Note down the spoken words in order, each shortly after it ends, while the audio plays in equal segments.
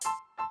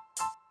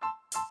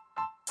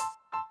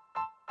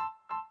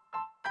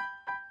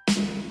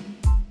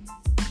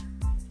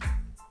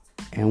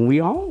And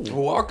we on.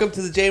 Welcome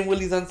to the Jay and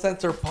Willie's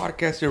Uncensored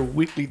Podcast, your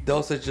weekly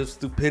dosage of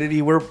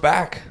stupidity. We're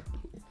back.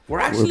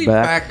 We're actually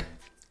back.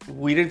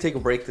 We didn't take a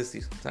break this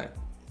time.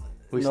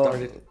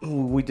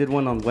 We did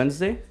one on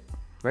Wednesday,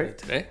 right?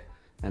 Today?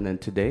 And then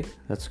today.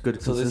 That's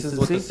good. So this is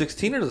what, the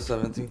 16 or the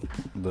 17?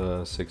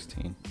 The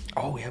 16.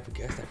 Oh, we have a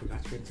guest. I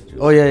forgot to introduce.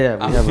 Oh,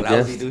 yeah. We have a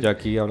guest. Yo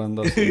aquí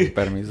hablando sin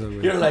permiso,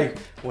 güey. You're like,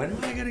 when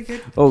am I going to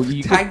get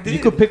tagged in? You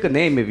could pick a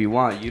name if you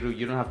want.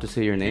 You don't have to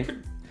say your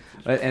name.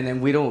 And then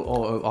we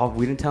don't.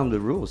 We didn't tell them the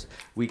rules.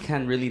 We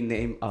can't really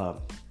name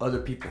other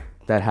people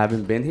that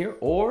haven't been here,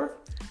 or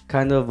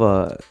kind of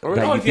or that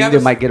no, you think they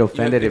might get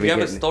offended if you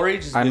have a story.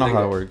 Just I know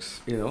how it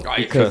works. You know,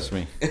 Trust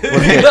me.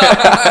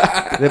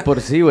 De por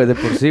sí,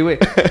 güey.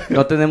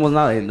 No tenemos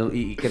nada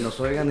y que nos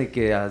oigan y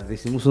que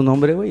decimos un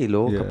nombre, güey, y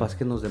luego capaz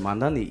que nos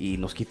demandan y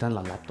nos quitan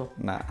la laptop.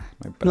 Nah,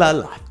 la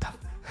laptop.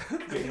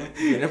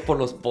 Vienen por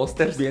los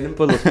pósters.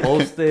 Por los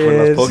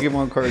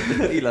Pokemon cards.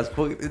 Y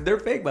they're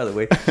fake, by the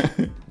way.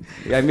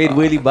 I made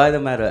Willie buy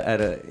them in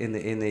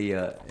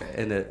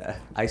a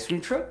ice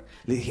cream truck.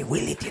 Le dije,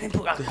 Willie,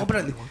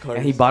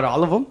 and he bought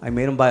all of them. I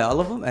made him buy all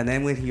of them. And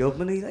then when he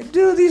opened it, he's like,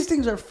 dude, these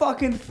things are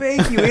fucking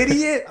fake, you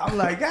idiot. I'm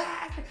like,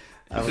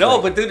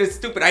 But dude, it's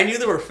stupid. I knew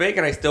they were fake,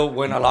 and I still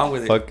went along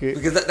with it. Fuck it.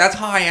 Because that's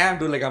how I am,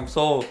 dude. Like, I'm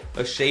so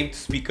ashamed to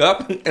speak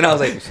up. And I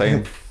was like,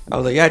 same. I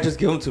was like, yeah, just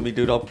give them to me,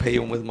 dude. I'll pay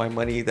them with my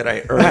money that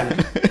I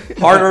earned.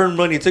 Hard-earned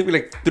money. It took me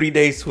like 3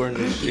 days to earn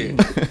this shit.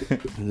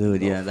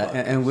 Dude, yeah.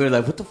 And we were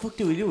like, what the fuck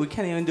do? We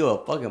can't even do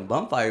a fucking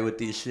bonfire with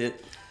this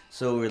shit.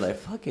 So we were like,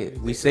 fuck it.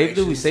 We saved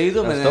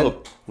them, and then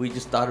we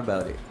just thought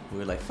about it. We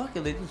were like, fuck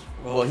it.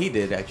 Well, he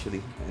did,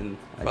 actually. And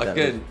fuck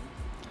it.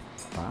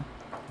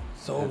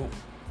 So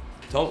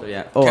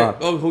yeah.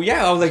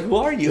 I was like, who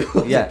are you?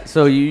 Yeah.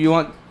 So you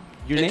want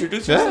your name?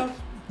 Introduce yourself.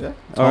 Yeah.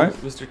 All right.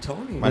 Mr.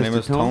 Tony. My name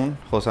is Tone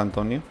Jose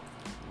Antonio.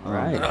 All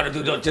right.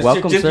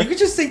 Welcome, sir. You could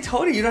just say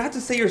Tony. You don't have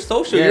to say your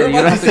social. You're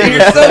about to say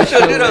your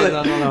social.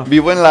 No.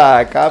 Vivo en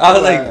la capa. I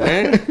was like,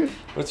 man,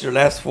 what's your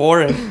last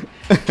four? And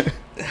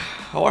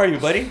how are you,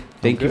 buddy?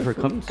 Thank you for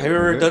coming. Have you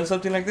ever done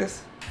something like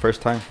this?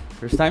 First time.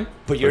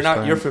 But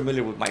you're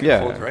familiar with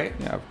microphones, right?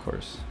 Yeah, of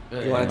course.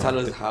 You want to tell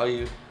us how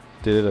you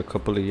did it a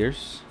couple of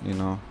years, you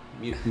know.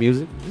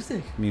 Music,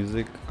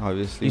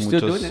 obviously. You still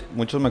doing it?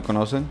 Muchos me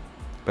conocen,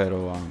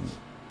 pero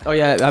oh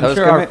yeah, I'm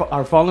sure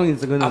our following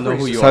is going to know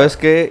who you are. ¿Sabes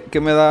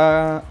qué me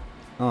da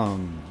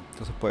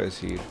qué se puede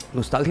decir?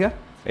 ¿Nostalgia?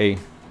 Ey.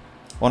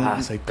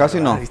 Casi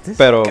no,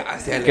 pero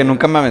que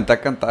nunca me aventé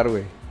a cantar,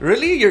 güey.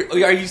 Really?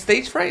 Are you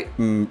stage fright?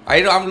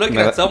 I'm looking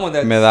at someone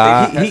that me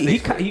da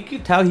he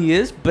could tell he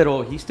is,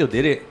 pero he still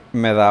did it.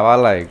 Me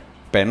daba like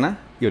pena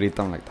y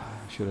ahorita I'm like,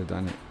 I should have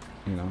done it.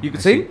 You know. You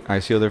could sing? I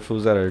see other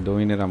fools that are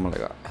doing it. I'm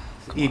like,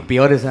 y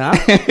peores, ¿ah?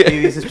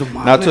 Y dices tu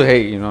madre. Not to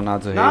hate, you know,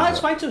 not to hate. No, it's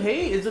fine to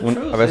hate. It's the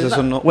truth. A veces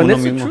when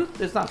it's the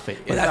truth, it's not fake.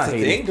 But that's the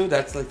thing, dude.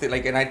 That's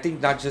like, and I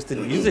think not just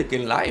in music,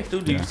 in life,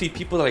 dude. You see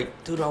people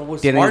like, dude, I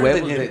was smarter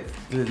than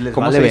you.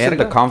 ¿Cómo se dice?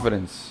 The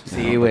confidence.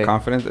 Sí, güey. The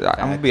confidence.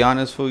 I'm gonna be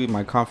honest with you.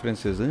 My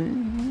confidence is.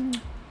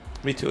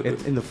 Me too.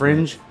 It's in the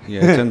fringe.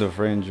 Yeah, it's in the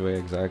fringe way,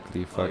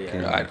 exactly.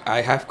 Fucking.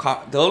 I have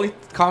the only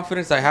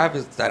confidence I have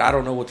is that I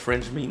don't know what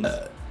fringe means.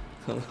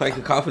 I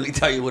can confidently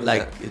tell you what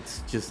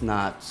it's just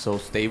not so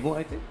stable,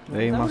 I think.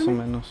 Más o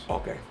menos.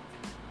 Okay.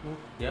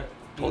 Yeah.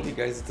 Told you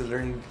guys it's a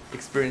learning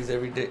experience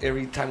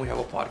every time we have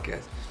a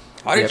podcast.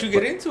 How did you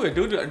get into it,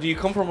 dude? Do you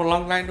come from a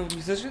long line of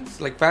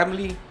musicians, like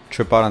family?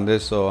 Trip out on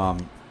this, so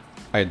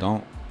I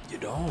don't. You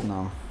don't?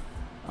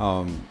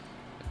 No.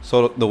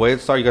 So the way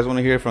it started, you guys want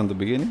to hear it from the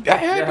beginning?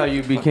 Yeah. How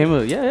you became a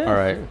All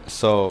right.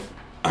 So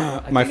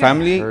my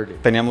family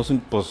teníamos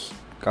pues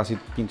casi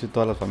pinche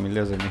todas las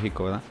familias de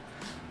México, ¿verdad?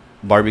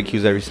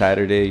 Barbecues every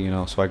Saturday, you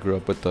know. So I grew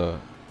up with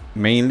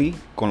mainly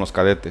con los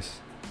cadetes.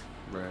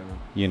 Right.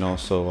 You know,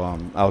 so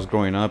I was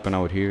growing up and I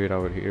would hear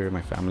it.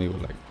 My family would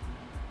like,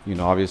 you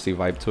know, obviously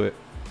vibe to it.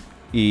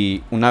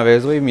 Y una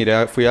vez, güey,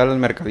 fui al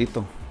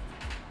mercadito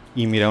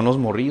y miré unos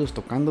morrillos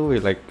tocando,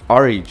 güey, like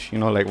our age, you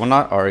know, like, well,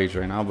 not our age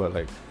right now, but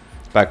like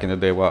back in the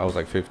day, I was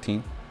like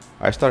 15.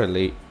 I started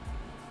late.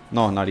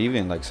 No, not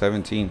even, like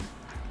 17.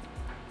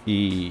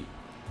 Y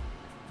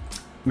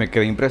me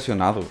quedé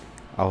impresionado.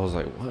 I was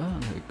like, what?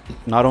 Like,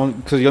 not only,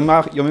 because yo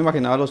me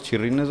imaginaba los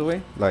chirrines,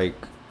 güey, like,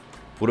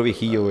 puro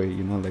viejillo, güey,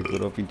 you know, like,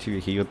 puro pinche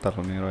viejillo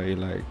talonero ahí,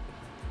 like,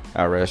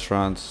 at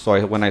restaurants.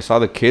 So when I saw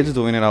the kids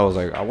doing it, I was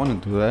like, I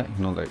want to do that,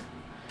 you know, like,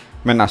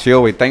 me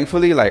nació, güey.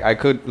 Thankfully, like, I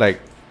could, like,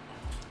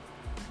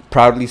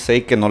 proudly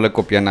say que no le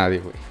copié a nadie,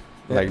 güey.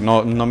 Like,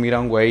 no mira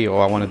un güey,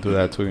 I want to do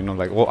that too, you know,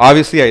 like, well,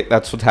 obviously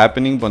that's what's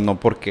happening, but no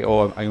porque,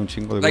 hay un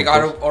chingo de like,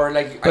 I know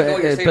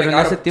what you're saying, pero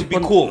like, to be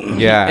cool.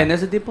 Yeah. En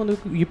ese tiempo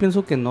yo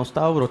pienso que no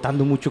estaba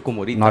brotando mucho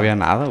como ahorita. No había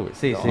nada, güey.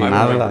 Sí.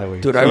 Nada,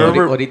 güey. Dude, I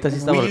remember ahorita sí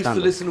está we used brotando.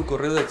 to listen to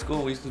corrido at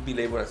school. We used to be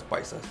labeled as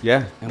paisas.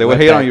 Yeah. They would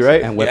hate on you,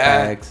 right? And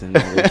wetbacks and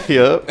all that.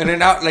 Yep. And then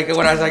now, like,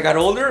 when I got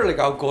older, like,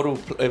 I'll go to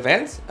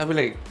events. I'll be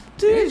like,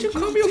 dude, you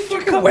call me a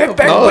fucking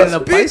wetback? No,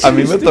 bitch. a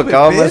mí me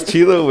tocaba más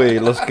chido, güey.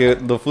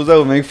 The fools that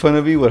would make fun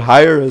of me would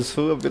hire us,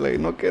 fool. I'd be like,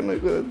 no, que no.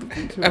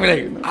 I'd be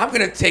like, I'm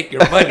gonna take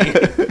your money.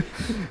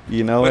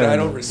 You know, but I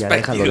don't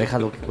respect ya, you.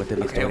 déjalo que cuente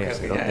la historia.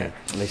 Yeah.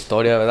 La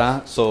historia,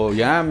 ¿verdad? So,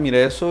 yeah,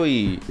 miré eso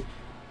y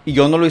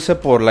yo no lo hice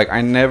por, like,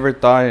 I never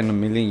thought in a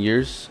million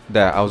years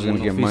that I was going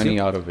to get money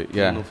out of it.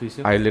 Yeah.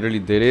 I literally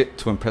did it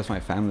to impress my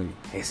family.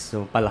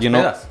 Eso, para las You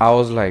know, pedas. I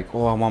was like,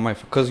 oh, I want my...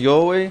 Because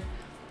yo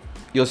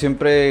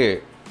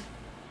siempre...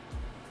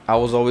 I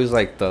was always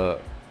like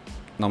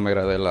no me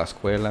gradué de la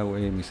escuela,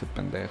 güey, me hice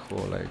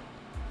pendejo, like...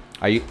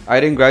 I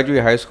didn't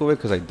graduate high school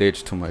because I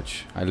ditched too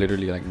much. I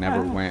literally, like,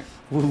 never went.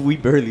 We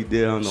barely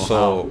did, I don't know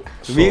how.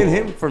 Me and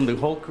him, from the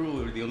whole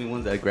crew, were the only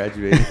ones that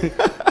graduated.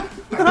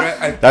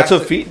 That's a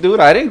feat, dude.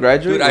 I didn't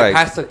graduate. Dude, I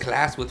passed a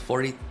class with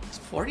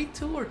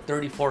 42 or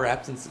 34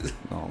 absences.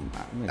 No,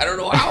 man. I don't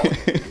know how.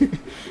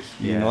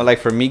 You know, like,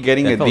 for me,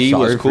 getting a D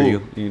was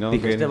cool. You know,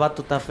 Dije, este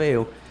vato está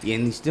feo.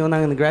 Y still not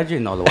going to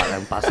graduate. No, lo voy a dar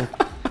un paso.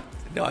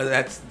 No,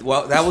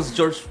 that was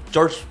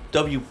George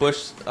W.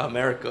 Bush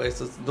America.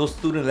 It's no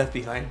student left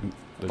behind.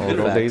 The good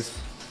old days.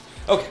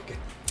 Okay.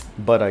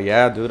 But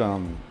yeah, dude,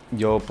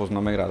 yo pues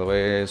no me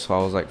gradué, so I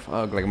was like,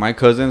 fuck. Like, my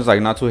cousins,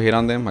 like, not to hate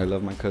on them, I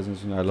love my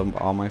cousins, you know, I love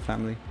all my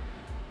family.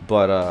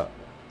 But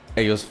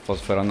ellos pues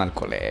fueron al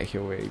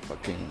colegio, güey,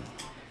 fucking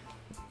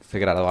se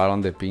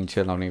graduaron de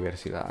pinche en la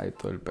universidad y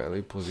todo el pedo.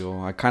 Y pues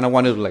yo, I kind of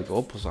wanted to, like,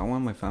 oh, pues I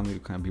want my family to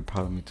kind of be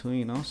proud of me too,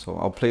 you know. So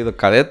I'll play the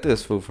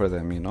cadetes for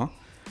them, you know.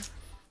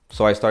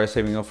 So I started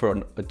saving up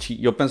for a cheap...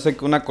 Yo pensé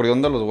que un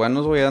acordeón de los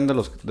buenos, güey, eran de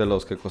los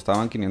que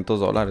costaban $500,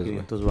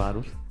 güey.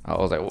 $500. I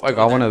was like, oh, I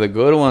got one of the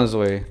good ones,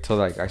 güey. So,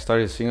 like, I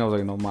started seeing, I was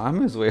like, no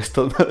mames, güey,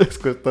 estos madres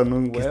cuestan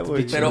un huevo,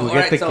 güey. Pero,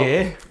 alright, so,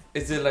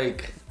 is it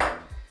like...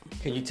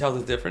 Can you tell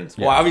the difference?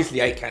 Yeah. Well,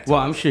 obviously, I can't tell.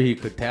 Well, I'm sure you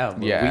could tell.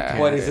 But yeah.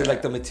 What is it,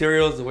 like the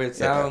materials, the way it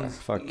sounds?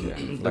 Fuck yeah.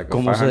 Like a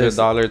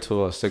 $500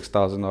 to a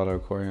 $6,000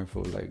 accordion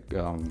for, like,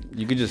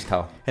 you could just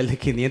tell. El de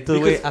 500,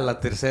 güey, a la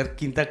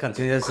quinta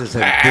canción ya se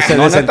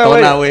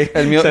desentona, güey.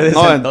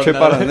 No, trip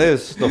out on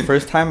this. The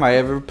first time I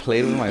ever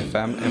played with my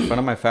family, in front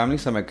of my family,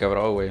 se me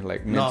quebró, güey.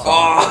 Like, no.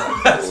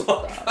 Oh, that's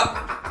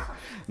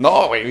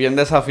No, güey, bien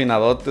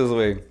desafinadotes,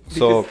 güey.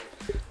 So,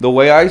 the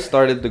way I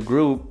started the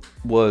group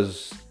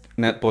was...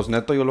 Pues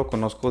Neto yo lo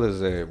conozco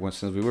desde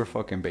since we were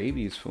fucking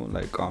babies, fool.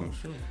 Like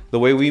the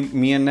way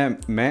me and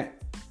Net met,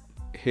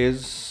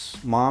 his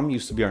mom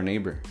used to be our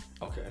neighbor.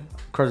 Okay.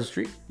 Across the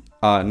street?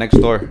 Next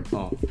door.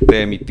 Oh.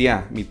 De mi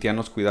tía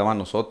nos cuidaba a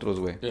nosotros,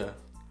 güey. Yeah.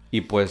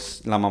 Y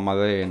pues la mamá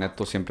de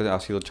Neto siempre ha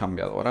sido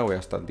chambeadora, güey,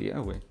 hasta el día,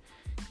 güey.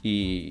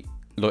 Y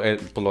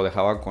pues lo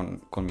dejaba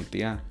con mi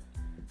tía.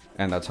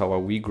 And that's how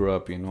we grew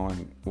up, you know.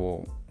 And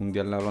well, un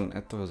día le hablo a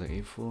Neto, I was like,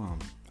 hey, fool,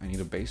 I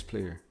need a bass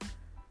player.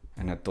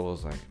 And Neto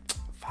was like,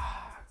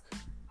 fuck,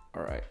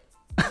 all right,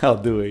 I'll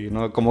do it, you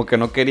know. Como que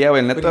no quería,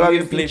 güey. Neto era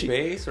bien play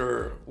bass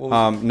or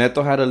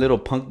Neto had a little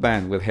punk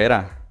band with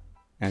Hera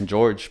and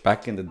George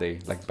back in the day,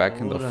 like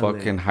back in the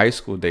fucking high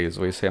school days,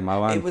 güey. Se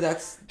llamaban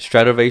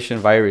Stratovation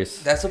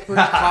Virus. That's a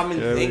pretty common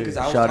thing. Because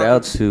I was shout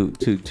out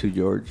to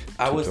George.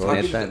 I was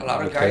talking to a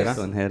lot of guys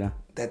Hera.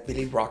 that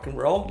believe rock and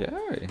roll.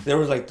 Yeah. They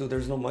was like, dude,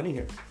 there's no money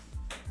here.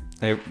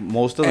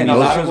 Most of the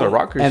musicians are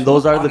rockers. And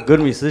those are the good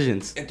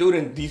musicians. And dude,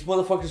 and these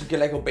motherfuckers would get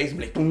like a bass and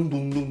like boom,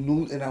 boom, boom,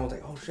 boom. And I was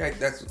like, oh shit,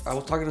 I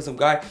was talking to some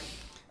guy.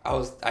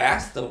 I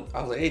asked him,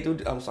 I was like, hey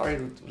dude, I'm sorry,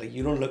 dude, like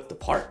you don't look the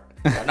part.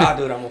 Like, nah,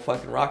 dude, I'm a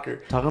fucking rocker.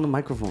 Talk on the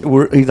microphone.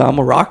 I'm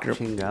a rocker.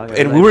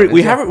 And we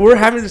were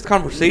having this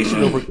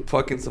conversation over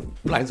fucking some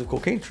lines of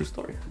cocaine. True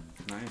story.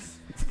 Nice.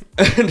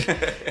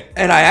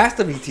 And I asked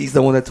him, he's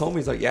the one that told me,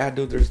 he's like, yeah,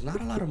 dude, there's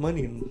not a lot of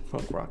money in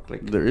punk rock.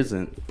 Like there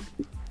isn't.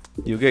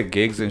 You get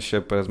gigs and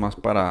shit, but es más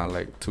para,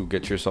 like, to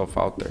get yourself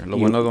out there. Lo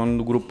bueno de un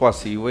grupo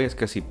así, güey, es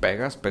que si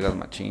pegas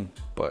machín.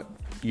 But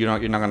you're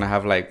not gonna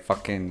have, like,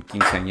 fucking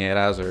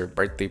quinceañeras or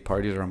birthday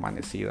parties or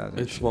amanecidas.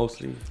 It's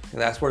mostly.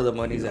 That's where the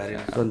money's at.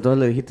 Yeah. So entonces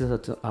le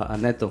dijiste a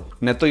Neto.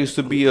 Neto used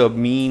to be a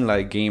mean,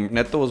 like, game.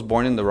 Neto was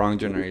born in the wrong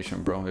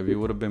generation, bro. If he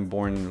would have been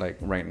born, like,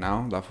 right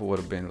now, that would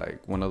have been, like,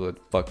 one of the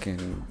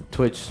fucking...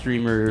 Twitch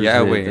streamers.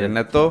 Yeah, wait.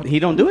 Neto... He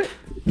don't do it?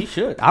 He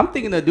should. I'm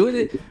thinking of doing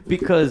it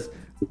because...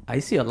 I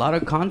see a lot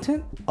of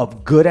content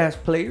of good ass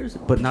players,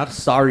 but not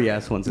sorry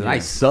ass ones, and I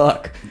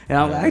suck. And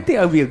I think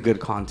I'd be a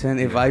good content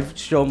if I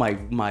show my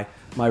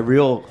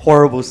real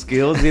horrible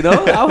skills. You know,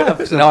 I'll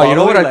have some. No, you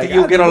know what? I think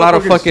you'll get a lot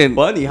of fucking.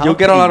 You'll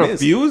get a lot of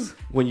views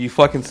when you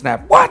fucking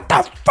snap. What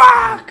the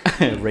fuck?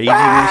 Raging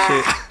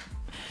and shit.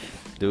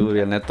 Dude,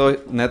 yeah,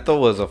 Neto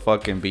was a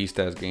fucking beast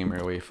ass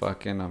gamer. We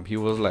fucking he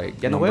was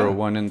like number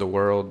one in the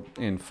world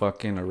in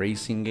fucking a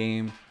racing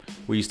game.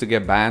 We used to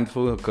get banned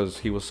for because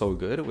he was so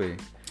good.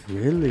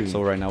 Really?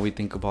 So right now we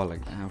think about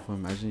like, damn,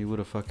 imagine you would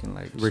have fucking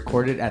like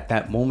recorded at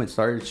that moment,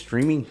 started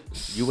streaming.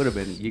 You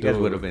guys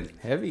would have been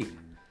heavy.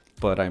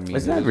 But I mean,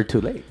 it's never too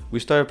late. We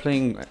started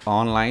playing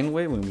online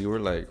when we were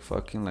like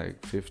fucking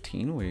like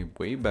 15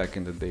 way back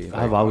in the day.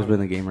 Like, I've always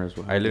been a gamer as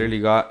well. I literally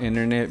got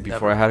internet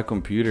before I had a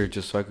computer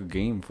just so I could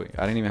game.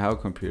 I didn't even have a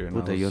computer.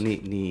 Yo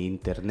ni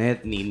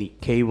internet, ni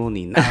cable,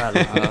 ni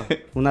nada.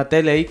 Una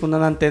tele ahí con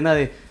una antena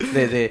de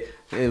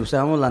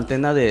usábamos la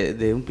antena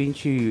de un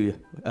pinche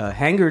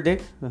hanger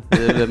deck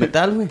de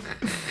metal, güey.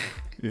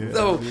 Yeah.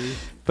 So,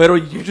 pero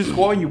you just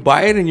go and you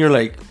buy it and you're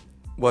like,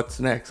 what's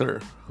next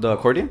or The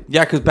accordion?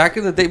 yeah, because back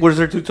in the day, was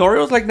there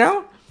tutorials like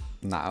now?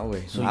 Nah,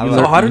 way. So Nah, you,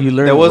 like- how did- you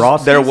learn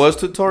there was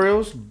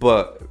tutorials,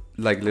 but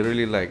like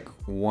literally like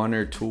one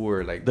or two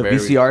were like The very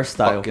VCR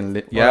style.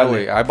 fucking yeah, Órale.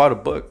 wait. I bought a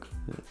book.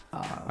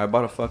 I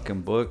bought a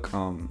fucking book.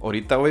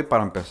 Ahorita, güey,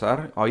 para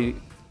empezar,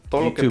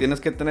 todo lo que YouTube. tienes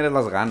que tener es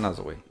las ganas,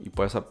 güey, y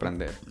puedes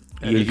aprender.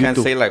 Y You el can't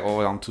YouTube. say like, oh,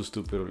 I'm too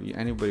stupid.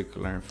 Anybody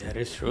could learn. That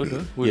is true,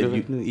 dude.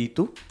 ¿Y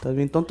tú? ¿Estás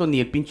bien tonto? Ni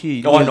el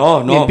pinche... No,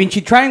 no, Ni el no.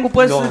 pinche triangle,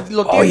 pues, No.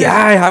 lo Oh tienes.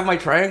 yeah, I have my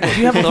triangle.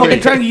 You have a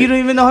fucking triangle. You don't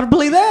even know how to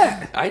play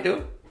that. I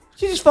do.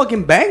 You just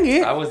fucking bang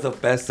it. I was the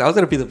best. I was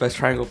gonna be the best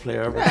triangle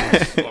player ever.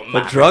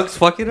 But drugs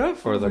fuck it up.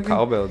 For the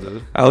cowbell,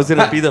 dude. I was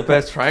gonna be the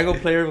best triangle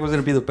player. I was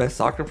gonna be the best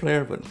soccer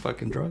player, but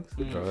fucking drugs.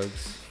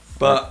 Drugs.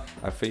 But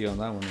I feel you on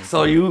that one.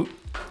 so you,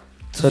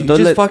 So you don't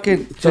just let-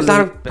 fucking so just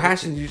out let- of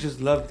passion, you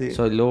just loved it.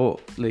 So luego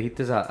le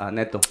dijiste a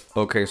Neto.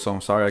 Okay, so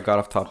I'm sorry I got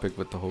off topic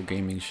with the whole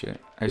gaming shit.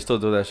 I still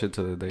do that shit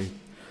to the day.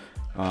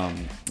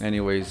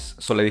 Anyways,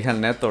 so le dije al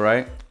Neto,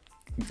 right?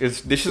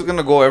 This is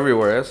gonna go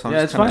everywhere, eh? So I'm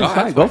Yeah, just it's fine. kinda-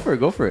 It's fine. Go for it.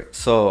 Go for it.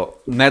 So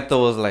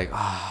Neto was like,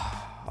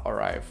 all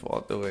right,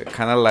 I'll do it.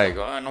 Kind of like,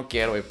 oh, no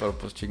quiero, güey, pero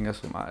pues chinga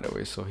su madre,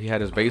 güey. So he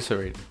had his bass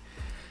already.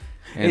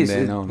 And It's-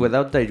 then,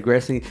 without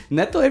digressing,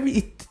 Neto,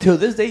 till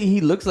this day, he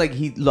looks like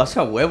he lo hace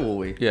a huevo,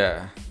 güey.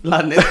 yeah.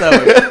 La neta,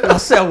 güey. Lo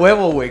hace a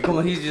huevo, güey.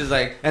 Como he's just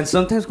like... And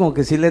sometimes como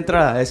que sí le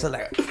entra esa,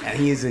 like... And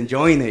he's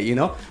enjoying it, you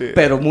know? Yeah.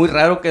 Pero muy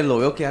raro que lo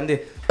veo que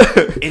ande...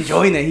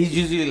 enjoying it. He's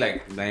usually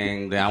like...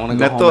 Dang, I want to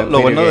go home Neto, and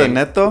lo play the bueno de game.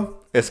 Neto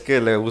es que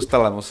le gusta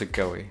la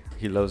música, güey.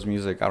 He loves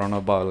music. I don't know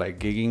about like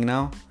gigging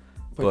now,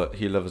 but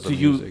he loves the Do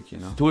you- music, you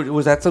know.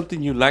 Was that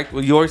something you liked?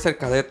 Well, you always said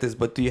cadetes,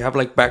 but do you have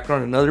like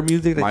background in other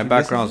music? That My you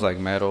background's listen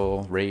like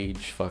metal,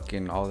 rage,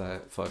 fucking all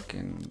that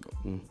fucking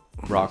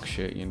rock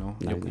shit, you know.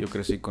 Yo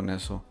crecí con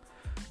eso.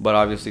 But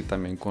obviously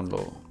también con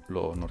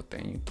lo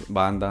norteño.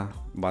 Banda,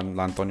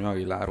 Antonio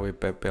Aguilar, güey,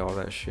 Pepe, all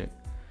that shit.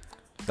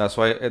 That's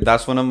why,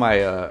 that's one of my,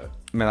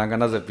 me dan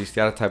ganas de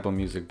pistear type of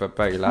music,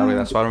 Pepe Aguilar, güey.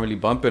 That's why I don't really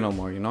bump it no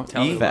more, you know.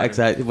 Tell me Facts.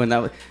 When I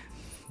was...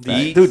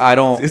 Dude, I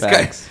don't, this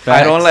Facts.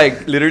 I don't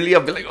like, literally,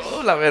 I'll be like,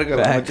 oh, la verga.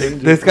 Facts.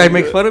 This guy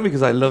makes fun of me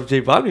because I love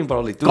J Balvin,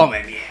 probably too. Come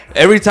here.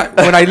 Every time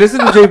when I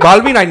listen to J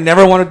Balvin, I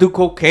never want to do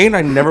cocaine.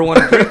 I never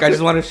want to drink. I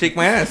just want to shake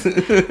my ass.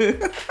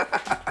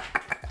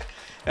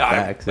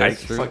 Facts,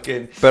 that's true.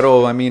 Fucking.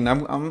 Pero, I mean,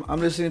 I'm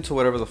listening to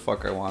whatever the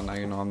fuck I want.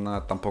 You know, I'm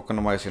not, tampoco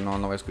no voy a decir, no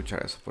voy a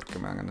escuchar eso porque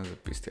me dan ganas de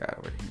pistear,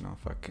 güey. You know,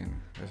 fucking,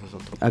 eso es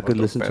otro. I could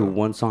otro listen to pedo.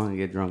 one song and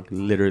get drunk,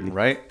 literally.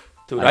 Right?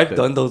 Dude, I I've could.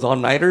 done those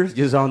all-nighters.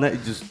 Just on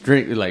that, just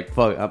drink, like,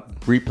 fuck,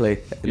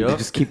 replay. And Yup.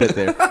 just keep it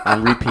there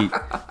on repeat.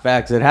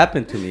 Facts. It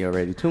happened to me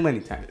already too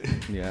many times.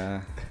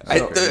 Yeah.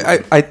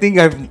 I think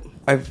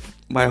I've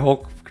my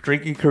whole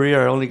drinking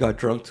career I only got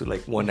drunk to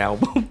like one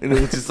album and it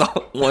was just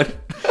all one.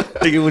 I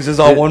think it was just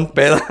all one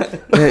peda.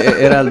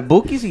 Era el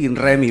Bookies y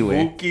Remy,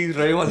 güey. Bookies,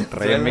 Rey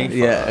Remy.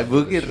 Yeah,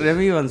 Bookies,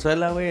 Remy,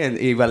 Vanzuela, güey,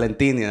 and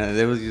Valentina.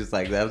 It was just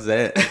like, that was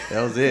it.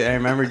 That was it. I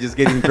remember just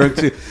getting drunk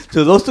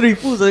to those three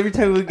fools every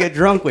time we would get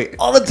drunk, wait,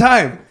 all the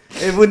time.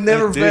 It would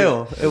never Dude,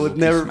 fail. It would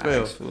never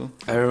fail. Smacks, fool.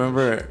 I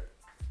remember.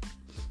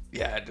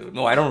 Yeah, dude.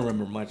 No, I don't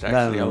remember much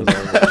actually. No, I no. was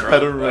drunk. I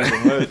don't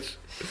remember much.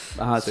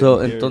 So,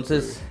 Same here,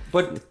 entonces,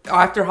 But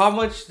after how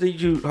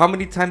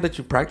many times that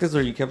you practiced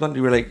or you kept on,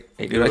 you were like,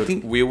 hey, dude, I Dude,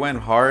 think. we went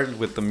hard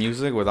with the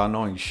music without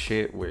knowing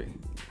shit, güey.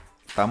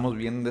 Estamos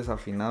bien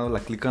desafinados, la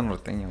clica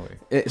norteña, güey.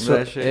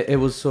 it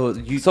was so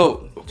you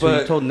So, so you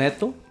but- told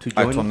Neto to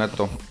I join, told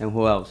Neto. and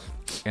who else?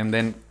 And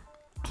then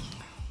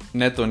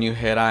Neto knew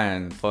Hera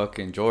and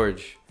fucking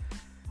George.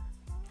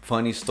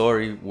 Funny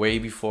story, way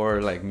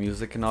before like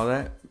music and all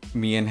that.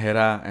 Me and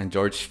Hera and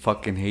George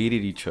fucking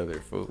hated each other.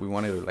 Fool. We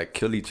wanted to like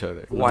kill each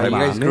other. Why you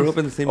guys grew up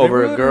in the same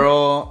Over a neighborhood?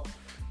 girl,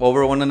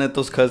 over one of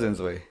Neto's cousins,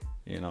 way.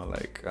 You know,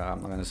 like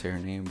I'm not gonna say her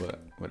name, but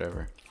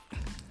whatever.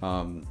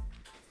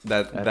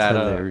 That's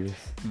hilarious.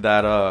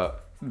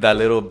 That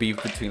little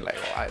beef between like,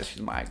 oh, she's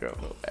my girl,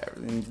 but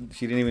whatever. And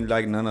she didn't even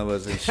like none of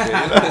us and shit.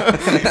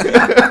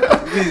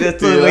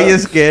 Estos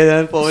güeyes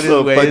quedan, pobres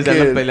güeyes,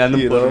 andan peleando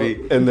you por know?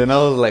 mí. And then I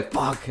was like,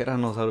 fuck, Hera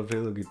knows how to play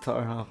the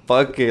guitar, huh?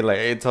 Fuck it, like,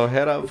 hey, tell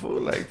Hera,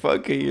 fool, like,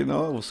 fuck it, you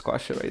know, we'll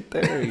squash it right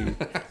there.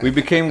 We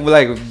became,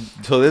 like,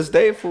 to this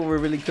day, fool, we're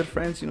really good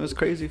friends, you know, it's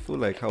crazy, fool,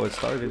 like, how it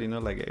started, you know,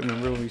 like, hey,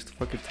 remember when we used to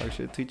fucking talk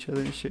shit to each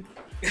other and shit?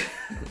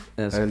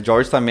 Yes. El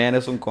George también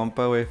es un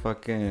compa, güey,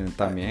 fucking,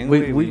 también,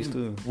 güey, we used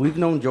to... We've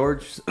known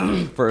George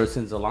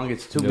since the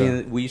longest too.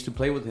 Yeah. We used to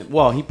play with him.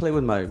 Well, he played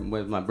with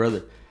my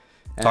brother.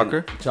 And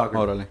Soccer? Soccer.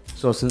 Órale.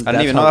 So since I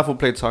didn't even know that fool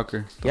played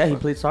soccer. Yeah, he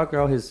played soccer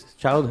all his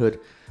childhood,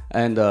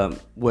 and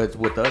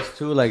with us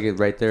too, like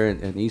right there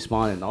in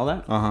Eastmont and all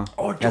that. Uh-huh.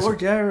 Oh, That's-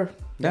 George, yeah.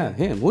 Yeah,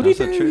 him. What do you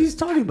That's a think trip. he's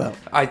talking about?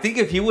 I think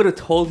if he would have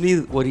told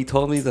me what he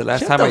told me the last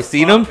Shut time the I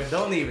seen fuck him up.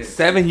 Don't even.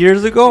 7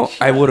 years ago,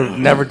 I would have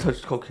never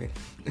touched cocaine.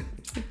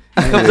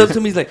 comes up to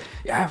me, he's like,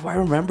 yeah, if I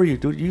remember you,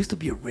 dude, you used to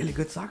be a really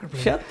good soccer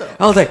player. Shut the.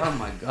 I was like, Oh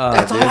my god.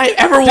 that's dude. all I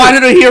ever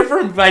wanted to hear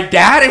from my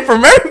dad and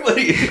from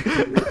everybody.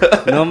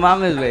 No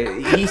mames,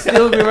 man. He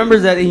still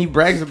remembers that and he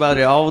brags about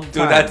it all the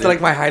time. Dude, that's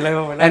like my highlight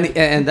of my life.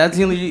 and that's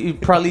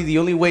probably the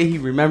only way he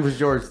remembers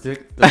George. The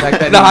fact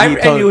that No, he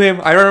I told- knew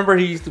him. I remember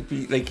he used to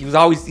be like he's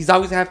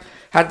always had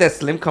that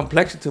slim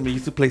complexion to me. He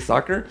used to play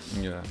soccer.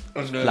 Yeah.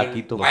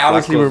 Flaquito. I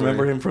obviously Flacos,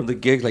 remember right? him from the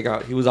gigs. Like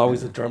he was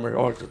always a drummer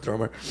or the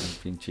drummer.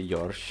 Pinche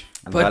George.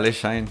 But- Dale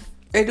shine.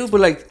 Hey, dude,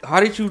 but like, how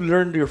did you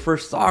learn your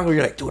first song? Or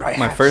you're like, dude, I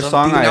My have first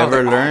song something. I And was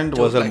ever like, oh, learned dude,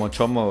 was El like-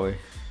 Mochomo, way.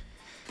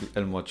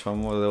 El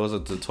Mochomo. There was a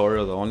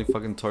tutorial. The only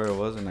fucking tutorial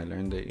was, and I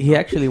learned it. He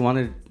actually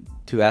wanted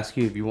to ask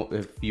you if you I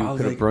could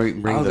was have like-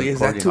 bring I was the like, is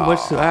that accordion. too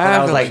much to But I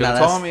ask? was like, Should've nah,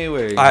 told that's... me,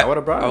 way. I I would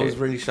have brought I it. was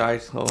really shy.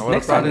 So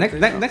Next time,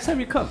 next time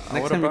you come. I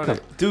Next would've time you brought come.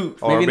 it. dude.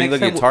 Or bring the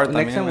guitar Next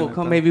también, time we'll la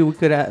come. neta. Maybe we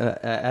could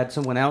add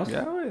someone else.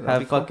 Yeah, güey, that'd Have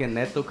be cool. fucking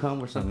Neto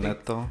come or something.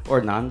 Neto.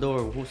 Or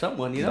Nando or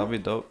someone, you know. That'd be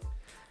dope.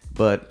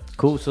 But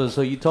cool.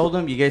 So you told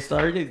them you guys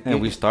started. And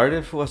we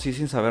started fue así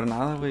sin saber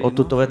nada, güey. O you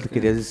tú know? todavía te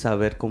querías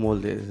saber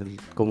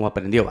cómo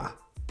aprendió, va.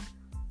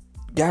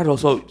 Yeah, no.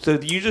 So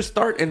you just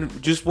start and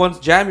just once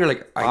jam, you're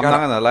like, I'm not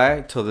gonna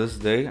lie. Till this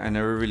day, I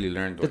never really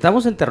learned. Te güey.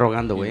 estamos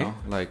interrogando, You güey. know,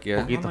 like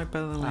yeah. Poquito. No hay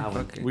pedo, güey, Ah,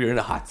 fuck it. We're in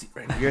a hot seat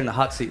right now. You're in the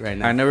hot seat right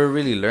now. I never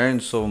really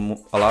learned, so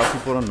a lot of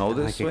people don't know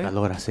Ay, this, qué way.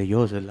 calor hace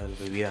yo, es la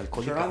bebida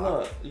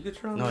alcohólica. You can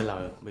turn on No, the- es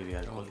la bebida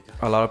alcohólica.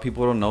 A lot of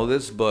people don't know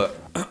this, but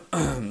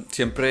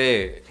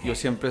yo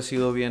siempre he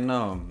sido bien,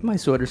 My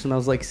sweater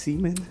smells like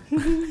semen.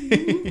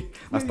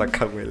 hasta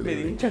acá Me huele,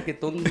 di güey. un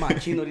chaquetón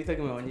machín ahorita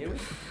que me bañé, güey.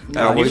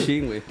 Ah, güey.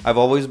 Machín, güey. I've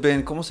always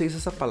been, ¿cómo se dice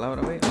esa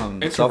palabra, güey?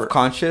 Introvert.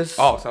 Self-conscious.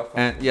 Oh, self-conscious.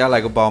 And yeah,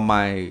 like about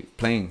my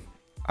playing.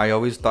 I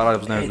always thought I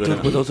was never Hey, good dude,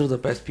 but enough. those are the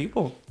best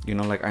people. You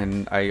know, like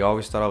I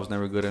always thought I was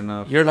never good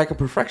enough. You're like a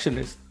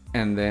perfectionist.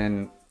 And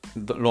then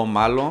lo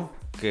malo,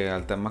 que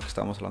al tema que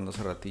estábamos hablando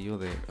hace ratillo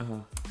de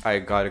I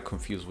got it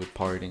confused with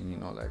partying, you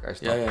know, like I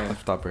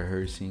stopped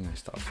rehearsing, I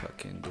stopped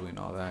fucking doing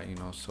all that, you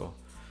know, so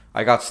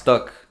I got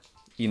stuck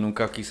y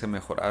nunca quise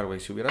mejorar, güey.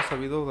 Si hubiera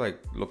sabido like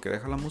lo que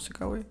deja la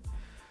música, güey,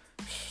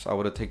 I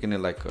would have taken it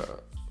like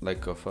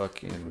a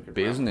fucking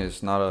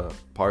business, not a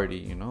party,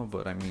 you know,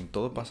 but I mean,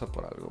 todo pasa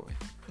por algo, güey.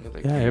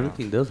 Yeah,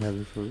 everything does have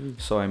it for you.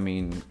 So I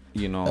mean,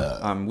 you know,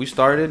 we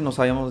started, no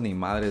sabíamos ni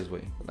madres,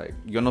 güey. Like,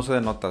 yo no sé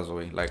de notas,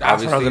 güey. Like,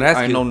 That's what I was obviously, gonna ask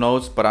I you. know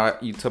notes, but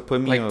y to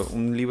put me Like-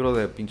 un libro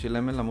de pinche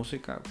leme en la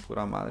música,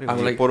 pura madre, I'm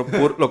güey. like-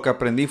 Por lo que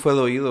aprendí fue de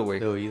oído, güey.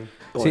 De oído.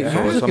 Oh, Sí, yeah. yo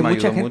So pienso eso que me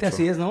mucha ayudó gente mucho.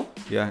 así es, ¿no?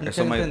 Yeah, Mucha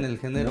eso gente me- en el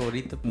género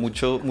ahorita.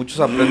 pues. Muchos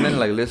aprenden,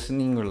 like,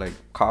 listening or, like,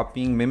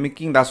 copying,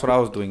 mimicking. That's what I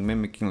was doing,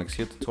 mimicking. Like,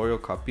 see a tutorial,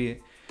 copy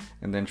it,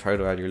 and then try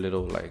to add your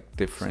little, like,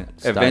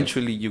 different... Style.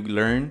 Eventually, you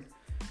learn,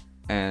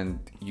 and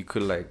you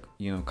could, like,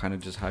 you know, kind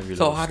of just have your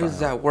So little how does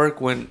style. that work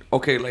when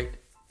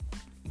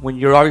when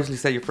you're obviously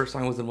said your first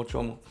song was in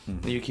Mochomo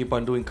and you keep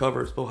on doing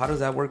covers, but how does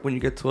that work when you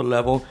get to a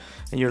level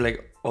and you're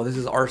like, oh, this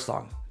is our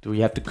song? Do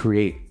you have to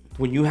create?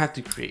 When you have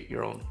to create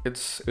your own.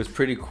 It's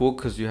pretty cool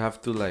because you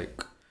have to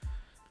like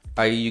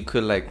you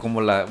could like como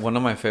one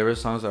of my favorite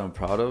songs that I'm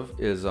proud of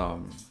is a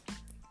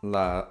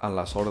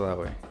la sorda,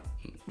 way.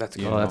 That's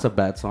You Oh, know. that's a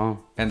bad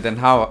song. And then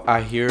how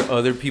I hear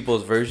other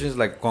people's versions,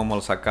 like como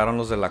lo sacaron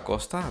los de la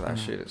costa, that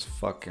shit is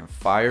fucking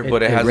fire.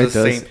 But it has the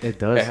same. It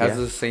does. It has yeah.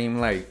 the same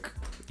like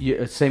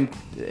Same.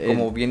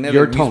 como viene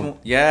your del tone. mismo.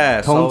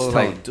 Yeah. So I Tone's was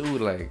tone. like,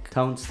 dude, like.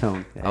 Tone's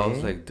tone. I was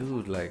Eh? like,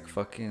 dude, like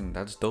fucking,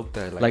 that's dope.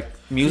 That Like,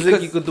 music,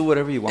 because you could do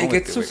whatever you want. It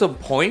with gets to güey. some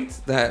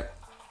point that,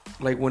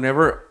 like,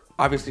 whenever,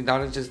 obviously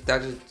not just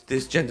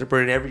this gender,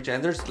 but in every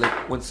gender, it's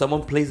like when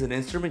someone plays an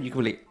instrument, you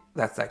can be like,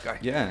 that's that guy.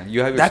 Yeah,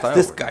 you have your That's style.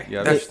 this güey. guy. You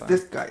have your That's style.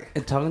 this guy.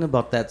 And talking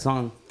about that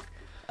song,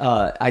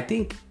 I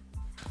think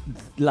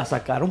la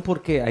sacaron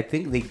porque I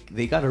think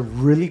they got a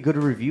really good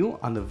review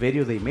on the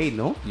video they made,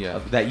 no? Yeah.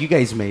 That you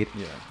guys made.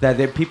 Yeah. That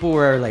there people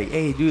were like,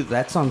 hey, dude,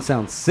 that song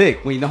sounds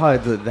sick. Well, you know how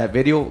that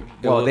video,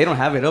 well, was- they don't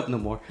have it up no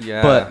more.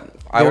 Yeah. But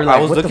I they were was like,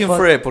 what the looking fuck?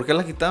 for it. ¿Por qué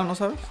la quitaron? ¿No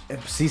sabes?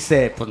 Sí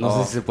sé, pues no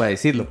Oh. sé si se puede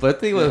decirlo. Pero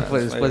te digo Yeah,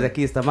 después, it's después de fine.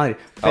 aquí esta madre.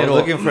 I was Pero,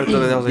 looking for it the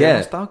other day. I was like, yeah. ¿no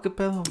estaba? ¿Qué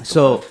pedo?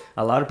 So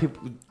a lot of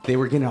people, they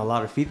were getting a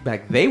lot of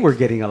feedback. They were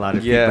getting a lot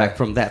of Yeah. feedback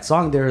from that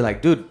song. They were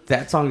like, dude,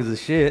 that song is a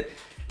shit.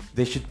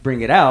 They should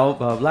bring it out,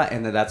 blah, blah.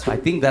 And then I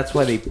think that's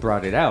why they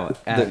brought it out.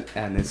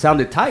 And it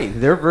sounded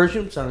tight. Their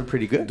version sounded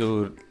pretty good.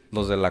 Dude,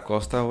 los de la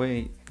costa,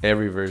 güey,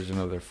 every version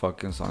of their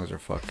fucking songs are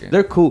fucking...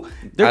 They're cool.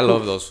 They're I cool.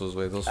 love those fools,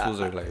 güey. Those fools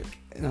are like...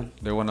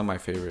 They're one of my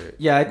favorite.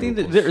 Yeah, I think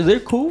that grupos. they're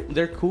cool.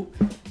 They're cool.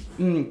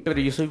 Pero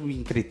yo soy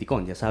bien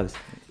criticón, ya sabes.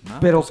 Nah,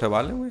 Pero pues se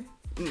vale, güey.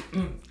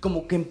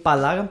 como que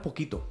empalagan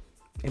poquito.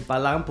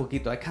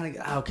 I kind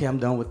of, okay, I'm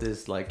done with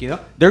this. Like, you know,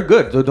 they're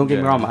good. Don't get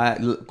me Yeah.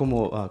 wrong.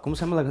 ¿Cómo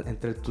se llama?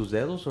 Entre tus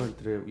dedos o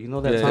entre, you know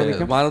that Yeah, song?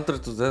 yeah, mano entre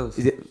tus dedos.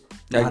 Is it-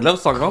 Yeah, Man- love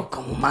song, no?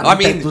 Como mano I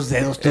entre mean, tus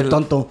dedos, tú el-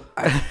 tonto.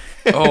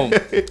 Oh,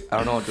 I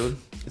don't know, dude.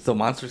 It's the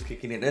monsters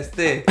kicking in.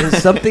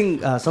 There's something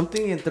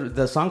entre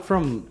the song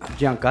from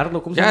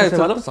Giancarlo. ¿Cómo se Yeah, llama it's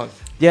ese a vato? love song.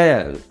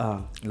 Yeah.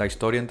 La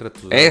historia entre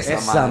tus... Esa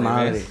Esa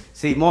madre. ¿ves?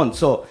 Simón.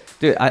 So,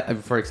 dude,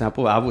 for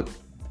example,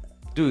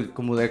 dude,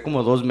 como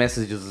 2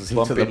 messages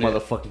listening to the Bumping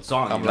it. motherfucking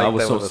song. I'm You know? I like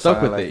was that so with a stuck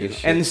song with like it. You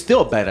this know? And shit. it's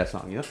still a badass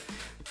song, you know?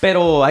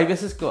 Pero hay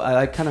veces que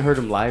I kind of heard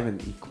him live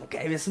and como que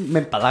hay veces me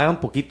empalaga un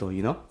poquito,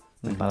 you know?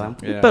 Me empalaga un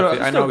poquito. Yeah, Pero I they're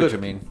know still what good. you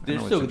mean. I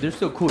know what They're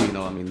still cool, you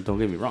know? I mean, don't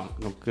get me wrong.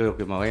 No creo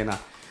que me vayan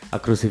a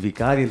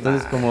crucificar. Y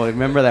entonces, como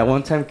remember that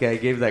one time que I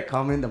gave that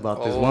comment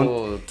about this one? You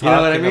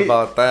know what I mean?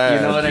 About that,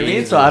 you know what I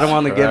mean? So I don't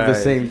want to give the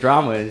Christ. same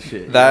drama and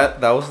shit. That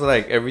was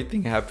like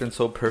everything happened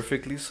so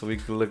perfectly, so we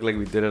could look like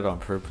we did it on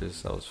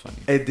purpose. That was funny.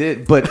 It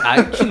did, but I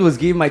actually was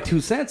giving my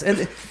 2 cents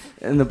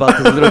and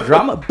about this little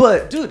drama.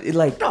 But dude, it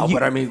like No,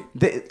 but I mean,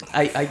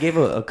 I gave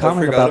a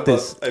comment about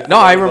this, no,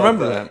 I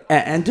remember that.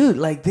 and dude,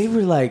 like they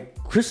were like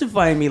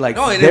crucifying me, like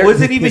No, and their- it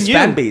wasn't even his you.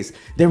 fan base.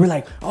 They were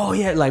like, oh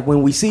yeah, like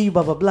when we see you,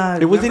 blah blah blah.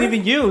 It wasn't Remember?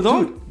 even you,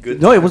 no. Dude,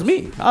 Good no, it was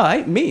me. All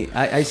right, me.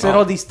 I said Oh.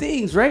 all these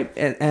things, right?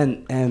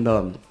 And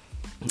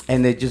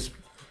they just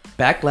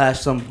backlash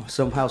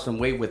somehow, some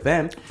way with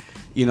them.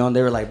 You know, and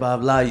they were like, blah,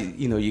 blah,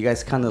 you know, you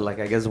guys kind of like,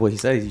 I guess what he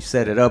said, you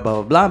set it up, blah,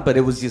 blah, blah. But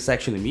it was just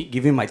actually me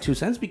giving my 2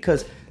 cents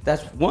because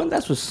that's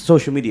what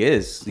social media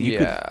is. You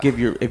Yeah. could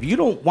give if you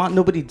don't want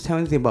nobody to tell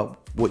anything about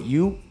what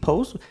you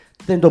post,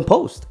 then don't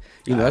post.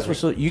 You know, that's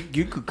what, you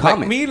could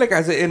comment. Like me, like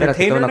as an Espérate,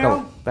 entertainer todavía no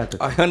now, acabo.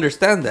 Espérate. I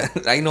understand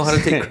that. I know how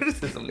to take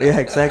criticism now. Yeah,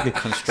 exactly.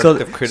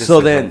 Constructive So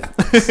criticism. then,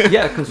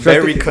 yeah, constructive.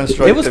 Very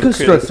constructive It was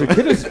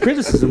constructive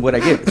criticism what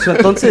I get. So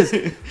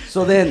entonces,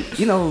 so then,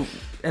 you know,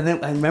 and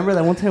then I remember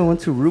that one time I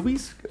went to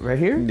Ruby's right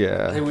here. Hey,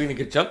 Yeah. we gonna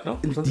get jumped, no?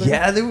 Something?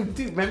 Yeah, they were,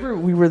 dude, remember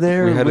we were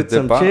there We had to with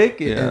some dip out. chick,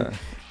 Yeah.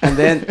 and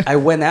then I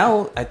went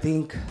out. I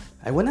think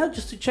I went out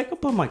just to check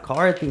up on my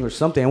car, I think, or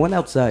something. I went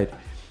outside,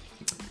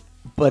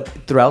 but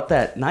throughout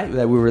that night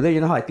that we were there,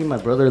 you know how I think my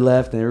brother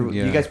left, and everybody,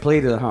 Yeah. you guys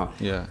played it, huh?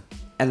 Yeah.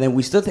 And then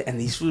we stood there, and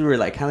these fools were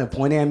like kind of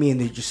pointing at me, and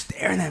they're just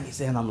staring at me,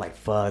 and I'm like,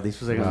 "Fuck, these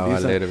fools are gonna No,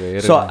 do something."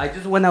 later, So I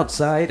just went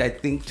outside, I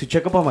think, to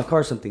check up on my car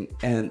or something,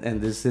 and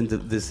this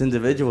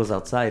individual was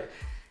outside,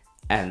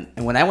 and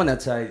when I went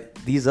outside,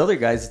 these other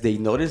guys, they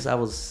noticed I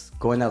was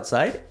going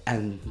outside,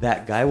 and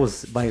that guy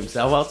was by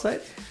himself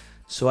outside.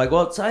 So I go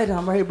outside, and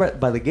I'm right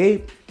by the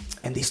gate,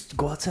 and they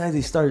go outside,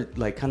 they start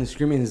like kind of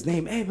screaming his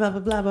name, "Hey, blah blah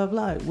blah blah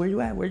blah, where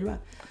you at? Where you at?"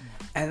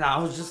 And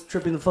I was just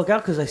tripping the fuck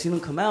out because I seen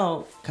him come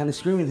out, kind of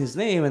screaming his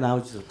name, and I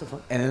was just, what the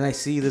fuck? And then I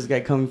see this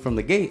guy coming from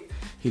the gate.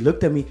 He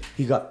looked at me.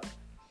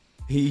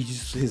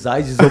 His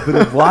eyes just opened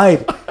up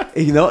wide,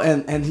 you know,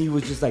 and he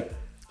was just like,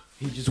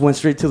 he just went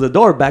straight to the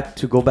door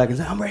to go back and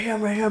say, I'm right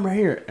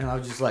here. And I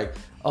was just like,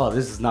 oh,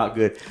 this is not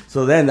good.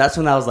 So then that's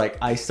when I was like,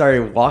 I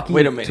started walking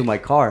Wait a minute. to my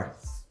car.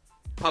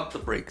 Pump the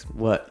brakes.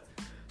 What?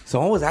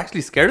 Someone was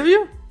actually scared of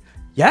you?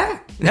 Yeah.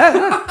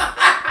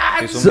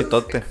 Es un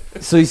mitote.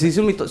 So he sees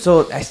me.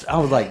 So I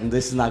was like,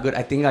 "This is not good."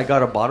 I think I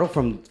got a bottle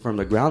from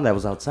the ground that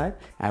was outside.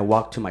 I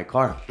walked to my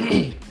car,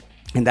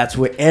 and that's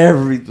where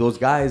those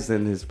guys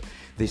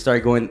they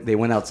started going. They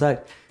went outside,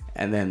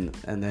 and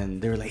then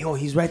they were like, "Oh,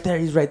 he's right there.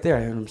 He's right there."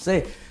 I heard him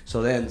say.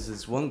 So then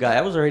this one guy.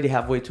 I was already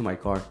halfway to my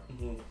car.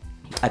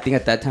 I think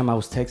at that time I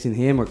was texting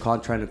him or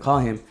trying to call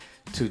him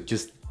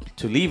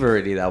to leave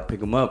already. That I'll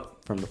pick him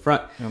up from the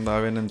front.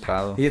 Andaba bien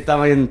entrado. Y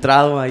estaba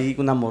entrado ahí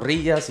con unas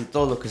morrillas y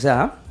todo lo que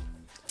sea. ¿Ah?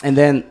 And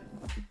then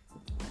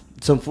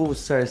some fool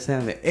started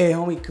saying, "Hey,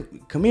 homie,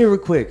 come here real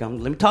quick. Let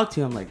me talk to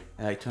you." I'm like,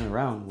 and I turn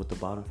around with the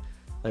bottle.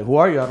 Like, who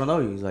are you? I don't know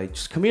you. He's like,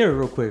 just come here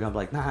real quick. I'm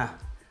like, nah,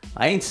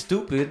 I ain't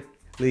stupid.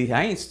 Lee,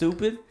 I ain't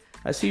stupid.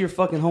 I see your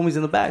fucking homies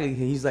in the back.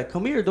 He's like,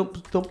 come here.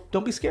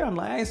 Don't be scared. I'm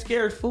like, I ain't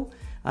scared, fool.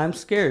 I'm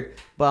scared,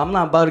 but I'm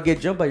not about to get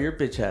jumped by your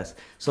bitch ass.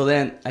 So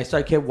then I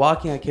kept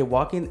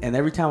walking, and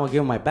every time I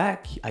give him my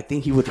back, I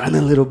think he would run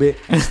a little bit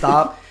and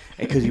stop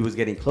because he was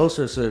getting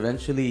closer. So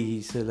eventually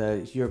he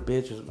said, "You're a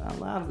bitch." I'm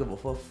like, I don't give a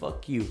fuck.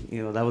 Fuck you.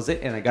 You know, that was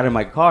it. And I got in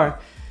my car,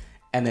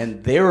 and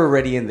then they were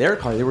already in their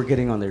car. They were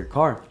getting on their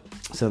car.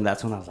 So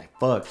that's when I was like,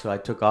 fuck. So I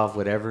took off,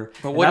 whatever.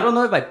 But And I don't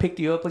know if I picked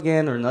you up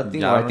again or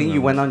nothing. Yeah, Or I I don't think you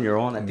know. went on your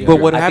own. I think,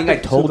 But what I think I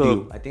happened to told the-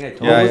 you. I think I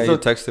told Yeah, you. yeah, the- you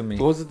texted me.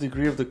 What was the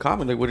degree of the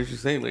comment? Like, what did you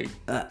say? Like,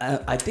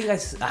 I think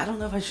I don't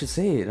know if I should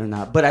say it or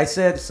not, but I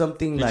said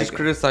something you like just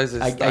criticized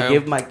his I style.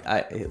 give my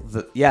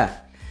yeah,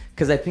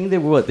 because I think they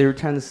were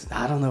trying to.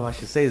 I don't know if I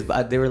should say this,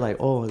 but they were like,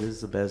 "Oh, this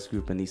is the best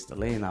group in East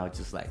LA," and I was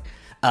just like,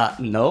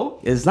 "No,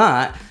 it's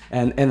not."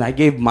 And I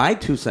gave my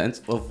 2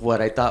 cents of what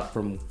I thought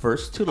from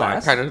first to I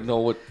last. kind of know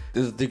what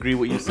is the degree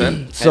what you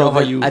said. So I know how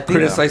then you I think-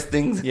 criticize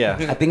things. Yeah.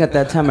 I think at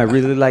that time I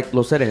really liked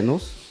Los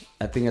Serenos.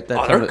 I think at that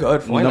Oh, time they're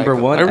good. I like number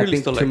them. one. I I, really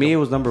think still to like me them. it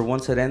was number one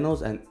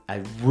Serenos, and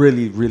I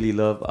really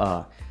love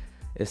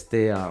it's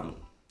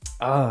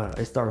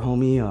our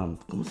homie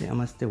 ¿cómo se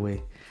llama este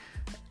güey?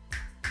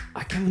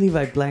 I can't believe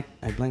I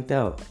blanked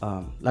out.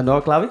 La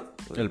Nueva Clave,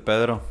 El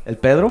Pedro. El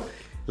Pedro.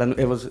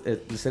 It was the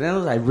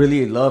Serenos. I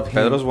really love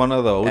him. Pedro's one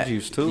of the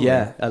OGs too.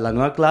 Yeah, La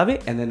Nueva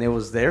Clave, and then it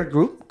was their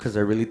group because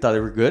I really thought they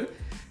were good.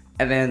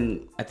 And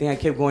then I think I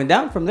kept going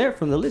down from there,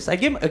 from the list. I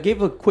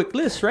gave a quick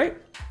list, right?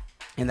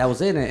 And that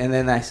was it. And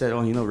then I said,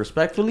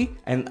 respectfully,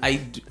 and I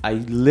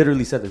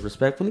literally said it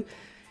respectfully.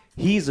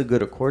 He's a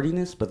good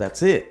accordionist, but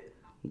that's it.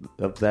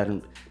 of that.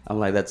 And I'm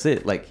like, that's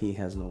it. Like, he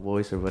has no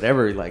voice or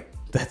whatever. Like,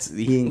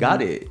 he ain't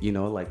got it. You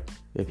know, like,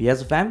 if he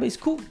has a fan base,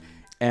 cool.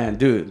 And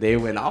dude, they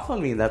went off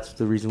on me, and that's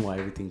the reason why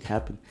everything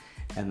happened.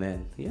 And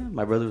then, yeah,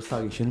 my brother was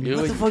talking shit to me.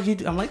 What the fuck you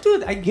do? I'm like,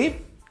 dude,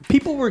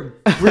 people were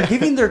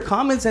giving their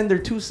comments and their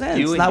 2 cents.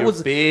 You and that your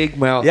was big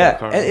mouth. Yeah,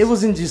 and it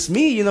wasn't just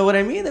me. You know what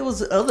I mean? There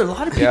was a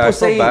lot of people I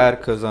saying. felt bad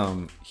because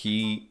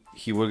he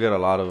would get a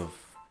lot of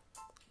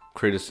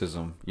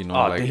criticism. You know,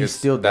 like he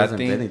still doesn't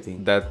thing,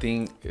 anything. That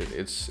thing,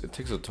 it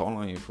takes a toll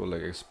on you for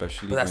like,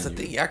 especially. But that's the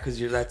thing, yeah, because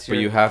But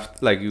you have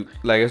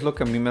es lo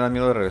que a mí me da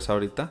miedo de regresar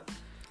ahorita,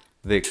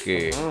 de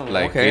que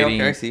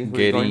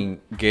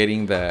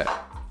getting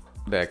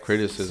that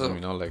criticism, So, you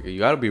know, like, you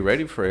gotta be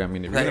ready for it. I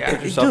mean, if you're gonna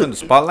put yourself in the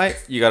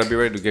spotlight, you gotta be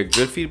ready to get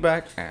good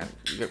feedback and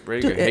you get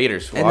ready to get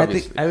haters. And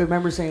Obviously, I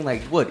remember saying,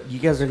 like, what, you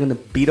guys are gonna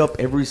beat up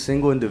every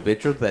single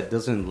individual that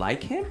doesn't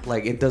like him?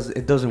 Like, it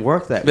doesn't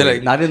work that way.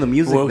 Like, not in the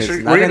music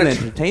business, not in the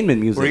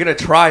entertainment music. We're gonna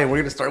try, and we're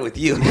gonna start with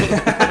you.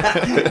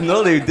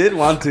 No, they did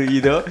want to,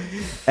 you know,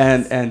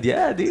 and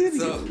yeah, dude.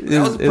 So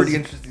that was a pretty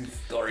interesting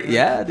story.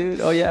 Yeah, dude.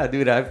 Oh yeah,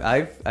 dude.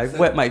 I've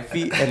wet my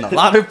feet in a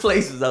lot of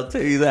places. I'll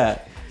tell you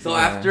that. So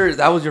after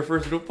that was your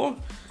first grupo?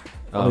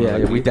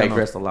 We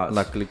digressed a lot.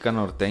 La Clica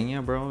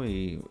Norteña, bro.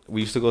 We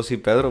used to go see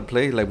Pedro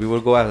play. Like, we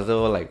would go as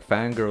little, like,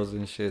 fangirls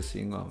and shit,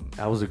 seeing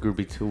I was a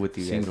groupie too with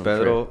you guys.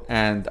 Pedro,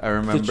 and I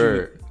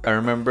remember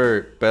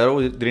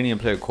Pedro didn't even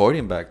play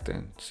accordion back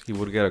then. He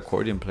would get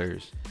accordion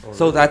players.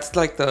 So that's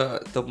like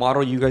the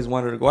model you guys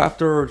wanted to go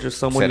after, or just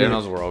someone?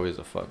 Serenos were always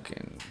a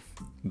fucking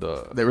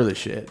They're really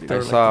shit. Dude. I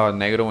saw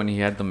Negro when he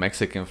had the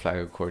Mexican flag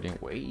accordion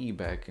way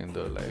back in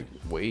the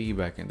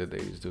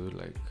days, dude.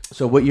 Like,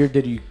 so what year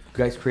did you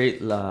guys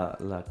create La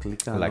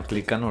Clica? La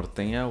Clica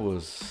Norteña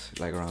was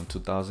like around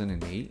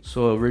 2008.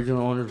 So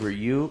original owners were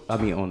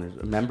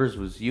members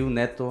was you,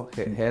 Neto,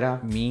 Hera,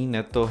 me,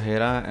 Neto,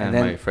 Hera, and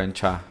then, my friend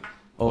Cha.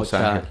 Oh,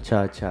 Cha.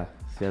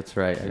 See, that's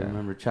right. I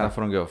remember Cha. I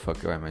don't give a fuck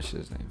if I mention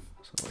his name.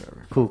 So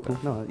whatever. Cool.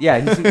 No, yeah,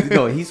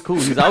 he's cool.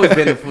 He's always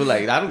been a fool.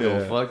 Like, I don't give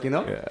a fuck, you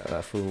know. Yeah,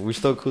 that fool. We're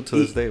still cool to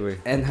this day, way.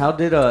 And how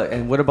did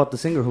and what about the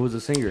singer? Who was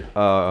the singer?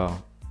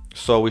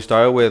 So we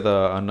started with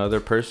another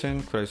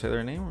person. Could I say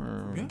their name?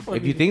 Or? Yeah,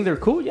 if you think they're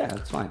cool, yeah,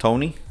 it's fine.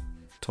 Tony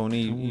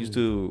used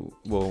to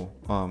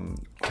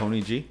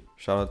Tony G.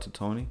 Shout out to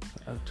Tony.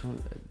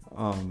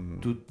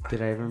 Dude,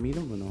 did I ever meet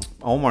him or no?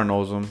 Omar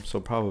knows him,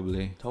 so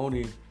probably.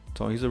 Tony,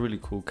 he's a really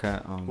cool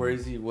cat. where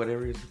is he? What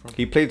area is he from?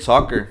 He played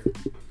soccer.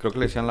 Creo que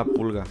le decían La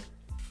Pulga.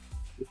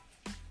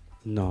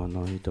 No,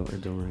 it don't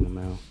ring a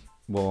bell.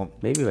 Well,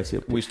 maybe if I see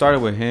it. We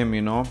started with him,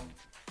 you know.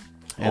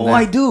 And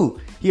I do.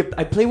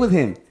 I play with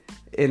him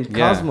in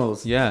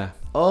Cosmos. Yeah.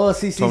 Oh,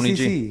 see.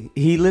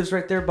 He lives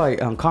right there by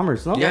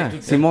Commerce, no? Yeah.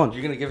 Simón.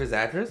 You're gonna give his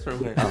address? Or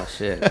Oh,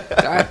 shit.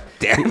 God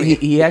damn it.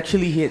 He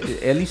actually,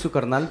 él y su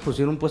carnal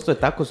pusieron un puesto de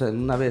tacos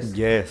en una vez.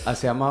 Yes.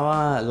 Se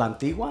llamaba La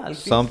Antigua.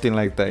 Something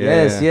like that.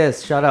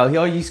 Yes. Shout out.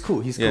 He's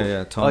cool.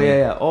 Yeah, Tony. Oh,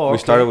 yeah. Oh, okay. We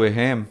started with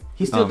him.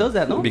 He still does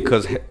that, no?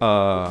 Because,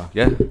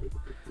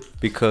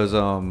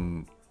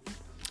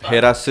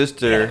 Hera's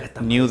sister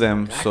knew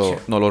them, so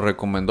nos lo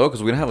recomendó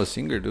because we didn't have a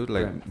singer, dude.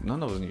 Like,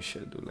 none of us knew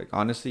shit, dude. Like,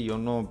 honestly, yo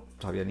no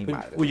sabía ni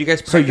madre. Were you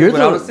guys so you're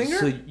without a singer?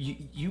 So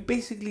you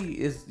basically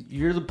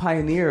you're the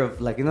pioneer of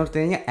like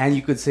Norteña, and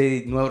you could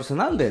say Nuevo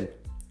Arsenal then.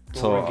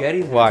 So we're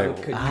getting why?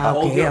 Okay, I'm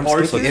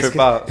trip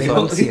out.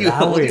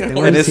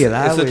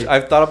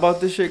 I've thought about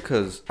this shit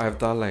because I've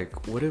thought,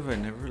 like, what if I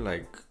never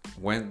like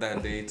went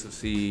that day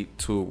we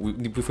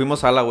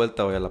fuimos a la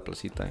vuelta a la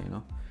placita, you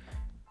know.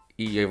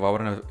 If I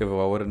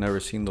would have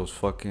never seen those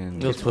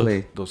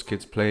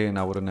kids play, and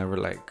I would have never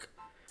like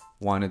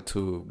wanted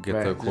to get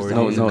the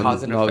accordion. No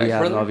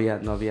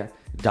había.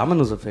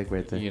 Domino's effect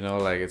right there. You know,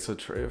 like, it's a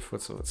trip.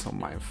 It's a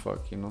mind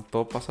fuck. You know,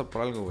 todo pasa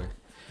por algo, güey.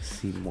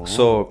 Simón.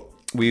 So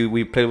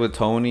we played with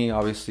Tony.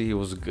 Obviously, it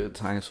was a good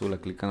time. So La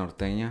Clica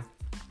Norteña,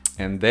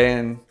 and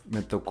then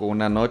me tocó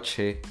una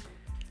noche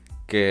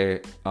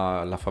que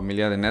la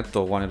familia de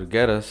Neto wanted to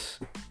get us.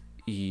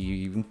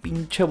 Y un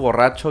pinche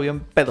borracho bien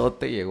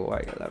pedote llegó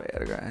ahí a la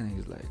verga. And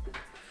he's like,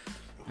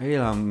 hey,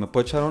 ¿me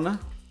puedo echar una?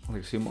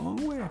 Like, Simón,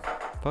 güey,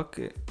 fuck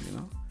it, you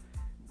know.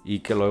 Y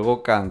que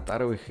luego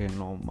cantar, güey, dije,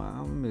 no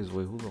mames,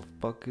 güey, who the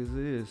fuck is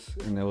this?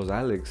 And it was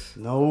Alex.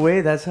 No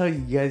way, that's how you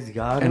guys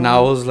got him. And I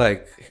was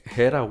like,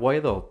 Hera, why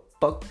the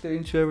fuck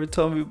didn't you ever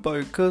tell me about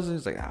your cousin?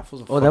 He's like, that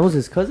was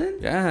his cousin?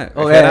 Yeah.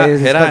 Oh, yeah,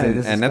 Hera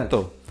and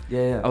Neto.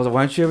 Yeah. I was like,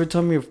 why didn't you ever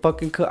tell me your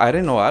fucking cousin? I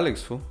didn't know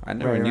Alex, fool. I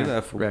never knew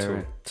that fool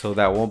till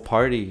that one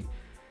party.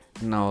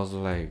 And I was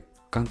like,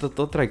 cántate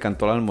otra. Y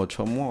cantó la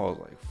Mochomo. I was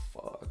like,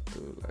 fuck,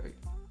 dude. Like,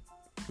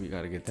 we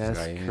gotta get this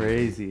guy in. That's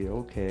crazy.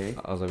 Okay.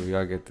 I was like, we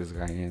gotta get this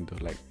guy in,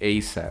 dude. Like,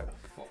 ASAP.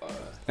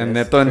 And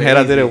Neto and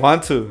Hera didn't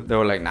want to. They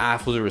were like, nah,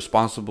 that fool's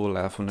irresponsible.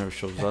 That fool never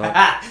shows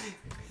up.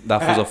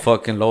 That fool's a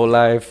fucking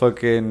lowlife.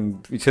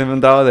 Fucking. Y se me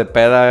andaba de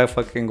peda,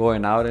 fucking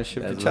going out and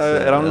shit.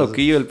 Era un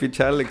loquillo el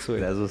pinche Alex,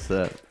 güey. That's what's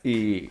up.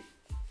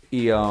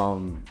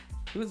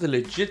 He was a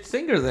legit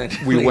singer then.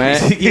 We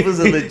went. He was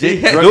a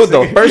legit drug Dude,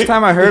 the singer. first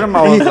time I heard him,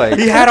 I was like,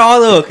 He had all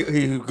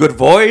the good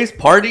voice,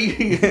 party.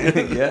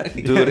 Yeah.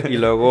 dude, y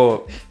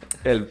luego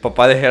el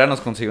papá de Jera nos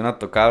consiguió una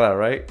tocada,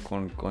 right?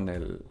 Con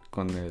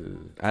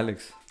el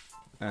Alex.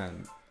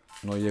 And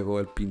no llegó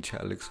el pinche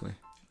Alex, güey.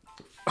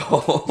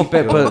 Sí,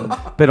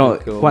 pero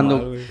Quedó cuando,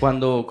 mal, güey.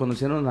 cuando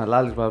conocieron a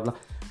Alex, blah, blah,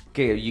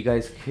 que you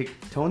guys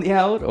kicked Tony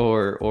out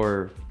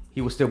or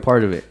he was still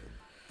part of it?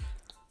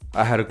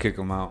 I had to kick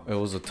him out. It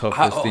was the toughest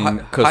How- thing. how-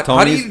 Because how do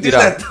Tony's, you do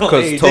that,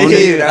 Tony? Because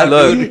Tony, Yeah,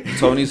 look, dude.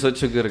 Tony's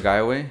such a good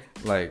guy, way.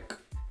 Like,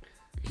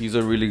 he's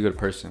a really good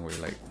person, way.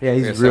 Like, Yeah,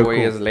 he's ese real güey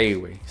cool. es ley,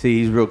 way. See,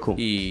 he's real cool.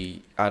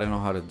 I didn't know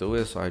how to do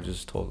it, so I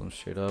just told him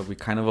straight up. We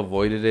kind of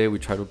avoided it. We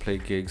tried to play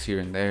gigs here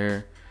and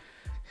there.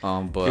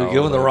 But You I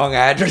give was him the like, wrong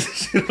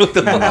address. You know,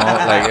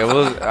 like it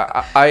was.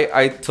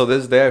 I to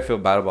this day I feel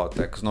bad about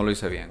that because no lo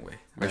hice bien, güey.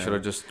 I should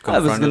have just Ah, pues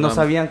que confronted no him.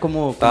 sabían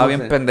cómo... Estaba cómo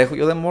bien se- pendejo.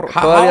 Yo de morro.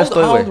 How Todavía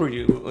estoy, old güey. were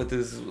you when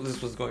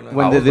this was going on?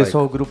 When I did was this like-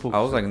 whole grupo... I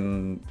was like,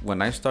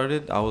 when I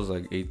started, I was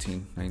like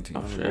 18, 19.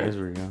 Oh, you guys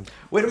were young.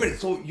 Wait a minute.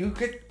 So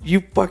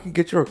you fucking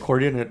get your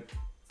accordion at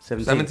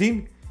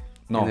 17?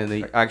 No, And then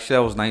they- actually I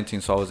was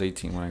 19, so I was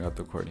 18 when I got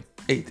the accordion.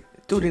 8.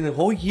 Dude, in a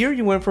whole year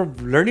you went from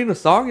learning a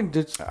song and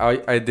just...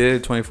 I did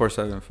it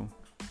 24/7. Fool.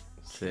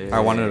 Sick. I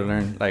wanted to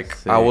learn. Like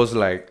Sick. I was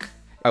like,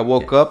 I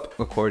woke up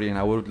accordion.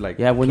 I would like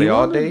Yeah, when play you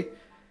all wanna- day,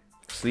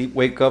 sleep,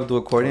 wake up, do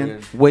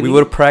accordion. When we you-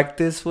 would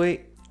practice,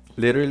 wait,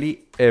 literally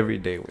every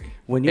day, wait.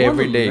 When you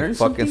Every wanna day, learn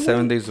fucking something,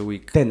 7 güey, days a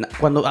week.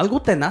 Cuando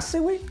algo te nace,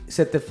 güey,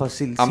 se te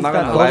facilita I'm not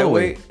gonna todo, lie, güey.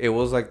 wait. It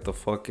was like the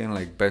fucking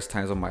like best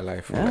times of my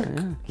life. Yeah, like,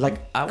 yeah. Like,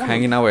 I wanna...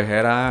 hanging out with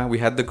Jera. We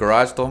had the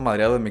garage todo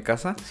madreado en mi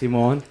casa.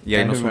 Simón. Y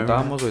ahí I nos remember.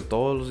 juntábamos, güey,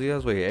 todos los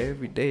días, güey.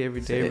 Every day,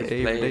 every day, every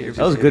day, every day. every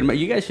That was day. good.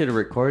 You guys should have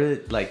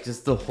recorded, like,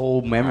 just the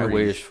whole I memory.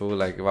 wish, fool.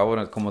 Like, if I would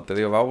have, como te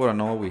digo, if I would have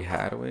known what we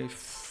had, way,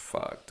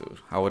 fuck, dude.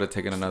 I would have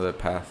taken another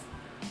path.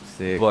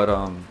 Sick. But,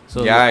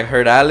 So yeah, I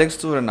heard Alex,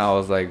 dude, and I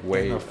was like,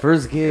 wait. The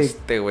first gig.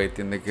 Este güey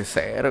tiene que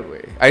ser,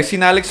 güey. I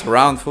seen Alex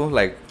around, fool,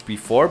 like,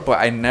 before, but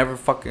I never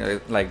fucking,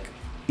 like,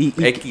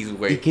 X,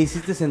 güey. ¿Y qué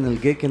hiciste en el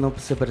gig que no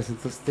se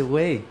presentó este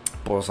güey?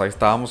 Pues ahí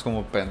estábamos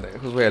como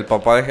pendejos, güey. El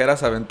papá de Jera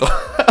se aventó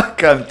a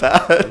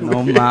cantar.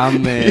 No güey.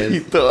 mames. Y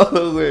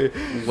todo, güey.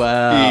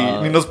 Wow.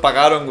 Y ni nos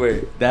pagaron,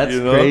 güey. That's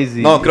You know?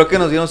 crazy. No, creo que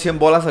nos dieron 100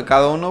 bolas a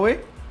cada uno, güey.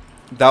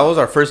 That was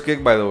our first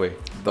gig, by the way.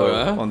 Oh,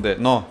 yeah?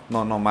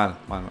 Mal.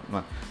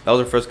 That was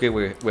our first gig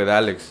with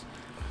Alex.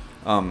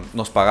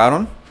 Nos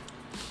pagaron.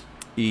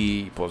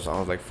 Y pues I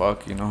was like,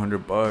 fuck, you know,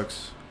 $100.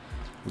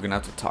 We're gonna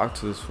have to talk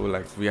to this fool.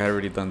 Like, we had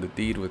already done the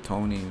deed with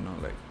Tony, you know,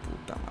 like,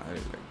 puta madre.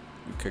 Like,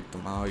 we kicked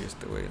him out y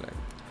este güey, like.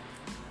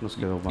 Nos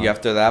quedó mal. Y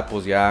after that,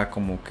 pues ya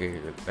como que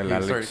el He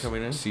Alex, started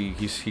coming in? sí,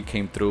 he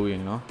came through, you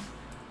know.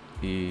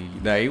 Y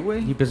de ahí,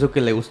 güey. Y pensó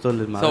que le gustó el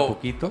desmadre So-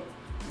 poquito.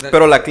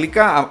 Pero la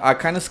clica, I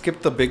kind of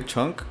skipped a big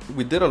chunk.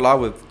 We did a lot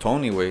with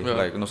Tony, güey. Yeah.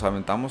 Like, nos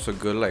aventamos a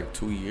good, like,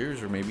 2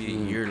 years or maybe a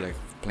year, like,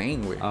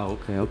 playing, güey. Ah,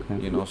 okay.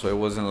 You know, so it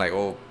wasn't like,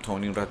 oh,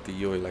 Tony un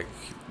ratillo. Like,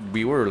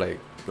 we were, like,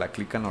 la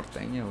clica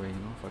norteña, güey, you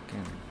know,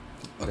 fucking.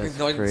 Okay, That's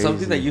no, crazy.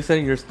 something that you said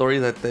in your story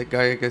that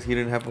guy, I guess he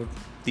didn't have a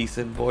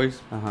decent voice.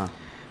 Ajá.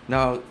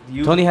 Now,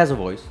 you... Tony has a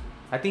voice.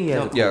 I think he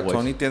has No. a cool Yeah, voice.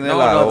 Tony tiene No,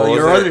 la voz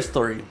your de- other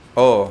story.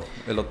 Oh,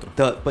 el otro.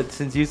 But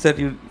since you said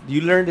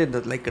you learned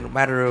it like in a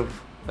matter of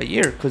a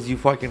year because you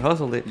fucking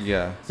hustled it.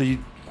 Yeah. So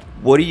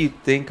what do you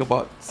think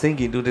about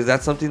singing, dude? Is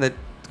that something that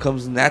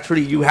comes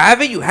naturally? You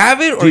have it,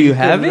 or Do you can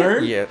have it?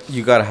 learn? Yeah,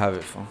 you gotta have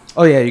it, fool.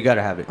 Oh, yeah, you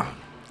gotta have it.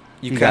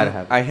 You You can't- gotta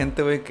have it. Hay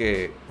gente, güey,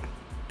 que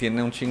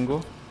tiene un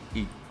chingo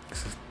y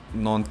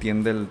no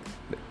entiende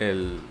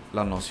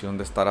la noción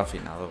de estar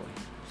afinado,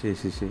 güey.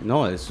 Sí.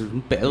 No, eso es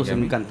un pedo ser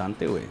un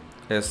cantante, güey.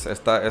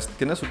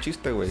 Tiene su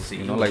chiste, güey. Sí.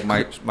 You know, like,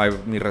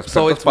 mi respeto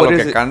So es it's para what los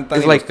is que it? cantan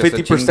It's y like los que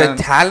se 50% chingan.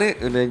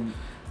 talent and then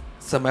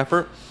some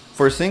effort.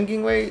 For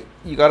singing, güey,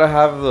 you gotta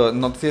have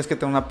no tienes que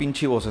tener una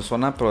pinche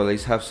vocesona, pero at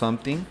least have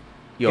something.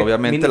 Y Que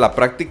obviamente la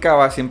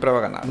práctica siempre va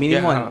a ganar.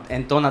 Mínimo, Yeah.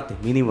 entónate,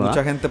 mínimo.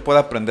 Mucha ¿ah? gente puede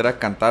aprender a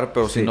cantar,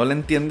 pero si Sí. no le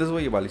entiendes,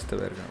 güey, valiste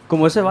verga.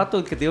 Como ese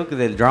vato que te digo que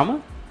del drama.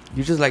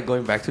 You just like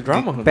going back to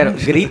drama. Pero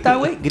grita,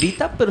 güey,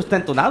 grita, pero está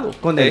entonado.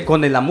 Con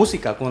la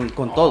música,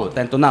 con todo,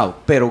 está entonado.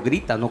 Pero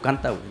grita, no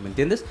canta, güey, ¿me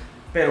entiendes?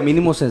 Pero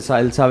mínimo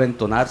él sabe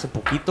entonarse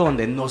poquito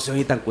donde no se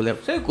oye tan culero.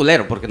 Se oye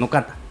culero porque no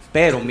canta,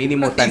 pero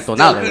mínimo está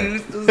entonado,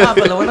 güey. No,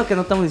 pero lo bueno es que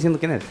no estamos diciendo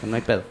quién es, no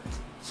hay pedo.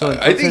 So,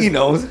 I think he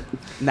knows.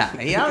 Nah,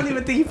 I don't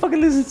even think he fucking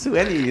listens to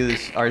any of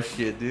this our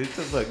shit, dude. What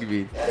the fuck you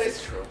mean? That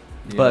is true.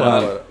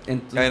 But,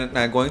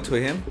 and going to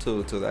him,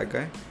 to that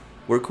guy,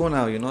 we're cool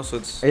now, you know, so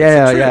it's...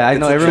 Yeah, it's a trip. I It's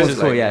know a everyone's trip,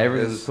 cool. like, Yeah,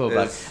 everyone's it's- cool.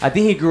 But it's- I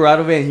think he grew out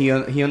of it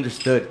and he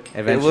understood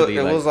eventually.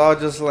 It like, was all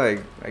just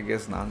like, I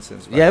guess,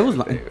 nonsense. back yeah, it in was,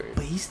 the day, güey.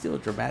 but he's still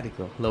dramatic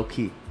though, low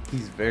key.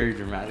 He's very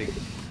dramatic.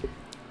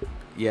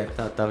 Yeah,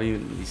 está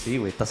bien, y sí,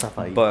 güey, está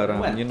zafadito. But,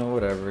 Bueno. you know,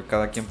 whatever.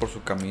 Cada quien por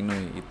su camino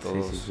y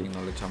todos sí. y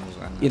no le echamos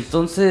ganas. Y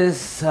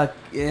entonces,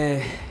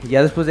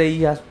 ya después de ahí,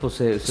 ya, pues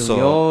se So,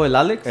 unió el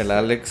Alex. El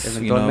Alex,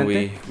 you know,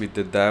 eventualmente. we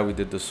did that, we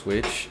did the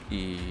switch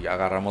y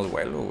agarramos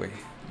vuelo, güey.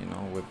 You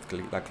know, with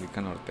la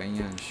clica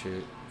norteña and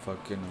shit.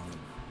 Fucking,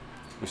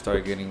 we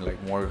started getting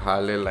like more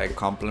jale, like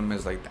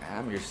compliments, like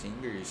damn, you're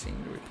singer,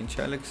 pinche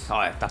Alex. Oh,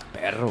 estás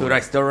perro. Dude, I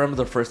still remember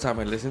the first time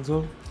I listened to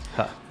him.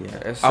 Huh,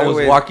 yeah. I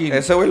was walking.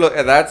 Ese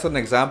güey, that's an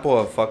example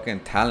of fucking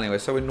talent.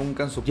 Ese güey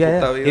nunca en su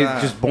puta vida.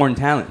 He's just born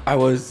talent. I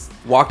was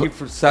walking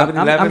for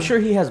 7-Eleven. I'm sure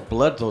he has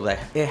blood though. That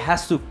it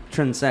has to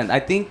transcend. I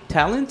think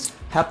talents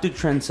have to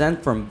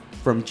transcend from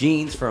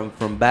genes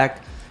from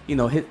back. You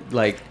know, hit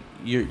like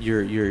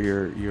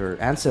your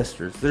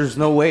ancestors. There's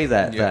no way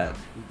that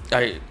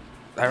I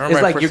remember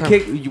it's like your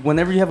kid.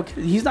 Whenever you have a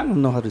kid, he's not gonna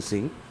know how to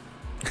sing.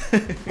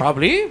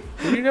 Probably.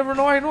 You never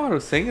know. I know how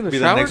to sing in the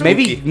shower.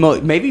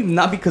 Maybe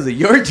not because of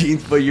your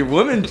genes, but your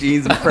woman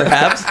genes,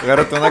 perhaps.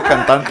 Agárrate una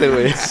cantante,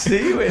 güey.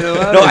 Sí, güey.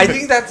 No, I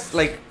think that's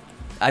like.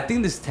 I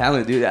think this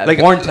talent, dude. Like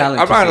born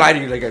talent. I'm not gonna lie to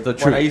you. Like the when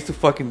truth. I used to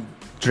fucking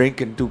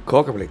drink and do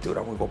coke, I'm like, dude,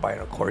 I'm gonna go buy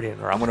an accordion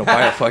or I'm gonna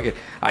buy a fucking.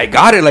 I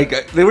got it.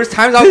 Like there was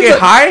times I'll get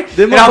high.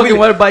 Then I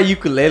want to buy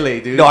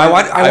ukulele, dude. No, I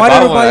wanted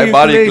to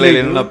buy ukulele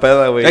in una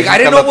peda, güey. Like I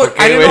didn't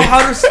know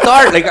how to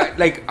start.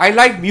 Like I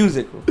like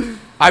music.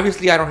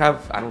 Obviously, I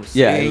don't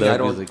sing. I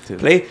don't music too.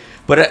 Play.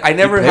 But I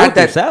never had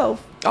that.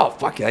 Yourself. Oh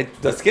fuck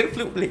it! The skin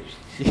flute. Like,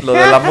 Lo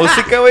de la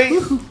música, güey.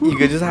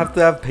 You just have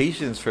to have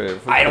patience for it.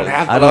 I don't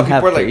have. I don't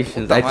have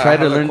patience. Like, I tried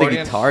to learn the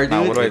guitar, dude.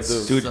 Nah, what do I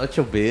do? Dude, such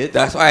a bitch.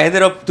 That's why I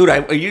ended up, dude.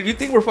 You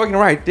think we're fucking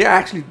right? They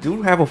actually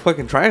do have a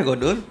fucking triangle,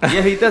 dude.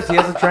 Yeah, he does. He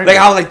has a triangle.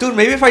 Like I was like, dude,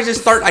 maybe if I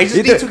just start, I just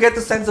need to get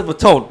the sense of a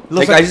tone.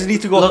 Like I just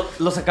need to go.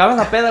 Lo sacaba en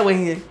la peda,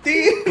 güey.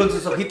 Con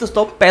sus ojitos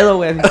todo pedo,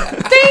 güey.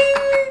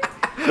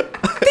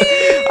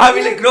 I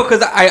mean, like, no,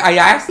 because I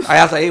asked,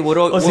 like, hey, what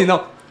do? Si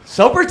no,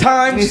 supper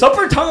time.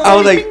 I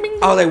was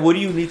like, what do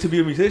you need to be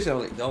a musician? I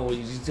was like, no, you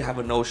need to have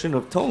a notion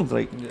of tones,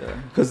 like,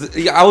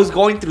 because I was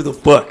going through the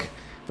book,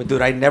 but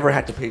dude, I never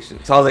had the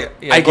patience. So I was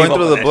like, going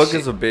through the book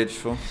is a bitch,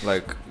 fool.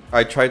 Like,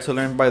 I tried to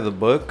learn by the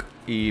book,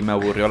 y me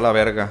aburrió la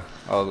verga.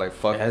 I was like,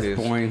 fuck this.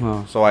 That's boring,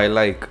 huh? So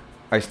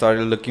I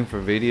started looking for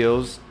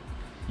videos.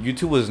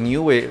 YouTube was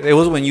new. It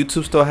was when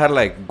YouTube still had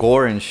like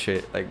gore and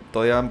shit. Like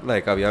todavía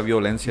like había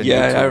violencia en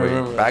YouTube. I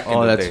remember. Back in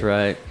the that's day.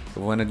 right.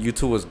 When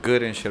YouTube was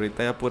good and shit. Ahorita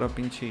ya pura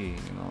pinche,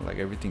 you know, like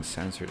everything's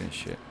censored and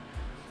shit.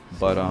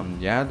 But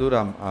yeah, dude,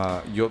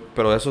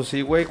 pero eso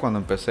sí, güey, cuando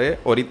empecé,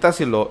 ahorita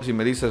si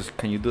me dices,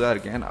 can you do that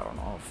again? I don't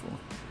know, fool.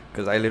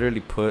 Because I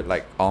literally put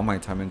like all my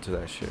time into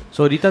that shit.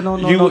 So ahorita no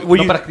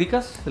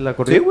practicas el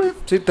acordeón? Sí, güey.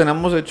 Sí,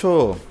 tenemos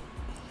hecho.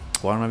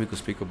 Well, I don't know if you could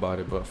speak about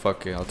it, but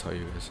fuck it, I'll tell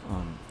you guys.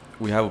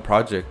 We have a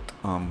project.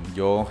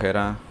 Yo,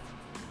 Jera,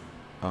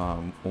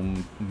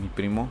 mi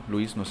primo,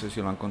 Luis, no sé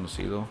si lo han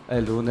conocido.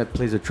 El one that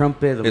plays the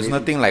trumpet. It's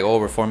nothing like,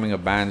 we're forming a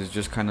band. It's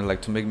just kind of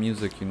like to make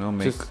music, you know?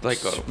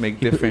 Make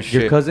different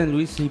shit. Your cousin,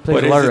 Luis, he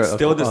plays but a lot of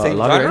still the same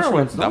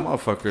genre? That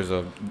motherfucker's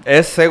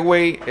ese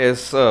güey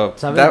is...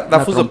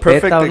 that was a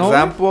perfect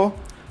example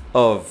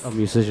of a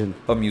musician.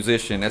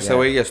 Ese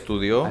güey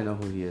estudió. I know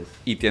who he is.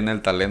 Y tiene el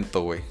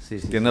talento, güey.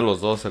 Tiene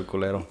los dos, el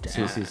culero.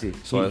 Sí.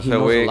 So he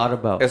knows a lot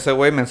about. Ese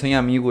güey me enseña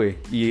a mí, güey.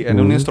 Y en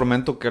un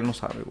instrumento que él no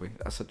sabe, güey.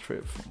 That's a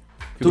trip.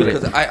 Dude,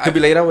 because I be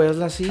like, güey,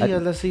 hazla así.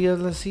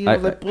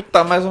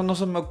 Puta madre, eso no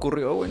se me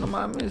ocurrió, güey. No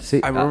mames.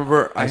 See, I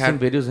remember I had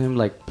videos of him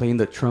like playing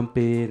the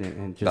trumpet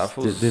and just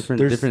different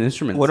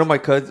instruments. One of my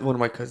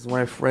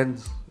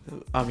friends,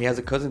 he has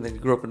a cousin that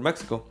grew up in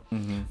Mexico.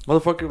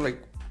 Motherfucker,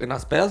 like, in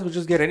las pedas would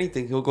just get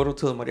anything. He'll go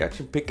to the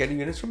mariachi and pick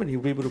any instrument. He'll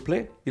be able to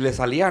play. Y le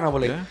salía, and I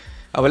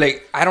was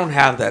like, I don't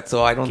have that,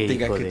 so I don't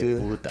think I could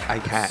do that. I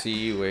can't.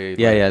 Sí, güey.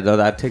 Yeah, no,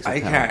 that takes. I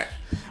can't.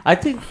 I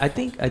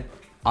think.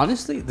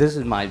 Honestly, this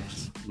is my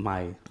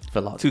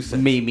philosophy.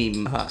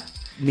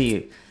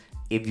 Me.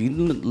 If you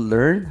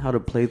learn how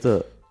to play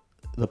the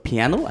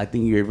piano, I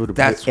think you're able to.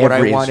 That's play what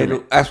every I wanted.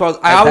 instrument. That's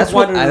what I always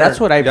wanted. That's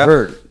what I've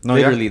heard. No,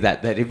 literally,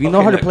 that if you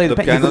know how to play the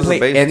piano, you can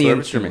play any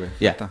instrument.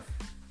 Yeah.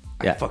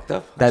 I fucked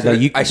up. I'm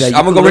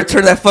gonna go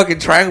return that fucking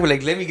triangle.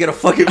 Like, let me get a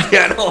fucking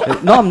piano.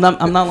 No, I'm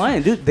not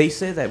lying, dude. They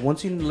say that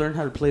once you learn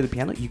how to play the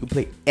piano, you can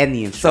play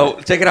any instrument.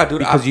 So check it out, dude.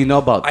 Because you know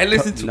about I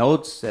listen to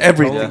notes, and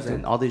everything,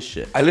 and all this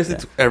shit. I listen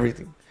to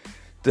everything.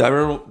 Dude, I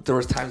remember there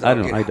was times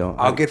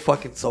I'll get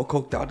fucking so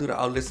coked out, dude.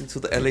 I'll listen to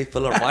the LA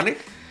Philharmonic,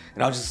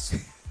 and I'll just.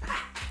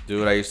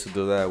 Dude, I used to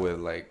do that with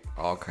like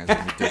all kinds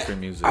of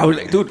different music. I was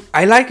like, dude,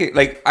 I like it.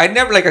 Like I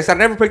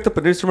never picked up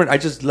an instrument. I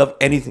just love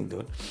anything,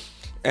 dude.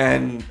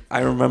 And I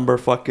remember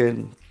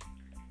fucking.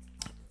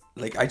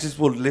 Like I just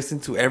will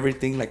listen to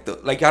everything. Like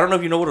I don't know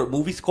if you know what a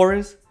movie score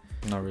is.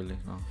 Not really.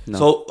 No.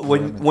 So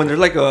when there's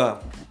like a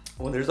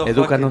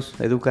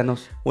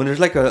Educanos. When there's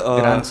like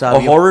a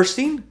horror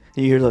scene,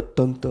 you hear the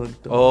dun dun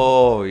dun.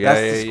 Oh yeah,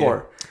 that's the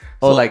score.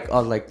 So, like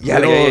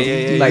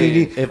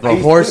if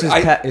a horse is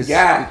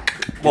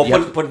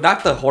well, but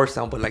not the horse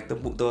sound, but like the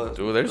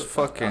dude, there's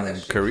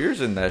fucking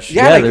careers in that shit.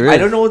 Yeah, like, I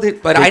don't know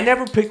that, but I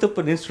never picked up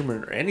an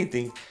instrument or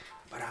anything.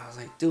 But I was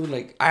like, dude,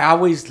 like I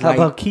always how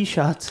about key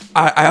shots?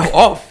 I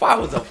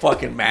was a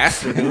fucking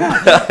master, dude.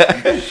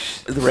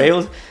 The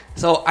rails.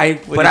 So I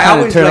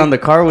always turn on the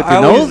car with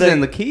your nose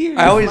and the key.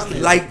 I always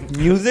like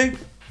music.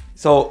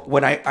 So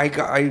when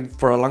I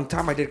for a long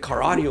time I did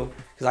car audio.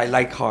 because I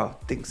like how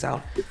things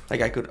sound.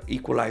 Like I could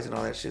equalize and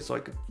all that shit, so I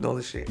could know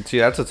the shit. See,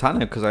 that's a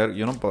talent because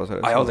you don't puedo hacer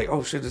eso. I was like,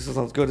 oh shit, this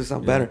sounds good. This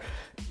sounds better.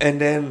 And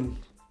then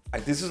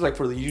this is like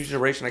for the new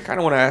generation. I kind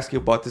of want to ask you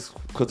about this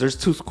because there's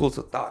two schools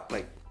of thought.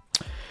 Like,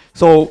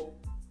 so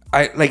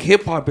I like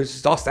hip hop is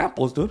just all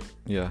samples, dude.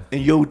 Yeah.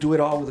 And you do it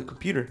all with a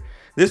computer.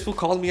 This fool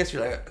called me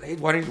yesterday, like, hey,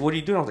 what are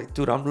you doing? I was like,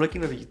 dude, I'm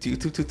looking at a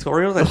YouTube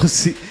tutorial. Like,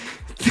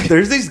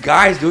 there's these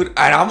guys, dude,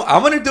 and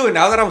I'm gonna do it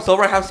now that I'm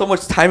sober. I have so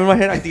much time in my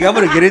head. I think I'm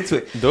gonna get into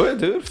it. Do it,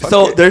 dude. Fuck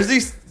So it.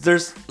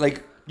 there's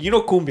like, you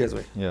know cumbias,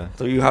 güey. Yeah.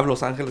 So you have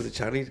Los Angeles de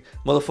Charlie.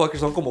 Motherfuckers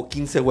son como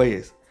 15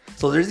 güeyes.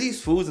 So there's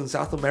these foods in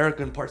South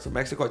America and parts of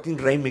Mexico. I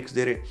think Remix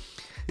did it.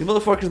 These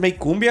motherfuckers make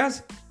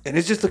cumbias, and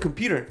it's just a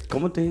computer.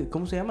 ¿Cómo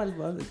se llama?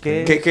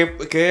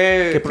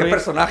 ¿Qué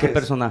personaje? ¿Qué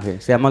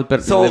personaje? Se llama el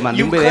personaje. So Le mandé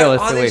you un video a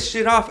cut all este this güey.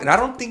 shit off, and I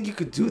don't think you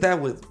could do that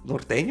with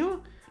norteño.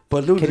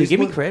 But dude, Can you give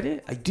me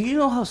credit? Do you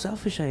know how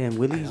selfish I am,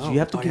 Willie? You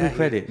have to give me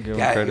credit. Give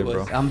him credit,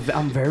 bro.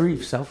 I'm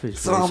very selfish.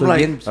 So bro. I'm like-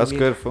 bien- That's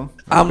good, fool.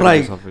 I'm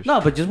like-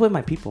 No, but just with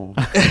my people.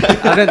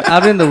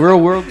 out in the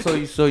real world, so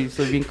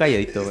bien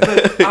calladito.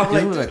 Güey. I'm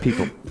Just with my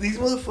people. these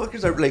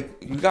motherfuckers are like,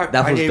 you got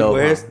That was Kanye dope,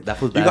 West, man.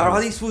 That was you bad, got all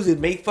man. these fools that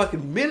make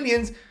fucking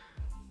millions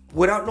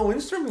without no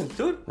instruments,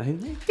 dude.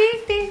 Ding,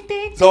 ding,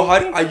 ding. So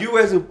how are you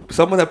as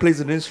someone that plays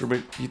an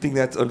instrument? You think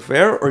that's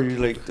unfair, or you're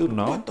like, dude,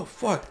 No. what the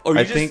fuck? Or you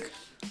I just think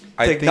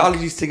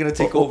technology's gonna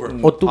take over?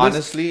 O tú ves-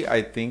 honestly,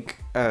 I think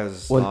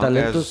as O el long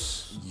talento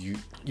as you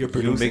You're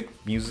producing. make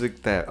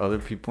music that other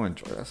people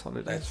enjoy, that's all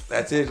it is.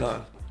 That's it, huh?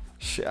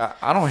 Shit,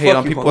 I don't hate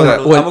on you, people Juan that.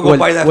 Carlos. I'm gonna go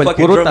buy that o el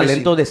fucking puro drum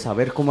talento machine. de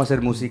saber cómo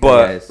hacer música.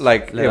 But ya es-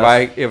 like le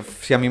das-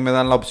 if si a mí me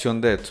dan la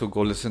opción de to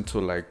go listen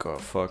to like a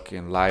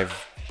fucking live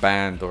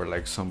band or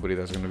like somebody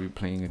that's gonna be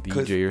playing a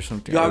DJ or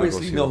something. You I would go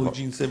obviously see know the who fuck-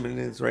 Gene Simmons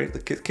is, right? The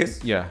Kiss.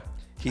 Yeah.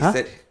 He Huh?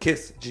 said,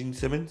 Kiss, Gene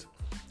Simmons.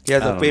 He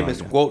has I a don't know, famous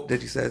yeah. quote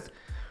that he says,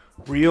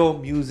 real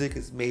music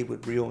is made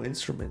with real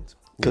instruments.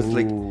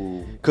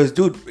 Ooh. Because,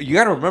 dude, you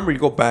gotta remember, you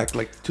go back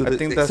like to I the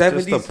think that's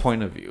 70s. just the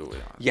point of view.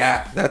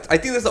 Yeah, I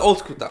think that's the old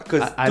school thought.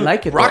 Cause, I dude,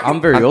 like it. Though. rock- I'm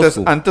very old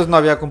school. Antes no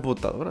había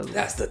computadoras. güey.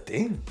 That's the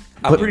thing.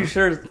 I'm But- pretty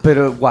sure.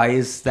 But why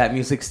is that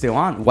music still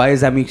on? Why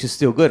is that music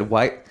still good?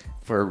 Why?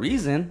 For a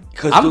reason.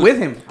 'Cause, I'm dude- with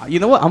him. You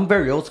know what? I'm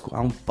very old school.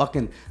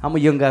 I'm a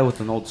young guy with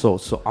an old soul.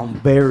 So I'm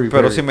very,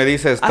 Pero very... si me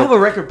dices, I have a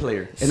record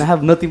player. And I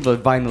have nothing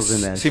but vinyls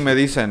in that. si me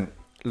dicen,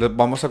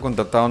 vamos a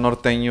contratar a un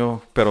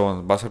norteño,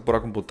 pero va a ser pura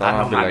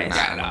computadora. no I'll be like,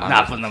 mames. nah,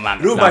 Nah, pues no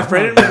mames. Dude, No. my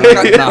friend in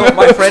Mexicali. No,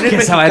 my friend in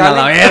Que se vayan a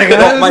la Mexicali. verga.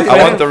 No, my I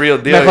friend- want the real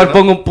deal. Mejor you know?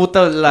 pongo un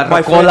puta la My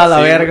rocola a la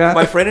friend- verga.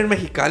 My friend in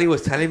Mexicali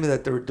was telling me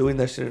that they were doing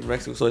that shit in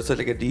Mexico. So it's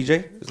like a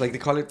DJ. It's like they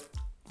call it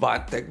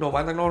techno.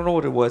 I don't know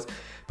what it was,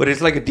 but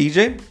it's like a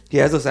DJ. He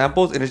has the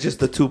samples and it's just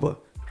the tuba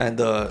and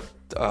the.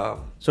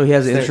 So he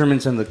has Snare.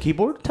 instruments and the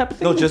keyboard type of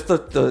thing? No, just the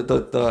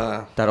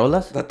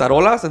Tarolas?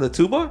 tarolas and the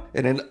tuba,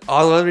 and then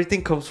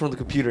everything comes from the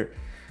computer.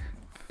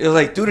 It's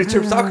like, dude, it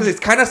trips out because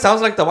it kind of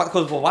sounds like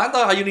because banda,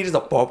 all you need is a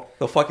pop,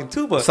 the fucking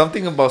tuba.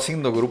 Something about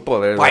seeing the grupo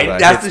there. Why, like,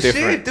 that's the it's shit,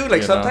 different, dude.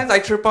 Like you know? sometimes I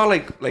trip out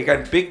like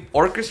at big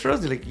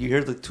orchestras, like you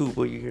hear the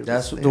tuba, you hear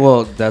That's the snare.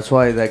 well. That's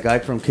why that guy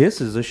from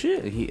Kiss is the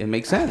shit. It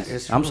makes sense.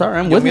 It's I'm true. sorry.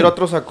 I'm Yo with miro him.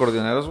 otros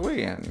acordeoneros,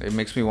 güey, and it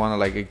makes me wanna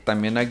like.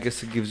 También I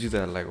guess it gives you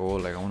that like, oh,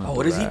 like I wanna. Oh, do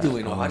what is he that.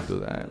 doing? I Oh, wanna do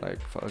that. Like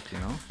fuck, you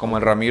know. Como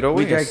el Ramiro,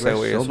 We güey. Ese digress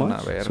güey so es una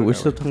much. verga. So we're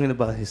still güey. talking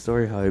about his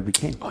story, how it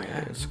became. Oh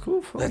yeah, It's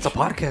cool. Fuck. that's a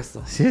podcast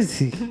though.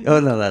 Seriously? Oh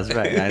no, that's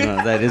right. I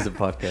know that is a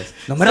podcast.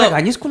 No me So-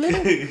 regañes,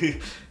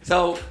 culero.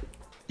 So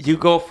you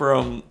go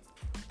from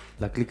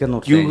La clica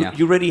norteña.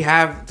 you already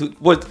have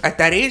what at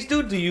that age,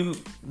 dude? Do you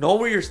know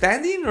where you're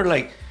standing or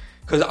like?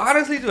 Because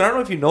honestly, dude, I don't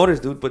know if you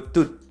noticed, dude, but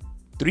dude,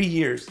 3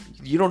 years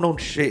you don't know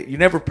shit. You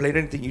never played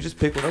anything. You just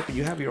pick one up and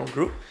you have your own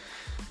group.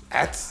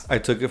 That's I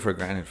took it for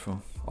granted,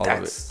 fool. All of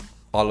that's it.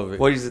 All of it.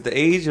 what is it? The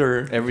age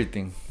or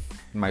Everything.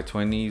 My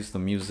 20s, the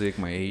music,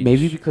 my age.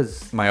 Maybe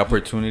because my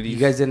opportunities. you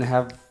guys didn't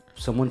have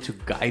someone to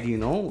guide you,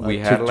 know? we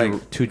to had dir-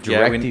 like to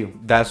yeah, direct you.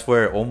 That's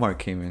where Omar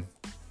came in.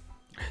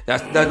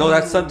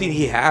 that's something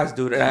he has,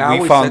 dude. And I We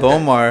always found said that.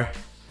 Omar,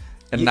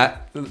 and You-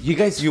 that. You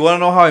guys You want to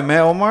know how I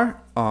met Omar?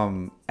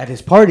 at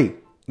his party.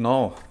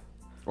 No,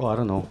 Oh, I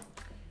don't know.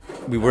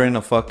 we were in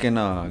a fucking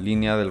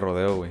línea del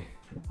rodeo, güey,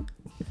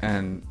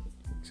 and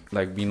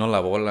like vino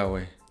la bola,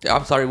 güey.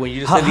 I'm sorry when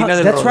you just said Lina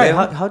del That's right.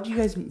 Rodeo. How do you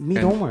guys meet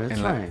And- Omar? That's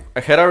and, right. like, I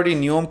had already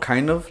knew him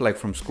kind of like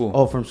from school.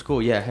 Oh, from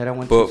school. Yeah, I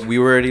went But to we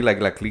were already like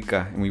La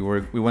Clica, and we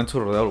went to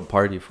a rodeo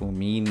party for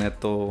me,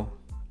 Neto,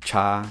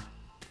 Cha,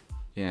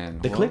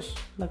 and the who click. else?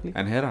 La clica.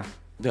 And Hera.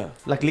 Yeah.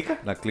 La clica.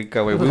 La Clica,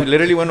 güey. We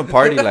literally went to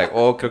party like,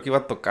 oh, creo que iba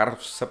a tocar,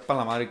 sepa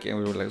la madre quién.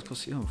 We were like, let's go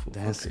see him. Fool.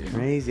 That's Okay, you know?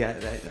 crazy.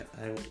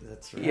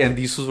 That's right. And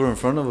these were in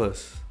front of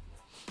us.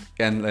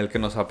 And el que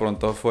nos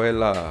aprontó fue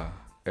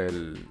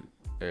el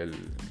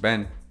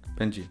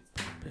Benji,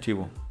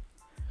 Chivo.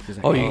 He's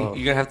like, Oh,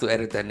 you're gonna have to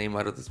edit that name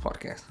out of this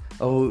podcast.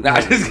 Oh, Nah,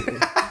 just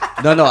kidding.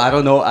 No, I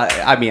don't know.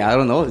 I mean, I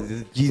don't know.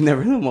 You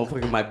never know,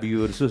 motherfucker might be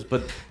with sus.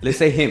 But let's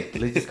say him.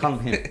 Let's just call him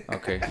him.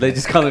 Okay. Let's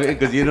just call him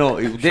because we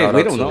Shout don't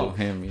out know to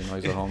him. You know,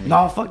 he's a homie.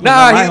 No, fuck.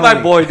 Nah, he's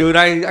my boy, dude.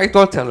 I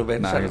don't tell him,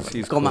 man. Nah, Shut up.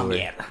 he's Come cool. on, Cool.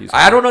 mierda. He's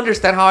I cool. don't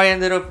understand how I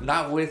ended up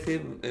not with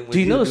him. And with Do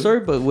you know the dude. story,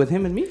 but with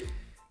him and me?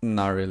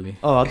 Not really.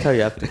 Oh, I'll tell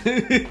you after.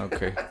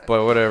 Okay,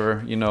 but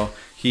whatever. You know,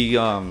 he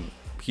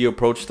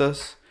approached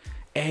us.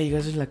 Hey, you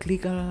guys are la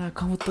clica, blah, blah,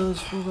 come with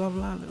us, blah, blah,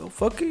 blah. Like, oh,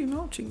 fuck it, you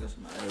know, chingas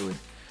madre, güey.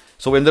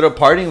 So we ended up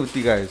partying with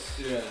you guys.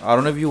 Yeah. I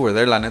don't know if you were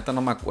there, la neta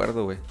no me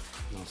acuerdo, güey.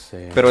 No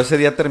sé. Pero ese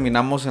día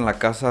terminamos en la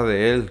casa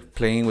de él,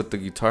 playing with the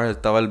guitar.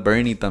 Estaba el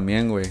Bernie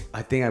también, güey.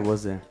 I think I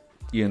was there.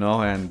 You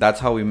know, and that's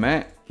how we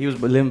met. He was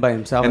living by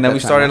himself. And at then we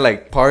that started time.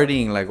 like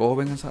partying, like, oh,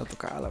 vengan a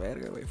tocar a la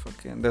verga, güey.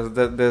 Fucking.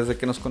 Desde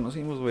que nos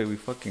conocimos, güey, we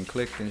fucking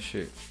clicked and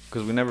shit.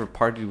 Because we never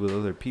partied with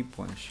other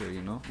people and shit,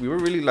 you know? We were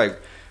really like,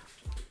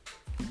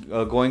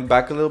 going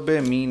back a little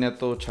bit, me,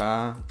 Neto,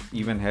 Cha,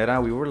 even Hera,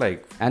 we were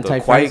like the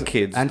quiet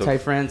kids.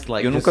 Anti-friends,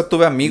 like. Yo just nunca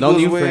tuve amigos, no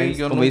new güey. friends,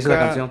 Yo como dice la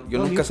nunca, canción. yo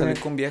No nunca new salí friends.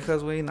 con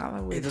viejas, güey, nada,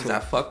 Hey, güey. does So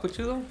that fuck with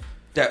you though?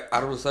 That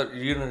out of a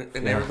sudden,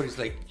 and everybody's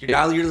like,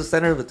 you're the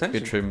center of attention.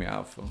 it tripped me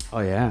out, fool. Oh,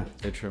 yeah.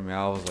 It tripped me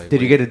out. I was like,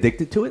 Did you wait. get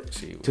addicted to it?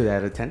 Sí, güey. To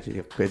that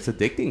attention? It's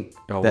addicting.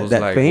 I That, was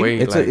that like, fame?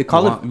 wait, It's like, we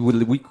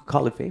could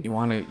call it fame. You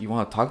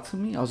wanna talk to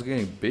me? I was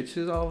getting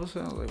bitches all of a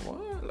sudden. I was like,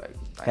 what? Like,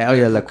 Hell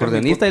yeah, el nunca mi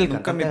acordeonista y el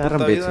nunca mi cantante puta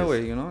agarran vida, bitches.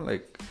 güey, you know,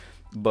 like,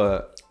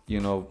 but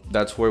you know,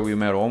 that's where we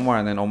met Omar,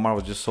 and then Omar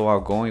was just so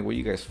outgoing. Well,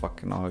 you guys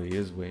fucking know how he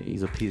is, way.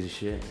 He's a piece of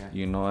shit. Yeah.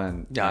 You know,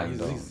 and Yeah,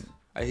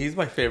 and, he's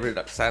my favorite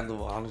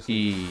Sandal,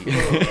 honestly.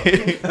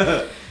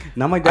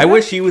 Not my dad. I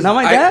wish he was- Not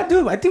my dad,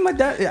 dude. I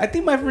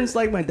think my friends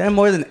like my dad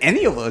more than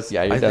any of us.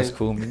 yeah, your I dad's think-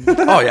 cool, man.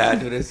 Oh yeah,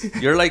 dude,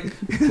 you're like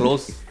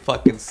close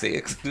fucking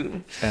 6,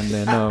 dude. And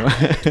then I don't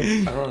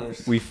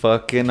understand. we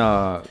fucking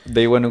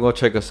they went to go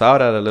check us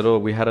out at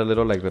we had a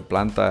little like the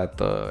planta at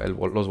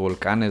Los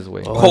Volcanes,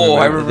 way. Oh,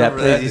 I that remember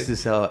place that. used to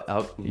sell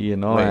out. You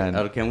know, Wait,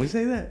 and can we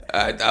say that?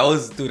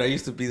 I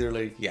used to be there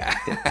like, yeah.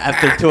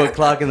 After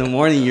 2:00 in the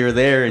morning, you're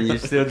there and you're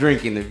still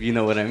drinking. If you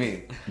know what I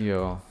mean.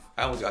 yo,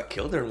 I almost got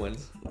killed there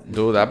once.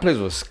 dude, that place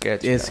was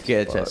sketchy. It's as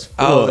sketch fuck. as fuck.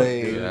 Oh,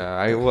 dude. Yeah,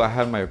 I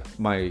had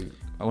my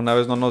una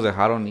vez no nos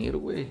dejaron ir,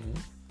 güey.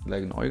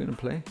 Like, no, you're gonna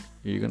play.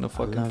 You're gonna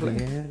fucking La play.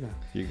 verga.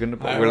 You're gonna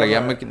play. I We're like, yeah,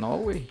 remember- no,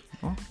 way.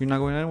 No, you're not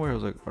going anywhere. I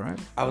was like, all right.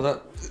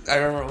 I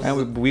remember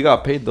And we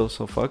got paid though,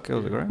 so fuck it. I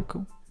was like, all right,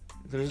 cool.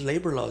 there's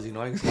labor laws, you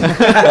know.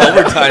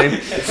 Overtime.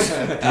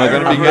 Am I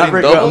gonna be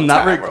getting double I'm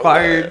not time, bro?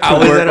 required I to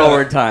was work at a-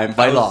 overtime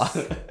by law.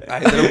 I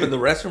ended up in the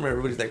restroom.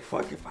 Everybody's like,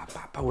 "Fuck it,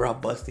 we're all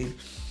busting."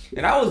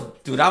 And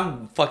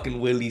I'm fucking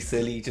willy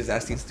silly, just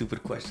asking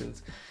stupid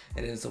questions.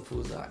 And then some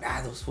fools are,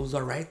 those fools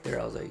are right there.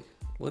 I was like,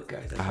 "What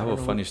guys?" I have a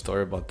funny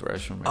story about the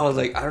restroom. I was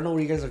like, I don't know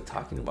what you guys are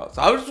talking about.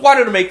 So I just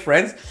wanted to make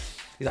friends.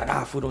 He's like,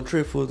 fool, don't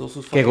trip, fool. Those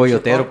fools Que fucking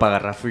trip goyotero out." para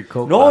agarrar free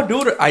coke. No, pa.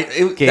 dude.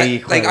 hijo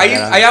de la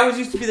gran- I always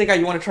used to be the guy.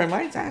 You want to try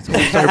mine? So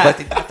we started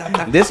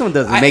busting. This one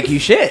doesn't make you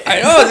shit.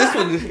 I know this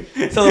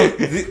one.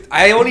 So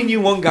I only knew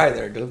one guy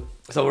there, dude.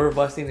 So we were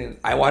busting, and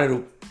I wanted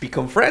to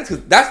become friends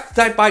because that's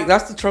the type.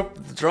 That's the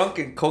drunk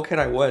and cokehead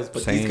I was.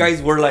 But Same. these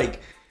guys were like,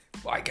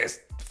 well, I guess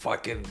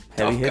fucking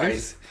Heavy tough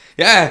hitters? guys.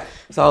 Yeah.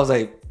 So I was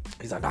like,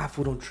 he's like,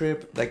 fool, don't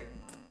trip. Like,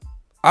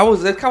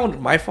 that's kind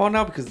of my fault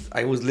now because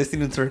I was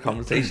listening to her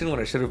conversation when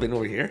I should have been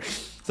over here.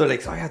 So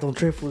like, yeah, don't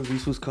trip, fool.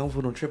 These fools come,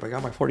 fool, don't trip. I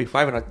got my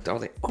 45, and I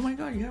was like, oh my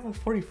god, you have a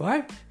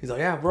 45? He's like,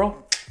 yeah,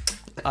 bro.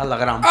 A la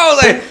gran I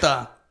was like,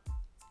 puta.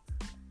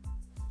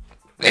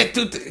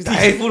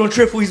 Hey, fool, don't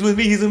trip, fool. He's with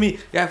me.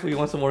 Yeah, fool, you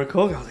want some more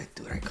coke? I was like,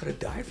 dude, I could have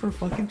died for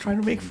fucking trying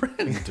to make friends.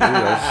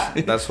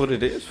 Dude, that's what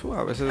it is, fool.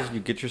 A veces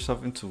you get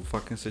yourself into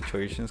fucking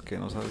situations que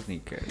no sabes ni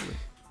qué, güey.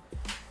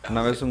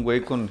 Una vez un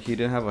güey he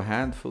didn't have a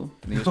hand, fool.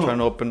 And he was trying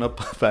to open up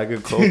a bag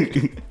of coke.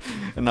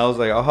 And I was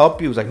like, I'll help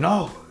you. He was like,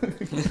 no.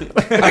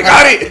 I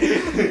got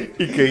it.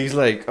 He's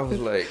like, I was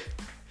like,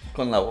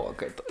 con la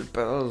boca y todo el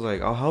pedo. I was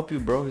like, I'll help you,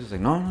 bro. He's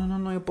like, no,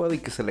 yo puedo. Y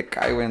que se le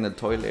cae, güey, en el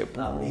toilet.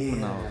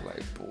 And I was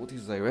like, puta.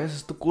 He's like, ves,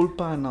 es tu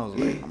culpa. And I was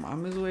like, no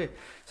mames, güey.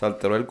 Se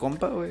alteró el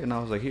compa, güey. And I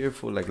was like, here,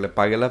 fool. Like, le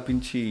pagué la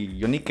pinche...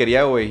 Yo ni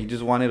quería, güey. He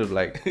just wanted to,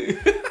 like...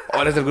 Oh,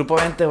 eres del grupo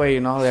 20, güey.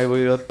 You know, de ahí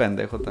voy yo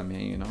pendejo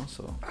también, you know,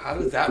 so... How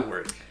does that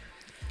work?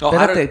 No,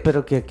 how Espérate,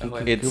 pero que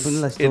It's,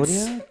 la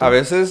historia. a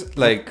veces,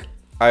 like...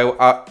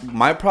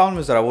 my problem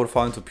is that I would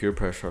fall into peer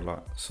pressure a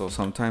lot. So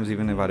sometimes,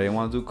 even if I didn't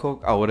want to do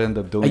coke, I would end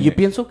up doing Yo it.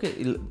 pienso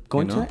que,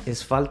 Concha, know?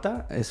 es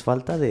falta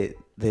de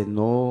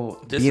no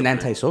being Discipline.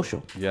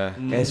 antisocial. Yeah.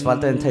 Es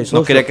falta de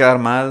antisocial. No quería quedar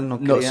mal, no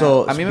No, quería...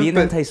 so a mí being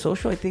me...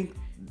 antisocial, I think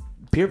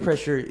peer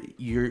pressure,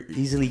 you're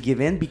easily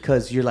give in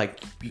because you're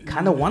like, you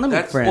kind of want to make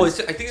That's- friends.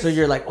 well, I think so it's-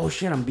 you're like, oh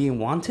shit, I'm being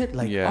wanted.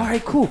 Like, Yeah. all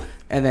right, cool.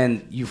 And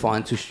then you fall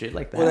into shit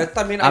like that. Well, that's,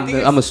 I mean, I think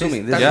I'm it's-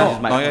 assuming. it's- This Yeah.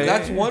 is my No, yeah,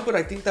 That's one, but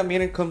I think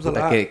también it comes a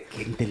Puta, lot. que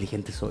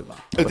inteligente soy, va.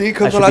 I think it I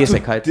comes a should lot be a to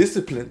psychiatrist.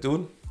 discipline,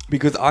 dude.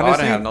 Because I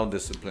honestly, didn't have no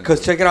discipline.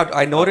 because check it out,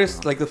 I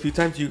noticed like the few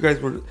times you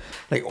guys were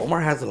like Omar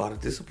has a lot of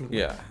discipline.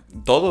 Yeah,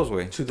 todos,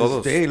 güey. To this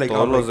Todos, day, like,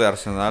 todos I'm los like- de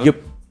Arsenal. Yo-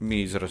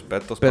 mis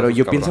respetos. Pero para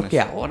yo esos pienso cabrones. que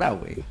ahora,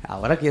 güey,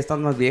 ahora que ya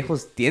están más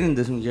viejos, tienen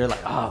discipline. You're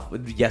like,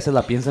 ya se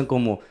la piensan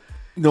como.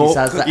 No,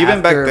 quizás the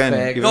even back after then,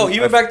 effect. even- No,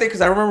 even back then,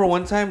 because I remember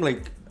one time,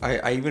 like,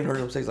 I even heard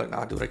him say, like,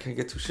 nah, dude, I can't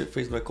get too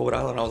shit-faced, no he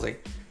cobrado. And I was like,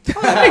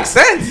 oh, that makes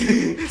sense.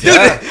 Dude,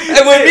 Yeah.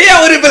 and with me,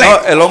 I would have been No,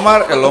 like,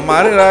 el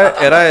Omar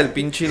era el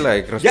pinche,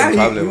 like, Yeah, he-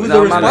 responsable, he was güey.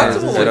 the No, mames,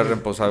 responsible Era one.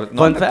 responsable. No,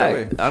 Fun neta, fact.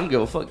 güey. I don't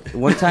give a fuck.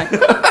 One time.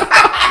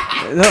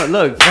 No,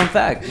 look, fun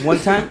fact. One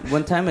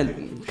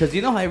time, because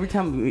you know how every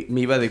time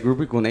me iba de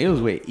grupo con ellos,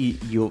 güey, y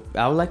yo,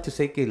 I would like to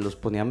say que los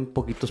ponían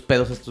poquitos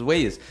pedos a estos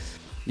güeyes.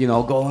 You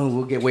know, go and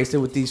we'll get wasted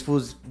with these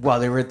fools while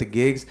they were at the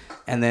gigs,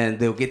 and then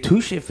they'll get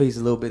too shit-faced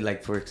a little bit,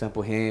 like, for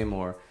example, him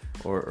or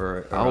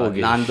I will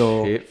get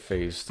Nando.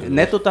 shit-faced, dude.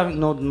 Neto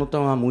no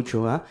toma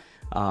mucho,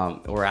 huh?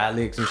 Or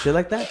Alex and shit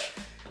like that.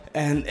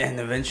 And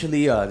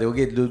eventually they'll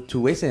get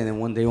too wasted. And then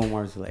one day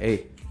Omar was like,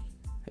 hey,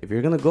 if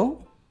you're going to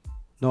go,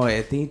 no,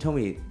 I think he told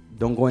me,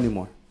 don't go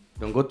anymore.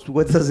 Don't go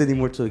with us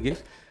anymore to the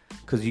gigs.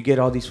 Because you get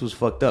all these fools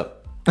fucked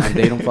up. And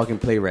they don't fucking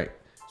play right.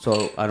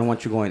 So I don't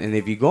want you going. And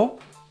if you go,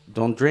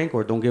 don't drink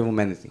or don't give them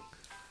anything.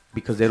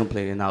 Because they don't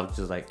play. And I was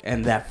just like,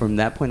 and that from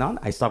that point on,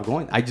 I stopped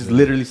going. I just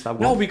literally stopped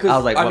going. No, because, I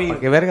was like, I "Pa mean-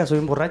 que verga, soy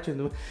un borracho."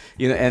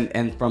 You know,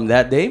 and from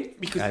that day,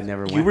 because I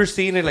never went. you were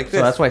seeing it like this.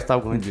 So that's why I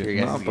stopped going to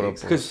your No, guys' pero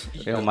gigs. Because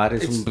Omar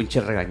es un it's-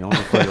 pinche regañón.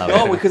 hijo de la No,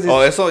 verga. because Oh,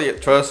 it's, eso,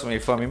 trust me,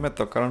 a mí me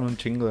tocaron un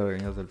chingo de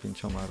regaños del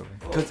pinche Omar, güey.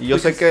 Because- Y yo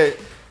sé que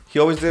he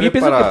always did Yo it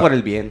pienso para... que por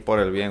el bien. Por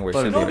el bien, güey.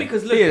 Por el sí, no, bien. güey.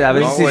 because look, Sí, a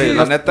veces No, sí, güey, sí,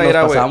 la nos neta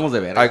era, güey. pasábamos de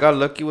verga. I got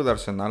lucky with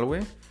Arsenal,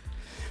 güey.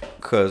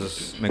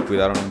 Cause me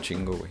cuidaron un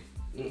chingo, güey.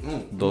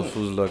 Those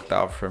fools looked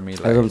out for me.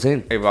 Like, That's what I'm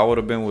saying. If I would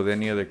have been with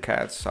any other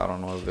cats, I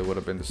don't know if they would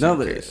have been the same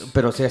No, case.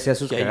 pero sí hacía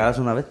sus Yeah, cagadas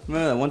una vez.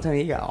 Remember that one time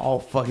he got all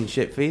fucking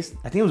shit faced?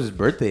 I think it was his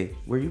birthday.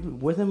 Were you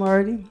with him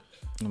already?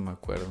 No me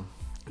acuerdo.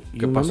 You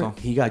 ¿Qué remember? pasó?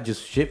 He got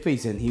just shit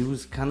faced and he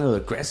was kind of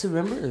aggressive,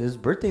 remember? His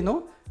birthday,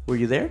 no? Were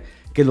you there?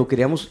 Que lo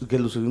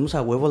subimos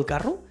a huevo al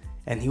carro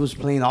and he was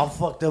playing all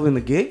fucked up in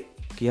the gig.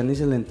 Que ya ni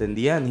se le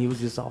entendía and he was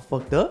just all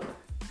fucked up.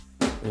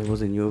 It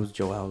wasn't you, it was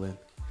Joe Allen.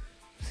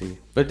 Sí.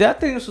 Pero ya ha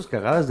tenido sus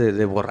cagadas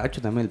de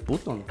borracho también el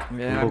puto, ¿no?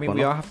 Yeah, I Un mean, poco,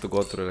 we ¿no? all have to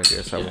go through it, I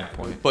guess, at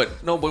one point. but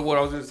what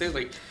I was gonna say is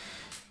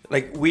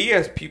like we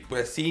as people,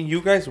 as seeing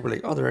you guys, were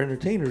like, oh, they're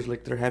entertainers,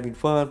 like they're having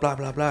fun, blah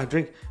blah blah,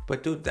 drink.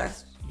 But dude,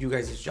 that's you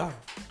guys' job.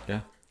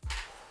 Yeah.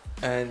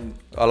 And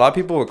A lot of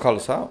people would call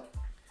us out.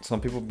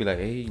 Some people be like,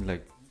 hey,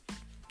 like,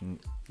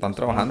 ¿están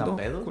trabajando?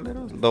 pedos?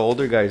 culeros? The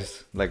older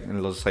guys, like,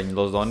 en los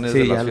dones Sí,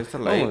 de ya las lo-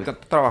 fiestas, like, oh, ¿está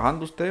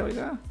trabajando usted,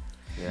 oiga?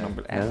 Yeah. No,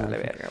 hombre, Yeah. dale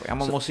verga, güey.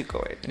 Amo músico,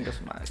 güey. Chinga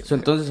su madre. So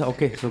entonces,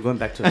 okay, so going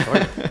back to the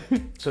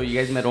story. So you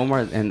guys met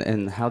Omar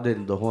and how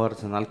did the whole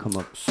Arsenal come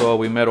up? So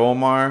we met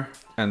Omar,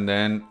 and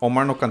then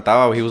Omar no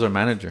cantaba, he was our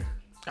manager.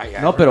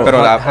 No, pero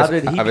how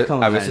did he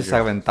become a a veces se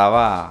manager?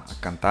 aventaba a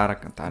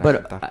cantar,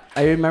 But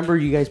I remember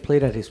you guys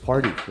played at his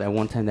party that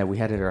one time that we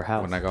had at our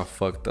house. When I got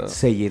fucked up.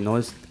 Se llenó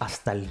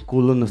hasta el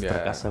culo nuestra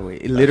Yeah. casa, güey.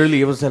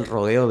 Literally, it was el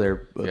rodeo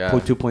there, Yeah.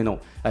 2.0.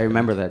 I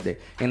remember that day.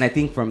 And I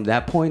think from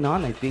that point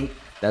on, I think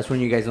that's when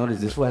you guys noticed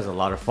this one has a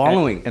lot of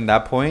following. In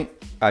that point,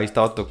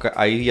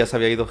 ahí ya se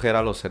había ido Jera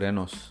a Los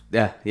Serenos.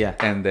 Yeah, yeah.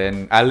 And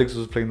then Alex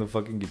was playing the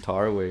fucking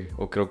guitar, güey.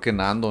 O creo que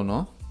Nando,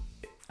 ¿no?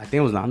 I think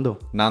it was Nando.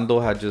 Nando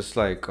had just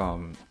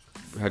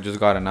had just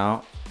gotten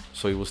out,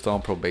 so he was still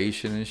on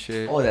probation and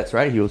shit. Oh, that's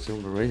right. He was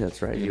still raised.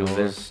 That's right. He was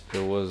there.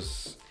 It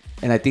was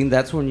And I think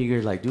that's when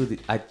you're like,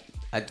 dude, I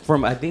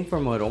think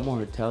from what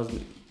Omar tells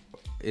me,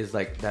 is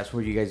like that's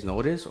where you guys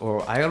notice,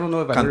 or I don't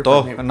know if I heard it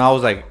cantó, from him. and I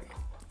was like,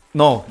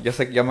 no,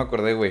 ya me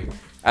acordé, güey.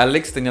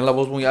 Alex tenía la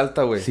voz muy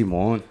alta, güey.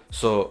 Simón,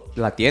 So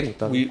la tiene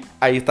todavía.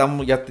 ahí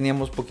estábamos, ya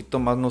teníamos poquito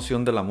más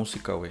noción de la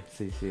música, güey.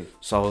 Sí, sí.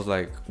 So I was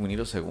like, we need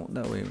a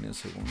segunda, güey, we need a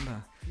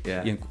segunda.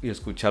 Yeah. Y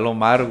escuché a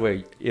Omar,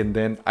 güey. And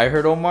then I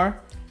heard Omar,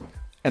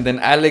 and then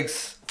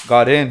Alex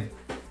got in.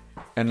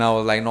 And I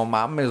was like, no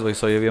mames, güey,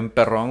 soy bien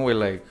perrón, güey,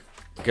 like,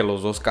 que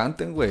los dos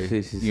canten, güey.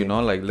 Sí, sí, You sí.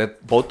 know, like,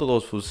 let both of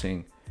those fools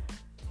sing.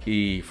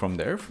 Y from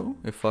there, fool,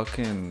 it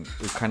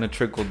kind of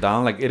trickled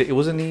down. Like, it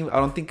wasn't even, I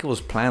don't think it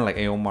was planned, like,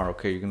 hey, Omar,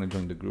 okay, you're gonna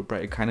join the group,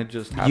 right? It kind of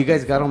just happened. You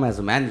guys got him as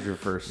a manager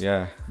first.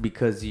 Yeah.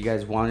 Because you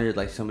guys wanted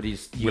like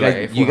somebody's. You We're like,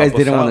 guys, hey, you fool, guys help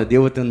us didn't want to out.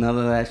 deal with none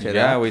of that shit.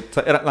 Yeah, huh?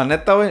 güey. La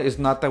neta, güey, it's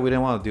not that we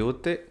didn't want to deal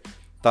with it.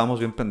 Estábamos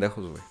bien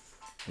pendejos, güey.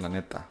 La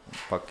neta.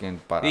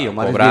 Para Sí,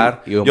 Omar es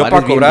cobrar. bien- y Yo Omar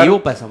para es bien cobrar.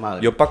 vivo pa' esa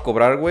madre. Yo para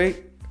cobrar, güey,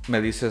 me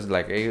dices,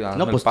 like, hey, hazme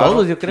No, el pues paro.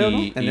 todos, yo creo, ¿no?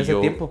 En ese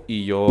yo, tiempo.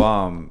 Y yo,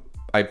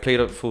 I played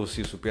up, fool,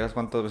 si supieras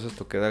cuántas veces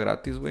toqué de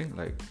gratis, güey,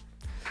 like,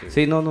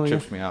 Sí, no, no,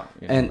 trips yeah. me out.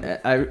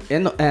 You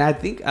know, And I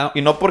think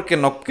y no porque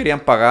no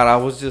querían pagar, I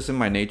was just in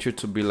my nature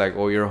to be like,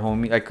 oh, you're a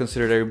homie. I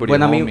considered everybody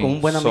Buen a amigo, homie. como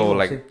un buen So, amigo,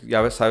 like, sí.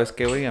 ya ves, ¿sabes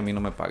qué, güey? A mí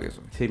no me pagues,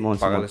 güey. Simón,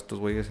 Págale Simón. a estos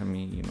güeyes a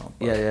mí, you know.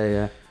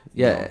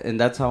 Yeah, and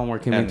that's how Omar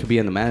came And- into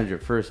being the manager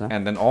first, huh?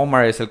 And then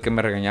Omar es el que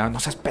me regañaba. No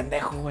seas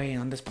pendejo, güey.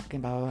 ¿Dónde es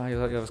fucking baba? Ya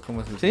ves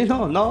cómo es el Sí,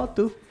 no,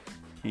 tú.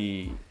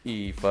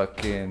 Y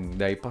fucking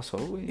de ahí pasó,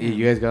 güey.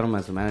 You guys got him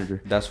as a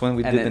manager. That's when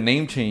we And did the then-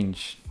 name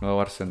change. Nuevo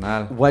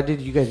Arsenal. Why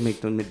did you guys make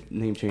the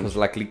name change? Pues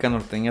la clica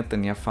norteña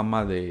tenía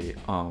fama de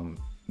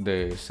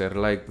ser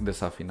like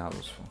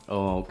desafinados.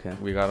 Oh, okay.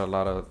 We got a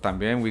lot of...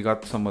 También we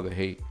got some of the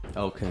hate.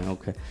 Okay.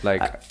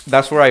 Like,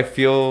 that's where I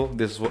feel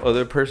this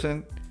other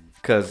person...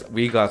 Because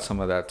we got some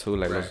of that too.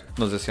 Like, Right.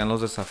 nos decían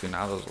los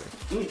desafinados,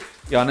 güey.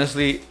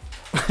 Y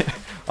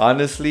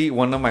honestly,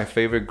 one of my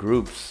favorite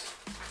groups,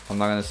 I'm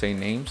not going to say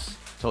names,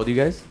 Told you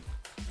guys?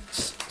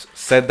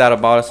 said that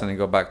about us, and they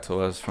go back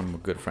to us from a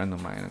good friend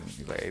of mine. And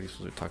he's like, hey, these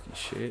fools are talking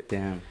shit.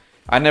 Damn.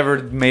 I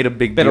never made a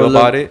big deal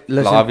about it,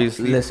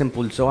 obviously. Les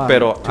impulsó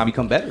to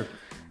become better.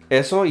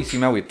 Eso y sí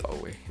me agüitó,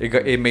 güey.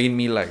 It made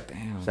me like,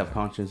 damn.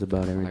 Self-conscious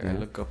about Like, everything.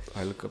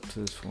 I look up to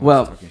this fool.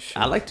 Well, talking shit.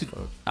 I like to.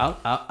 Fuck.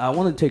 I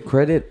want to take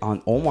credit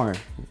on Omar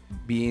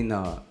being.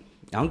 I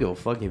don't give a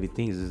fuck if he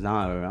thinks it's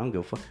not. Or I don't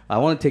give a fuck. I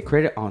want to take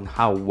credit on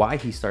why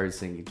he started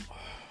singing,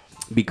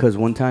 because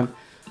one time,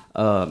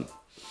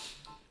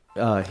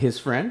 his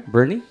friend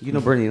Bernie, you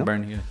know Bernie, no?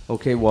 Bernie, yeah.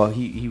 Okay, well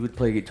he would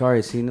play guitar.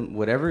 I seen him,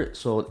 whatever.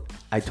 So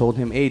I told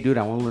him, hey dude,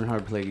 I want to learn how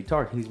to play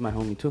guitar. He's my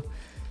homie too.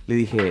 Le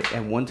dije,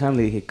 and one time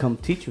le dije, come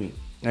teach me.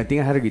 And I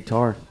think I had a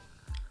guitar,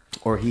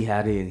 or he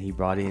had it and he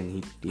brought it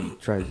and he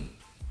tried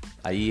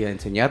ahí a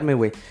enseñarme,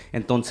 güey.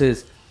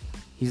 Entonces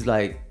he's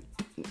like,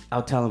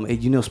 I'll tell him, hey,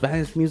 you know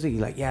Spanish music?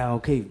 He's like, yeah,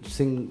 okay,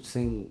 sing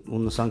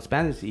one song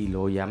Spanish. Y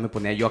luego ya me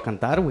ponía yo a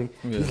cantar, güey.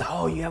 Yeah. He's like,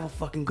 oh, you have a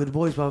fucking good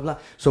voice, blah, blah,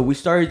 blah. So we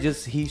started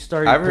he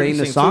started I've heard playing you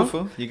the sing song. too,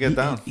 fool. You get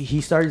down.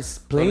 He started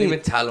Don't playing.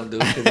 even tell him, dude,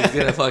 because he's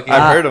gonna fucking.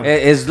 I've heard him.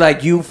 It's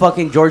like you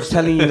fucking George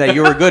telling you that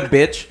you were good,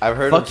 bitch. I've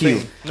heard Fuck him you.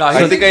 sing. No, I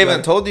he think I sings, even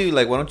like- told you,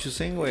 like, why don't you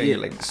sing, güey? Yeah. You're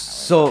like, nah.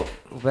 So,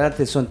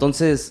 espérate, so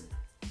entonces,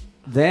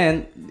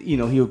 then, you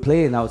know, he would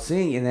play and I would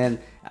sing, and then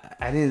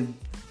I didn't,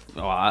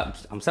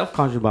 I'm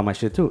self-conscious about my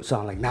shit too. So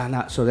I'm like,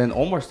 nah. So then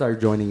Omar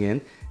started joining in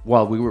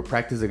while we were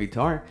practicing the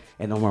guitar,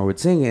 and Omar would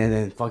sing, and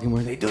then fucking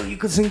we're like, dude, you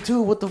could sing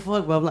too, what the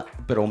fuck, blah, blah.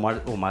 But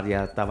Omar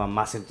ya estaba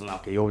más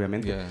entonado que yo,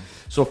 obviamente. Yeah.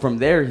 So from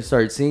there, he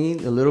started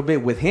singing a little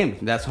bit with him.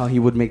 That's how he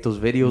would make those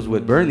videos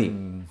with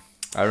Bernie.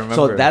 I remember.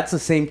 So that's the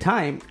same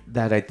time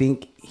that I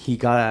think he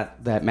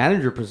got that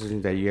manager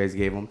position that you guys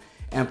gave him.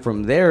 And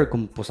from there,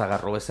 pues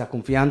agarró esa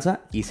confianza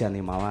y se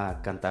animaba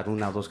a cantar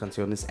una o dos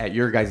canciones at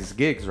your guys'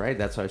 gigs, right?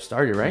 That's how it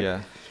started, right?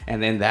 Yeah. And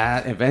then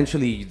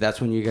eventually, that's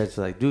when you guys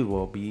were like, dude,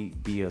 well,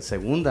 be a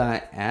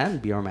segunda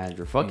and be our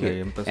manager. Fuck Yeah, it.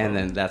 ya empezó. And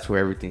then that's where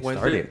everything When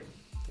started.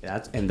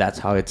 That's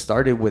how it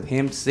started with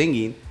him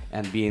singing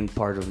and being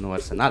part of No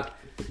Arsenal.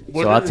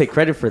 What So I'll did- take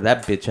credit for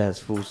that bitch ass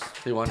fool's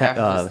You want half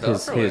of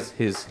his stuff,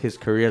 or his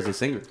career as a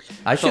singer.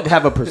 I should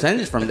have a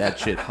percentage from that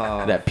shit.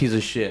 That piece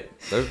of shit.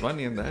 There's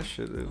money in that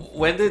shit, dude.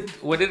 When did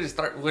it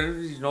start?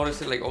 When did you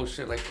notice it? Like, oh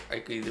shit! Like, I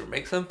could either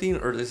make something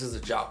or this is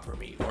a job for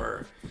me.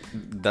 Or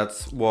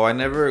Well, I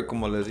never,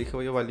 como les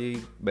dije, yo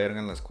valí verga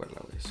en la escuela,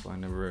 güey. So I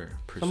never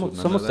pursued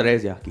none Somos of that.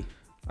 tres ya aquí.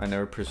 I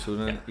never pursued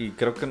it. Y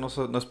creo que no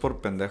es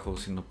por pendejo,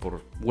 sino por...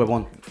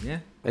 Huevón.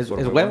 Yeah. Es por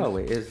hueva,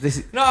 huevón.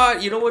 güey. no,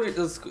 you know what?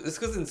 It's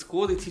because in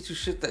school they teach you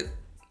shit that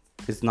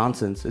It's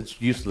nonsense. It's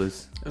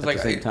useless it's at like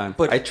the same time.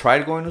 But I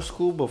tried going to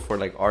school, but for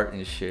like art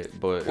and shit,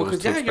 but it well, was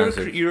because too yeah,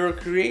 expensive. you're a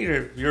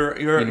creator. You're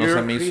Y no you're se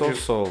a me hizo, creator.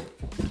 so,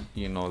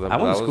 you know, that I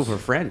went that to school was- for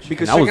French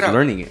Because and I was check it out.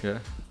 learning it. Yeah.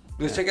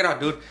 Let's check it out,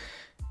 dude.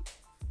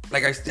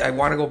 Like I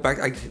want to go back.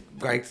 I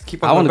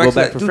keep on I going wanna go to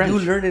back that. for Dude, French. you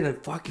learn in a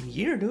fucking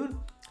year, dude.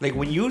 Like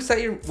when you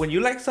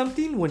like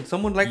something, when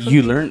someone likes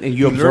You something, learn and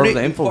you learn absorb it, the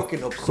you info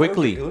fucking absorb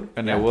quickly. it, dude.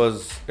 And Yeah.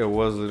 it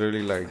was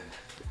literally like,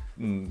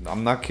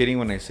 I'm not kidding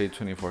when I say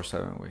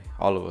 24/7, güey.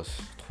 All of us,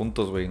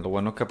 juntos, güey. Lo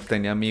bueno que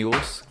tenía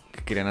amigos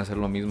que querían hacer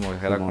lo mismo, güey.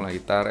 Era con la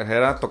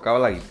guitarra. Tocaba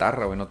la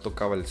guitarra, güey. No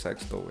tocaba el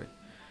sexto, güey.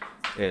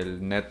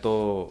 El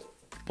neto,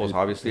 pues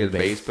obviously el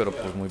bass, pero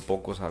pues muy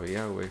poco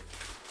sabía, güey.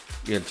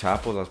 Y el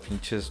Chapo, las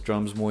pinches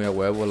drums muy a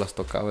huevo las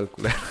tocaba el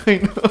culero, you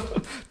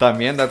know?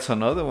 También, that's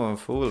another one,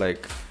 fool.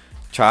 Like,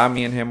 Cha,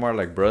 me and him are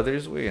like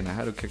brothers, güey. And I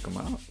had to kick him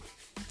out.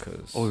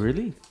 Cause, Oh,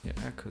 really? yeah,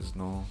 because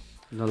no...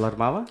 ¿No la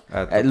armaba?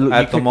 At You the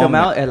kicked them moment.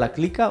 out at La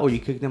Clica or you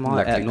kicked them out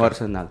La at Clica. No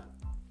Arsenal?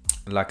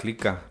 La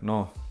clica,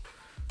 no.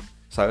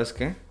 ¿Sabes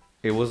qué?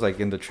 It was like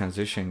in the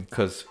transition,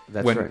 because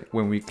That's when right.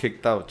 when we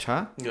kicked out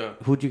Cha, Yeah.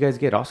 Who'd you guys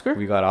get, Oscar?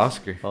 we got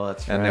Oscar. Oh,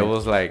 that's and right. it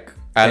was like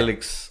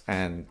Alex,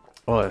 and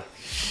Oh, it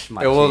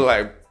was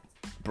like,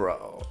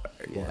 bro,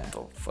 like, Yeah. what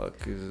the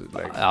fuck is it?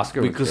 Like,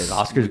 Oscar we was could, good.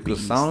 Oscar's we could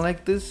beast. sound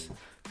like this?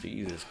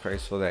 Jesus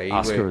Christ, so de ahí,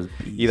 Oscar güey. was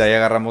beast. Y de ahí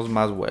agarramos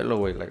más vuelo,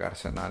 güey. Like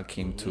Arsenal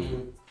came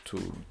to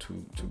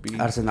be,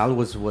 Arsenal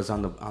was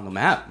on the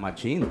map,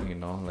 machine. you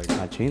know, like.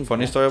 Machine.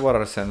 Funny story about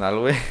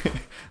Arsenal, güey.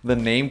 The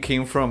name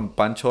came from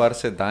Pancho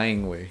Arce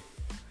dying, güey.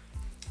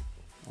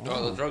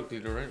 Oh, the drug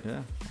dealer, right?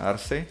 Yeah,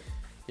 Arce.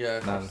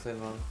 Yeah. Nah. Arce,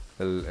 no.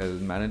 El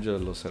manager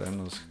of Los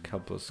Serenos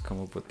helped us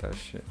come up with that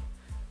shit.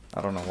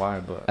 I don't know why,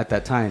 but At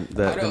that time, I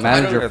the don't-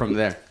 manager I don't- from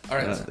there. All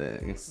right.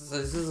 The- So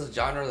this is a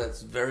genre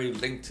that's very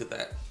linked to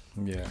that.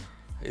 yeah.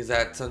 Is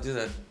that something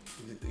that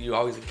you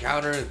always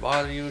encounter? It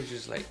bother you? It's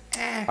just like,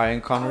 I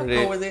encountered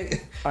I'll go with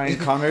it. I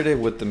encountered it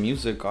with the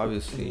music,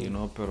 obviously, you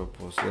know, pero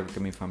pues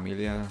que mi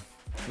familia.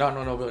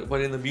 No,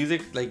 but in the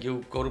music, like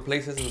you go to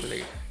places and be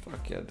like,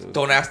 Fuck yeah, dude.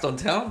 don't ask, don't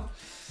tell.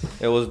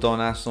 It was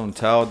don't ask, don't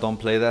tell. Don't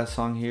play that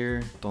song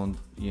here. Don't,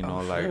 you know,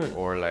 like, shit.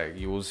 or like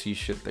you will see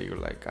shit that you're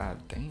like, God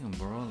damn,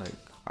 bro. Like,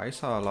 I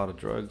saw a lot of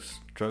drug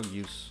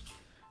use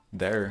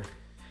there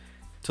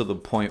to the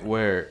point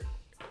where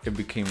it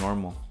became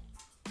normal.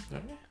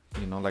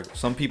 You know, like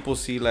some people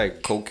see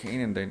like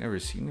cocaine and they never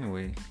seen it,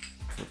 way.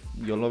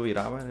 Yo lo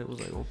viraba and it was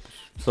like, oh.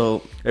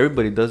 So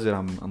Everybody does it,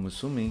 I'm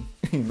assuming.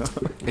 You know?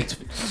 it's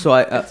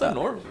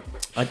normal.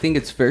 I think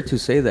it's fair to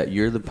say that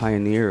you're the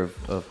pioneer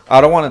of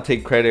I don't want to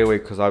take credit away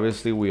because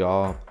obviously we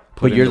all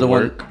put but in you're the the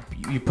work.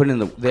 one you put in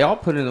the they all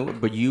put in the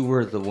work, but you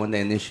were the one that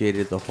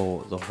initiated the whole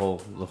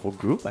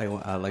group.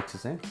 I like to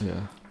say, Yeah.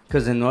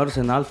 because in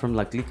Arsenal from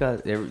La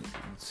Clica,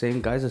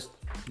 same guys as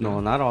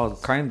not all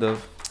Kind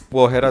of.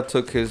 Well, Hera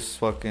took his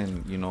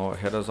fucking, you know,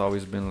 Hera's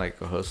always been like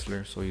a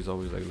hustler, so he's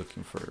always like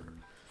looking for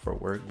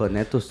work. but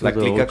Neto's La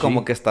still the clica OG.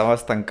 como que estaba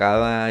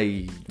estancada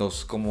y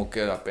nos como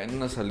que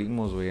apenas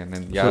salimos, güey, and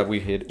then So- we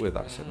hit with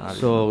Arsenal.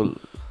 So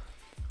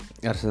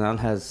Arsenal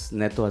has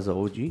Neto as the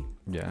OG.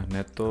 Yeah,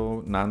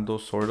 Neto, Nando,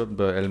 sort of,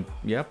 but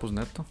pues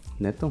Neto.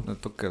 Neto.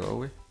 Neto quedó,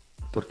 güey.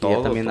 Porque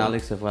ya también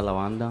Alex se fue a la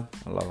banda.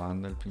 A la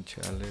banda, el pinche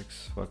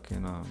Alex,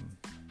 fucking,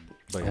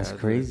 but That's yeah,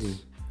 crazy.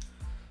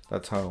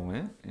 That's how it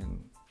went, and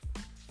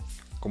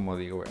como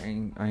digo,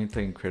 I ain't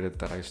taking credit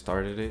that I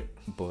started it,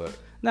 but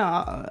No,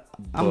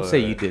 I'm gonna say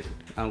you did.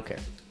 I don't care.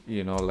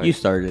 you know, like You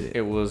started it.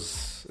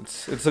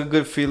 it's a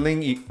good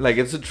feeling. Like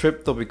it's a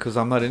trip though because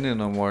I'm not in it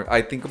no more.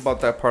 I think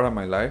about that part of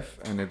my life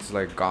and it's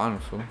like gone,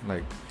 fool.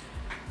 Like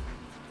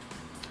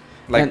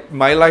And-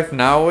 my life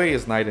now, way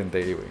is night and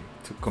day, way.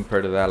 To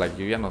compare to that, like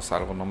yo ya no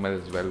salgo, no me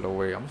desvelo,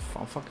 way. I'm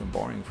fucking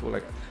boring, fool.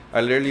 Like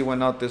I literally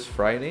went out this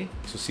Friday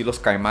to see Los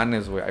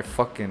Caimanes, way.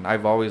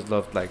 I've always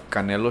loved like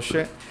Canelo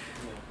shit.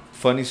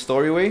 Funny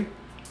story, way.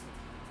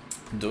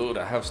 Dude,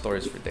 I have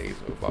stories for days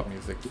about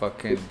music.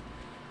 Fucking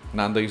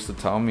Nando used to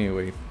tell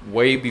me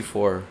way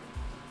before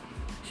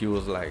he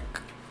was like,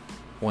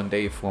 one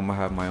day, fool, I'm gonna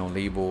have my own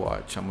label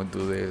watch. I'm gonna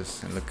do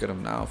this, and look at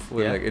him now,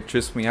 fool. Yeah. Like it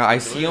trips me out. I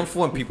see him,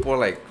 fool, and people are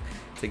like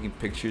taking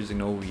pictures and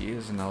know who he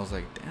is, and I was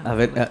like, damn. A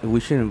ver, we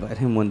should invite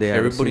him one day.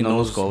 Everybody Si no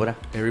nos knows. cobra.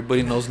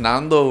 Everybody knows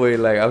Nando, way.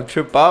 Like I'll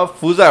trip out.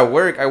 Fool's at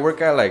work. I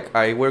work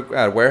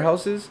at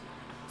warehouses,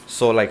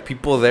 so like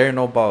people there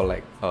know about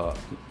like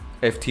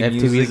FT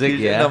music,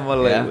 yeah, and I'm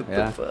like, yeah, what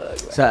yeah. the fuck?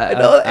 So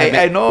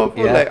I know.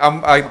 yeah. Like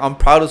I'm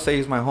proud to say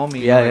he's my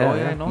homie. Yeah, I'm yeah, like,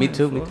 yeah. I know Me him,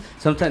 too. fool.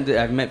 Sometimes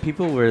I've met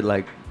people where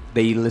like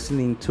they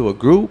listening to a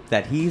group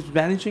that he's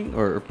managing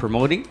or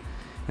promoting,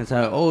 and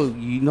so oh,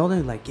 you know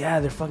them, like yeah,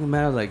 they're fucking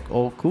mad. I was like,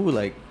 oh cool,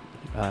 like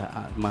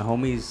my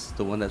homie's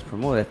the one that's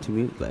promoted FT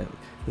music. Like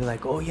they're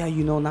like, oh yeah,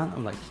 you know Nan.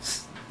 I'm like,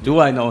 do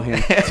I know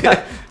him?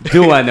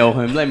 Do I know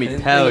him? Let me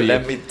tell you.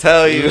 Let me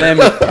tell you. Let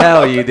me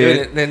tell you,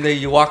 dude. Then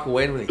you walk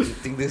away and like, you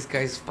think this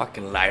guy's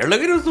fucking liar?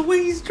 Look at us the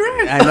way he's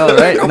dressed. I know,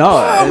 right?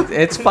 No,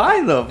 it's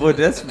fine though, but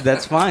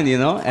that's fine, you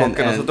know. Con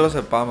que nosotros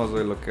sepamos,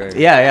 güey, lo que.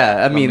 Yeah.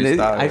 I La mean,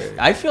 amistad,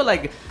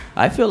 güey.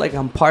 I feel like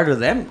I'm part of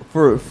them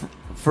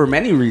for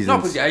many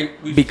reasons. No,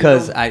 but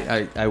because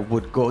I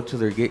would go to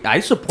their gig. I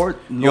support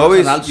You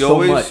always much.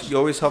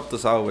 helped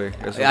us out, way.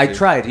 I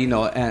tried, you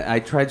know, and I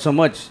tried so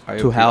much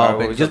to help.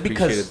 And always just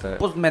because, appreciated that.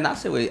 pues, me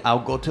nace, güey. I'll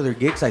go to their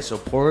gigs. I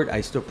support.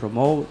 I still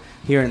promote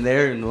here and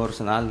there in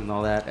Arsenal and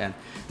all that. And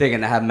they're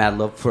gonna have mad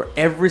love for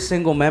every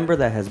single member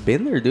that has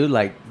been there, dude.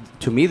 Like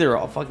to me, they're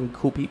all fucking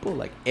cool people.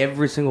 Like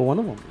every single one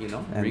of them, you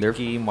know. And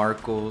Ricky,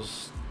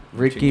 Marcos,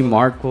 Ricky,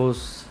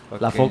 Marcos,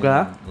 La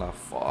Foca, La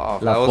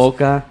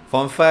Foca,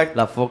 Fun fact.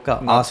 La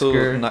Foca, Not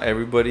Oscar. not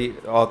everybody.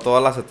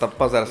 Todas las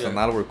etapas de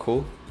Arsenal were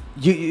cool.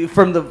 You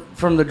from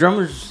the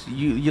drummers,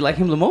 you like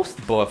him the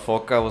most? But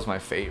Foca was my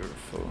favorite,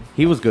 fool.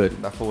 He was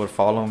good. That fool would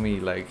follow me.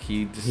 Like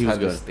he just He was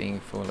had this good. thing,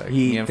 fool. Like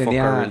He me and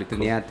Foca are really cool.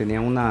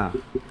 tenía una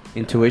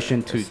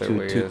intuition to ese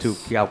güey to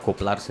es-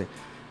 acoplarse.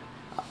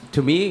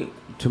 To me,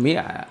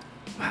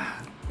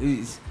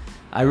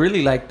 I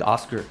really liked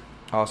Oscar.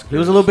 Oscar. He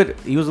was a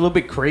little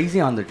bit crazy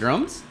on the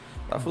drums.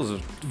 That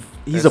fool's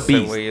He's a ese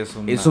beast. güey es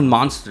It's a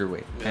monster,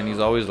 way. and he's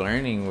always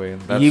learning, way.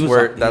 He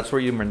was- That's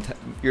where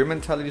your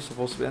mentality is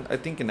supposed to be. I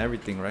think in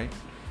everything, right?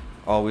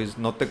 Always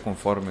no te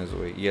conformes,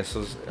 güey. Y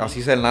eso es, así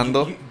es el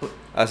Nando,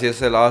 así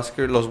es el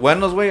Oscar. Los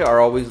buenos, güey, are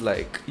always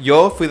like.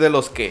 Yo fui de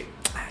los que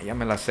ya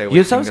me la sé, güey.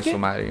 ¿Yo sabes chingue qué? su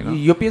madre, you know?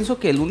 Yo pienso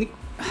que el único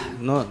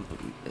no,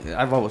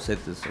 I've always said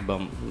this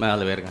about me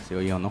vale verga, si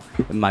yo no,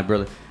 my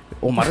brother.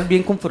 Omar es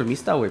bien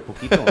conformista, güey,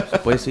 poquito, se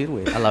puede decir,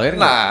 güey, a la verga.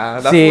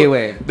 Nah, that Sí, fool-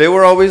 güey. They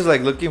were always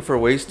like looking for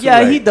ways to. Yeah,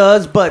 like, he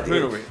does, but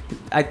Little bit.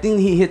 I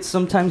think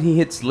sometimes he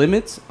hits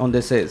limits on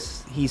this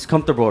is he's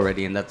comfortable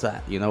already, and that's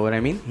that. You know what I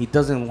mean? He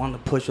doesn't want to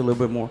push a little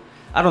bit more.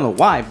 I don't know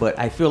why, but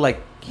I feel like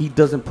he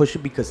doesn't push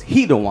it because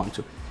he don't want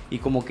to. Y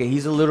como que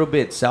he's a little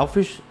bit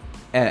selfish,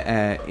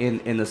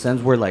 in the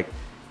sense where like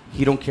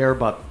he don't care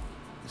about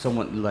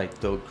someone like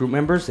the group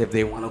members if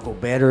they want to go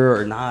better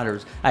or not, or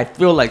I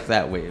feel like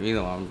that way. You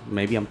know,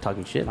 maybe I'm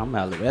talking shit. I'm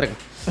a la verga.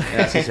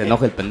 Así se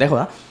enoja el pendejo,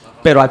 ¿verdad?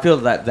 Pero I feel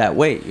that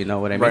way. You know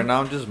what I mean? Right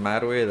now, I'm just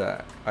mad way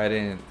that I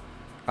didn't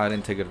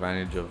take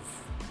advantage of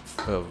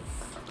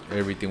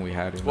everything we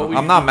had. You know?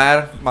 I'm not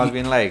mad. Más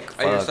bien like.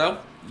 At yourself?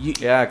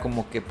 Yeah,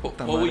 como que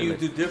puta What would madre, you like,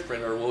 do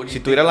different, or what would you? si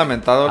tuviera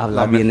lamentado.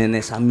 Habla bien en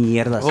esa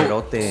mierda,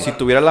 cerote. Si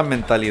tuviera la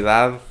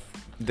mentalidad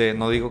de,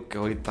 no digo que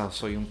ahorita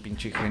soy un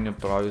pinche genio,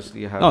 pero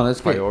obviously I have No,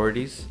 es que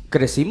priorities.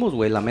 Crecimos,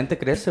 güey. La mente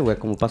crece, güey,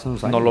 como pasan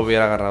los años. No lo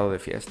hubiera agarrado de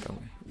fiesta,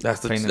 güey.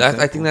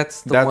 I think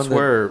that's the one that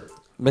where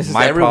messes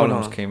my everyone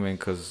problems up. came in,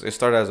 because it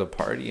started as a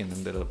party and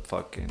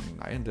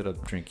I ended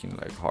up drinking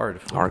like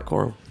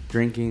Hardcore.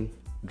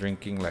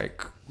 Drinking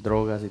like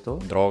drogas y todo.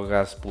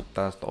 drogas,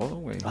 putas, todo,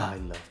 güey. I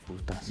love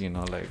putas. You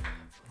know, like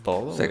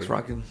todo. Sex güey.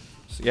 rocking.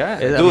 Yeah,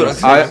 Yeah, dude.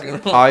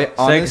 sex- I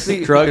honestly,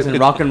 Sex, drugs, and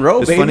rock and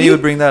roll, it's baby. funny you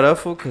would bring that up,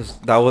 fool, because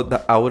I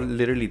would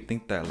literally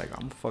think that, like,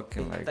 I'm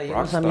fucking like ¿Está lleno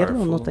rock esa star, mierda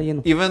o no fool. está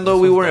lleno? Even though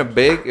we weren't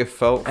big, it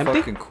felt Empty?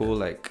 fucking cool.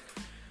 Like,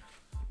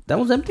 That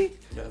was empty?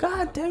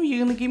 God damn, you're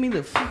gonna give me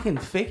the fucking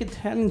fake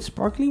Italian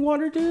sparkling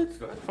water, dude?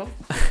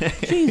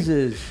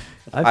 Jesus.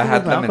 I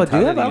had that alcohol. Do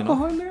you have mentality, you know?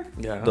 alcohol in there?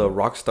 Yeah. the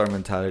rock star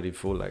mentality,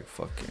 fool. Like,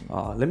 fucking,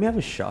 Let me have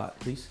a shot,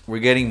 please. we're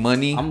getting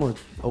money. I'm gonna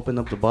open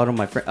up the bottle.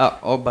 My friend.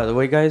 Oh, by the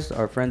way, guys,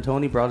 our friend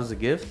Tony brought us a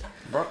gift.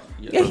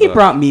 Yeah, For he the-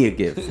 brought me a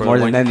gift for more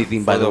the than one-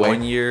 anything. By for the way,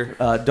 1 year.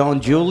 Don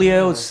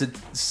Julio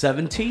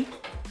 70,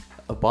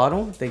 a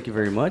bottle. Thank you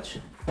very much.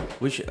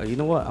 You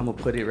know what? I'm gonna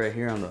put it right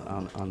here on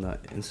the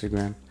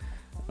Instagram.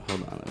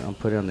 Hold on, I'll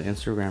put it on the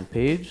Instagram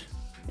page.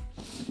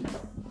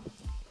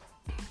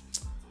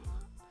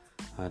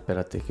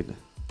 Espérate que-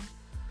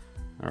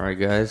 All right,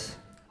 guys.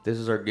 This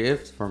is our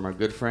gift from our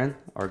good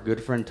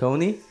friend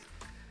Tony.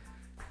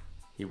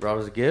 He brought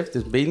us a gift.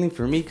 It's mainly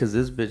for me because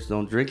this bitch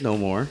don't drink no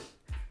more.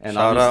 And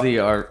Shout obviously,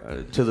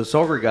 to the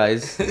sober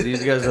guys,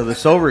 these guys are the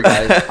sober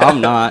guys. I'm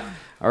not.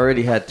 I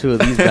already had 2 of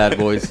these bad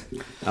boys.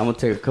 I'm gonna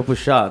take a couple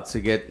shots to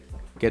get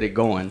it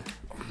going.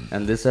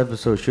 And this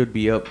episode should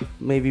be up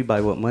maybe by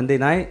Monday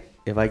night.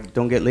 If I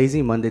don't get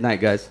lazy, Monday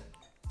night, guys.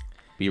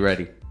 Be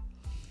ready.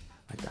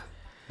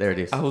 There it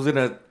is. I was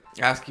gonna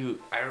ask you.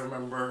 I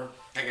remember,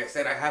 like I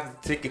said, I have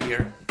the ticket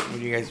here.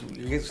 When you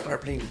guys start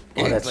playing.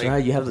 Oh, that's like,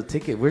 right. You have the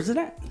ticket. Where's it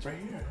at? It's right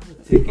here. I have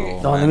the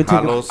ticket. No, let me take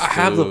a- Halos I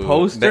have the to-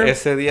 poster.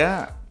 Ese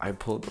día, I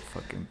pulled the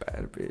fucking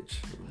bad bitch.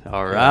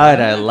 All right,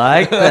 I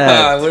like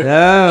that.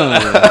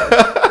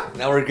 Damn.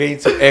 Now we're getting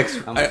to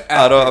extra.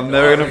 I'm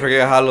never gonna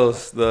forget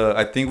Halos.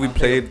 I think we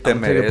played Te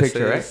I'm gonna take a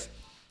picture, Mereces.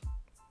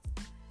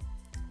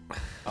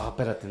 Oh,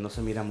 espérate, no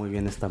se mira muy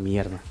bien esta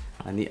mierda.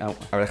 A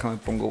ver, déjame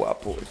pongo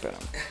guapo, güey,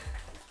 espérame.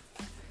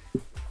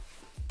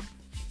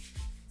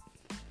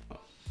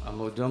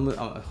 Hold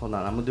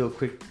on, I'm gonna do a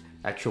quick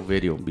actual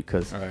video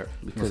because All right.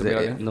 because No se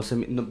mira it, bien? no se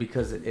mi- no,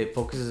 because it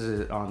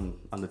focuses on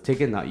the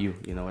ticket, not you.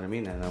 You know what I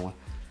mean? And I want.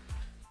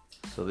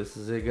 So this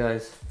is it,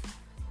 guys.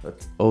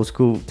 That's old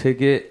school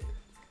ticket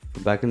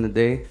from back in the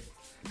day.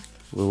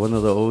 We're one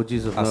of the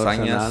OGs of Nueva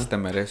Hazañas, Arsenal. Te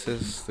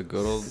Mereces, the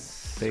good old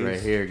It's days. right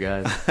here,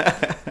 guys.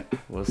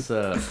 What's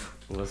up?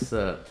 What's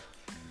up?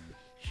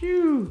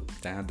 Shoo!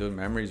 Damn, dude,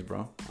 memories,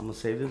 bro. I'm gonna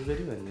save this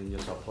video and then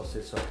just I'll post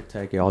it so I can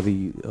tag all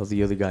the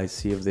other guys.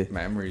 See if they.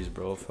 Memories,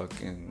 bro.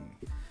 Fucking.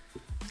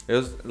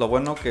 Es lo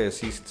bueno que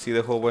sí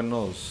dejó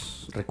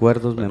buenos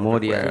Recuerdos, buenos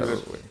memorias.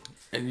 recuerdos, güey.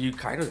 And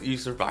you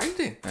survived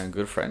it. And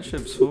good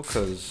friendships too,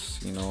 because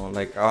you know,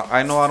 like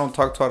I know I don't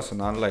talk to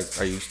Arsenal like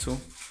I used to,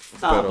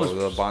 Ah, but pues-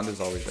 the bond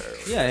is always there.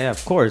 Güey. Yeah,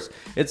 of course.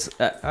 It's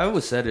I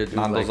always said it. Dude,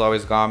 Nando's like,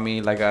 always got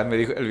me. Like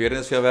me dijo, el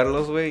viernes fui a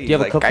verlos, güey. you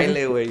have a Like cup for me?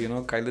 Kyle, güey, you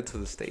know, Kyle to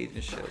the stage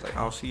and shit. I was like,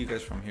 I'll see you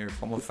guys from here.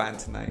 I'm a fan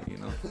tonight, you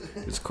know.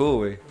 It's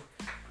cool, güey.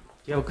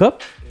 you have a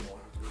cup?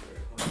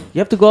 You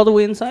have to go all the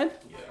way inside?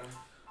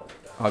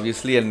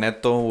 Obviously, el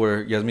Neto,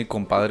 where ya es mi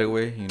compadre,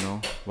 güey, you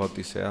know.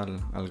 Bauticé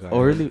al guy.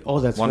 Oh, really? Oh,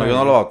 that's Bueno, right. yo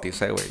no lo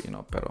bauticé, güey, you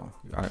know, pero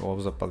I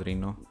was a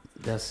padrino.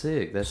 That's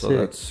sick. That's So sick.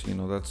 that's, you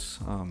know, that's,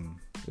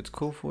 it's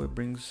cool, fool. It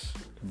brings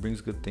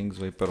good things,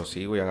 güey. Pero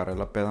sí, güey, agarré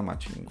la peda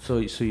machín. So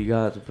you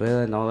got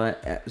peda and all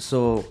that.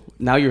 So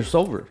now you're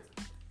sober.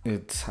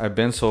 I've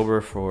been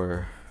sober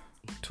for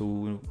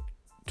two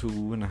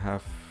and a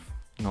half,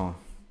 no.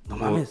 No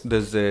mames.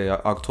 Desde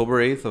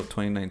October 8th of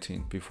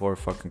 2019, before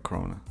fucking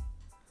Corona.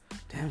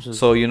 Damn.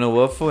 So you know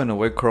what, fool? In a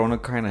way, Corona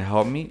kind of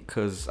helped me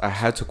because I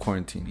had to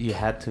quarantine. you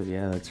had to.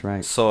 Yeah, that's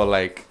right. So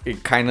like,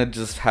 it kind of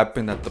just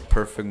happened at the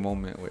perfect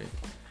moment, way.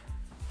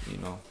 You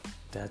know.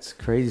 That's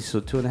crazy. So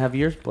 2.5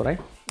 years, por ahí.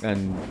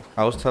 And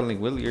I was telling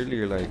Willie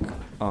earlier, like,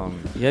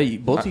 Yeah,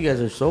 both of you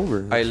guys are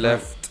sober. I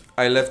That's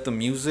left the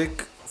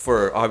music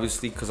for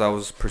obviously because I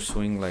was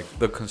pursuing like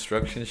the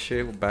construction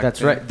shit back. That's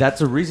then. right. That's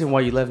the reason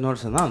why you left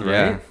North Sanand,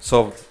 Yeah. right?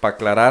 So pa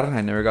aclarar,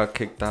 I never got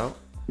kicked out.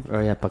 Oh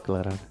yeah, pa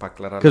aclarar. Pa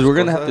aclarar. Because las we're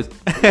gonna cosas.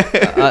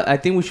 have to. I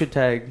think we should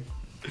tag.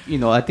 You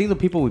know, I think the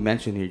people we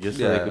mentioned here just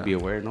so they Yeah. could be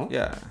aware. No.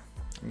 Yeah.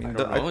 I mean, I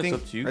don't know, it's think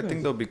up to you I guys.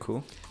 think they'll be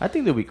cool. I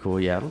think they'll be cool.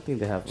 Yeah, I don't think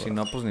they have. Si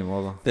no, pues ni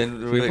modo. Then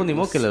Sí, we're, pues, ni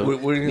modo que le-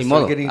 we're ni gonna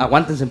modo. start getting.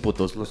 Aguántense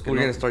putos los que We're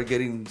no. gonna start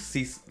getting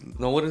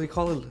what does he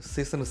call it?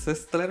 Cease and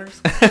assist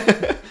letters.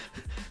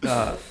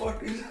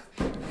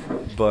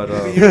 But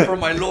Here for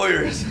my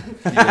lawyers.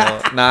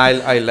 nah,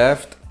 I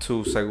left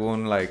to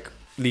según like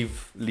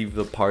leave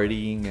the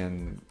partying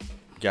and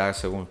yeah,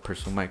 según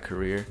pursue my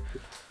career.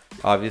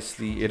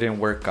 Obviously, it didn't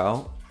work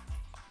out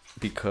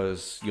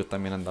because yo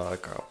también andaba de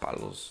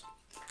cagapalos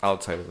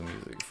outside of the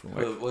music.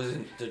 It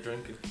wasn't the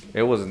drinking.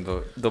 It wasn't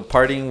the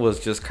partying was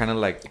just kind of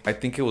like I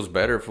think it was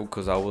better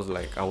because I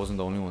wasn't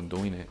the only one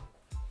doing it.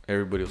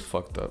 Everybody was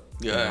fucked up.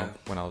 Yeah. You know,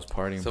 when I was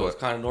partying. So but it's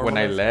kind of normal. when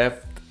I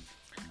left,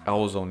 I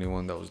was the only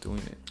one that was doing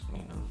it. You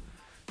know,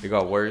 it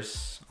got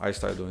worse. I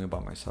started doing it by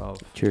myself.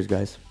 Cheers,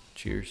 guys.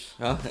 Cheers.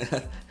 Huh?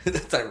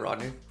 That's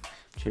ironic.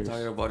 Cheers.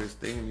 Talking about his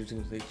thing and you're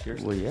gonna say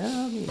cheers. Well, yeah.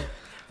 I mean,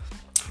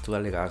 Tú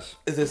dale gas.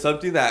 Is it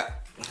something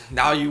that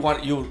now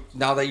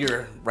now that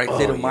you're right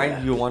state of mind,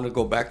 yeah. you want to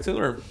go back to,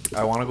 or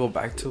I want to go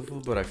back to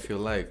food, but I feel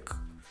like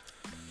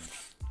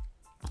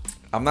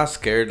I'm not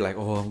scared. Like,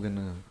 oh,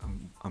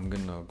 I'm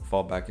gonna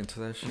fall back into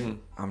that shit. Mhm.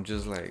 I'm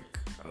just like,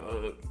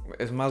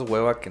 it's más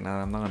hueva que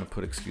nada. I'm not gonna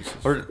put excuses.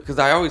 or because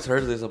I always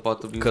heard this about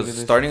the music Because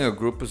industry. starting a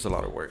group is a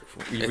lot of work.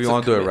 Fool. If It's you a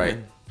want to do it right,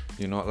 commitment.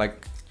 you know,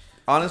 like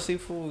honestly,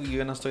 fool,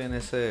 yo no estoy en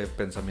ese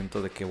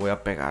pensamiento de que voy a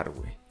pegar,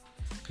 güey.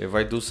 If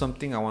I do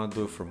something, I want to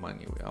do it for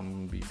money. Güey. I'm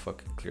gonna be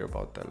fucking clear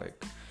about that.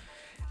 Like,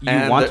 you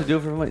And want the- to do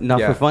it for fun, not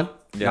yeah. for fun.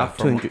 yeah, Not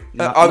to from- enjoy.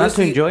 Not to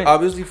obviously, enjoy it.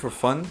 obviously for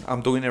fun.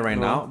 I'm doing it right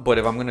No. now. But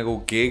if I'm gonna go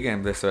gig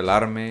and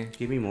desvelarme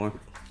Give me more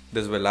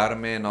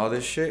and all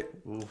this shit,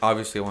 Oof.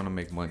 obviously I want to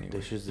make money. Güey.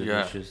 dishes.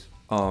 Yeah. Dishes.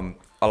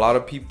 A lot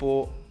of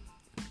people.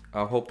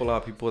 I hope a lot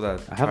of people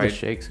that I have the tried-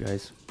 shakes,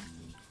 guys.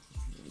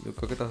 Yo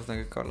creo que te vas a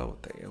tener que acabar la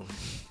botella, güey.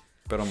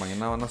 Pero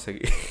mañana van a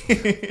seguir.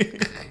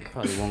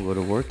 Probably won't go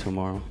to work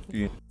tomorrow.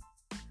 Yeah.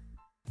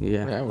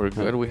 Yeah. Yeah, we're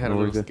good. We had a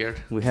We're little good.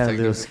 scared. We had a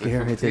little Technically scare.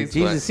 from I said, taste,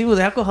 Jesus, see what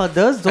alcohol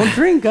does? Don't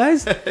drink,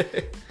 guys.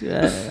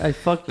 Yeah, I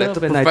fucked Let up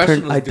the and I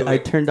professionals do I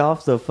it. turned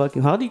off the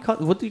fucking. What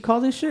do you call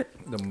this shit?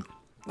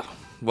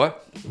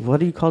 What? What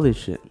do you call this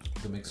shit?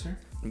 The mixer?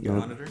 Yeah.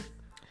 Monitor?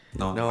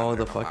 No, No,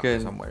 the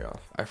fucking- I'm way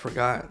off. I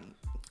forgot.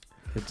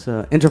 It's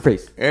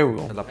interface. There we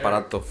go. El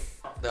aparato.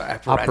 The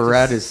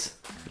Apparatus.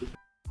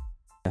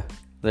 Yeah,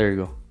 there you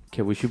go.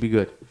 Okay, we should be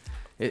good.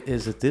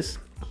 Is it this?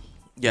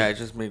 Yeah, I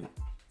just made.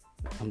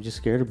 I'm just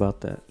scared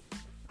about that.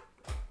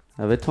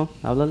 A ver, Tom,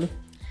 háblale.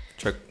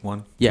 Check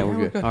one. Yeah, Yeah, we're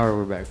we're good. good. All right,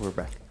 we're back. We're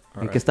back.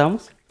 All ¿En right. qué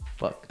estamos?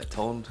 Fuck. I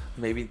told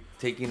maybe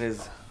taking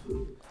his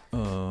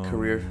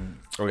career.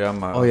 Oh yeah,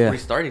 my. Oh, yeah.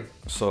 Restarting.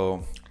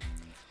 So,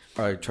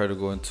 I tried to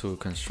go into So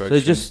construction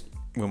it's just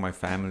with my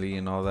family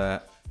and all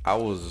that. I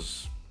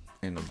was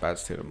in a bad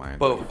state of mind.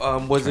 But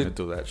was trying it?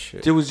 to do that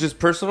shit? It was just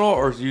personal,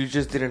 or you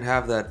just didn't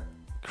have that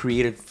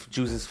creative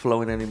juices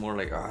flowing anymore?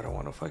 Like, oh, I don't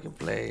want to fucking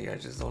play. I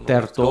just don't know.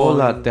 what's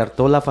going. te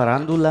hartó la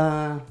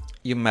farándula.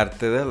 Y me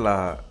harté de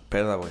la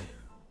peda, güey.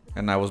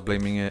 And I was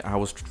blaming it. I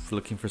was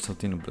looking for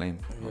something to blame.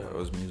 It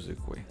was music,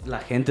 güey. La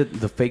gente,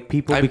 the fake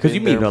people. I've Because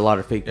been you meet there. a lot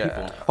of fake Yeah.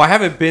 people. Well, I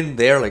haven't been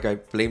there. Like, I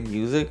blame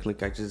music.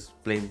 Like, I just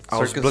blame. I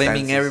was blaming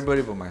circumstances.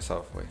 everybody but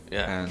myself, way.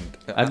 Yeah. And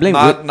I blame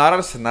not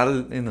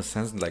Arsenal in the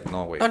sense like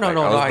no way. No, like, no, I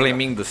no, was I-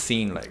 blaming the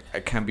scene. Like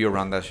I can't be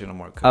around that shit no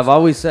more. 'Cause I've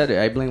always said it.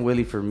 I blame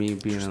Willie for me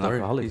being an Sorry.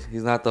 alcoholic.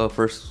 He's not the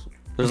first.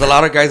 There's a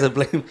lot of guys that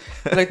blame.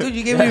 They're like, dude,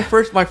 you gave me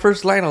my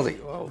first line. I was like,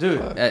 oh, Dude,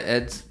 fuck. I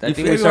You think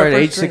feel we me? started at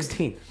My age first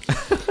drink.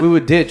 16. We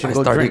would ditch and I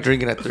go started drink.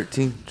 drinking at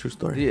 13. True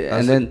story. Yeah, That's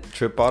and then the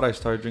trip out. I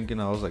started drinking.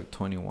 I was like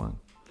 21.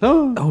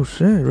 no, Oh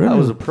shit! Really? I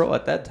was a pro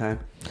at that time.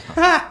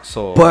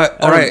 So, But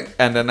all right,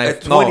 and then I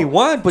at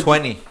 21, but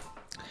 20,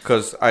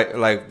 because I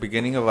like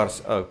beginning of our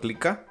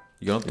clica.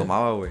 Yo no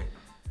tomaba, güey.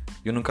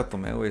 Yo nunca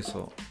tomé, güey.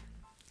 So,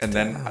 and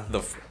then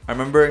I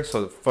remember.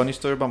 So, the funny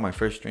story about my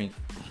first drink.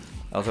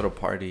 I was at a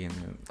party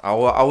and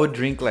I would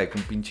drink like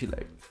un pinche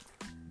like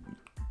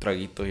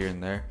traguito here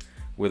and there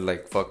with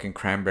like fucking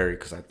cranberry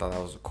because I thought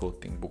that was a cool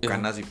thing.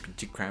 Bucanas y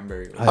pinche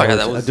cranberry. güey. Oh, yeah,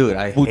 that was dude.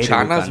 I hated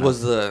Buchanas Buchanas.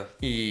 was the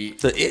Y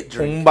it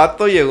drink. un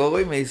vato llegó,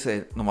 güey, y me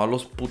dice, nomás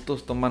los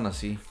putos toman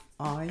así.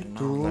 Ay, And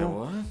I was tú. like,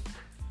 what?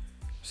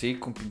 Sí,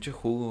 con pinche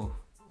jugo.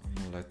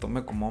 Y me la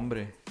tome como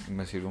hombre. Y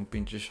me sirvió un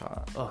pinche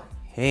shot. Oh,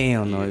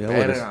 hell no. Y, That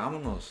verga, would've-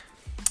 vámonos.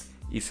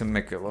 Y se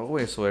me quedó,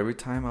 güey. So every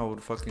time I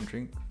would fucking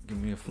drink, give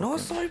me a fucking... No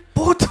soy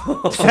puto.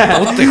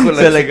 Puta, hijo de la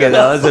Se le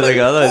chingada.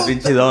 quedó el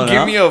pinche don, Give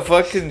 ¿no? me a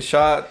fucking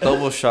shot,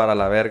 double shot a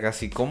la verga,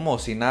 así como,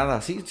 sin nada,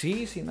 sí,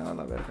 sin nada a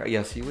la verga. Y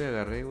así, güey,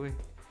 agarré, güey.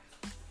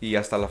 Y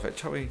hasta la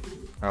fecha, güey.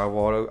 I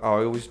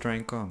always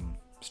drank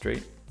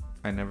straight.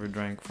 I never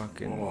drank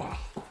fucking...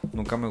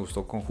 Nunca me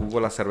gustó con jugo.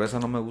 La cerveza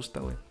no me gusta,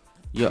 güey.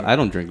 Yo, I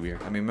don't drink beer.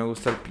 A mí me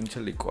gusta el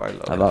pinche licor.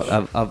 I love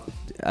it.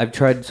 I've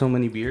tried so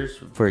many beers.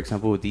 For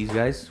example, with these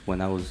guys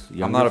when I was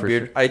younger. I'm not a for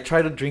beer. sure. I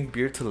try to drink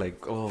beer to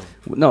like, oh...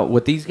 No,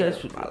 with these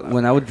guys,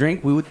 when I would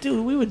drink, we would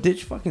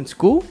ditch fucking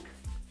school,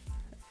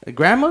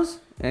 grandmas,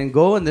 and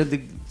go, and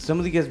then some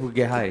of the guys would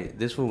get high.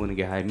 This one wouldn't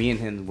get high. Me and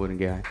him wouldn't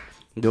get high.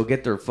 They'll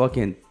get their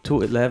fucking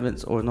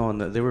 211s or no,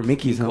 they were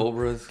Mickey's. King Huh?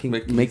 Cobras.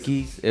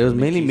 Mickey's. It was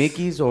mainly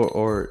Mickey's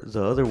or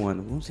the other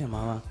one. ¿Cómo se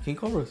llamaba? King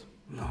Cobras.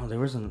 No, there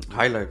was an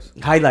High Lives.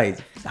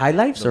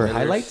 Highlights or Millers.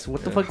 highlights?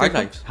 What the fuck? High they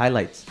called? Lives.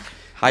 Highlights.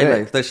 High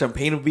Lives. The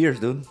champagne of beers,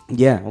 dude.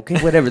 Yeah. Okay.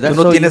 Whatever. Tú That's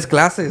no so tienes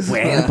clases.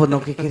 Bueno, pues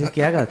no, ¿qué quieres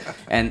que haga?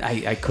 And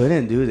I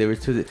couldn't, dude. They were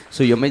too...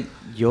 So yo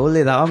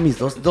le daba mis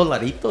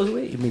 $2,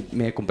 güey, y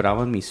me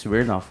compraban mis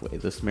Smirnoff, güey.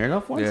 The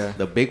Smirnoff ones, Yeah.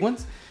 the big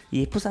ones.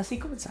 Y pues así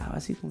comenzaba,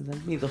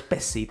 mis 2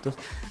 pesitos.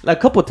 Like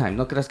a couple times,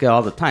 no creas que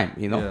all the time,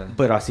 you know? Yeah.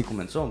 Pero así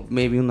comenzó.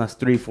 Maybe unas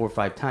 3, 4,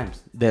 5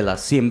 times. De las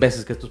 100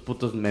 veces que estos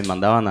putos me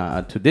mandaban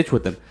a to ditch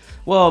with them.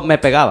 Well, me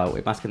pegaba,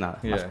 güey, más que nada.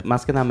 Yeah.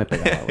 Más que nada me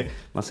pegaba, güey.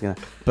 Más que nada.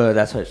 But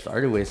that's how it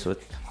started, güey. So,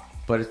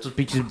 pero estos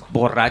pinches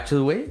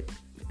borrachos, güey.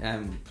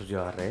 Pues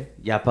yo agarré.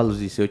 Ya para los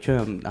 18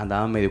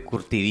 andaba medio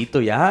curtidito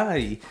ya.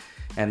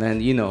 And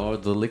then, you know,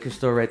 the liquor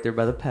store right there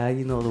by the pad,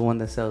 you know, the one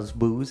that sells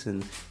booze.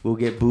 And we'll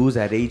get booze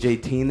at age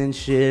 18 and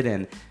shit.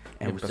 And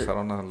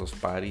Empezaron a los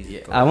parties. yeah,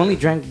 y todo. I only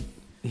drank...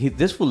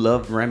 this fool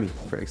loved Remy,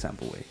 for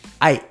example, way.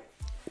 I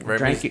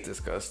drank it.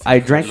 Disgusting. I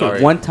drank Sorry.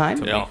 it one time.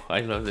 No,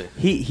 I loved it.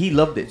 He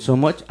loved it so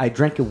much. I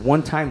drank it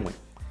one time, way.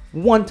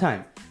 One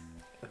time.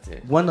 That's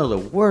it. One of the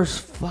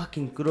worst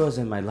fucking crudas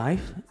in my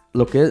life.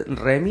 Lo que es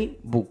Remy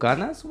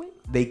Bucanas, güey.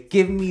 They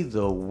give me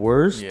the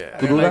worst Yeah.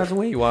 crudas,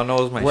 güey. You wanna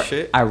know what's my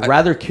shit? I'd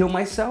rather kill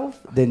myself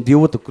than deal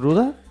with the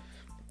cruda.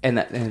 And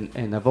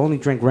I've only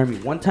drank Remy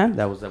one time.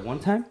 That was that one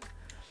time.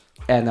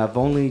 And I've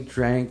only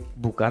drank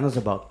Bucanas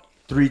about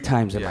 3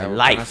 times in my Bucanas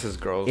life. is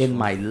gross, in man.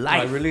 my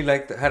life. I really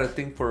had a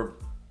thing for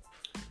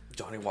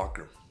Johnny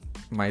Walker.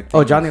 My Oh,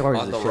 thing Johnny is-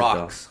 Walker's On the the shit,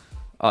 rocks.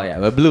 though. Oh, yeah.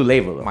 The blue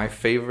label, though. My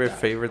favorite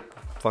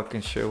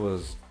fucking shit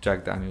was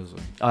Jack Daniels.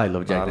 Güey. Oh, I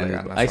love Jack Dale,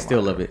 Daniels. gana I esa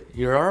still madre. love it.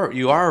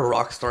 You are a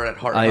rock star at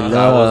heart. I huh? love-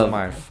 That was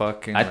my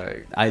fucking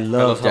like. I me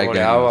love lo Jack saboreaba,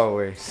 Daniels.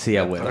 güey. Sí,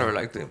 I I will. never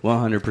liked it.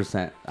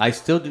 100%. I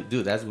still do.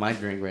 Dude, that's my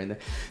drink right there.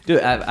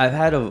 Dude, I've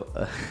had a...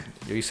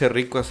 Yo hice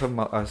rico ese Oh,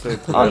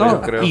 no.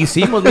 yo creo.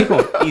 Hicimos,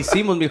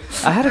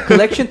 mijo. I had a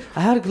collection.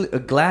 I had a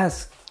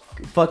glass...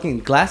 Fucking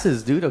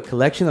glasses, dude. A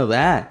collection of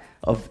that.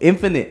 Of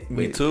infinite.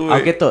 Me too,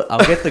 I'll güey.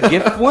 get the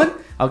gift one.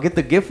 I'll get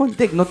the gift one.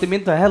 Dick, no te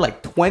miento. I had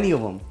like 20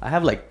 of them. I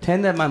have like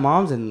 10 at my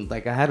mom's and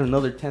like I had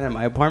another 10 at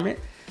my apartment.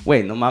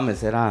 Wait, no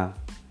mames, era...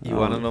 You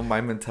wanna know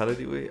my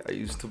mentality, güey? I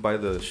used to buy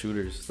the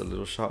shooters, the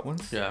little shot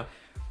ones. Yeah.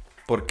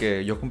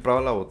 Porque yo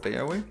compraba la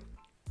botella, güey.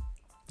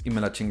 Y me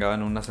la chingaba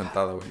en una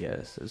sentada, güey.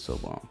 Yes, it's so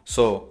bomb.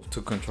 So,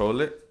 to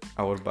control it,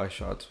 I would buy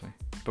shots, güey.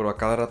 Pero a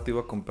cada rato iba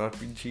a comprar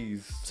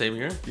pinches. Same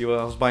here. I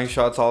was buying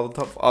shots all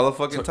the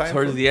fucking time.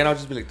 Towards the end, I'll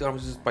just be like, dude, I'm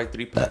just buy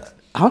 3 packs.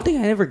 I don't think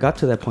I ever got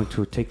to that point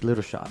to take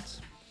little shots.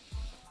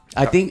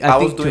 I think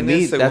was to doing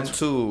me it según that's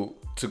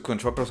to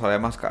control, pero salía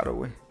más caro,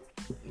 güey.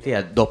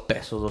 yeah, $2,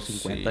 $2.50,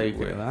 Sí, yo creo,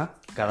 güey. ¿verdad?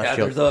 Cada Yeah,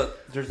 shot.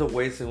 there's a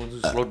way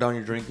to slow down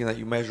your drinking that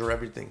you measure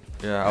everything.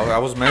 Yeah, I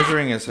was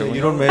measuring it. So Según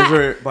you don't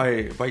measure it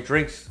by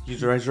drinks. You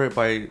measure it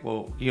by,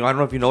 well, you know, I don't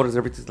know if you notice,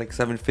 everything's like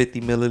 750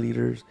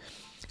 milliliters.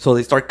 So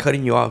they start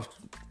cutting you off.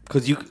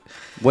 Because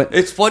What?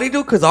 it's funny,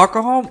 dude, because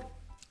alcohol,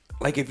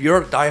 like if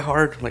you're a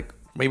diehard, like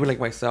maybe like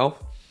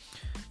myself,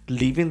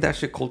 leaving that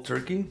shit cold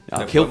turkey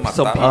killed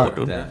some people,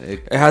 dude. Yeah,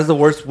 it- It has the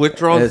worst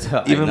withdrawals,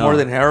 I even more know.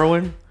 than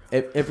heroin.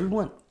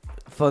 Everyone,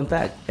 fun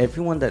fact,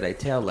 everyone that I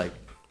tell, like,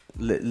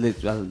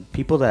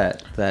 people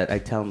that I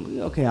tell,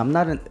 okay, I'm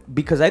not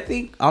because I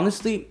think,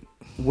 honestly,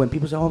 when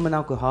people say, oh, I'm an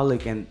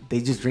alcoholic, and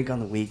they just drink on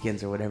the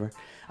weekends or whatever,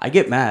 I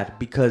get mad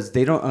because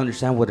they don't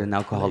understand what an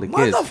alcoholic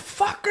is.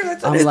 Motherfucker,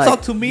 that's I'm an like,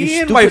 insult to me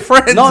you and my stupid-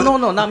 friends. No,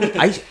 not me.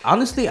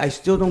 Honestly, I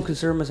still don't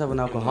consider myself an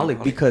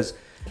alcoholic because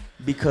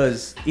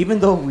even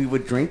though we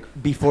would drink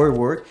before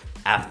work,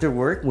 after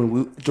work, when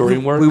we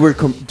During work? we were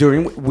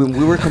when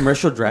we were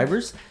commercial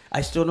drivers,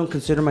 I still don't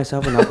consider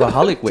myself an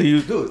alcoholic. Do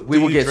you- dude, do we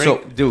would you get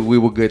drink? we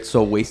would get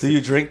so Do wasted. you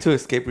drink to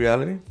escape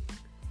reality?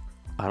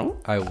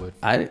 I would.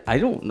 I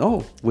don't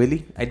know,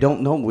 Willie. I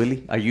don't know,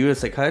 Willie. Are you a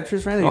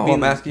psychiatrist, right? Oh,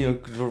 I'm asking you.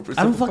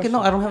 I don't fucking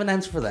know. I don't have an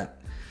answer for that.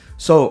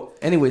 So,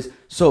 anyways,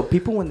 so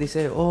people when they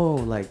say, "Oh,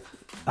 like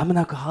I'm an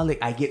alcoholic,"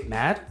 I get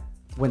mad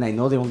when I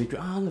know they only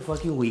drink on the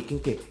fucking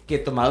weekend que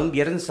tomaron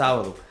viernes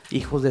sábado.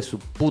 Hijos de su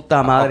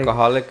puta madre.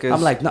 Alcoholic is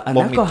I'm like, no, an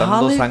vomitando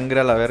alcoholic. sangre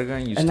a la verga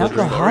and you An still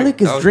drink. alcoholic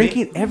That is was me.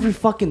 drinking every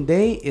fucking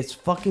day. It's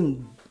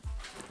fucking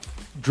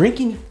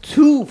drinking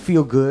to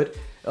feel good.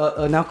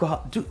 An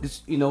alcohol, dude.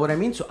 You know what I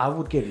mean? So I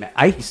would get mad.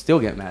 I still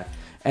get mad,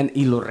 and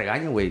y lo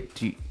regaño, güey,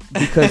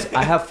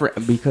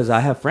 because I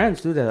have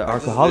friends, dude, that are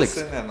alcoholics.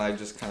 And I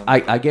just kind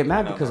of. I get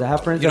mad because I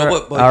have friends You know that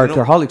what, but are you know-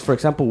 alcoholics. For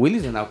example,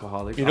 Willie's an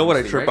alcoholic. You know what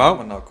I obviously, trip right? out?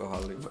 I'm an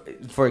alcoholic.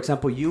 For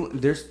example,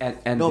 there's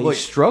and No, they but-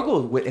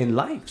 struggle with in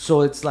life.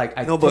 So it's like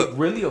I No, take but-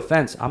 really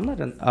offense. I'm not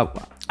an.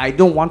 I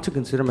don't want to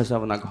consider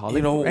myself an alcoholic.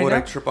 You know right what now,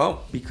 I trip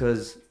out?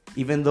 because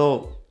even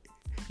though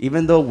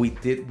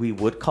we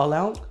would call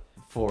out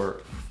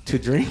to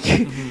drink.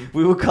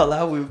 We would call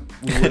out. We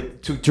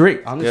would to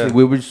drink. Honestly,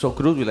 we were just so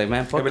crude. We like,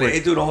 man, fuck.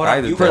 Hey, dude, hold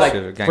on. For like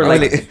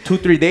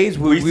 2-3 days,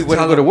 we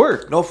wouldn't go to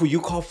work. No, if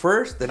you call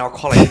first, then I'll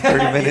call like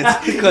 30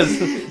 minutes because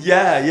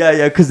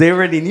because they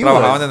already knew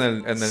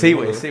us.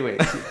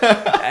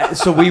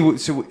 Wait.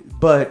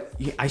 But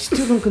I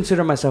still don't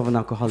consider myself an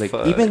alcoholic,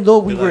 even though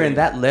we were in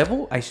that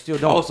level. I still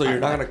don't. Oh, so you're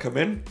not gonna come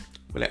in?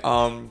 Like,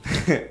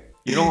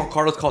 you know how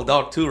Carlos called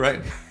out too,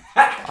 right?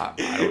 I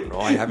don't know.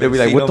 I haven't. They'll be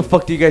like, "What the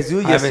fuck do you guys do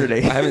yesterday?"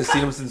 I haven't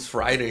seen him since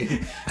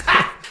Friday.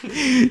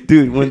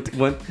 Dude, one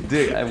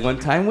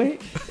time,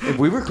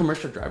 we were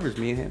commercial drivers,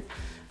 me and him.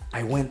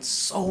 I went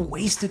so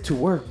wasted to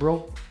work,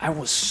 bro. I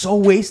was so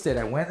wasted.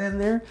 I went in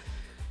there,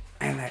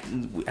 and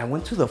I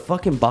went to the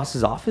fucking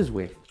boss's office.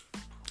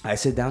 I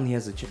sat down. He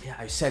has a chair. Yeah,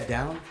 I sat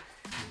down,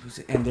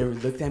 and they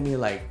looked at me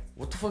like,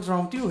 "What the fuck's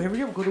wrong with you?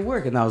 Hurry up, go to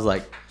work." And I was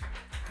like,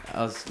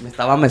 I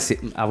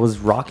was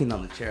rocking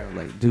on the chair. I'm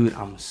like, dude,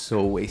 I'm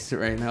so wasted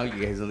right now.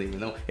 You guys don't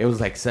even know. It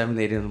was like 7,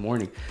 8 in the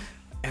morning.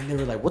 And they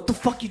were like, what the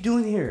fuck you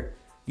doing here?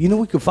 You know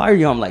we could fire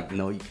you. I'm like,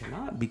 no, you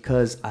cannot,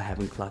 because I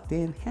haven't clocked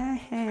in.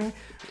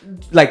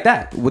 Like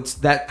that. What's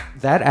that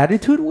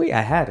attitude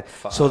I had.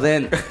 Fuck. So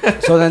then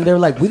they're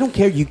like, we don't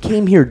care. You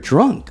came here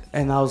drunk.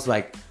 And I was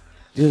like,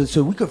 dude,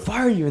 so we could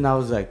fire you. And I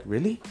was like,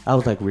 really?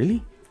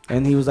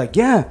 And he was like,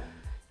 yeah.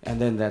 And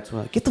then that's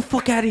when, like, get the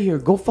fuck out of here.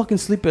 Go fucking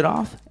sleep it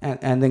off.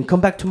 And then come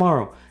back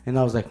tomorrow. And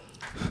I was like,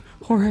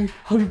 all right,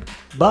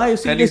 bye.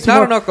 And he's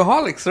not an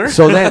alcoholic, sir.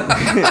 So then,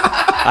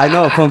 I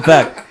know, fun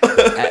fact.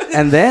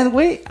 And then,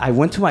 I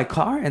went to my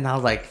car and I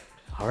was like,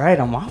 all right,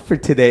 I'm off for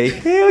today.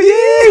 Hell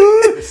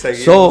yeah.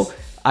 So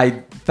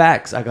I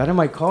got in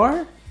my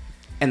car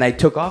and I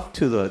took off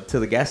to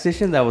the gas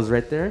station that was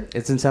right there.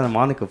 It's in Santa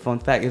Monica. Fun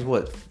fact is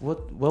what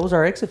was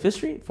our exit? 5th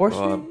Street? 4th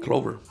Street?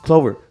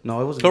 Clover.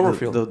 No, it was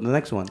Cloverfield. The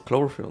next one.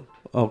 Cloverfield.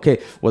 Okay.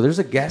 Well, there's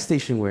a gas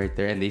station right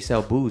there and they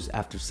sell booze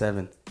after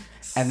 7.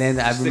 And then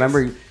I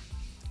remember,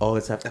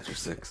 it's after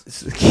 6.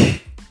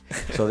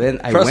 So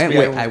then I went.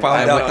 I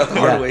found out the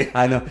hard way.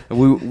 I know.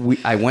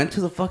 I went to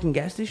the fucking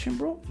gas station,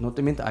 bro. No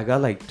te miento. I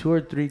got like 2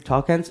 or 3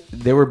 tall cans.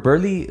 They were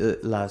barely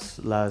las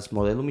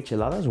modelo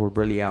micheladas were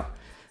barely out.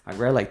 I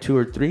grabbed like 2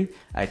 or 3.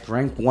 I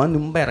drank one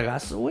un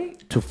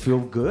vergazo, to feel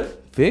good,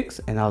 fix,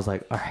 and I was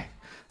like, all right,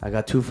 I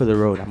got 2 for the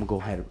road. I'm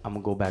gonna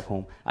go back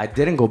home. I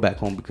didn't go back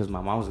home because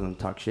my mom was gonna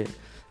talk shit.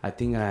 I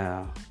think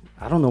I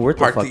don't know where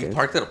the fuck it.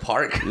 Parked at a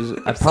park.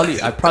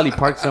 I probably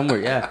parked somewhere,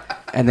 yeah.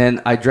 And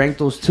then I drank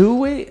those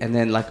 2 and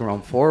then like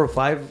around 4 or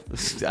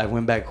 5, I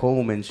went back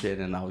home and shit.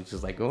 And I was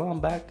just like, oh, I'm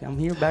back. I'm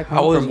here back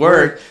home from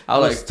work. I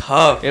was like,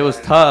 tough. It was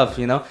tough,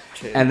 you know.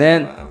 And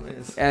then,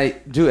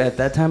 at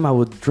that time I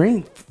would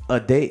drink a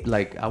day.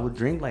 Like I would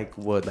drink like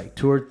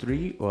 2 or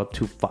 3 or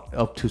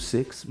up to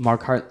 6.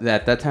 Mark Hard.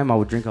 At that time I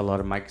would drink a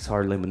lot of Mike's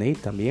Hard Lemonade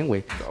también,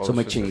 güey. So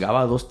me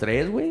chingaba 2,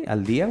 3, güey,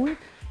 al día, güey.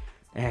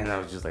 And I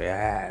was just like,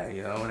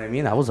 you know what I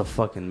mean? I was a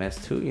fucking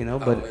mess too, you know.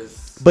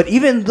 But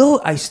even though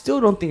I still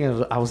don't think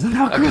I was an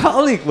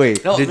alcoholic,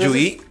 wait. No, did you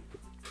eat?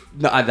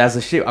 No, that's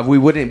the shit. We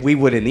wouldn't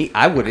eat.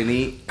 I wouldn't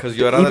eat. Because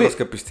yo era de los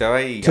que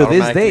pisteaba y to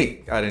this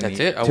day. I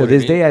didn't eat. To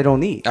this day, I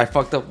don't eat. I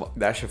fucked up.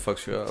 That shit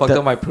fucks you up. Fucked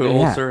up my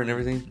ulcer and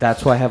everything.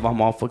 That's why I'm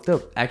all fucked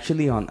up.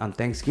 Actually, on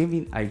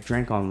Thanksgiving, I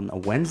drank on a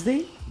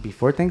Wednesday.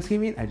 Before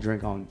Thanksgiving, I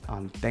drank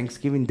on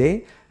Thanksgiving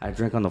Day. I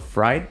drank on the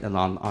Friday. And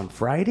on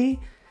Friday,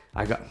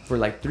 I got, for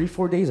like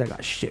 3-4 days, I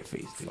got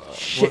shit-faced.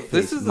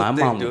 Shit-faced. My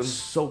mom was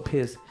so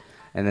pissed.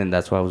 And then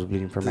that's why I was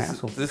bleeding from my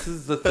asshole. This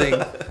is the thing.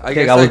 I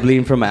guess I was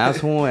bleeding from my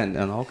asshole and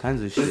all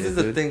kinds of shit. This is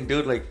the thing,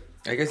 dude. Like,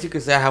 I guess you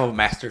could say I have a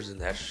master's in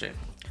that shit.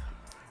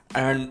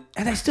 And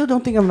I still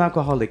don't think I'm an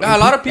alcoholic. A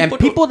lot of people... And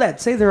people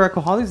that say they're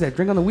alcoholics that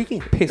drink on the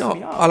weekend piss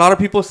me off. A lot of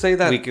people say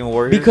that... Weekend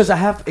warriors? Because I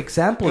have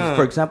examples.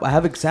 For example, I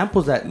have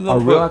examples that are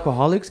real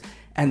alcoholics.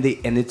 And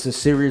it's a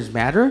serious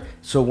matter.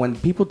 So when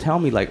people tell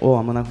me like, "Oh,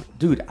 I'm gonna,"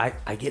 dude,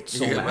 I get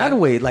so mad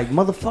away. Like,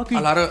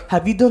 motherfucker,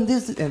 have you done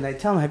this? And I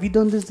tell them, "Have you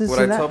done this, what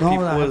and I that?" What I tell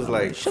people is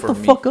like, shut the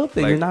fuck up.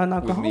 That like, you're not an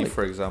alcoholic. With me,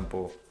 for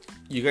example,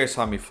 you guys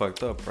saw me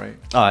fucked up, right?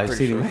 Oh, I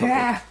see. Sure.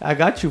 I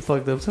got you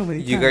fucked up so many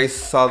times. You guys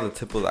saw the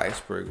tip of the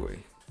iceberg, way.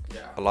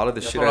 Yeah. A lot of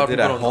the shit I did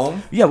at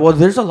home. Yeah, well,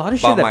 there's a lot of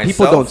shit that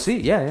people don't see.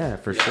 Yeah,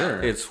 for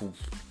sure. It's.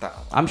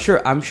 I'm sure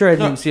I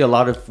didn't see a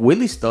lot of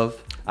Willie stuff.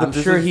 I'm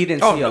sure he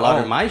didn't see a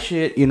lot of my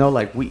shit. You know,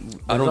 like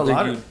I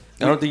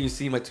don't think you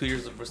see my 2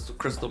 years of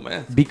crystal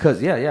meth. Because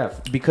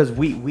because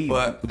we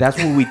that's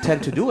what we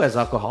tend to do as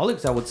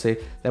alcoholics. I would say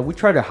that we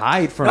try to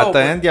hide from. At the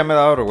end, ya me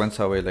daba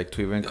vergüenza, way, like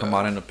to even come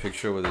out in a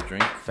picture with a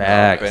drink.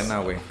 Facts.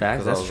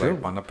 Facts. That's true.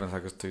 Like, van a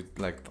pensar que estoy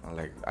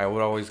like I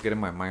would always get in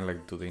my mind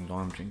like, do they know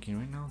I'm drinking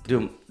right now?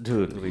 Dude,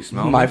 do they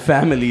smell my me?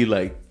 family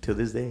like to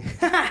this day.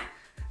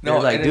 No,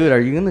 like, dude,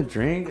 are you gonna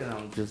drink? And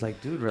I'm just like,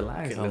 dude,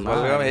 relax. This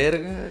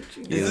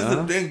is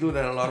the thing, dude,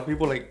 that a lot of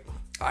people like.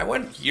 I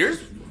went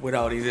years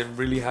without even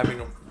really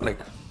having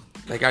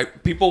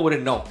people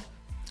wouldn't know,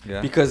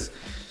 because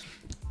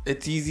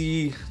it's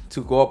easy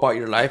to go about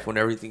your life when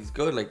everything's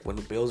good, like when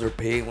the bills are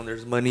paid, when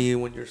there's money,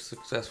 when you're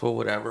successful,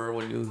 whatever,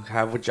 when you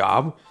have a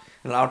job.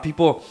 And a lot of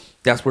people,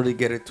 that's where they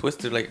get it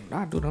twisted. Like,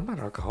 nah, dude, I'm not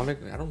an alcoholic.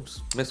 I don't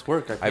miss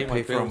work. I my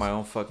pay for bills. my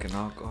own fucking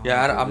alcohol.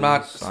 Yeah, I'm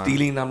not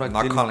stealing. I'm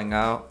not calling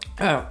out.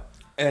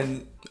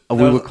 And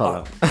we would call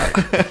out.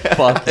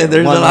 Fuck. And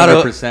there's 100%, a lot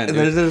of. And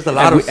there's a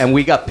lot of. And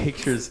we got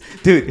pictures,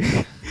 dude.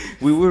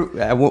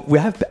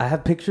 I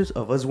have pictures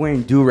of us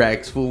wearing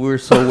do-rags. Fool, we were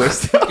so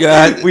wasted.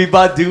 Yeah, we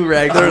bought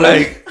do-rags. They're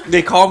like,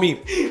 they call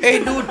me,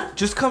 hey, dude,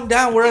 just come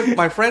down. We're at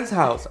my friend's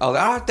house. I was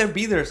like, I don't have to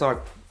be there.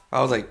 So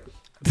I was like,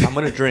 I'm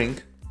gonna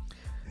drink.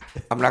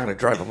 I'm not gonna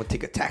drive. I'm gonna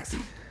take a taxi.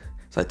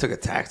 So I took a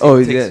taxi. Oh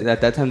yeah,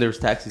 at that time there was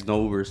taxis,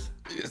 no Ubers.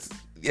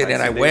 And then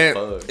I went,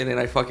 and then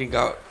I fucking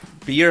got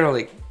beer. I'm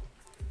like,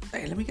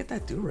 hey, let me get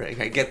that do-rag.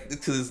 I get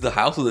to the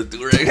house with a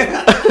do-rag.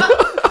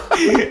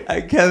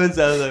 At Kevin's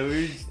house,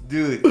 like,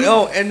 dude.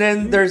 No, and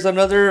then there's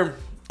another.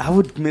 I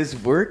would miss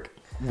work.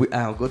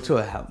 I'll go to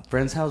a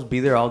friend's house, be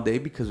there all day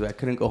because I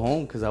couldn't go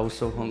home because I was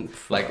so hungry.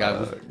 Like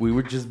we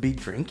would just be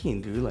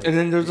drinking, dude. Like, and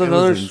then there's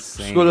another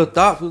school of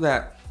thought for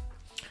that.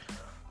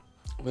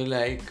 We're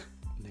like,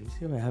 let me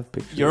see if I have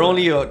pictures. You're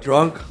only a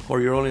drunk or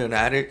you're only an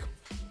addict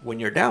when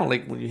you're down,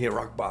 like when you hit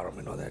rock bottom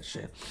and all that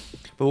shit.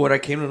 But what I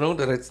came to know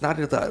that it's not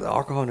the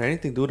alcohol or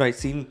anything, dude. I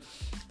seen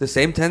the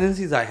same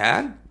tendencies I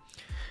had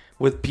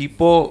with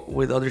people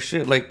with other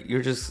shit. Like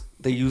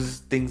they use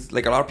things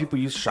like a lot of people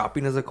use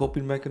shopping as a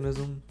coping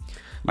mechanism.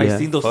 Yeah, I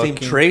seen those same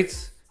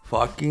traits.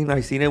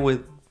 I seen it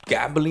with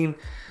gambling.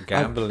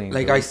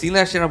 I seen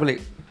that shit. I'm like,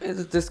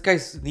 this guy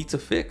needs a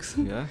fix.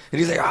 Yeah. And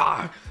he's like,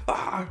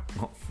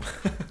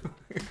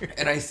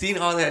 And I seen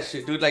all that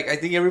shit, dude. Like, I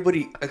think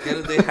everybody at the end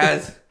of the day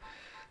has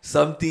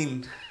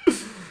something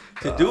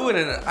to do it.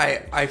 And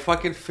I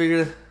fucking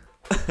figured.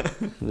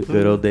 The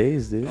good old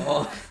days, dude.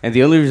 Oh. And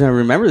the only reason I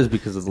remember is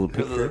because of the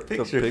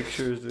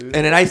pictures, dude.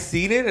 And then I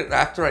seen it. And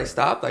after I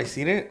stopped, I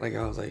seen it. Like,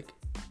 I was like,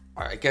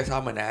 I guess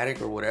I'm an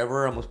addict or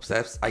whatever. I'm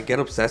obsessed. I get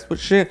obsessed with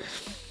shit.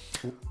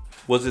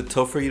 Was it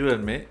tough for you to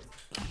admit?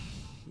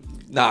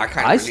 Nah, I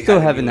kind of. I still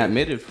haven't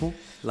admitted, fool.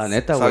 La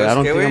neta, güey. I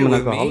don't think I'm an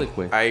alcoholic,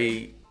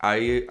 güey.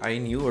 I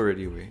knew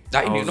already, güey.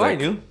 I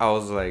knew. I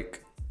was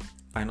like,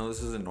 I know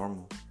this isn't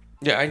normal.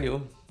 Yeah, I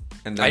knew.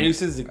 And then I knew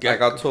since I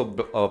got to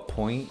a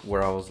point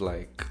where I was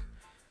like,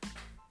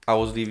 I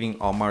was leaving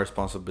all my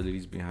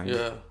responsibilities behind.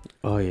 Yeah.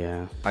 Oh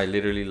yeah. I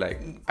literally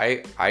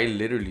I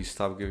literally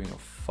stopped giving a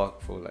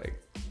fuck for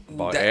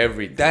about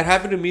everything. That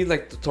happened to me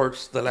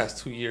towards the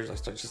last 2 years. I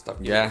started to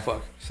stop giving a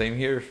fuck. Same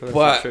here.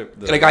 But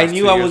I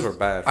knew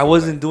I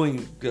wasn't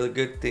doing the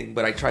good thing,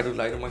 but I tried to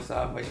lie to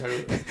myself.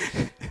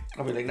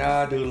 I'll be like,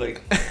 nah, dude,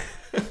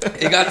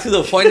 it got to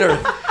the point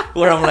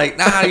where I'm like,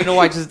 nah, you know,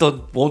 I just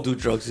won't do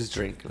drugs, just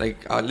drink.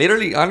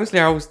 Literally, honestly,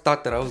 I always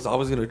thought that I was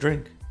always gonna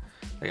drink.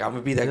 Like, I'm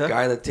gonna be that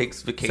guy that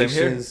takes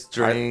vacations,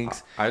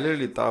 drinks. I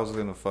literally thought I was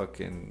gonna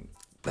fucking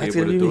be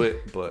able to do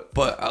it,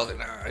 but I was like,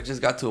 nah, I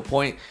just got to a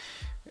point.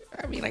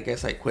 I mean, I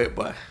guess I quit,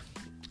 but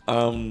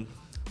I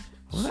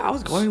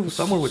was going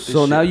somewhere with this.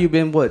 So now you've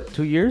been what,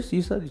 2 years?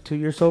 You said 2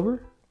 years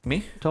sober?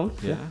 Me? Tone?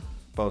 Yeah.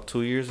 About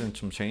 2 years and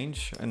some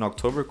change. In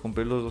October,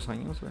 cumplí los 2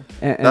 años.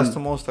 That's the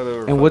most I've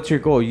ever. And what's your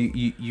goal?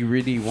 You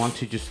really want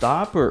to just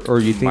stop, or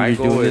you think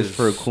you're doing this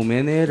for a cool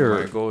minute? Or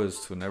my goal is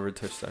to never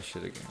touch that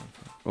shit again.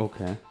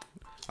 Okay.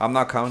 I'm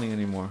not counting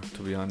anymore,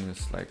 to be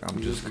honest.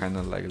 I'm just kind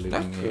of living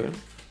it,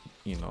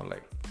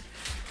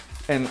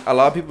 And a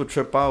lot of people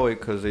trip out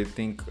because they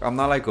think I'm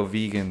not like a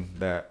vegan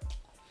that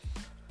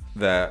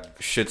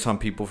shits on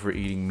people for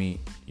eating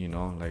meat.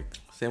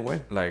 Same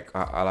way.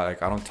 I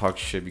don't talk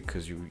shit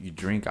because you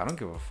drink. I don't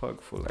give a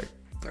fuck for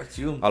That's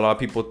you. A lot of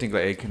people think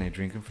hey, can I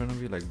drink in front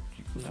of you?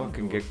 You can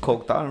fucking get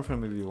coked out in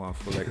front of me if you want.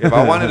 For if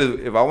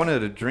I wanted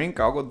to drink,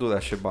 I'll go do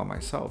that shit by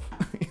myself.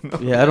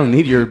 Yeah, I don't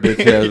need your bitch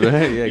ass,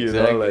 right? Yeah,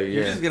 exactly.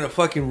 You're just gonna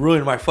fucking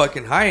ruin my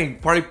fucking high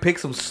and probably pick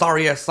some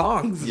sorry ass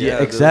songs.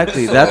 Yeah,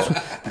 exactly.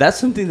 That's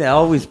something that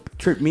always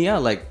tripped me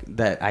out.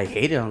 That I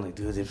hated. I'm like,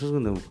 dude, if I was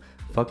gonna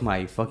fuck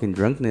my fucking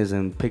drunkenness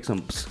and pick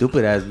some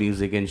stupid ass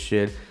music and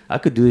shit, I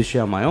could do this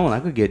shit on my own. I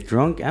could get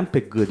drunk and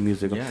pick good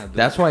music. Yeah,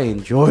 that's why I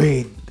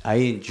enjoy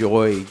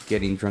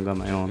getting drunk on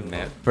my own.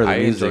 Man, for the I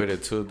music. enjoyed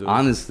it too, dude.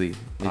 Honestly,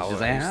 it's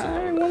just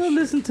I want to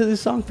listen to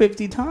this song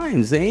 50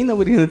 times. There ain't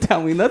nobody gonna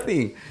tell me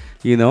nothing,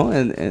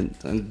 and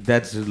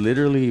that's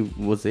literally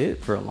was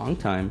it for a long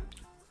time,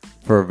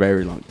 for a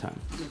very long time.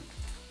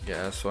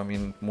 Yeah, so I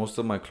mean, most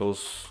of my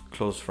close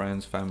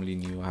friends, family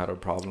knew I had a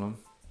problem.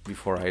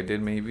 Before I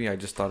did, maybe I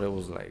just thought it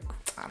was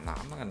I'm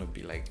not gonna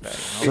be like that.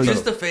 So it's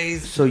just a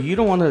phase. So you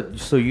don't want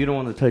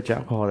to touch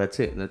alcohol. That's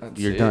it.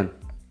 You're done.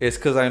 It's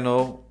because I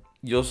know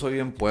yo soy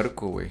bien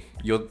puerco, güey.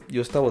 Yo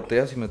esta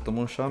botella si me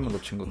tomo un shot me lo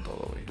chingo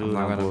todo, güey. I'm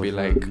not gonna be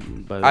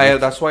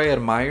that's why I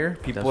admire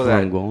people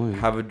that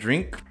have a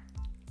drink.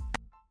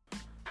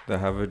 That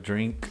have a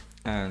drink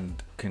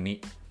and can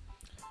eat.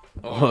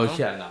 Oh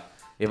shit! No.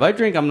 If I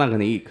drink, I'm not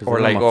gonna eat because Or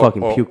I'm like, gonna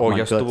fucking puke my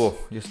ya guts.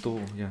 estuvo,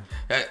 yeah.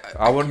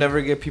 I would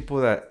never get people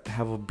that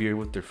have a beer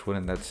with their food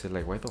and that's it.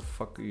 Like, why the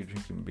fuck are you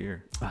drinking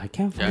beer? I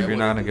can't. Yeah, If you're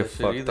not gonna get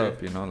shit fucked either.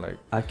 up, you know, like.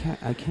 I can't.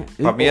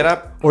 Pa' mí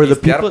era or the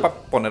pistear people. pa'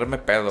 ponerme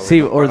pedo. See,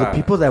 güey, no or the para-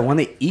 people that want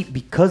to eat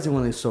because they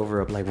want to sober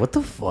up. Like, what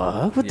the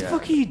fuck? What the Yeah.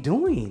 fuck are you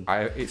doing?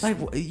 It's, Like,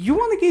 you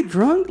want to get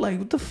drunk? Like,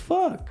 what the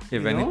fuck? if You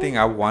know? anything,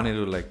 I wanted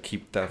to like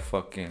keep that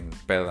fucking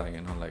peda,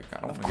 you know, like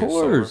I don't Of want to get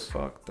course. sober.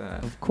 Fuck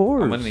that. Of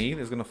course. I'm gonna eat.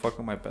 It's gonna fuck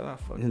with my peda.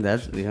 Fuck. And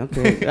that's yeah,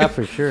 okay. Yeah,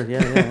 for sure.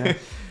 Yeah.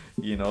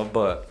 You know,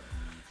 but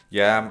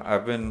yeah,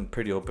 I've been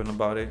pretty open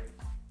about it.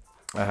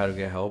 I had to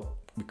get help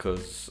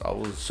because I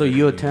was. So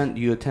you attend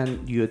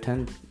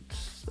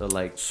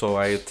like So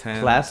I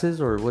attend classes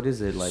or what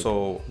is it like?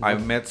 So I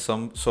met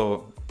some.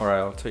 So all right,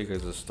 I'll tell you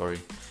guys a story.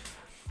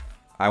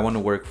 I want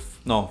to work.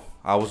 No,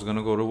 I was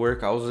gonna go to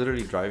work. I was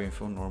literally driving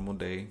for a normal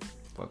day,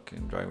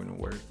 fucking driving to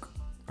work.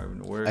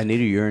 I need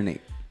to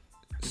urinate.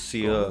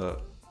 See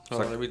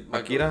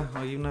Akira,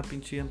 hay una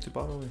pinche empty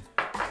bottle, güey.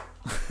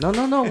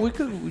 No.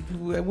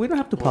 We don't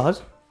have to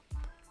pause.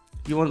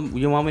 You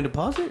want me to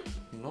pause it?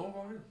 No,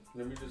 go ahead.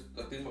 Let me just.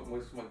 I think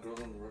most of my girls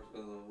in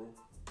the room.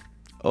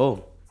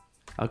 Oh,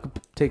 I could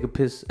take a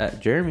piss at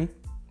Jeremy.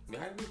 Yeah,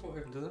 we go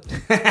ahead and do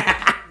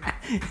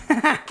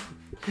that.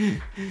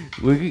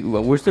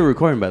 We're still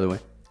recording, by the way.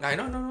 I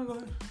know, no, go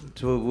ahead.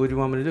 So what do you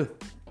want me to do?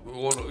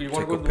 You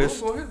want to go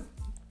piss? Go ahead.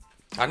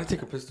 I need to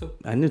take a piss too.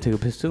 I need to take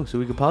a piss too, so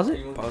we can pause it.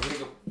 You want to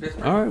take a piss?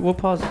 All right, we'll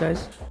pause,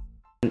 guys.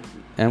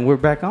 And we're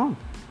back on.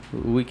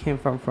 We came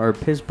from our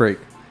piss break.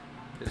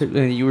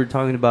 And you were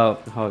talking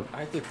about how.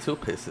 I took 2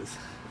 pisses.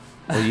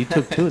 Oh, you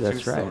took 2.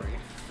 That's True right. story.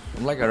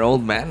 I'm like an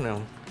old man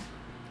now.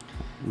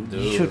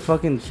 You should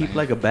fucking keep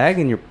like a bag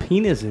in your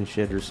penis and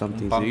shit or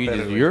something, so you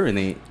just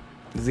urinate.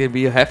 This is gonna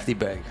be a hefty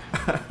bag.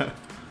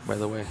 By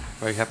the way,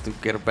 I have to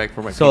get a bag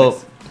for my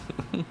So-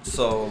 penis.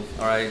 So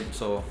all right,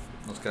 so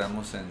nos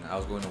quedamos and I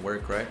was going to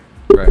work, right?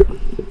 Right.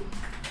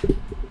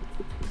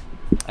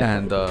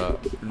 And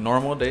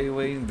normal day,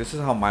 way. This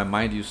is how my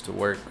mind used to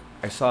work.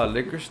 I saw a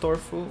liquor store,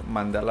 fool.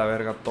 Mandé a la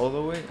verga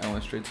todo, way. I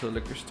went straight to the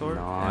liquor store.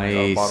 And I got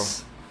a bottle.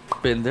 Nice.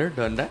 Been there,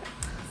 done that.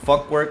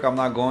 Fuck work. I'm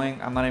not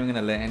going. I'm not even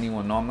gonna let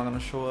anyone know I'm not gonna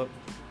show up.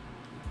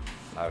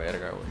 La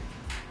verga, way.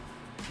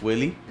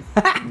 Willie?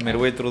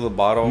 Midway through the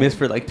bottle. Missed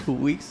for like 2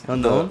 weeks.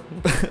 Unknown.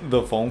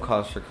 The phone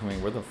calls are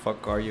coming. Where the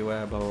fuck are you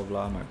at? Blah blah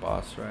blah. My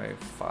boss, right?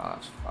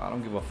 Fuck. I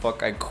don't give a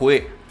fuck. I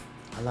quit.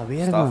 A la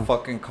verga. Stop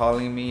fucking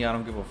calling me. I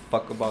don't give a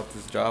fuck about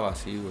this job.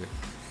 Así, güey.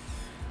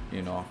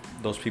 You know,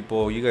 those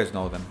people, you guys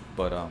know them,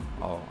 but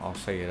I'll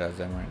say it as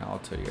them right now. I'll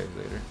tell you guys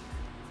later.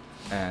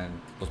 And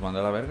los mandé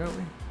a la verga,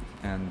 güey.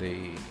 And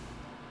they,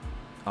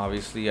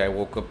 obviously, I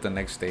woke up the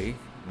next day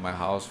in my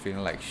house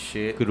feeling like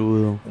shit.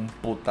 Crudo. Un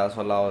putazo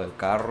al lado del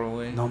carro,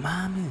 güey. No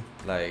mames.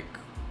 Like,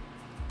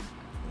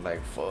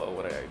 fuck,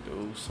 what did I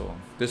do? So,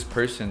 this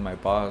person, my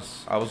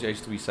boss, I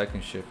used to be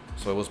second shift,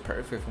 so it was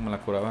perfect. Me la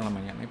curaba en la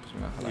mañana y pues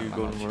me iba a jalar You en la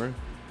go noche. to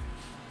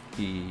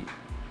work.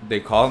 They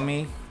called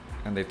me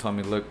and they told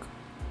me, look,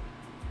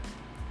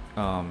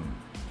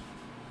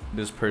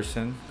 this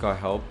person got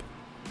help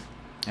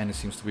and it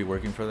seems to be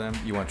working for them.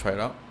 You want to try it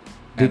out?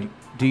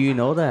 Do you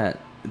know that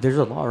there's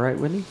a law, right,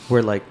 Whitney?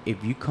 Where like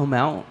if you come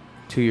out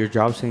to your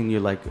job saying you're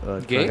like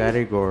a Gay? drug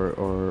addict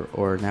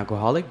or an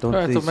alcoholic, It's a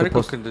medical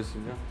supposed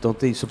condition. Yeah. don't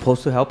they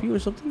supposed to help you or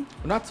something?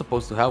 We're not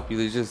supposed to help you.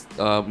 They just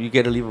you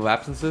get a leave of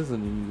absences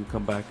and you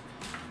come back.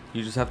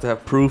 You just have to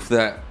have proof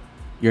that.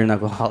 You're an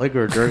alcoholic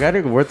or a drug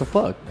addict or what the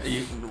fuck?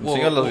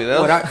 Sigan los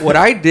videos. What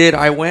I did,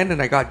 I went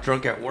and I got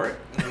drunk at work.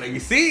 I'm like,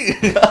 you see?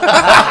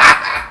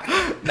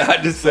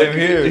 Not just Same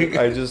here.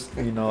 I just,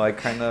 I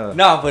kind of...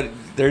 No, but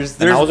there's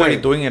And I was way.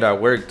 already doing it at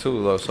work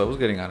too, though, so I was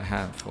getting out of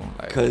hand. Fool.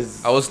 Like,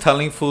 'Cause- I was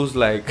telling fools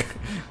like,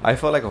 I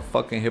felt like a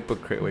fucking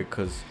hypocrite, way,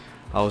 because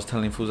I was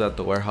telling fools at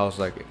the warehouse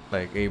like,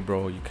 hey,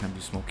 bro, you can't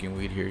be smoking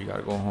weed here. You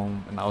gotta go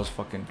home. And I was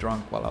fucking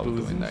drunk while I was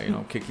doing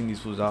that, kicking these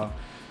fools out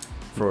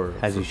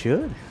As you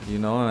should.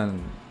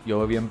 and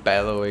yo bien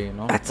pedo, way,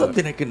 That's But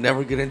something I could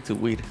never get into,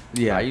 weed.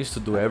 Yeah. I used to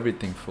do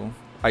everything, fool.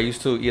 I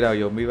used to ir a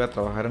yo me iba a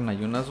trabajar en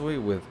ayunas, way,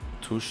 with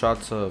 2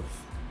 shots of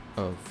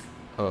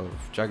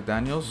Jack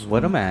Daniels.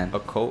 What a man. A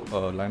Coke, a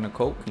line of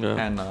Coke, Yeah.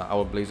 and I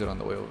would blaze it on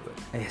the way over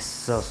there.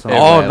 Eso,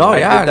 Oh, no, I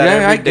yeah, did that yeah,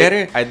 every I get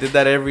day. it. I did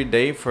that every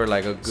day for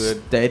like a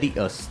good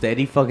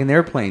steady fucking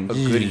airplane.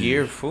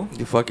 year, fool.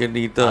 You fucking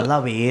need A the.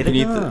 la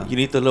verga. You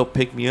need the little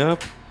pick me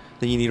up.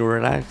 Then you need to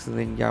relax, and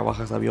then ya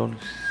bajas avión,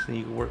 and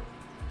you can work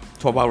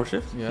 12-hour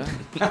shifts. Yeah.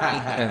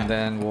 And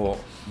then,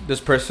 this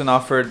person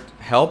offered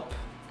help,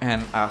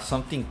 and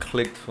something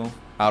clicked, fool.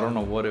 I don't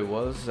know what it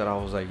was that I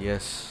was like,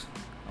 yes,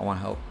 I want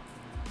help.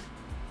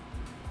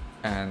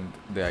 And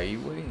de ahí,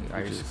 güey,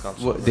 I just got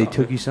What, sober they out.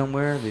 took you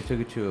somewhere? They took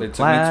you to a They took me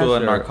class to a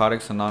or-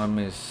 Narcotics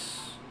Anonymous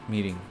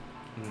meeting.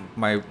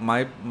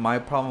 Mm. My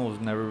problem was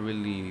never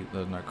really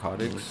the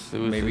narcotics. It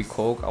was Maybe just-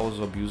 coke. I was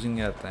abusing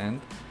it at the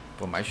end,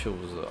 but my shit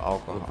was the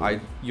alcohol.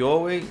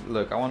 Okay.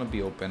 Look, I want to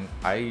be open.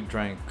 I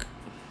drank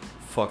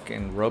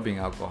fucking rubbing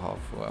alcohol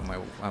at my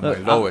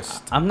Look,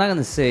 lowest. I'm not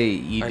gonna say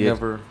I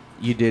never.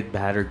 you did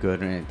bad or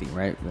good or anything,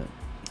 right? But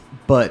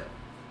But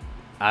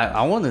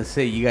I want to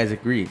say you guys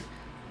agree.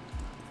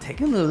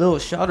 Taking a little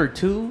shot or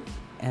two,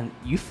 and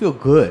you feel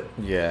good.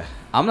 Yeah.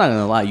 I'm not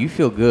gonna lie, you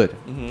feel good.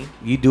 Mm-hmm.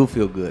 You do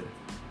feel good.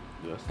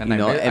 And You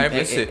know, I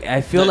miss it.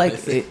 I feel I like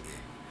miss it.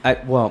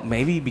 well,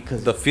 maybe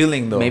because The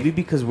feeling, though. maybe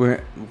because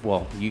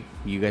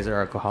you guys are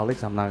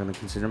alcoholics. I'm not gonna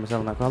consider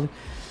myself an alcoholic,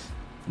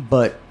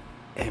 but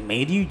it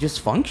made you just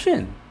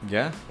function.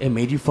 Yeah. It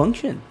made you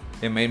function.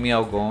 It made me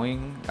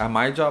outgoing. At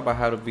my job, I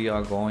had to be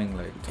outgoing.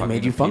 Like, It made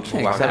talking you to function,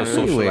 people. I had to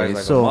exactly. socialize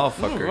like So- a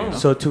motherfucker. You know?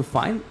 So to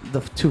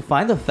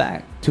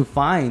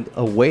find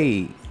a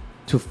way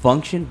to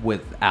function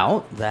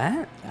without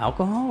that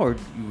alcohol, or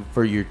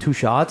for your 2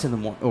 shots in the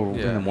in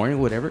Yeah. the morning,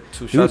 whatever.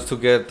 2 Dude, shots to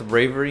get the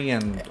bravery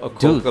and a Dude.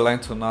 coca line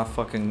to not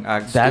fucking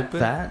act that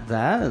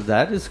stupid.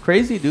 that is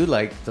crazy, dude.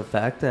 Like the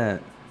fact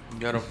that You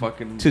gotta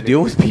fucking to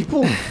deal with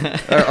people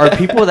are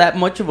people that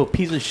much of a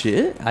piece of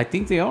shit? I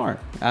think they are.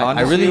 I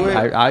Honestly,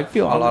 really I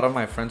feel a lot of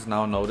my friends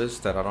now notice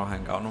that I don't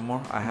hang out no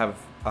more. I have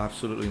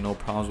absolutely no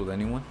problems with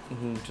anyone.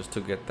 Just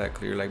to get that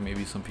clear, like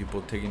maybe some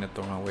people taking it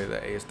the wrong way,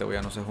 that hey, este güey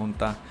ya no se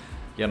junta,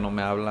 ya no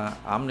me habla.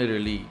 I'm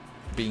literally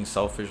being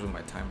selfish with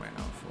my time right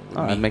now.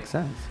 With that me. makes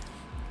sense.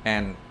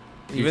 And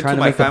You're even trying to to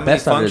my make the family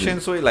best out of it.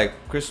 functions, way like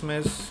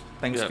Christmas,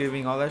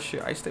 Thanksgiving, all that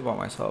shit, I stay by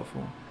myself.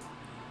 Fool.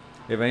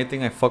 If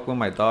anything, I fuck with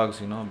my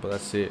dogs, you know, but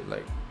that's it.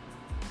 Like,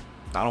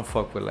 I don't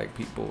fuck with like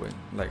people and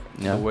like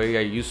Yeah. the way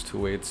I used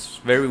to. It's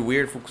very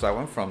weird because I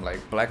went from like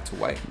black to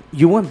white.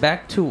 You went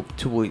back to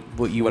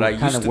what you What I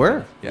kind used of to were.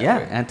 do. Yeah, Yeah,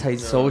 right.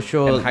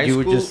 antisocial. In high You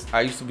were school, just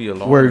I used to be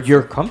alone. where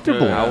you're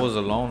comfortable. Yeah. I was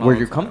alone. all Where the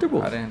you're time.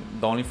 comfortable. I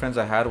didn't. The only friends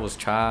I had was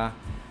Cha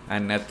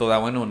and Neto.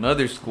 That went to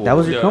another school. That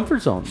was your Yeah.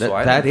 comfort zone. So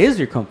I That didn't- is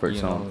your comfort you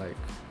zone. know, like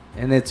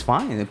And it's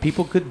fine. And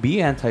people could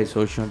be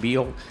antisocial and be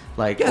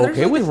like there's okay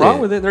nothing with wrong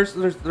it. with it.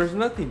 There's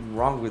nothing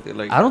wrong with it.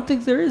 Like I don't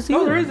think there is either.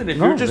 no, there isn't. If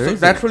No, you're just there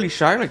isn't. naturally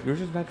shy, like you're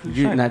just naturally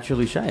You're shy.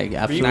 naturally shy. being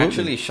Absolutely.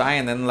 naturally shy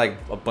and then like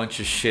a bunch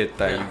of shit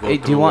that you go Hey,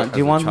 through. do you want as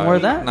a more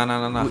of child. that? No.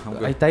 I'm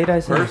good. I thought I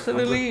said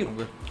Personally, I'm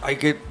good. I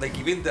get like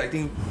even I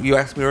think you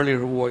asked me earlier,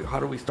 how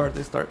do we start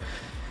this?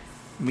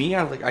 Me,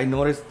 I was like I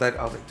noticed that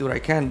I was like, dude, I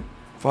can't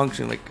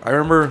function. Like I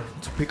remember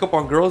to pick up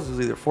on girls it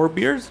was either 4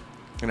 beers,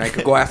 and I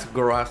could go ask a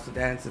girl out to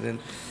dance, and then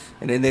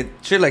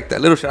shit like that,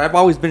 little shit. I've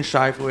always been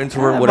shy, for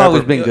introvert, I've whatever.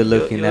 always been good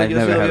looking. I've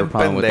never had a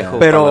problem with that.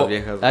 Pero-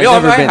 I've Yo,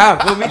 never I been-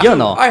 have. Well, me Yo too.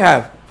 no. I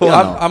have. Yo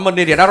Yeah, no. I'm an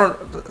idiot. I don't.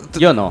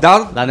 Yo no.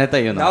 Now, La neta,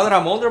 yo now no. that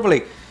I'm older, but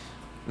like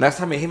last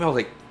time I hit him, I was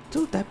like,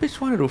 dude, that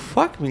bitch wanted to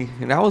fuck me,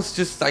 and I was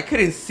just I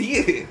couldn't see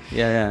it.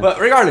 Yeah. But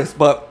regardless,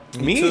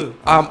 me, too.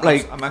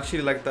 like I'm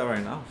actually like that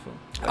right now. So.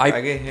 I-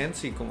 I get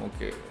hints y como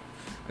que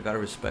I gotta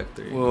respect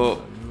her. you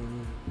Well,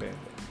 know,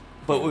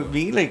 but with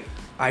me, like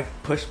I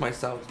push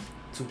myself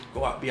to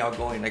go out, be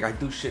outgoing. Like I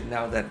do shit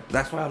now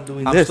that's why I'm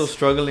doing I'm this. still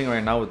struggling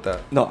right now with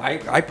that. No,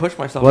 I push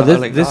myself. Well, out. this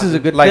Like, this nah, is a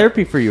good like,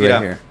 therapy for you yeah.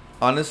 right here.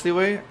 Honestly,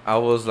 way I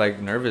was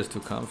like nervous to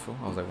come. Fool.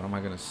 I was like, what am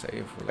I gonna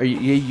say? Are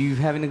you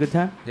having a good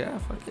time? Yeah,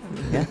 fuck yeah.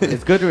 Yeah,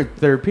 it's good or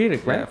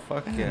therapeutic, Yeah, right?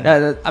 fuck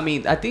yeah. I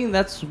mean, I think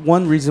that's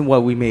one reason why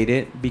we made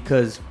it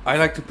because I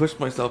like to push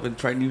myself and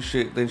try new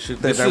shit. Then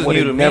shit This that I is would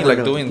new to have me, never like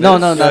done. doing no,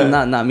 this. no,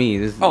 Yeah. not me.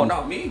 This, Oh,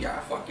 not me. Yeah,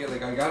 fuck it.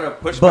 Like I gotta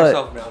push But-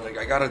 myself now. Like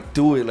I gotta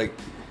do it. Like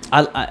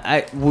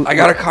I I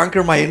gotta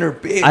conquer my inner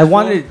bitch. I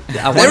wanted.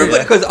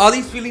 Everybody, because all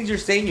these feelings you're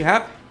saying you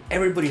have,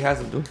 everybody has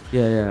them, dude.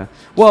 Yeah.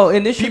 Well,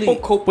 initially, People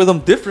cope with them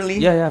differently.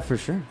 yeah, for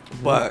sure.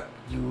 But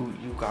you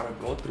gotta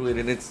go through it,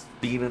 and it's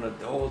being an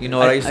adult. You know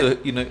what I used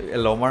to,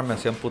 El Omar me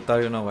hacía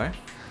emputar, you know why?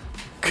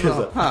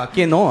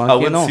 ¿Quién no? I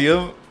 ¿Quién would no? see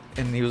him,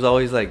 and he was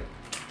always like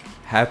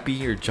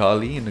happy or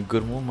jolly in a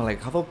good mood. I'm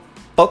like, how the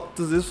fuck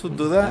does this fool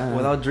do that Yeah.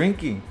 without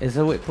drinking? Ese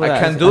güey, I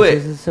can't do it.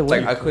 Ese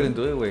Like güey. I couldn't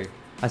do it. Way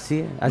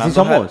Así Nando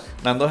somos.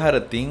 Nando had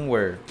a thing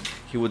where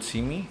he would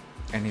see me,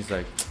 and he's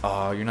like,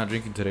 "Oh, you're not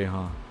drinking today, huh?"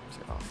 I was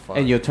like, "Oh, fuck."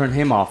 And you turn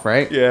him off,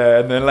 right? Yeah,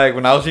 and then like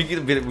when I was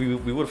drinking,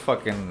 we would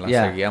fucking la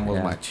Yeah, seguíamos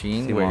yeah.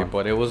 machín, Sí, way. man.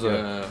 But it was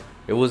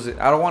it was.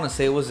 I don't want to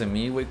say it wasn't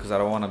me, way, because I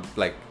don't want to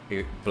like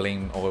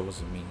blame. Oh, it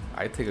wasn't me.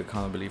 I take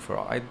accountability for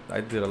all. I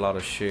did a lot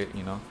of shit,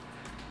 you know.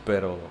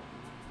 Pero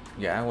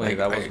yeah, way, Like,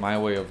 that was my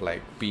way of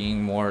like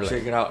being more Check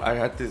like. it out. I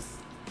had this.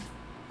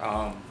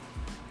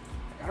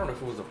 I don't know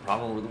if it was a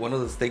problem with one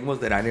of the stigmas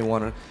that I didn't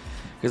want to,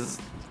 because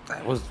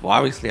I was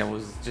obviously I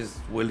was just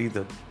Willie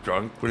the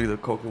drunk, Willie the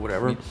coke or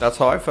whatever. That's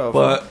how I felt.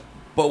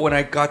 But when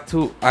I got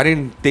to, I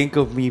didn't think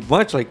of me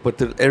much. Like,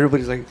 but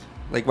everybody's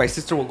like my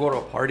sister will go to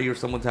a party or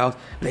someone's house.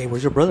 Hey,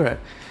 where's your brother at?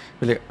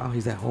 Be like, oh,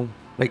 he's at home.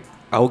 Like,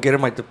 I will get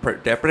in my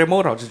depredator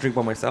mode. I'll just drink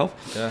by myself.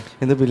 Yeah.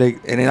 And they'll be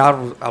like, and then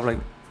I'm like,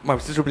 my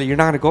sister will be like, you're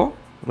not gonna go?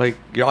 Like,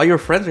 all your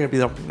friends are gonna be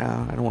there. I'm like,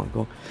 nah, I don't want to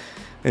go.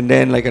 And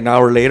then like an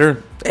hour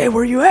later, hey,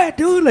 where you at,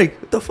 dude?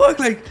 Like, what the fuck?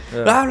 Like,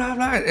 Yeah. blah blah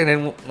blah. And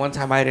then one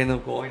time I ended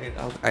up going, and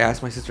I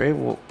asked my sister, hey,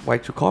 well,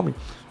 why'd you call me?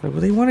 Like,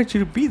 well, they wanted you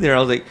to be there. I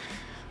was like,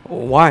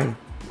 well, why?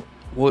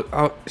 What?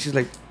 She's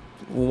like,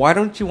 well, why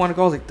don't you want to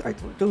go? I was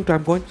like, dude,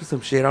 I'm going through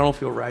some shit. I don't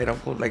feel right. I'm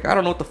going, like, I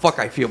don't know what the fuck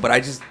I feel, but I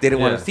just didn't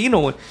want Yeah. to see no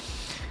one.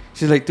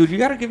 She's like, dude, you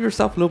gotta give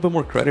yourself a little bit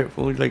more credit.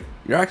 Fool. Like,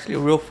 you're actually a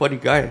real funny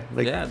guy.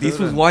 Like, Yeah, these dude,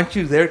 fools and- want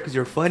you there because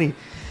you're funny.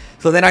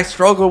 So then I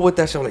struggle with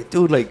that shit. I'm like,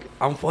 dude, like,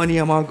 I'm funny,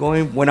 I'm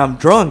outgoing when I'm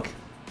drunk.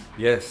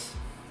 Yes.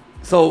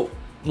 So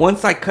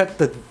once I cut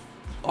the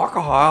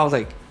alcohol, I was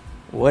like,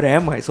 what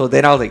am I? So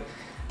then I was like,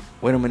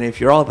 wait a minute, if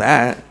you're all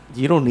that,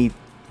 you don't need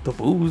the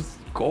booze.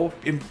 Go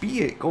and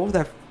be it.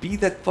 Be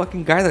that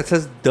fucking guy that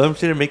says dumb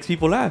shit and makes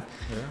people laugh.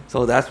 Yeah.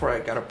 So that's where I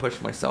gotta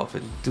push myself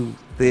and do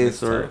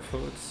this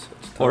It's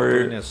tough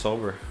or- doing it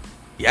sober.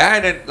 yeah,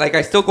 and then like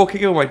I still go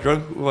kick it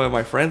with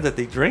my friends that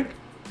they drink,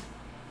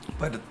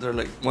 but they're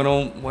like one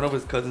of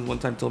his cousins one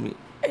time told me,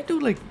 "Hey,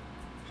 dude, like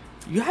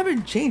you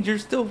haven't changed. You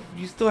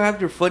still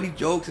have your funny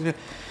jokes and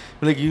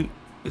like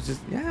it's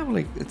just I'm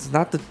like it's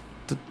not the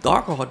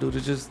alcohol, dude.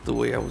 It's just the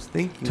way I was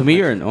thinking." To me, like,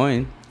 you're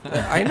annoying.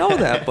 I know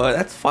that, but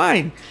that's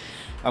fine.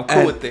 I'm cool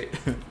And, with it.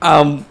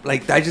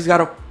 Like I just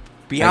gotta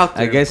be out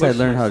there. I guess I and push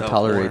learned how to myself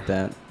tolerate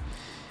more. that.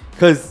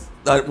 Cause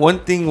one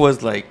thing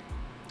was like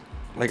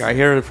I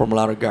hear it from a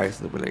lot of guys.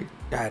 They'll be like,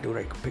 "Yeah, dude,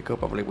 I can pick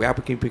up." I'm like, "Well,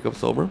 can you pick up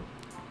sober?"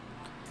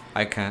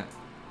 I can't.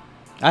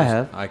 I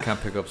have. I can't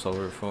pick up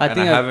sober. I And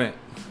think I I- haven't.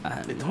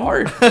 It's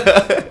hard.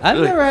 I've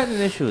never had an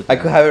issue with I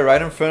that. could have it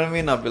right in front of me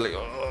and I'll be like,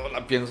 oh,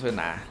 la pienso y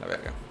nah, la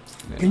verga.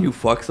 Can you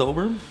fuck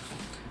sober?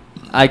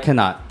 I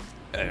cannot.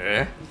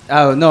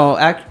 Oh no!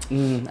 I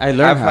learned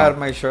I've how. had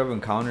my share of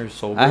encounters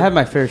sober. I had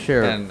my fair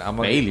share And of I'm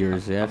a-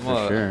 failures, yeah, I'm for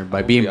a- sure. I'm By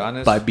gonna be being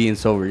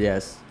honest. sober,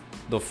 yes.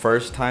 The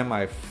first time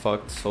I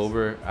fucked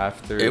sober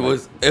after It like,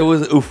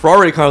 was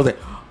euphoric. I was like,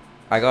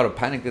 I got a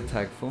panic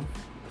attack, fool.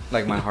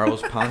 Like my heart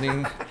was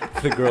pounding.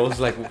 The girl was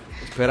like,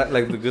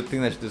 like the good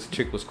thing that this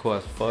chick was cool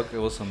as fuck. It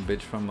was some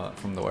bitch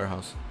from the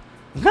warehouse.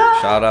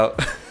 Shout out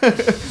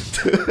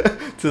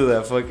to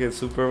that fucking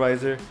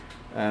supervisor.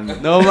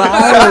 And No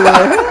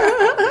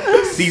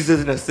matter.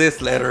 season and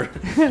assist letter.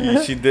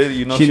 she did,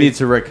 you know. She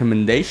needs a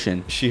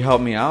recommendation. She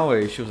helped me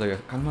out. She was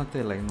like,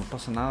 "Cálmate, like no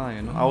pasa nada,"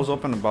 you know. I was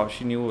open about.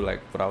 She knew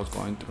like what I was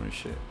going through and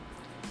shit,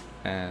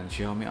 and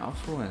she helped me out,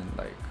 fool. And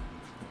like,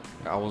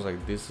 I was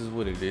like, "This is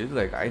what it is."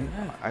 Like I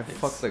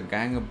fucked a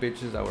gang of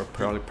bitches that were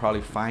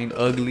probably fine,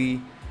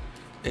 ugly.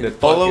 In De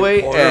todo, fucking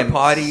güey, porta and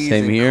potties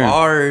same and here.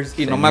 cars.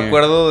 Y no Same me here.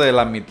 acuerdo de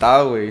la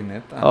mitad, güey,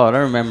 neta. Oh, I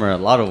don't remember a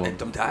lot of them.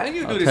 I'm telling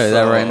you, I'll dude. tell you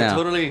that right now.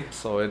 Totally.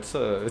 So it's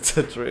a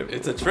trip.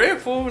 It's a trip,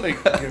 fool.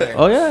 Like, you're like,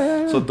 Oh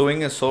yeah. So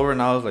doing it sober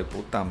now, I was like,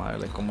 puta madre,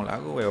 like, ¿cómo le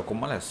hago, güey? O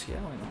 ¿cómo le hacía,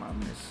 güey? No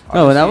mames.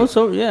 No, when I Obviously- was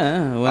so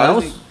when I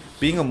was Honestly,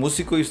 being a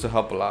músico used to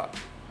help a lot.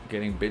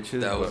 Getting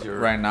bitches. That was but your-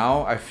 right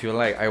now, I feel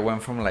like I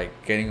went from like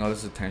getting all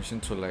this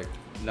attention to like,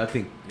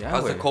 nothing. yeah,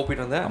 how's the güey. coping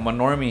on that? I'm a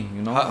normie,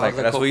 you know. How's Like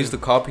that that's what we used to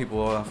coping? call people.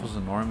 Oh, that was a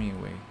normie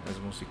way as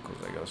músicos.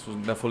 Like that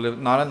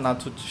was not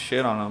to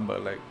shit on them,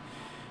 but like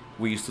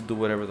we used to do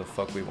whatever the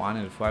fuck we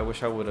wanted. I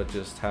wish I would have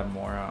just had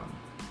more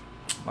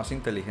más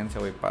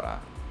inteligencia way para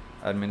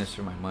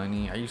administer my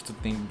money. I used to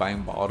think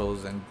buying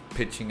bottles and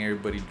pitching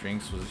everybody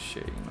drinks was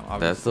shit. You know,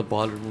 That's the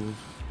baller move.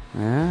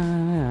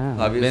 Yeah. I've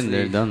obviously, been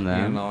there, done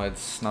that. You know,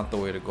 it's not the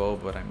way to go,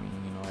 but I mean,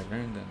 you know, I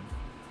learned and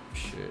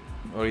shit.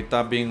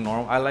 Ahorita being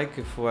normal, I like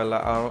it. For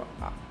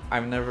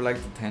I've never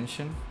liked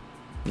attention.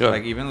 Yeah.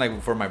 Like even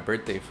like for my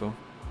birthday, fool.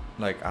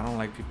 Like I don't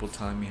like people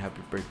telling me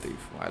happy birthday,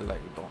 fool. I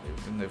like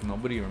don't. If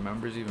nobody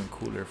remembers, even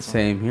cooler. Fool.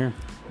 Same here.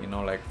 You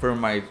know, like for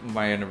my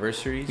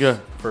anniversaries. Yeah.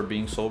 For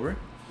being sober,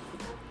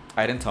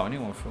 I didn't tell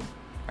anyone, fool.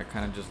 I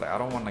kind of just like I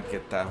don't want to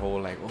get that whole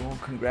like oh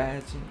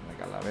congrats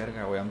like a la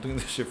verga way. I'm doing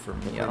this shit for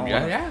me. I don't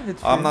wanna,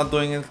 It's I'm not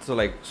doing it to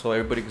like so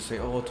everybody can say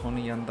oh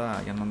Tony ya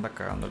anda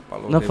cagando el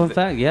palo. No If fun they-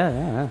 fact.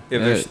 Yeah.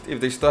 If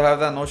they still have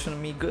that notion of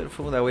me, good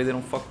fool. That way they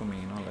don't fuck with me.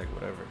 You know, like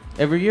whatever.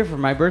 Every year for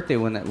my birthday,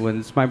 when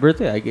it's my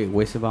birthday, I get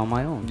wasted on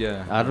my own.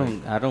 Yeah, I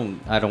don't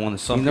want to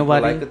see Some people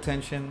nobody. like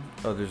attention,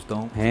 others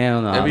don't.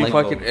 Hell no. I every like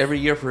fucking those. every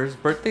year for his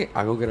birthday,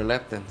 I go get a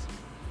lap dance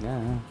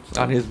yeah.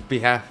 on his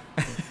behalf.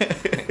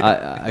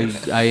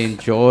 I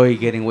enjoy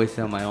getting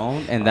wasted on my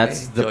own, and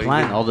that's the enjoy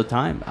plan getting- all the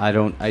time.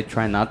 I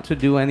try not to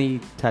do any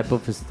type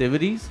of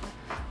festivities.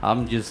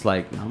 I'm just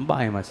like I'm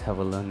buying myself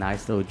a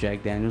nice little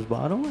Jack Daniel's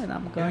bottle, and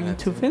I'm going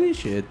that's to it.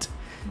 finish it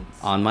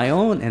on my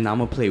own, and I'm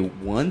gonna play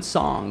one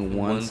song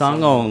One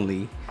song song.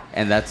 only,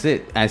 and that's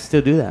it. I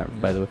still do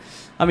that, by the way.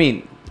 I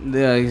mean,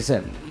 like I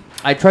said,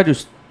 I try to.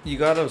 You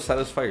gotta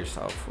satisfy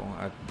yourself. Fool.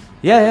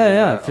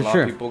 Yeah, A for lot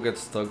sure. of people get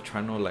stuck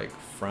trying to like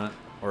front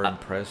or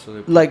impress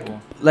other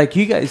people. Like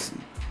you guys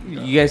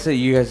say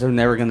you guys are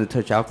never gonna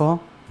touch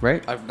alcohol,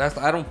 right?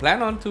 I don't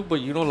plan on to, but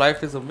you know,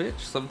 life is a bitch.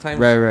 Sometimes,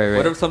 Right.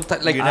 What if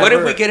sometimes, like, You what if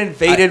never- we get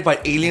invaded by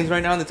aliens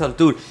right now and they tell,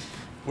 dude,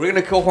 we're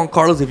gonna kill Juan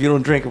Carlos if you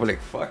don't drink? I'm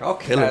like, fuck, I'll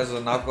kill him. As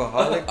an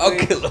alcoholic, I'll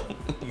güey, kill him.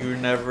 you're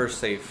never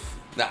safe.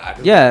 Nah,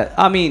 dude. Yeah,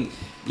 I mean,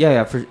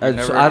 yeah. For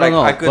Never, so I don't like,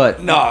 know, I could-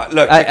 but No,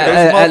 look, I-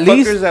 There's at motherfuckers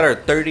least- that are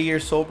 30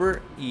 years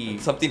sober.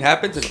 something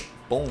happens and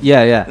boom.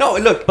 yeah. No,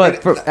 look, But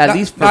it- for- not- at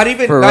least for- not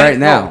even for not right even-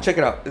 now. No, check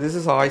it out. This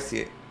is how I see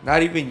it.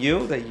 Not even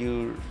you that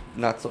you're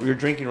not so you're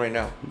drinking right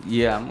now.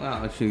 Yeah, I'm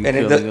actually And it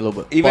feeling does- a little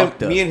bit even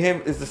fucked up. me and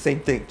him is the same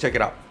thing. Check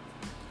it out.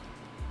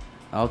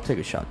 I'll take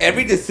a shot.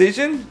 Every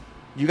decision,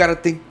 you gotta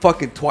think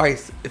fucking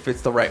twice if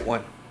it's the right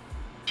one.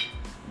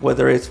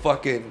 Whether it's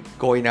fucking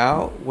going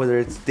out, whether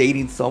it's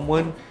dating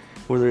someone,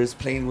 whether it's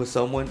playing with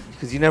someone,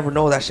 because you never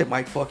know, that shit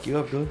might fuck you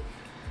up, dude.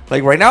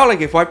 Like right now,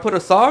 like if I put a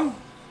song,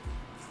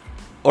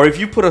 or if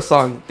you put a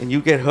song and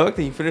you get hooked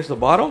and you finish the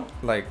bottle,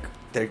 Like,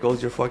 there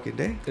goes your fucking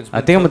day.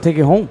 I think I'm gonna take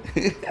it home.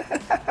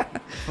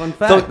 Fun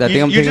fact. So I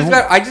think I'm you taking it just home.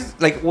 got. I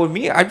just like with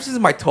me. I'm just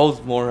in my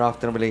toes more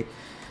often. I'm like,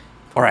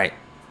 all right,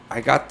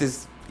 I got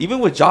this. Even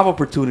with job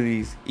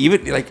opportunities,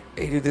 even like,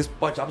 hey, dude, this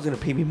job's gonna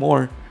pay me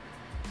more,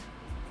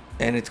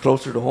 and it's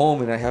closer to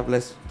home, and I have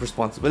less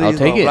responsibilities.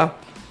 I'll take it.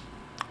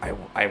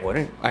 I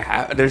wouldn't. I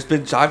have. There's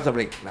been jobs I'm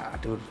like, nah,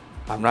 dude.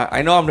 I'm not.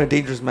 I know I'm a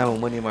dangerous man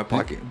with money in my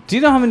pocket. Do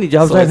you know how many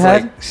jobs So I've it's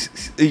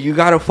had? like, you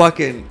gotta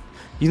fucking.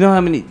 You know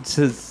how many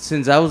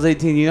since I was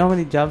 18? You know how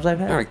many jobs I've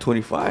had? Like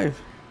 25.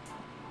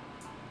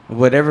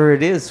 Whatever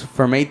it is,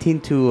 from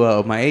 18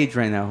 to my age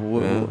right now.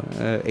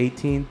 Yeah.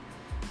 18,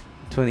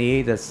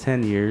 28. That's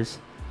 10 years.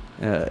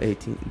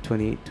 18,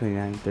 28,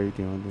 29, 30,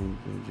 31,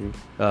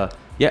 33.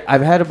 Yeah,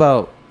 I've had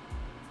about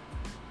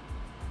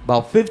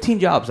 15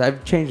 jobs.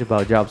 I've changed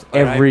about jobs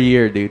every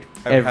year, dude.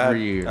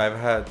 Every year. I've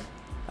had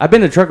I've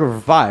been a trucker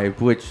for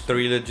 5, which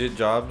 3 legit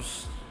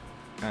jobs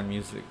and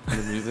music.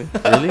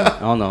 really?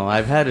 Oh no,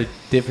 I've had a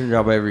different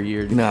job every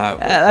year. Dude. Nah.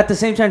 At the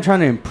same time,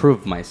 trying to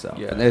improve myself.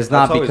 Yeah, It's that's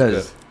not always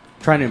because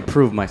good. trying to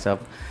improve myself.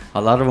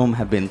 A lot of them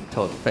have been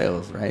total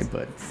fails, right?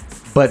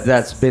 But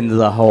that's been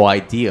the whole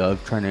idea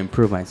of trying to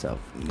improve myself.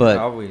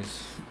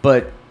 Always.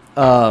 But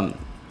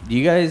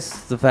you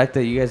guys, the fact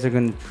that you guys are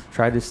gonna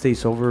try to stay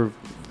sober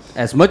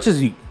as much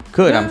as you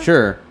could, I'm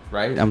sure,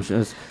 right? I'm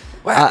sure.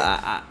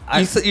 Well,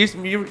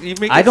 you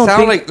make I it don't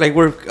sound think- like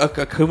we're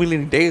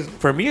accumulating days.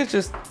 For me, it's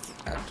just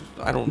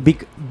I don't.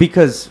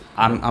 Because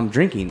I'm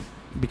drinking.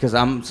 Because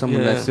I'm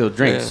someone that Yeah, still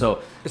drinks. yeah. So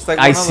It's like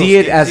I one of see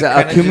those it as things you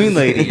kinda just-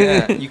 accumulating.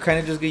 Yeah, you kind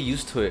of just get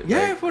used to it. Yeah,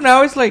 Like, for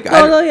now it's like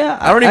No, yeah.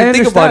 I don't even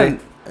think about it.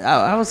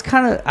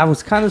 understand. I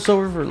was kind of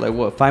sober for like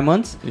what 5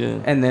 months, Yeah.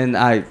 and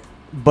then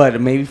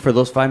but maybe for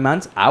those 5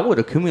 months, I would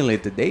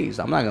accumulate the days.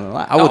 I'm not gonna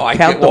lie. I No, would I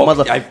count get- the well,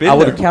 mother. I've been I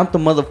would there. count the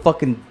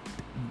motherfucking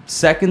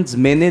seconds,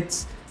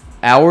 minutes,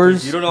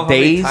 hours, You don't know how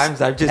many days,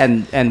 times I've just-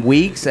 and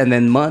weeks, and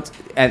then months,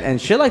 and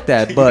shit like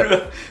that.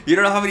 But you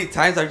don't know how many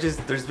times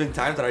there's been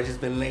times that I've just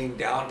been laying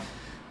down.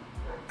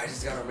 I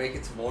just gotta make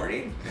it to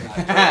morning.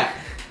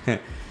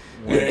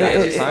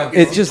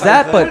 it's just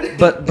that.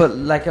 But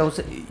like I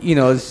was,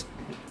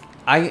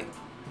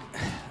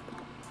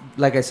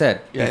 like I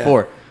said Yeah,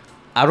 before,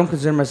 I don't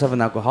consider myself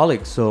an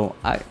alcoholic, so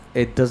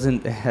it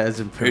hasn't Are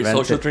you a prevented.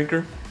 social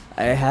drinker?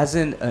 It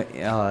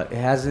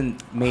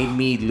hasn't made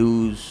me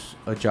lose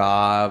a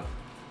job.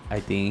 I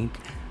think,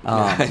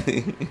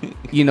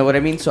 you know what I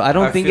mean. So I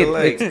don't I think feel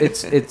like-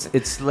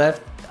 it's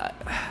left.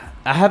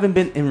 I haven't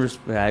been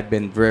I've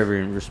been very,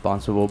 very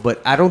irresponsible,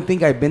 but I don't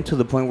think I've been to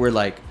the point where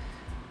like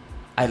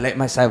I let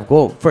myself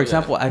go. For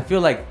example, I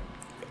feel like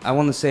I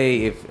want to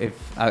say if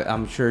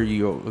I'm sure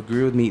you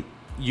agree with me,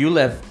 you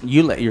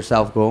let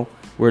yourself go.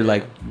 Where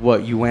like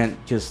what you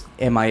went just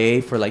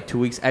MIA for like 2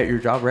 weeks at your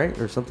job, right,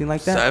 or something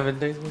like that. 7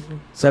 days. Maybe?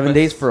 7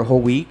 days for a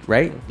whole week,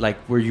 right? Like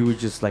where you were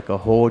just like a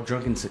whole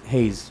drunken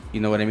haze.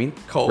 You know what I mean?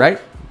 Coke. Right?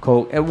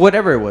 Coke,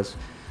 whatever it was.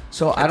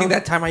 So I I don't think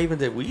that time I even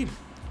did weed.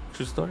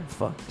 True story.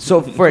 Fuck.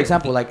 So for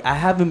example, like I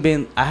haven't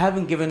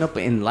given up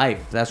in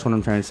life. That's what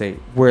I'm trying to say.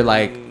 Where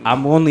like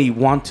I'm only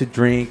want to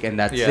drink and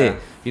that's Yeah. it.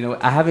 You know,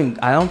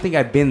 I don't think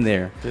I've been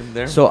there. Been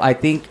there. So I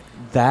think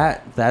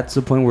that's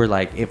the point where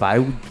like if I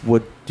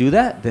would do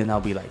that, then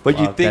I'll be like, But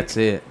you fuck, think that's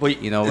it.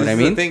 But You know this what I is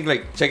mean? The thing,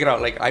 like, check it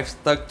out. Like, I've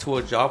stuck to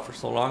a job for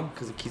so long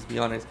because it keeps me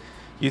honest.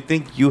 You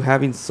think you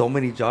having so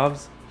many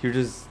jobs, you're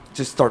just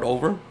start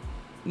over?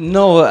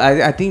 No,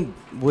 I think.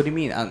 What do you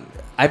mean?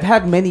 I've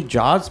had many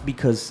jobs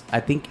because I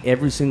think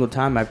every single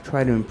time I've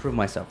tried to improve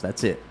myself.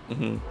 That's it.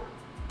 Mm-hmm.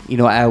 You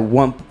know,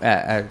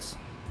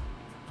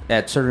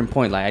 at certain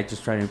point, like I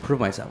just try to improve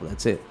myself.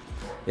 That's it.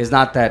 It's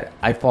not that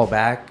I fall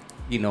back.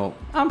 You know,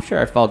 I'm sure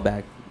I fall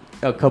back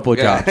a couple of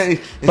Yeah. jobs,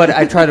 but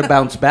I try to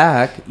bounce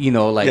back. You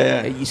know, like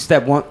Yeah. you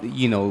step one.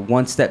 You know,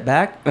 one step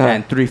back Uh-huh.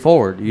 and 3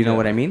 forward. You know Yeah.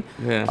 what I mean?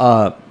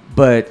 Yeah.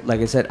 But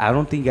like I said, I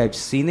don't think I've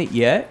seen it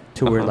yet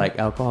to where Uh-huh. like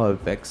alcohol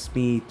affects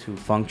me to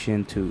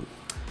function to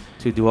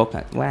do all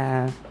kinds.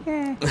 Wow.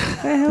 Yeah.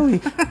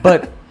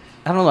 But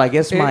I don't know. I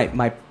guess my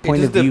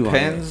point it of just view. On it.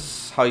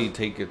 depends how you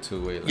take it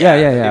to it. Like, Yeah.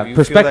 if you feel that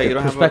Perspective, you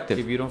don't have a- perspective.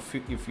 if you don't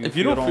feel, If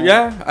you don't,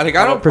 yeah. Like, I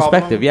have a don't.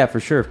 Perspective, problem, yeah, for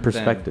sure. then,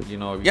 Perspective. you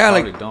know, you Yeah,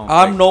 probably like, don't.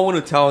 I'm Like, no one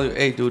to tell you,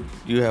 hey, dude,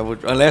 you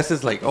have unless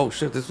it's like, oh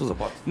shit, this was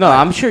about. No,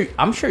 I'm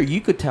sure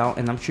you could tell,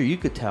 and I'm sure you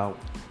could tell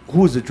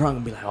who's a drunk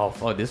and be like, oh,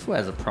 fuck, this fool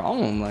has a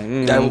problem. Like, you know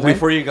Yeah, what I'm saying?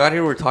 before you got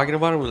here, we were talking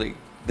about it. We're like,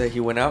 that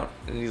he went out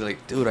and he's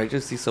like, dude, I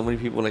just see so many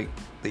people like,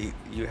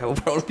 you have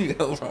a problem, you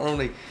have a problem,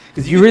 like,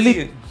 because you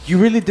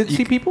really did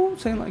see people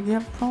saying like you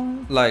have a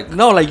problem. like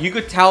no, like you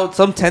could tell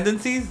some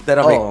tendencies that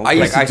I'm Oh, like, I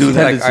used like to do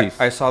that. tendencies.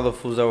 I saw the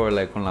fools that were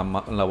like con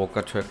la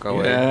boca chueca,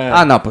 güey. Yeah.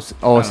 Ah, no, pues,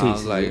 oh, And I sí,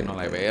 was sí, like, sí. you know,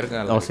 like,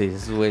 verga, Oh, like- sí,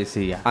 ese güey,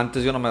 sí, ya.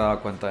 Antes yo no me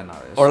daba cuenta de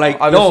nada de eso. Or like,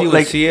 obviously no, you would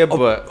like, see it,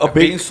 but a big-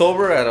 being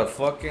sober at a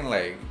fucking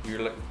like,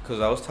 you're like, because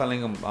I was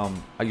telling him,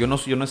 yo no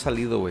he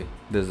salido,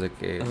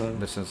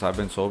 güey, since I've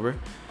been sober.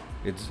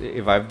 It's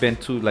if I've been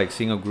to like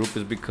seeing a group,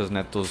 it's because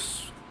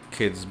Neto's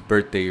kid's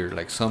birthday or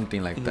like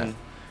something like that.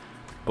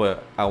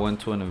 But I went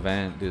to an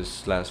event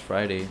this last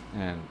Friday,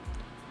 and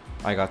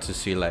I got to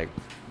see like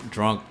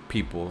drunk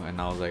people,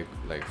 and I was like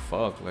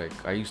fuck, like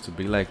I used to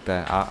be like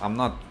that. I'm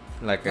not,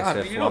 like I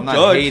said, you fool, I'm don't not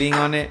judge. hating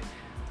on it,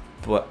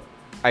 but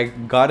I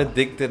got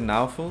addicted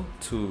now, fool,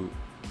 to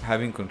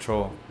having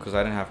control, because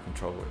I didn't have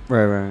control with it.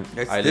 Right.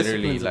 That's I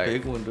literally discipline's a like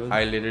big one, dude.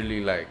 I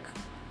literally like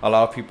a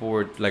lot of people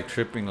were like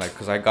tripping, like,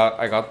 because I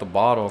got the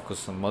bottle because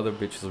some other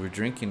bitches were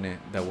drinking it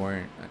that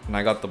weren't, and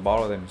I got the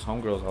bottle. Then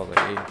some girls, I was like,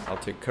 hey, I'll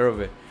take care of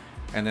it.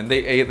 And then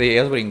they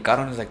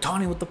brincaron. It's like,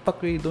 Tony, what the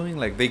fuck are you doing?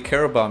 Like, they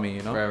care about me,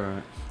 you know.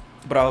 Right.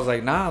 But I was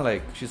like, nah,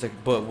 like, she's like,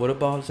 but what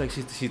about, it's like,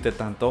 si te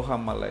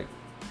antoja, ma, like,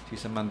 si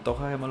se me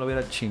antoja, ya me lo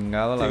hubiera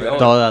chingado a la verga.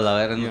 Toda la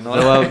verga. You know?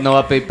 No va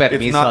a pedir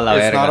permiso a la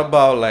verga. It's not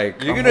about,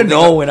 like, You're I'm gonna holding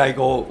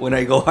know when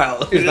I go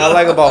out. it's not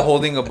like about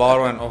holding a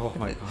bottle and, oh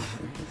my god.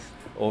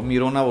 Oh,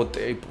 miro una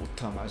botella,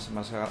 puta madre, se me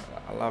hace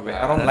a la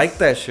verga. I don't like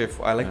that shit.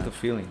 I like the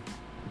feeling.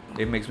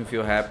 It makes me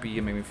feel happy.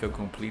 It makes me feel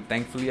complete.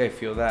 Thankfully, I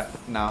feel that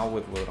now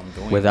with what I'm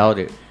doing. Without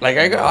it. Like,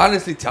 I can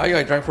honestly tell you,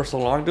 I drank for so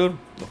long, dude.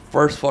 The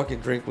first fucking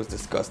drink was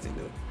disgusting,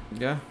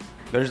 dude. Yeah.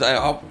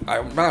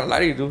 I'm not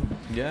lying to you, dude.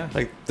 Yeah.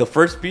 Like, the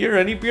first beer,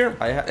 any beer,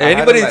 I had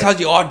anybody it, that tells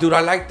you, oh, dude,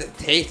 I like the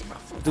taste.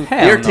 Dude,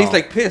 Hell beer no. tastes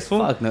like piss, fool.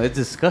 Fuck no, it's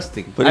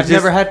disgusting. But I've it's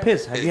never just- had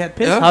piss. Have you had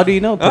piss? Yeah. How do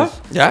you know Huh?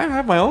 piss? Yeah, I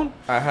have my own.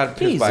 I had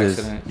piss by Jesus.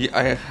 accident.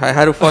 Yeah, I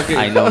had to fucking.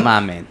 I know my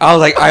man. I was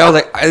like,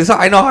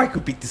 I know how I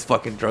could beat this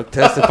fucking drug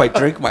test if I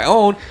drink my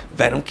own.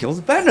 Venom kills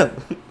venom.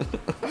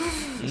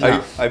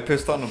 I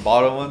pissed on the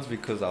bottle once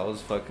because I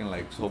was fucking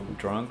like so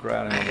drunk,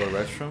 right? I didn't go to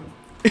the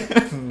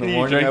restroom. In the You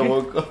morning, I drank it?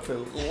 woke up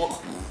and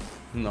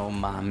No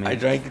my man. I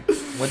drank it.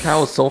 One time I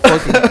was so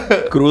fucking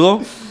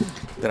crudo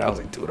that I was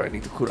like, dude, I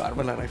need to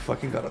curármela, and I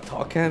fucking got a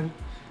tall can.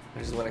 I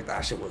just went like,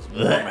 that shit was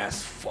warm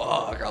as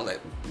fuck. I was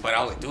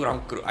like, dude,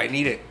 I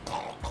need it.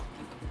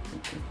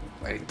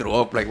 I threw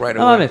up like right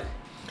No, away. honest.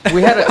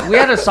 We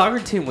had a soccer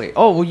team. Wait.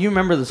 Oh, well, you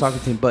remember the soccer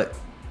team, but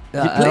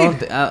I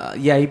don't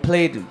yeah, he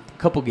played a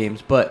couple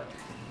games, but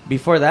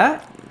before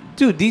that,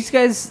 dude, these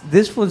guys,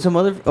 this fool and some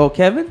other,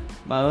 Kevin,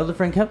 my other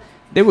friend Kevin,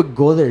 they would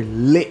go there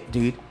lit,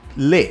 dude,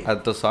 lit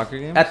at the soccer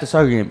game. at the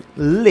soccer game,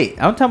 lit.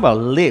 I'm talking about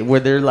lit, where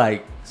they're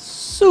like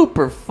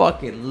super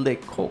fucking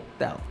lit,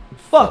 coked out,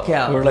 fuck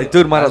out. We're like,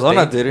 dude, Maradona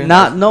That's did it.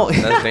 Not no.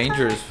 That's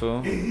dangerous,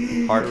 fool.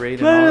 Heart rate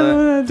and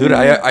all that. Dude,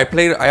 I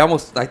played.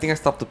 I think I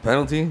stopped the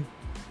penalty.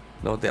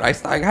 No, did I?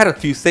 I had a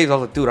few saves. I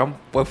was like, dude,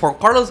 But for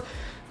Carlos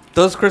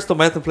does crystal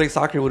meth and play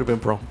soccer, he would have been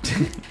pro.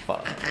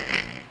 Fuck.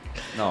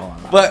 No,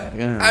 But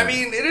I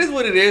mean, it is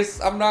what it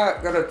is. I'm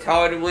not gonna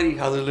tell anybody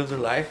how they live their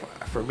life.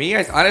 For me,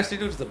 honestly,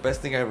 dude, it's the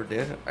best thing I ever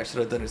did. I should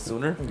have done it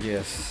sooner.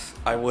 Yes.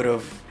 I would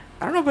have.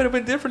 I don't know if it would have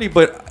been differently,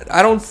 but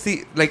I don't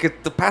see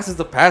like the past is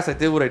the past. I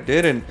did what I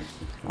did, and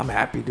I'm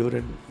happy, dude.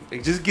 And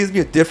it just gives me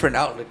a different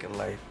outlook in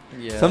life.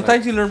 Yeah.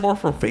 Sometimes you learn more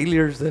from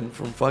failures than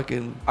from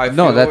fucking.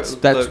 No, that's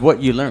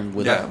what you learn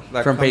with Yeah,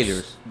 that from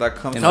failures. That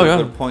comes Oh, to a yeah.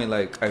 good point.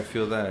 Like, I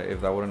feel that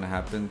if that wouldn't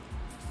have happened,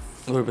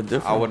 It would have been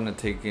different. I wouldn't have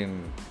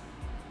taken.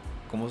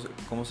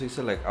 ¿Cómo se dice?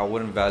 Like, I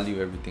wouldn't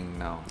value everything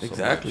now. so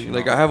Exactly. much, you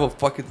like know? I have a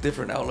fucking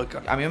different outlook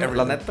on I mean, la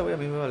everything. neta, güey, a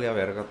mí me valía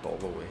verga todo,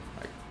 güey.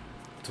 Like,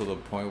 to the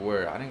point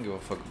where I didn't give a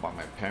fuck about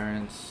my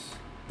parents,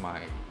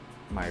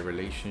 my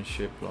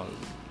relationship,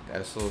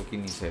 eso que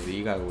ni se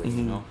diga, güey,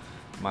 you Mhm. know?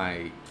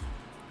 My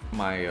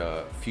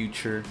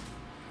future.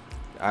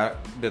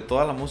 De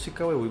toda la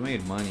música, güey, we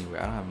made money, güey.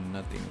 I don't have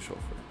nothing to show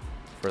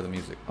for the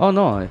music. Oh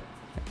no,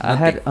 I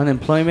had Nothing.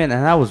 unemployment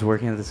and I was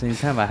working at the same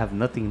time. I have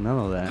nothing, none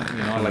of that. You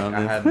know, like,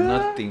 I had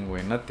nothing,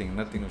 güey, nothing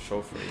to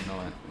show for it, you know?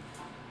 And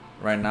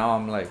right now,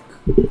 I'm, like,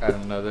 at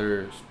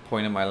another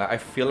point in my life. I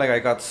feel like I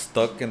got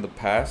stuck in the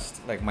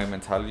past. Like, my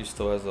mentality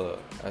still as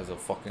a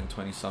fucking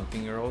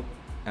 20-something-year-old.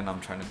 And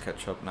I'm trying to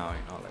catch up now,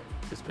 you know,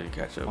 like, It's pretty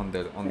catch up. on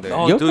the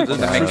No, Yo dude, creo that's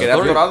que a me true quedé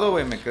story. atorado,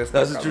 güey, me quedé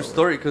That's a estancado, true güey.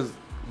 story because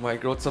my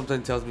girl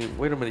sometimes tells me,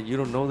 "Wait a minute, you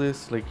don't know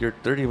this? Like you're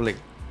 30." I'm like,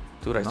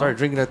 dude, I No. started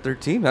drinking at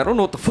 13. I don't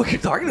know what the fuck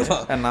you're talking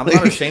about. And I'm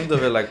not ashamed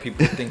of it. Like,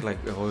 people think, like,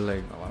 oh,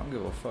 like, no, I don't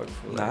give a fuck.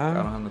 Fool. Like, Nah. I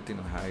don't have nothing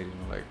to hide, you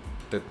know,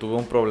 like, tuve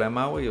un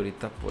problema, güey, y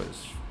ahorita,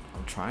 pues,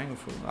 I'm trying,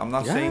 fool. I'm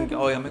not Yeah, saying, dude.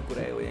 oh, ya me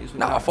curé, güey. Soy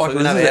Nah, una- fuck, soy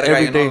this una is verga,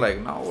 every you know, day. like,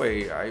 no,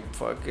 güey, I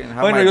fucking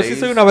have Bueno, my yo days. sí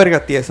soy una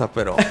verga tiesa,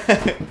 pero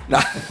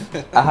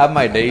I have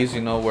my days,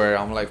 you know, where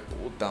I'm like,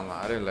 puta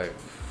madre, like,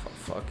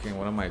 fucking,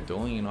 what am I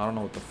doing? You know, I don't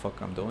know what the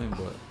fuck I'm doing,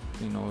 but,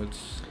 you know,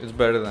 it's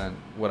better than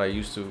what I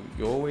used to.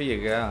 Yo, güey,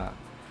 llegué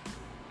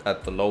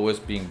at the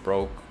lowest, being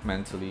broke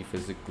mentally,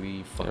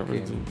 physically, fucking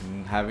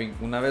Everything. having.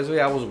 Una vez, güey,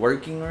 I was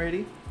working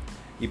already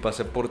y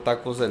pasé por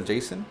tacos del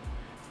Jason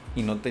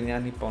y no tenía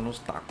ni pa' unos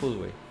tacos,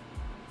 güey.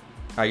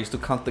 I used to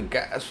count the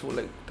gas, fool,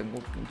 like,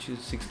 tengo pinches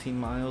 16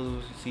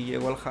 miles, si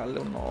llego al jale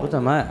o no. Puta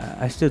madre,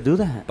 I still do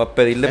that. Para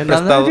pedirle And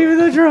I'm not prestado. even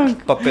that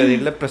drunk. Para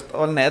pedirle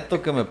prestado al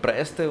neto que me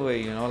preste,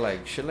 güey, you know,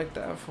 like, shit like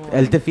that, fool.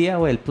 Él te fía,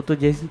 güey. El puto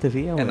Jason te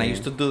fía, güey. And I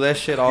used to do that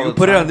shit all you the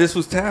put it time. on this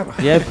was tab.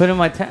 Yeah, I put in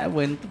my tab,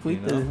 güey. No te You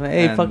fuiste. know?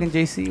 Hey, And- fucking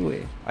JC,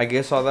 güey. I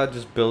guess all that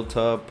just built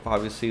up.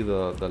 Obviously,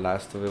 the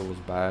last of it was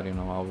bad. You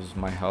know,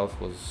 my health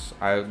was.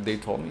 They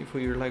told me, "For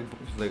you're like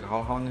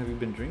how long have you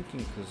been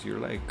drinking? Because you're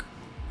like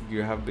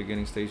you have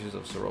beginning stages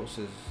of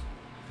cirrhosis.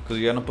 Because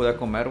yo no podía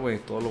comer, güey.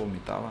 Todo lo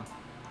vomitaba.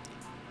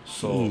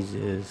 So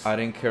Jesus. I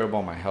didn't care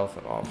about my health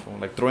at all. Fool.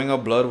 Like throwing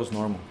up blood was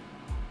normal.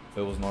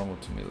 It was normal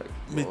to me. Like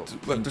Me oh, too.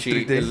 After pinche-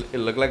 3 days. it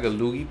looked like a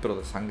loogie, pero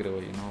de sangre,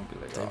 güey. You know, I'd be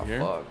like, Same oh here.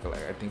 fuck.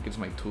 Like I think it's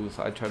my tooth.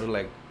 I try to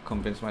like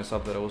convince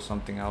myself that it was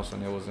something else,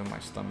 and it was in my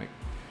stomach.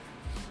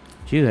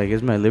 Jeez, I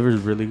guess my liver's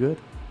really good.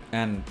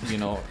 And you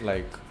know,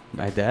 like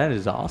My dad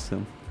is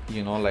awesome.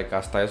 you know, like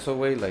hasta eso,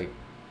 güey. Like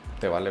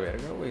te vale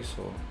verga, güey.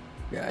 So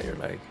Yeah, you're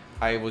like.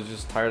 I was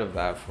just tired of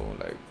that for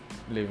like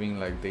living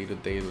like day to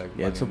day like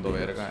Yeah, it's a valiendo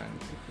bit- verga. And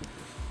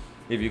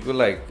if you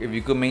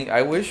could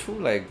I wish for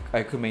like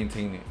I could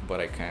maintain it, but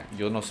I can't.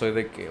 Yo no soy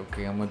de que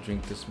okay, I'm gonna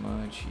drink this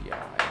much.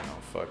 Yeah, you know,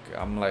 fuck.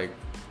 I'm like,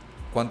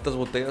 ¿cuántas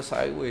botellas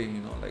hay, güey?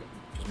 You know, like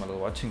pues me las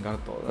voy a chingar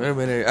todas. Wait a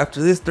minute.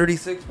 After this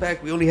 36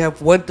 pack, we only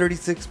have one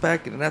 36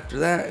 pack, and then after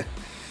that,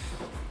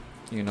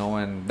 You know,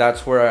 and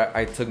that's where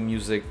I took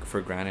music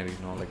for granted. You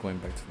know, like going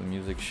back to the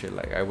music shit.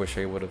 Like I wish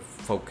I would have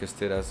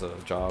focused it as a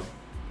job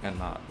and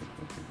not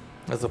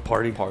as a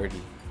party.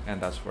 party,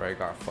 and that's where I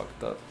got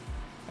fucked up.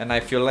 And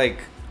I feel like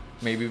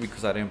maybe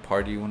because I didn't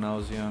party when I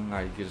was young,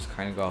 I just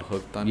kind of got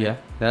hooked on Yeah,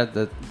 it.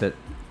 that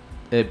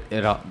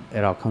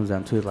it all comes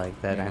down to like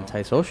that You know.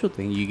 antisocial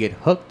thing. You get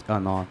hooked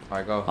on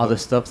I got all the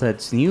hooked. stuff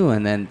that's new,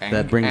 and then And-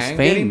 that brings and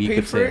fame. getting You paid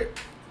could for say. it.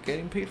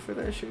 Getting paid for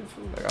that shit.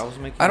 Fool. Like I was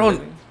making. I a don't,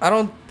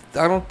 living.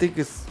 I don't think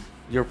it's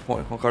your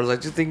point, Juan Carlos. I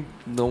just think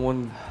no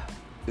one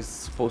is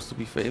supposed to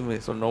be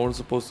famous, or no one's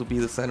supposed to be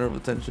the center of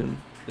attention.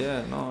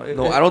 Yeah, no.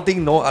 No, I don't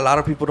think a lot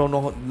of people don't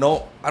know.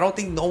 No, I don't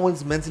think no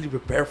one's mentally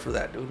prepared for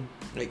that, dude.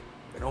 Like,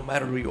 it don't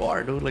matter who you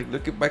are, dude. Like,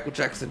 look at Michael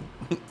Jackson.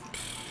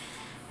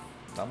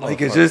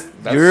 Like, it's just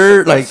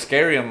you're like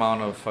scary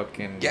amount of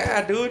fucking.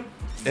 yeah, dude. And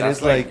That's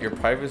it's like your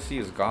privacy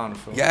is gone.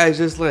 Fool. yeah, it's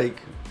just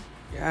like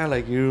yeah,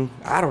 like you.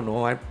 I don't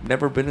know. I've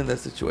never been in that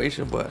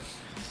situation, but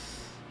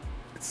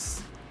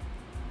it's.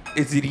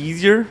 Is it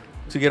easier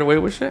to get away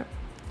with shit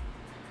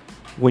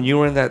when you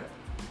were in that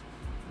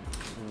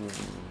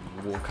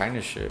What kind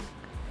of shit?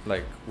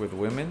 Like with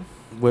women?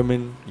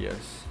 women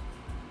Yes.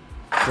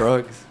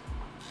 drugs?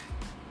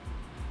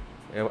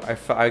 Yeah,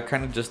 I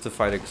kind of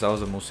justified it because I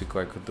was a musico.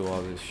 I could do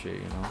all this shit,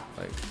 you know,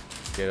 like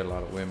get a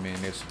lot of women.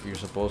 You're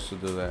supposed to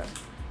do that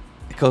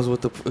It comes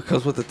with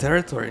the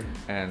territory.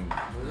 and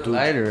Where's the do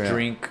lighter at?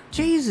 drink.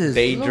 Jesus,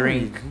 They Lord.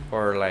 drink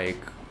or like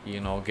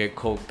get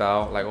coked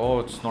out. Like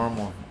it's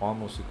normal. All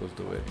musicos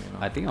do it.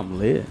 I think I'm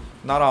lit.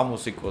 Not all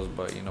musicos,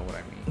 but you know what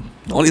I mean.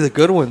 Only the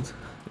good ones.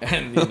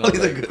 And Only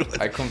the good ones.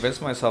 I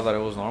convinced myself that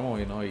it was normal.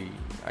 You know,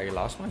 I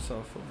lost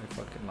myself. I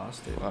fucking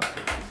lost it.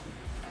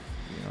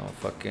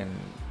 Fucking.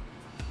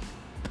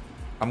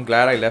 I'm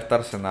glad I left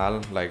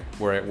Arsenal like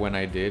when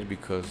I did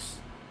because,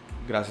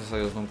 gracias a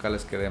Dios, nunca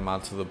les quedé mal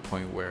to the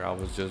point where I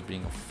was just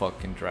being a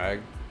fucking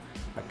drag.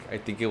 I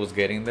think it was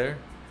getting there.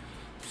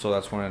 So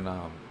that's when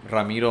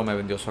Ramiro me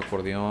vendió su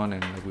Accordion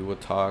and like, we would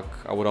talk.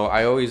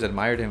 I always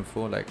admired him,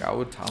 fool. Like I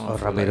would tell him, Oh,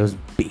 fool, Ramiro's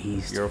like,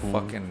 beast. you're a fool.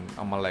 fucking.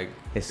 I'm like,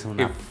 Es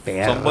una if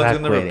perra, someone's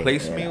gonna güey.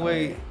 replace me,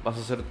 way, vas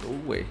a ser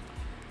tú, way.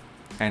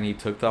 And he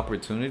took the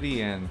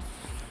opportunity, and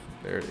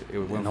there it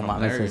went No from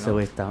mames, there. ese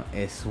güey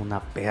es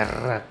una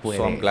perra, güey.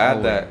 So I'm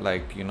glad that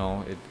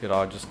it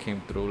all just came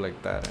through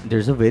like that. And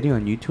There's a video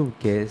on YouTube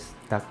que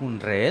está con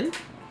Reel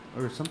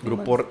or something.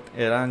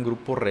 eran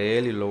Grupo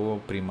Real y luego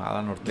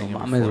Primada Norteño. No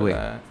mames, before güey.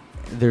 that.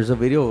 There's a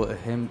video of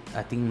him,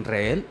 I think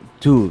Reel.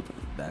 Dude,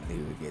 that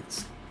nigga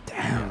gets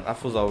Yeah, down. that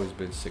fool's always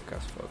been sick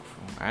as fuck.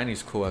 Fool. And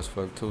he's cool as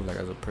fuck too. Like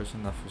as a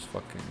person, that fool's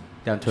fucking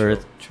Down to chill,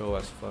 earth. chill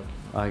as fuck.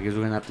 You know? I guess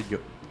we're gonna have to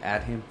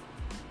add him.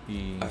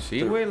 Y After-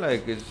 sí, güey,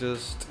 like it's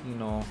just,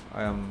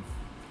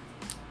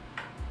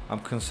 I'm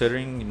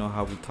considering,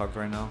 how we talk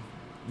right now,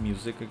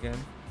 music again,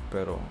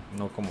 pero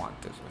no como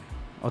antes, güey.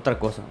 Otra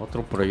cosa,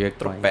 otro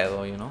proyecto. Otro ahí.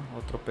 pedo,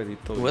 otro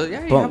pedito. Well,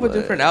 yeah, you But, have a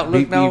different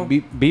outlook now.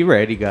 Be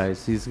ready,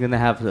 guys. He's gonna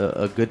have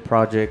a good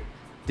project,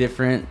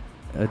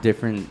 a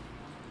different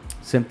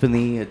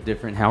symphony, a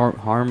different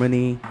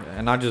harmony. Yeah,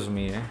 and not just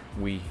me,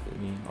 me,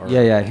 or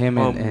Yeah, him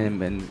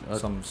and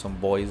some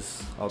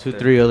boys out 2, there.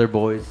 3 other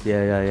boys.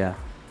 Yeah.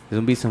 There's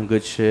gonna be some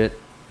good shit.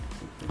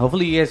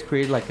 Hopefully, you guys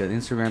create like an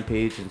Instagram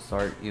page and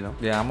start,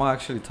 Yeah, I'm gonna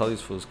actually tell these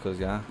fools, cause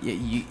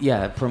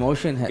Yeah,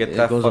 promotion get it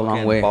that goes a fucking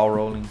long way. ball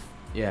rolling.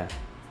 Yeah,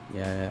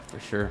 for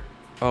sure.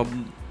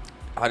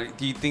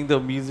 Do you think the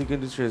music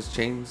industry has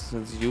changed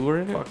since you were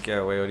in it? Fuck yeah,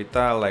 güey.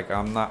 Ahorita, like,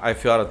 I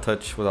feel out of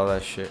touch with all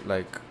that shit.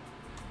 Like,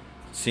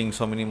 seeing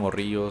so many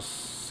morrillos,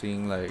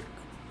 seeing, like,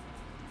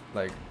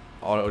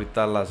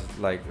 ahorita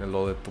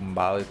lo de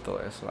tumbado y todo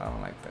eso. I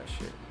don't like that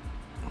shit.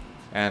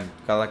 And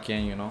cada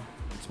quien,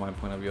 it's my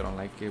point of view, I don't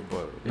like it,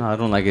 but... No, I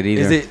don't like it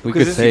either. Is it- We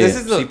 'cause could say this it.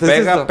 is the- Si this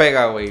is pega, the-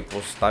 pega, güey.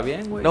 Pues está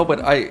bien, güey. No,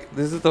 but I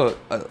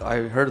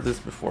heard this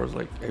before. It's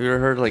like, have you ever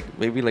heard like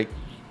maybe like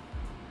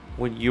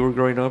when you were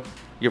growing up,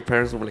 your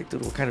parents were like,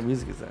 dude, what kind of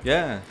music is that?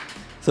 Yeah.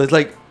 So it's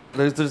like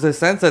there's a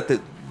sense that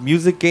the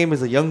music game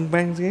is a young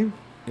man's game.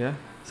 Yeah.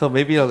 So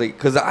maybe like,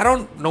 cause I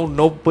don't know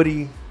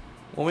nobody.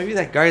 Well, maybe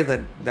that guy, that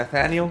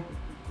Nathaniel.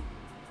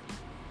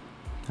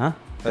 Huh?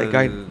 That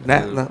guy,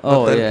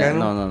 Oh Natal yeah,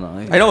 Cano. no.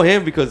 I know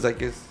him because I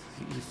guess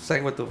he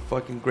sang with the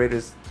fucking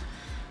greatest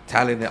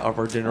talent of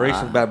our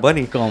generation, Bad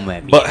Bunny. Come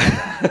at me. But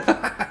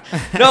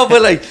no,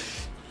 but like,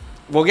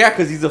 well, yeah,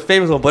 because he's a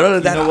famous one. But other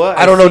than that, know what?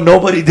 I don't know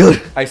nobody,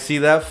 dude. I see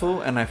that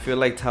fool, and I feel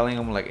like telling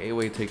him like, "Hey,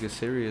 wait, take it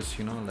serious,"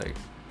 you know, like.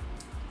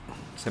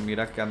 Se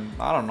mira que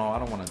I don't know. I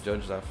don't want to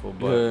judge that fool,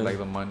 but like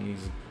the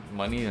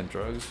money and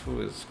drugs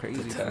fool is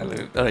crazy.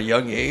 At a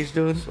young age,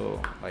 dude.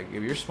 So like,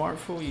 if you're smart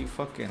fool, you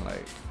fucking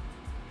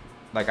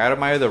like I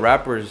admire the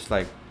rappers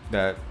like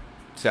that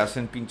se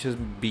hacen pinches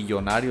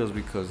billonarios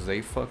because they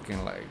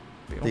fucking like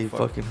they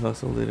fucking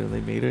hustled it and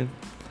they made it.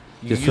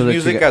 You Just use so that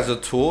music as a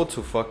tool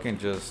to fucking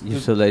just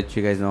Just to let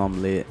you guys know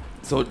I'm lit.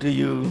 So do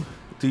you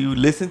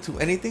listen to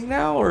anything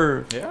now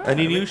or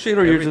any new shit,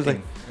 or you're just like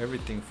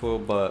everything full?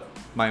 But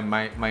my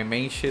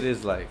main shit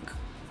is like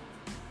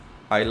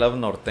I love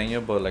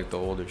norteño, but like the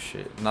older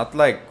shit, not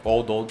like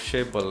old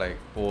shit, but like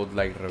old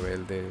like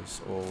rebeldes,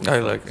 old I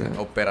like that.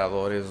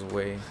 operadores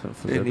way.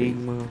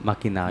 Enigma.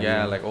 Maquinaria.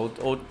 Yeah, like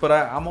old. But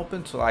I'm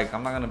open to like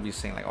I'm not gonna be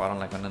saying like I don't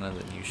like none of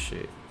the new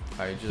shit.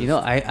 I just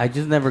I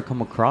just never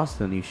come across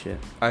the new shit.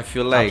 I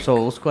feel like I'm so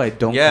old school. I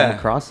don't come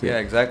across it. Yeah,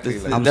 exactly.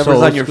 This Like, I'm never so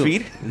on old your school.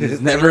 feed?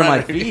 It's never on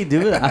my feed,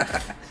 dude.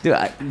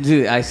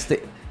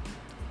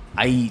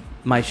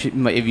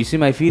 If you see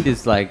my feed,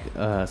 it's like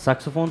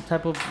saxophone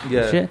type of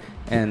shit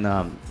and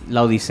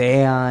La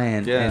Odisea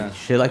and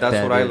shit like that.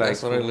 That's what I dude. like.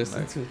 That's what I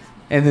listen to.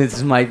 And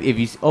it's my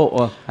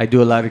I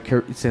do a lot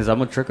of since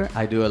I'm a trucker,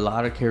 I do a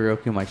lot of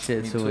karaoke in my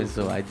shit. Me So too.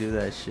 so I do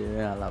that shit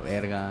a la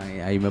verga.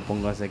 Ahí me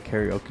pongo a hacer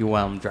karaoke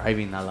while I'm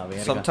driving a la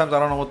verga. Sometimes I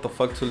don't know what the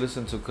fuck to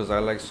listen to because I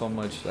like so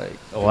much like.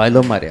 Oh, I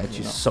love mariachi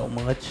You know. so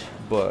much.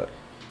 But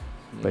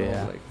you know,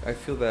 yeah. like I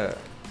feel that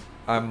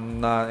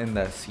I'm not in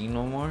that scene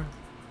no more.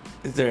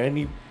 Is there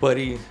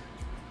anybody?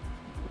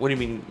 What do you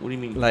mean? What do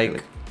you mean?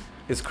 Like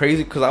it's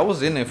crazy because I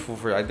was in it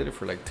for I did it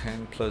for like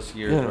 10 plus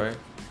years, Yeah. right?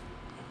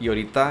 Y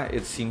ahorita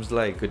it seems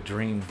like a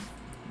dream,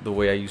 the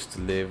way I used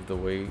to live, the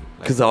way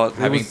because like,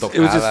 it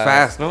was just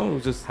fast, no? It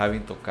was just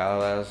having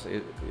tocadas.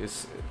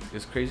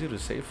 It's crazy to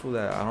say for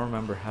that. I don't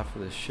remember half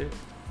of this shit.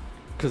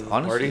 because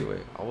Honestly,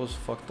 wait, I was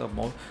fucked up.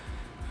 I'm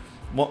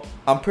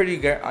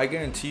I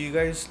guarantee you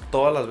guys,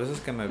 todas las veces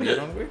que me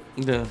vieron, güey,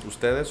 Yeah.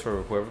 ustedes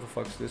or whoever the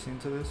fuck's listening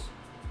to this,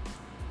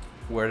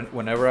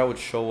 whenever I would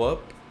show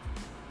up,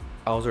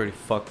 I was already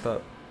fucked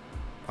up.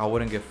 I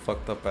wouldn't get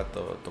fucked up at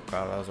the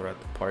tocadas or at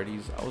the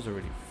parties. I was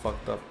already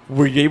fucked up.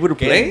 Were you able to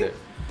Getting play? there.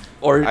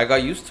 Or I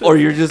got used to or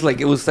it. you're just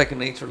like it was second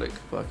nature, like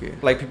fuck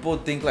it. Like people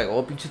would think like,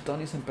 oh, pinche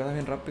Tony se empeda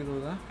bien rápido,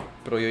 ¿verdad?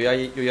 Pero yo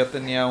ya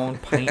tenía un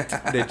pint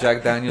de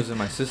Jack Daniels in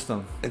my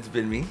system. It's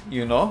been me.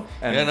 You know,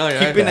 and Yeah, no, you're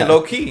keeping right. it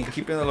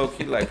low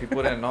key. Like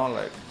people didn't know,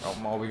 like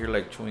I'm over here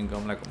like chewing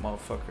gum like a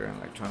motherfucker and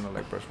like trying to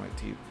like brush my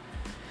teeth.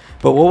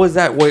 But what was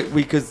that? What,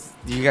 because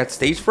you got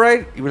stage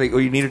fright? You were like,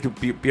 or you needed to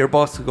be beer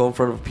boss to go in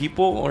front of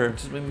people, or It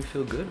just made me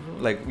feel good. Bro.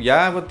 Like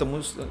with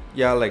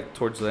the like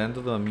towards the end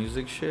of the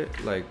music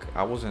shit, like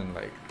I wasn't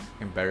like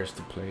embarrassed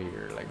to play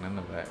or like none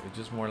of that. It's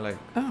just more like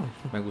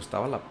me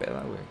gustaba la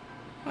peda, güey.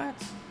 what?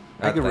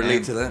 At I can the relate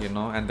end, to that. you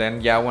know. And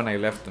then when I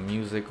left the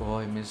music,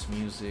 I miss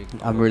music.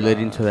 blah, I'm blah,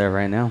 relating blah. to that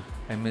right now.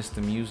 I miss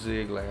the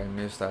music, like I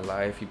miss that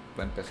life. Y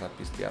empecé a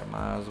pistear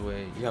más,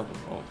 güey. Yeah.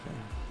 Okay.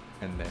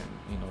 And then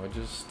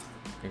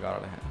it got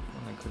out of hand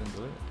and I couldn't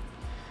do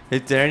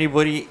it. Is there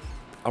anybody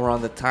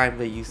around the time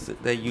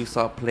that you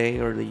saw play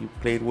or that you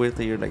played with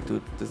that you're like,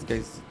 dude, this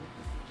guy's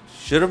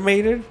should have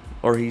made it,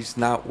 or he's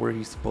not where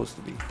he's supposed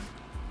to be?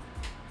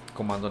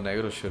 Comando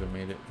Negro should have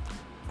made it.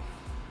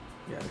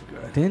 Yeah,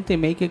 good. Didn't they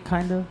make it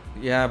kind of?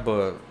 Yeah,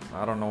 but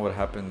I don't know what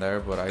happened there.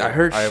 But I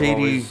heard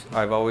Shady.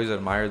 I've always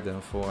admired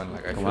them for, and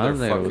like I feel Comando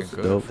they're Negro fucking was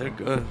good. dope. They're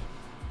good.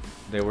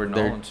 They were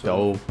They're known to.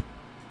 dope.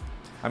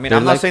 I mean, They're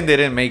I'm not like- saying they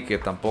didn't make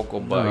it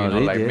tampoco, but No, you know,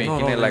 they like did. making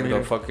No, it they like made the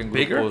it fucking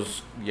bigger?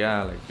 grupos,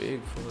 yeah, like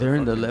big. fool, They're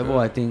in the fucking level,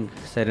 good. I think,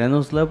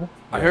 Sereno's level.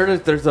 I heard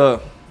that there's I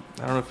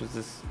don't know if it's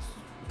this,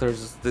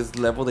 there's this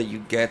level that you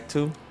get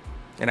to,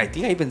 and I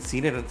think I even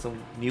seen it in some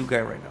new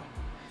guy right now.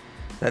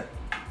 That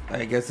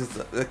I guess it's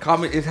a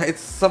common.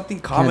 It's something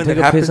common take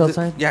that a piss happens.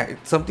 outside? Yeah,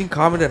 it's something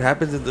common that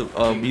happens in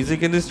the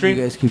music industry.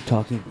 You guys keep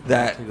talking.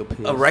 That Take a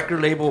piss. a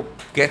record label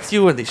gets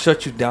you and they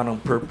shut you down on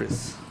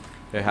purpose.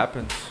 It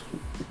happens.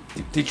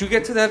 Did you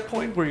get to that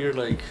point where you're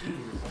like,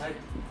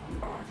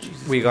 oh,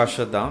 Jesus? We got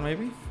shut down,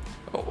 maybe.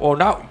 Oh,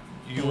 not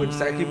you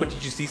exactly, but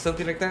did you see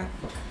something like that?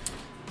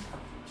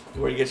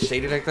 Where you get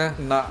shaded like that?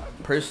 Not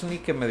personally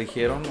que me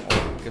dijeron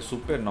o que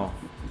supe, no.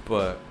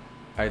 But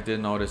I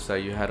did notice that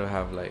you had to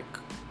have like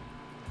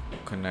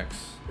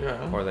connects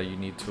Yeah. or that you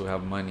need to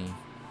have money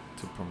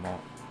to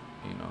promote,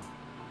 you know.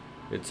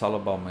 It's all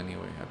about money,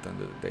 way at the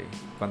end of the day.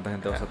 Cuánta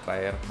gente vas a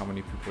traer, how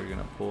many people you're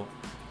gonna pull.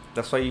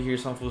 That's why you hear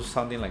some fools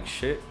sounding like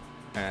shit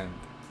and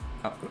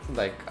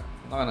like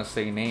I'm not gonna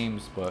say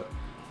names, but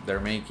they're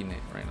making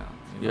it right now.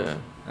 You know? Yeah.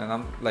 And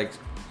I'm like,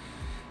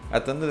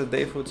 at the end of the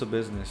day, fool, it's a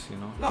business, you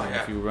know. No, And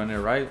yeah. if you run it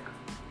right,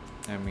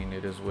 I mean,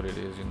 it is what it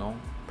is, you know.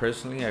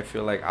 Personally, I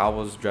feel like I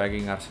was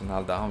dragging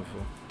Arsenal down,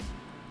 fool,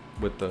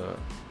 with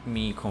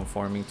me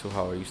conforming to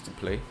how I used to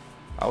play.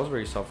 I was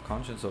very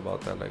self-conscious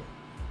about that, like,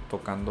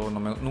 tocando,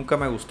 nunca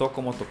me gustó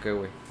como toqué,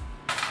 güey.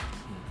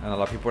 And a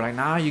lot of people are like,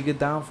 nah, you get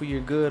down for you're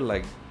good,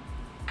 like,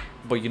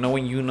 but you know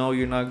when you know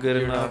you're not good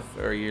enough,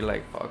 or you're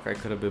like, fuck, I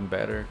could have been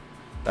better.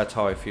 That's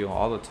how I feel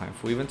all the time.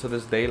 For even to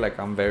this day, like,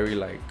 I'm very,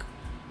 like,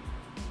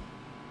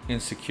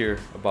 insecure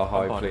about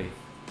how I play.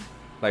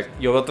 Like,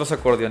 yo veo otros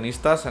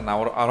acordionistas and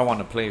I don't want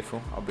to play,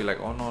 fool. I'll be like,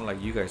 oh no, like,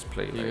 you guys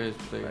play. Like,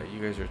 you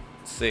guys are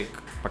sick.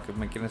 ¿Para qué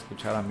me quieren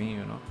escuchar a mí,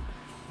 you know?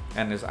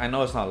 And I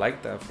know it's not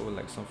like that, fool.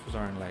 Like, some fools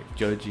aren't, like,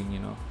 judging, you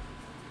know?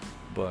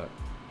 But,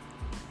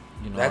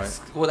 you know.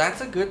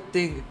 That's a good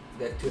thing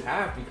that to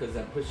have, because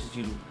that pushes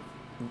you to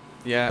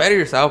better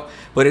yourself.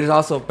 But it's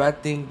also a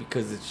bad thing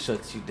because it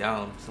shuts you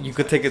down. Sometimes. You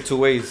could take it two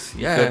ways.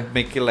 You could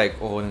make it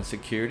like, oh,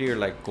 insecurity, or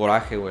like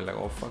coraje, way, like,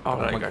 oh fuck,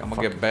 I'm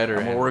gonna get better.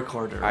 I'm gonna work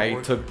harder. I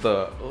took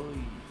the,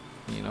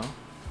 you know.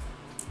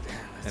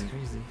 Damn, that's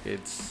crazy.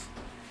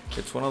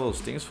 It's one of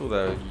those things for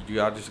that you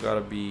just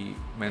gotta be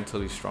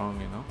mentally strong,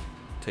 you know.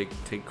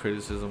 Take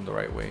criticism the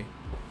right way.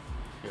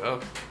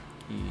 Yup.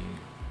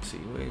 Sí,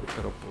 güey,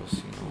 pero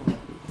pues, you know.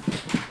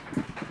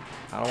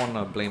 I don't want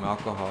to blame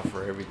alcohol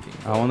for everything.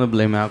 I want to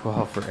blame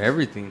alcohol for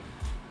everything.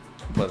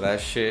 But that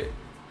shit.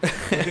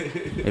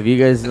 If you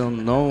guys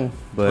don't know,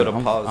 but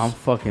pause. I'm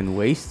fucking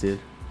wasted.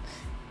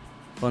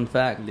 Fun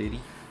fact,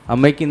 lady.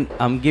 I'm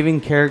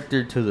giving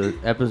character to the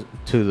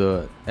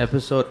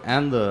episode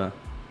and the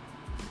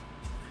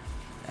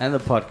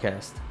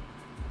podcast.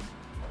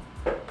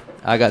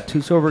 I got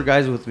 2 sober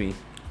guys with me.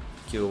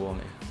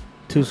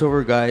 Two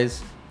sober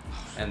guys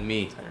and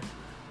me.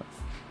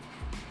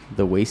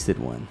 The wasted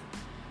one.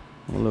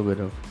 A little bit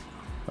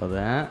of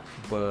that.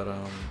 But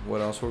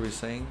what else were we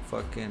saying?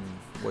 Fucking,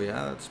 well,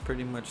 yeah, that's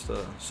pretty much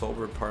the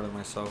sober part of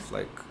myself.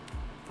 Like,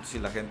 si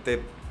la gente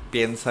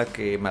piensa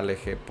que me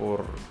alejé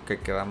porque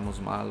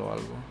quedamos mal o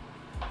algo.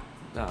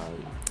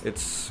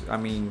 It's, I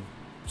mean,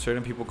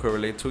 certain people could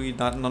relate to it.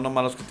 No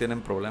nomás los que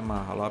tienen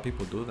problema. A lot of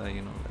people do that,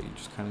 you know. Like, you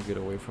just kind of get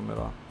away from it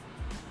all.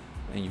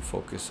 And you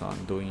focus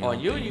on doing your own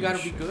thing. You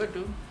gotta be good,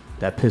 dude.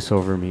 That piss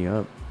over me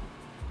up.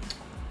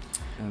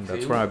 And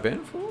that's where I've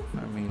been, fool.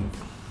 I mean,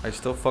 I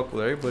still fuck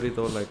with everybody,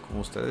 though, like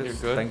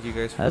ustedes. Thank you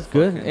guys for That's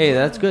good. Hey,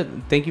 that's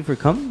good. Thank you for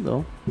coming,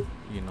 though.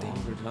 You know,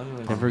 Thank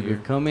you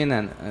for coming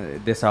and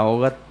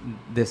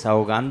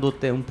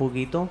desahogándote un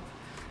poquito.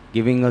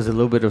 Giving us a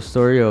little bit of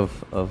story of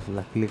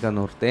La Clica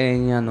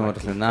Norteña, No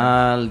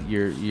Arsenal,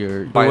 your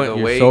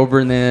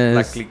soberness.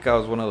 La Clica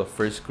was one of the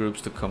first groups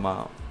to come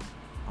out.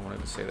 I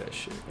wanted to say that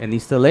shit. And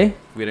East LA?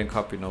 We didn't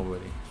copy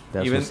nobody.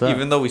 That's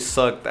even though we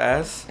sucked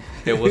ass,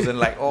 it wasn't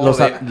like, oh,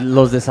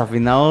 Los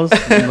Desafinados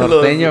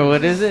Norteña,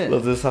 what is it?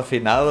 Los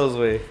Desafinados,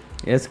 güey.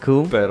 It's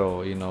cool.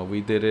 Pero, you know,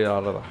 we did it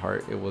out of the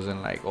heart. It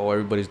wasn't like, oh,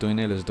 everybody's doing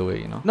it, let's do it,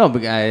 you know? No,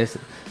 because,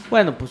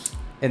 bueno, pues,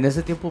 en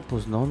ese tiempo,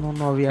 pues, no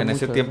había En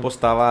ese tiempo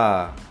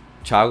estaba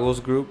Chago's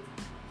group.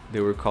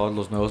 They were called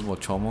Los Nuevos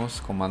Mochomos,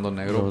 Comando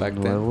Negro back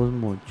then. Los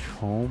Nuevos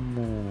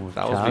Mochomos.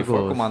 That was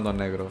before Comando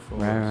Negro.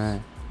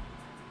 Right.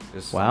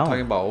 I'm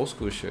talking about old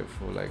school shit,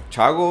 fool. Like,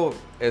 Chago,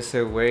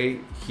 ese way,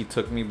 he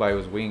took me by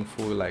his wing,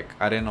 fool. Like,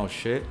 I didn't know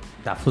shit.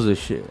 That was a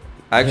shit.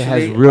 Actually, he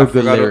has real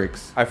good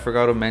lyrics. I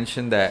forgot to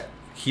mention that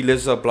he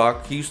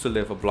used to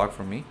live a block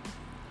from me.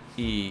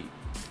 He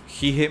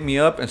hit me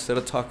up instead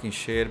of talking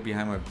shit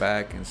behind my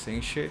back and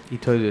saying shit. He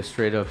told you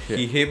straight up shit.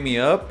 He hit me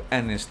up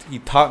and he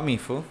taught me,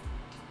 fool.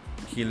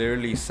 He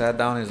literally sat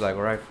down and he's like,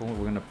 all right, fool,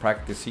 we're going to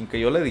practice. Sin que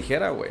yo le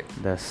dijera, güey.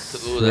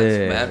 That's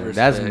mad respect.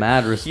 That's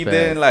mad respect. He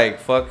didn't like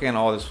fucking,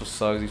 oh, this was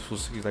sucks.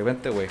 He's like,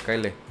 vente, güey,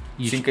 cállate.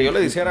 Sin que yo le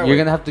dijera, güey. You're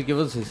going to have to give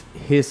us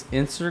his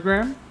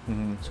Instagram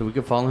so we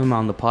could follow him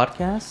on the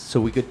podcast, so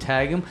we could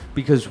tag him,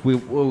 because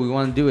what we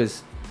want to do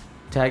is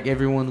tag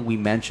everyone we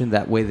mentioned.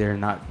 That way they're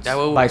not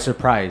by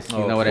surprise.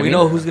 You know what I mean? We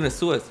know who's gonna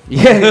sue us.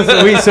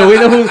 Yeah, so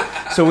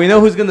we know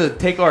who's gonna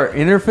take our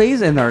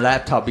interface and our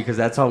laptop, because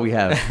that's all we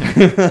have.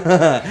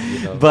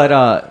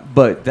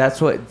 But that's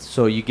what.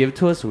 So you give it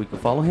to us so we can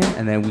follow him,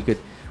 and then we could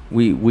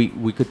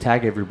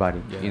tag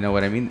everybody. Yeah. You know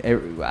what I mean?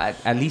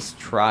 At least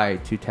try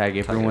to tag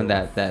everyone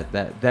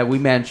that we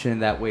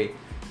mentioned. That way,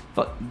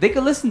 they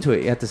could listen to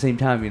it at the same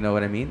time. You know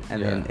what I mean?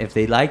 And then if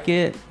they like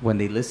it, when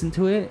they listen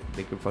to it,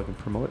 they could fucking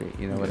promote it.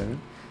 You know what I mean?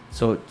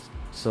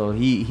 So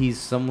he's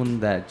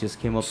someone that just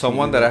came up.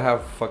 Someone that I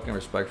have fucking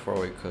respect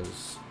for,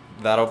 because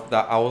that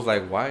I was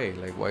like, why?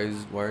 Like, why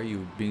are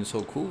you being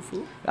so cool,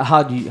 fool?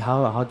 How'd you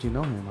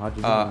know him?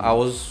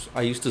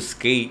 I used to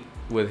skate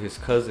with his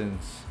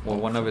cousins. Well,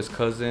 one of his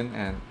cousin,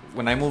 and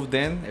when I moved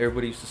in,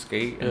 everybody used to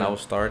skate, and I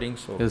was starting.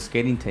 So it was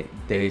skating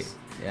days.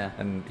 Yeah.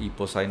 And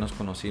pues ahí nos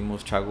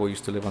conocimos. Chago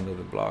used to live under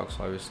the block,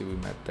 so obviously we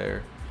met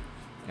there.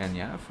 And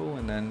yeah, fool.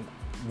 And then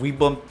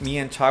me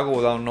and Chago,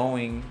 without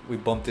knowing, we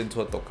bumped into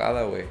a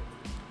tocada, way.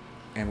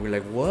 And we're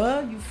like,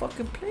 what? You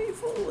fucking play,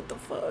 fool? What the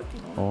fuck?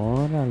 You know?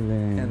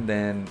 Órale. And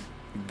then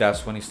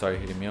that's when he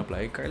started hitting me up,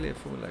 like, hey, Kyle,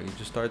 fool. Like, he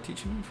just started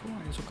teaching me, fool,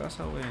 en su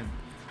casa, way.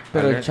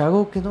 Pero el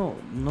Chago, que no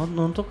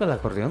toca el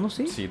acordeón, ¿no?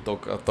 Sí. Sí,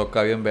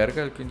 toca bien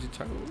verga el pinche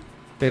Chago.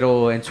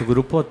 Pero en su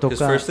grupo toca. His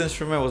first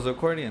instrument was the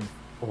accordion.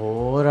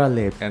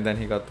 Órale. And then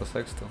he got the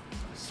sexto.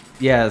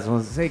 Yeah, that's what I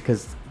was gonna say,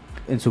 because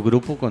en su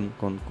grupo con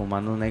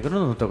Mano Negro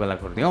no toca el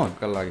acordeón.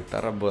 Toca la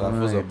guitarra, but that Ah,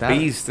 was a guitarra.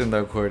 beast in the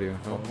accordion.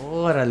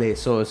 Órale,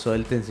 so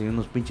él te enseñó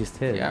unos pinches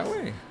tips. Yeah,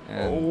 güey.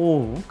 And-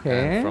 Oh,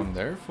 okay. And from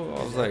there, fool,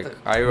 I was like,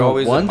 I No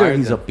always wonder admired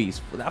he's a them.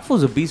 beast. That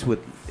fool's a beast with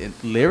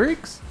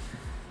lyrics.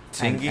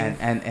 Singing.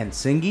 And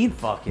singing,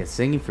 fuck yeah,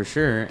 singing for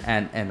sure.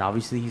 And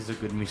obviously he's a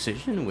good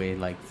musician, way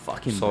like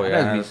fucking So badass yeah,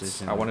 it's-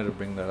 musician. I wanted to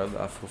bring that up.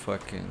 That fool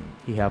fucking.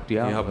 He helped you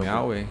out. He helped me a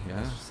little out, bit. way. Yeah.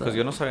 That's what's Because up.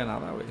 yo no sabía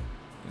nada, way.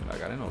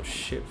 Like I didn't know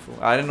shit, fool.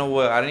 I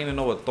didn't even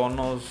know what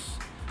tonos,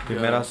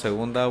 primera,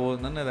 segunda was.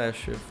 None of that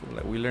shit, fool.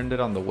 Like we learned it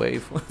on the way,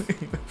 fool.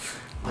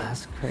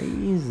 That's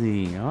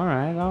crazy. All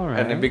right.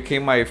 And it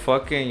became my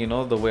fucking,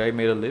 the way I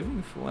made a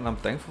living, fool. And I'm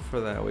thankful for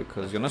that, way.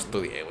 Because yo no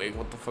estudié, way.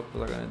 What the fuck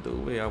was I gonna do,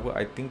 way?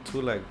 I think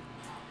too, like,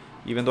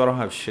 even though I don't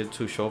have shit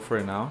to show for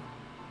it now,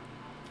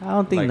 I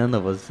don't think like, none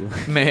of us do.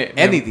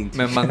 anything to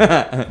me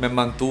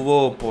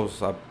mantuvo pues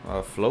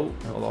afloat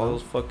all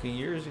those fucking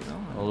years,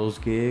 all those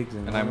gigs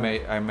and all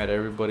that. I met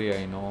everybody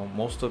I know,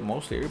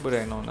 mostly everybody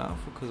I know now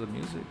because of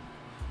music.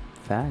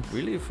 Facts.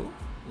 Really, fool.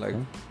 Like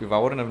Yeah. if I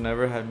wouldn't have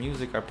never had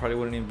music, I probably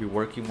wouldn't even be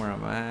working where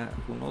I'm at.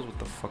 Who knows what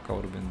the fuck I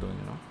would have been doing,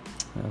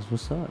 That's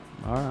what's up.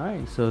 All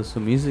right. So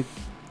music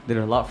did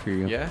a lot for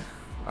you. Yeah,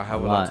 I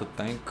have a lot to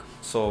thank.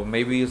 So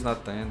maybe it's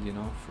not the end,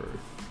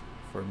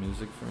 for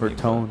music for me, but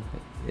Tone.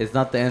 It's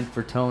not the end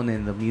for Tone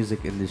in the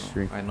music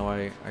industry. I know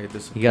I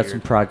disappeared. He got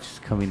some projects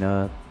coming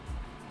up.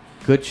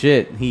 Good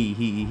shit.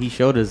 He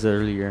showed us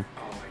earlier.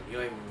 Oh, I knew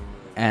I remember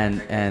And-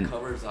 that. and-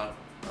 Covers on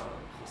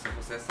Jose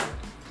Jose song.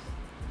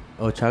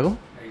 Oh, Chago?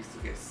 I used to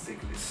get sick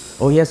listening.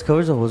 Oh, he has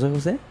covers of Jose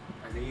Jose?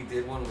 I think he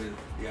did one with.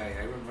 Yeah,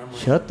 I remember.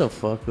 Shut the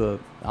fuck up.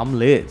 I'm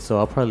lit, so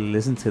I'll probably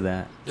listen to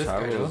that. This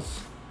guy,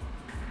 Charles.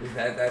 though.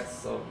 That's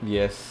so.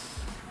 Yes.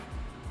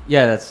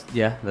 Yeah,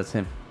 that's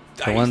him.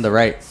 The one on the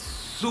right.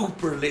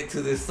 Super lit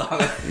to this song.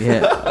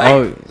 Yeah. Like,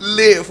 Oh,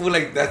 lit. Fool,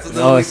 like that's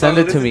the oh, only send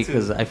song it I to me listen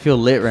because I feel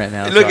lit right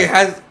now. Look, so it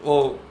has.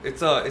 Well,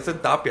 it's a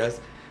tapias,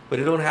 but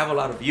it don't have a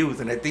lot of views,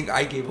 and I think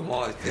I gave them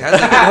all. It has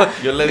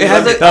like, You're it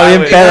has like, Está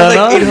bien it has pedo,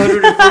 like ¿no?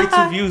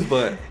 842 views,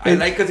 but I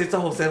like because it's a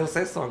Jose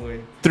Jose song,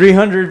 man.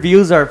 300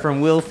 views are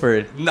from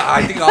Wilford. Nah,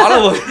 I think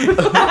all of them.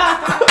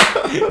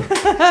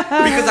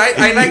 Because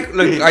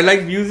I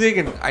like music,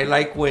 and I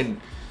like when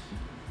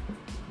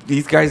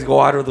these guys go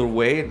out of their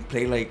way and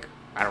play like,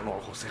 I don't know,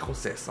 Jose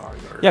Jose song.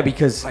 Or Yeah,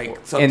 because like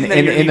in something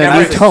that you a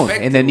never new tone,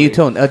 expect in a to new it.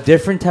 tone, a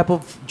different type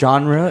of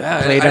genre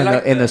Yeah, played I in,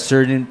 like in a that.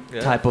 certain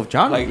Yeah. type of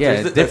genre. Like, Yeah,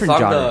 there's the different song,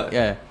 genre. the-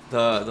 Yeah,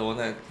 The one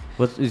that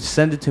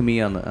send it to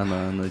me on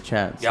the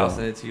chat. yeah, I'll so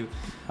send it to you.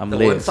 I'm The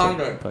lit. one song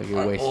so that probably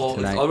get wasted it's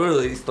tonight.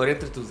 already Historia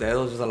entre tus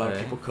dedos. There's a lot of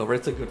Yeah. people cover.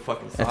 It's a good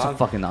fucking song. That's a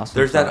fucking awesome.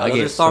 There's that song. I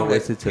other get song so that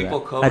wasted to people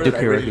that. cover I do that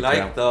I really karaoke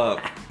like.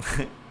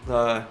 to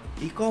The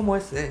Y como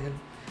es él.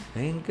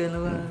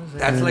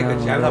 That's like a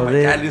jam that my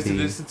dad used to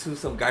listen to.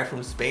 Some guy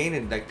from Spain,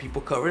 and like people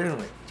cover it, and I'm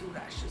like, dude,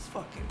 that's just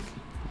fucking.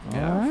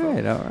 Yeah,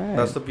 all right.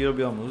 That's the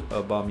beauty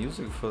about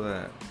music for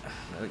that.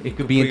 It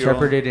could be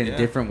interpreted in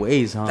different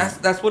ways, huh?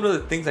 That's one of the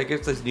things. I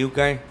guess this new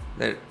guy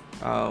that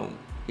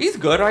he's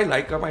good. I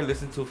like him. I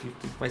listen to.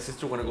 If my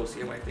sister wanna go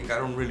see him, I think I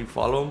don't really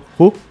follow him.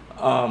 Who?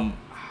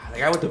 The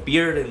guy with the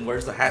beard and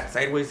wears the hat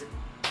sideways.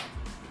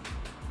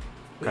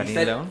 Karim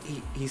Leon?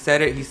 He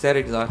said it. He said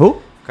it.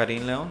 Who?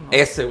 Karim Leon?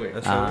 Ese way.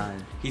 That's Ah,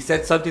 He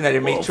said something that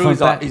it made Well, true. fun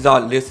He's all, fact. he's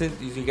all listen.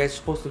 You guys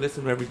supposed to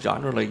listen to every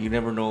genre. Like you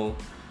never know.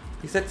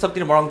 He said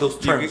something along those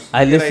terms.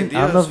 I get listen-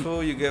 I don't Ideas, know-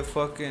 fool, you get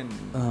fucking.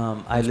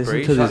 I listened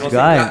to Inspiration. this no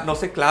guy. no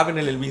se claven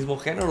en el mismo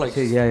género. Like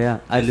Okay, yeah.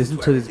 I listen listened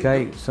to to this guy.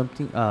 everything.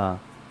 Something.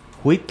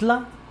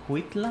 Huitla.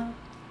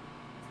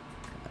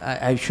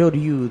 I showed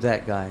you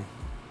that guy,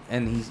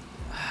 and he's.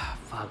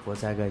 Fuck,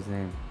 what's that guy's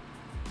name?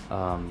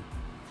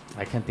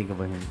 I can't think of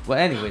him. Well,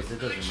 anyways, it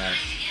doesn't matter.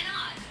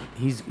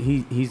 He's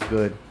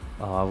good.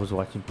 I was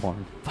watching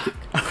porn. Fuck.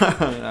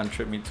 I'm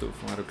trip me too.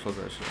 I had to close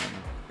that shit right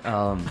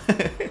now.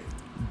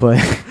 But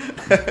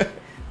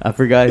I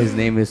forgot his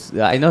name is.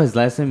 I know his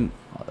last name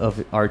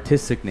of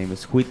artistic name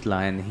is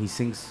Huitla, and he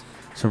sings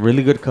some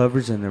really good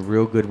covers in a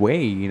real good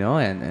way,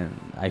 and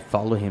I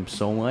follow him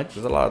so much.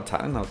 There's a lot of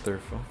talent out there,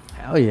 fool.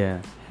 Hell yeah.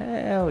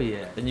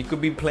 And you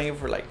could be playing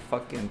for like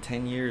fucking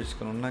 10 years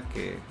con una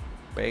que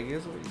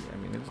pegues, güey. I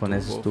mean, it's Con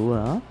eso doable.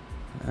 estuvo,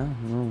 ¿ah?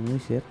 No, muy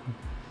cierto.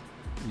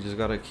 You just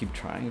gotta keep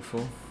trying,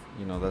 fool.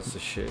 That's the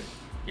shit.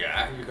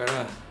 yeah, you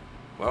gotta.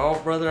 Well,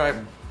 brother,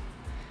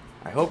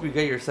 I hope you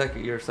get your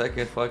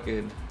second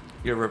fucking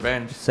your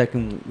revenge.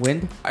 Second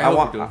wind. I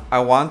hope you do. I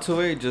want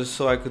to it just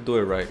so I could do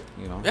it right,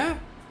 Yeah,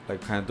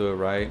 Like kind of do it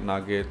right,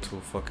 not get too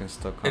fucking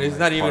stuck on and it's like,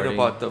 not even partying.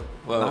 about the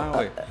Nah,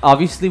 wait.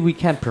 Obviously, we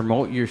can't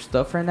promote your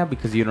stuff right now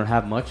because you don't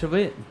have much of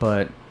it,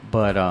 but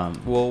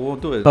We'll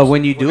do it. But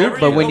when you do,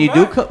 Whenever you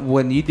come back.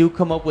 when you do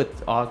come up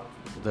with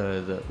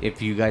the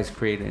if you guys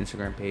create an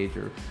Instagram page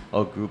or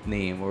a group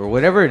name or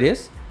whatever it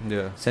is,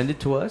 yeah. send it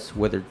to us,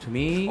 whether to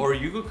me or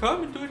you could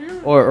come and do it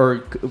here. or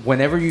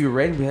whenever you're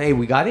ready. Hey,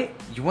 we got it.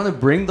 You want to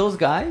bring those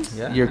guys?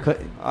 Yeah. You're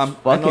I'm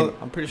fucking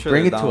pretty sure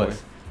bring they're it to down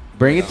us.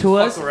 Bring it to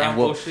Fuck us. around And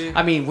we'll, bullshit.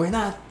 I mean, we're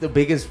not the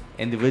biggest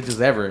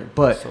individuals ever,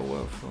 but So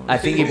well, fool. I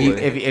think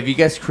if you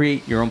guys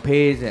create your own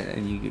page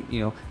and you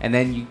know, and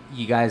then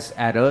you guys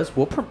add us,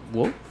 we'll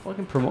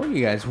fucking promote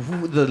you guys.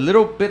 The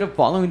little bit of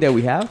following that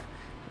we have,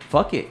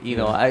 fuck it, you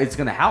know, it's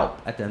gonna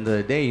help at the end of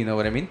the day. You know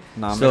what I mean?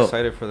 No, I'm So-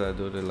 excited for that,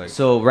 dude. Like,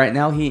 So right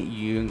now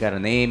you ain't got a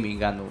name, you ain't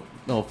got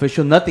no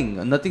official,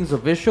 nothing's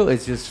official.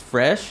 It's just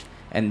fresh,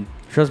 and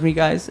trust me,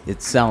 guys,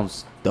 it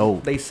sounds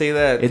dope. they say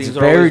that It's things are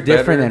very always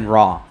different better. and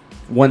raw,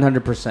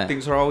 100%.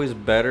 Things are always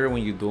better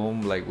when you do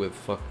them like with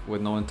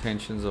no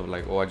intentions of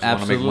like, oh, I just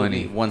want to make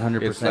Absolutely, money.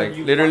 100%. It's like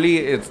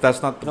literally,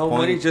 that's not the No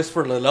point. money just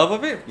for the love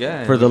of it.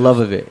 Yeah, For the love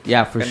of it,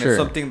 yeah, for and sure. it's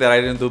something that I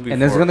didn't do before.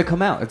 And it's gonna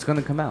come out. It's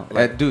gonna come out.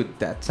 Like- Dude,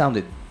 that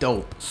sounded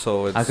dope.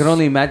 So it's, I can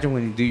only imagine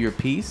when you do your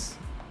piece.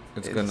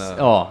 it's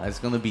It's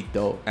gonna be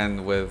dope.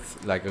 and with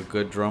like a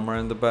good drummer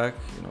in the back,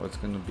 you know, it's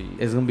gonna be.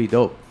 It's gonna be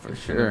dope for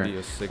It's gonna sure. be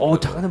a sick Oh, little-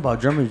 talking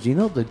about drummers, you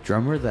know the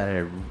drummer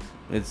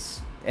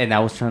and I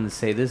was trying to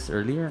say this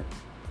earlier.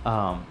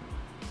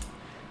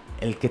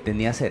 El que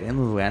tenía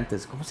serenos, güey,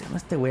 antes. ¿Cómo se llama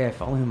este güey? I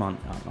follow him on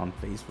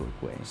Facebook,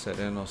 güey.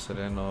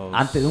 Sereno.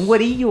 Antes, un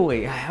güerillo,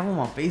 güey. I have him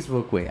on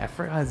Facebook, güey. I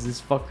forgot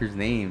this fucker's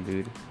name,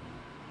 dude.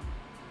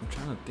 I'm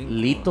trying to think.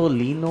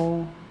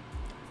 Lino,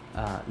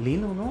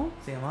 ¿no?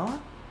 ¿Se llamaba?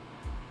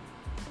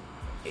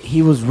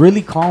 He was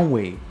really calm,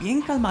 güey.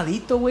 Bien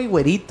calmadito, güey,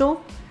 güerito.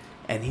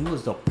 And he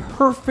was the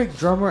perfect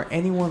drummer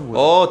anyone would.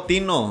 Oh,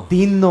 Tino.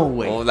 Tino,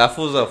 güey. Oh, that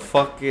was a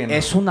fucking.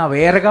 Es una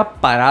verga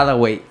parada,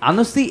 güey.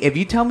 Honestly, if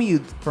you tell me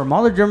from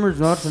all the drummers,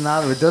 no hace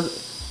nada, it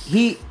does.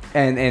 He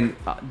and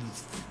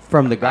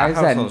from the guys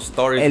have that some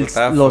stories with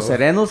that, Los fool.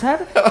 Serenos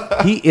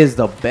had, he is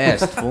the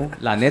best, fool.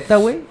 La neta,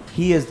 güey,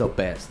 he is the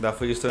best. That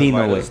fool used to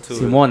Tino, invite güey. us to.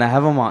 Simón, I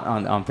have him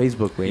on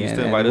Facebook, güey. He used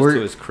to and invite us we're-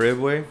 to his crib,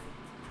 way.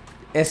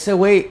 Ese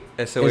güey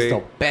Ese is güey.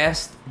 the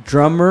best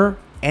drummer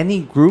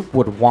any group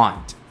would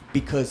want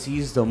because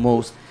he's the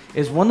most.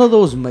 Is one of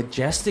those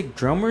majestic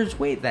drummers,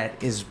 wait,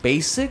 that is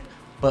basic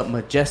but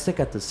majestic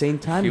at the same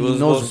time. He He was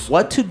knows most-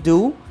 what to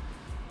do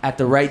at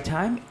the right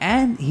time,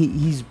 and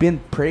he's been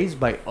praised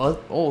by.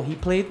 He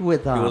played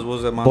with was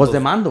Voz de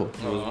Mando.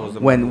 He was the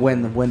When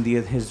man.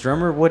 his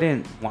drummer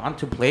wouldn't want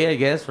to play, I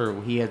guess, or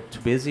he had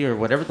too busy or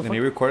whatever the And fuck. he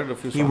recorded a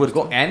few songs. He would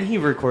go, too. and he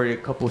recorded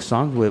a couple of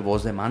songs with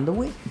Voz de Mando,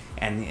 way,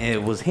 and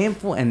it was him,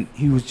 and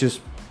he was just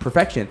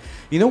perfection.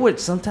 You know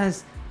what?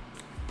 Sometimes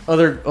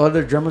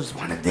other drummers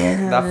wanted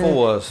That fool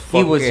was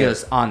He was fucking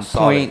just on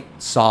solid. point,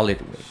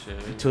 solid. Way.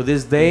 To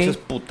this day, Muchos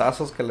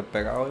putazos que le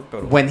pegaba, güey,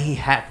 pero. when he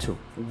had to,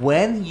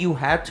 when you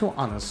had to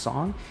on a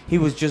song, he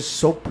was just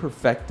so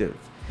perfective.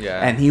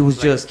 Yeah. And he was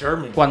Like just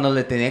German. cuando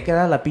le tenía que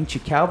dar la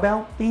pinche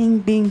cowbell, bing,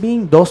 bing,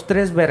 bing, dos,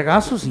 tres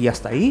vergazos y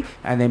hasta ahí,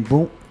 and then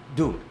boom,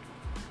 dude.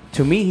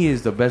 To me, he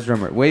is the best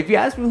drummer. Wait, if you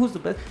ask me who's the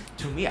best,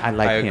 to me, I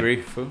like I him.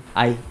 agree, fool.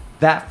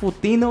 That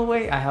Futino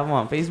way, I have him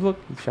on Facebook.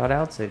 Shout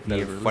outs if you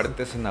Del ever listen.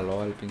 fuerte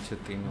Sinaloa, el pinche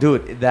Tino.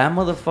 Dude, that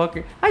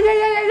motherfucker, ay, ay,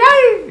 ay, ay,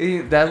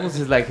 ay. That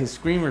was like his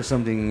scream or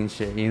something and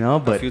shit, you know. A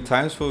But few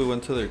times, fool, we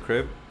went to their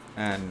crib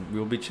and we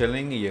would be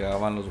chilling y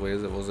llegaban los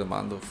güeyes de Voz de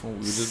Mando, fool. We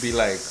would just be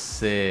like,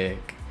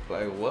 sick.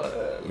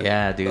 what? Like,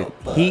 Yeah, dude. the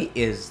fuck? He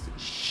is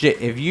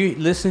shit. If you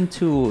listen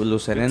to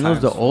Los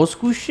Serenos, the times. old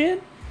school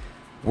shit,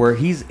 where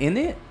he's in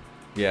it,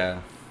 Yeah.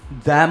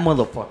 that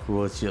motherfucker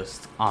was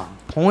just on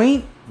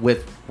point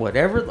with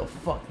whatever the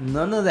fuck.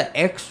 None of the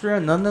extra,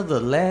 none of the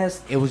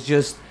less. It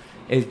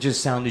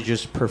just sounded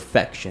just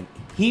perfection.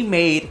 He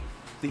made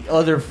the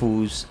other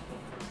foods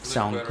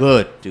sound better.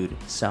 good, dude.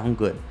 Sound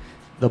good.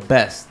 The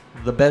best.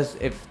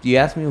 If you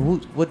ask me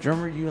what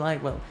drummer do you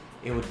like, well,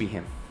 it would be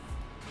him.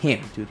 Him,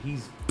 dude.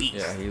 He's beast.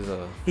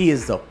 Yeah, He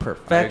is the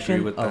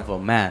perfection with of that. a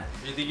man.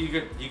 You think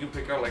you can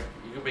pick out like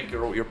you can make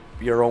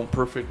your own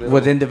perfect little.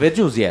 With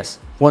individuals, yes,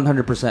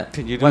 100%.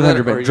 Can you do that,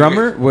 or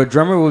 100%. you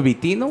Drummer would be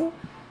Tino.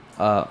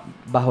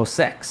 Bajo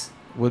sex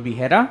would be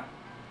Hera.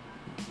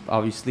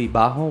 Obviously,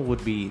 bajo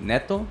would be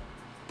Neto.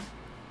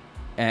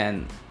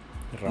 And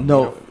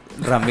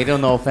Ramiro,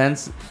 no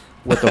offense,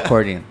 with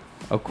accordion.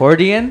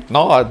 Accordion.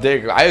 No,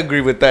 I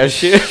agree with that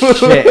shit.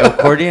 Shit,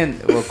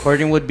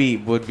 accordion would be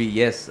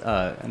yes,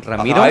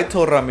 Ramiro. I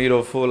told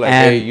Ramiro, fool, like,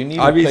 And hey, you need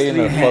to play in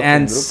a fucking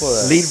and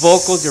grupo. lead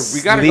vocals,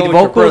 we gotta lead go with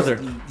your vocals,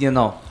 brother. you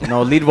know,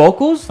 no lead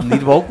vocals.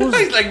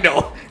 He's like,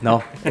 no.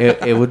 No,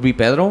 it would be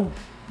Pedro,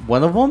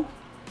 one of them.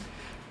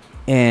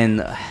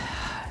 And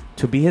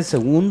to be his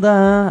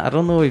segunda, I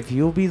don't know if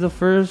he'll be the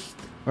first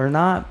or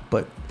not,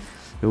 but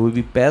it would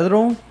be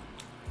Pedro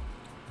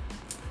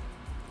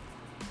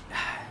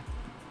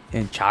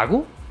and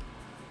Chago,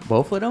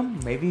 both of them.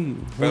 Maybe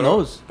who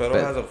knows? Pedro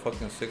But- has a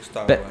fucking six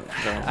star. but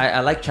I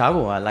like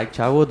Chago. I like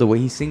Chago the way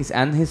he sings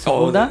and his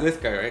Oh, segunda. this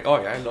guy, right?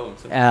 Oh yeah, I love him.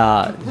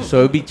 So. So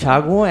it'd be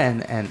Chago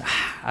and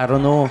I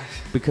don't know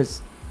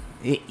because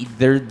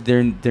there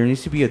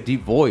needs to be a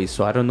deep voice.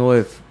 So I don't know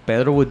if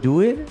Pedro would do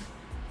it,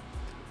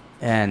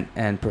 and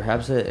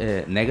perhaps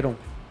Negro,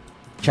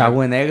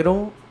 Chago and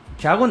Negro,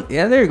 Chago.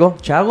 Yeah, there you go.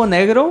 Chago,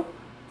 Negro,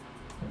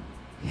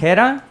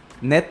 Hera,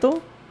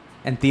 Neto,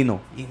 and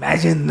Tino.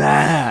 Imagine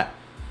that.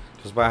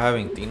 Just by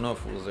having Tino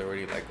fools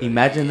already like that.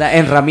 Imagine that.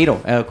 And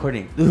Ramiro,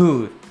 Accordion.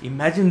 Dude,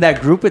 imagine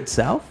that group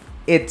itself.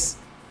 It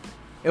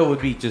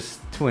would be just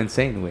too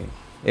insane, way.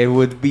 It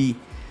would be.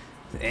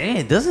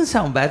 It doesn't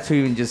sound bad to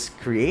even just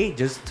create,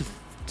 just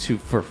to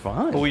for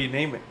fun. What will you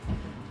name it?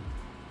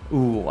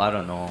 Ooh, I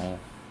don't know.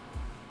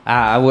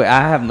 I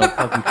have no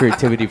fucking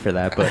creativity for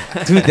that, but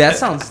dude, that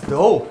sounds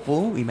dope,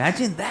 fool.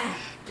 Imagine that.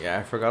 Yeah,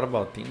 I forgot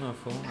about Tino,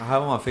 fool. I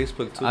have him on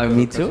Facebook too.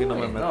 Me casi too. no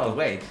me meto. No,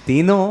 wait.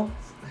 Tino,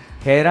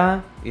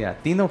 Hera,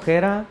 Tino,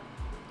 Hera,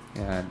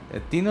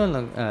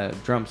 Tino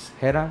drums,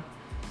 Hera,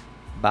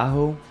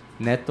 bajo,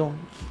 Neto,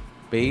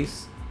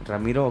 bass,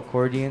 Ramiro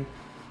accordion,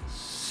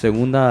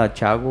 segunda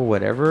Chago,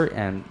 whatever,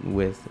 and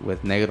with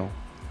Negro,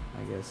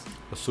 I guess.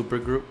 A super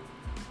group.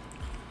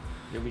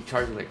 You'll be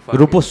charging like fucking...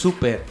 Grupo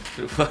Super.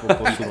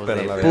 Grupo Super,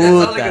 la That verdad.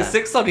 sounds like a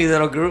 6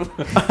 little group.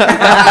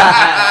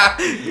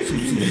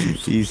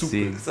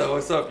 Easy. So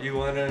what's up? You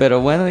wanna... Pero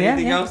bueno,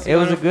 anything yeah. else It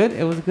was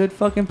a good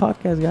fucking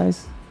podcast,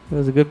 guys. It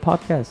was a good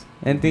podcast.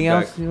 Anything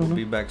else? We'll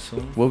be back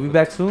soon. We'll be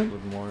back soon.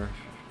 With more.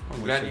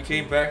 I'm glad you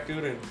came back,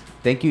 dude. And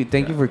Thank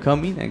you for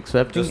coming and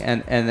accepting. Just-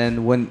 And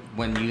then when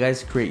you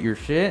guys create your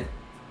shit,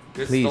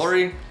 good please.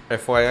 story.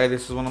 FYI,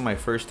 this is one of my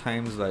first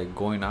times like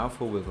going out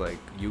for with like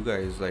you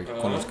guys, like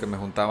con los que me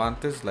juntaba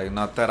antes. Like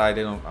not that I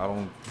don't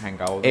hang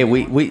out with hey,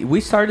 anyone. we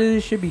started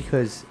this shit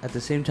because at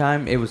the same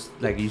time it was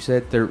like you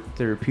said,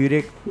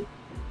 therapeutic.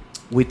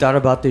 We thought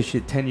about this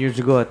shit 10 years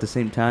ago at the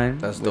same time.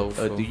 That's with, dope,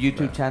 The fool. YouTube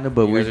Yeah. channel,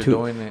 but You we guys are were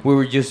doing it. we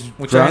were just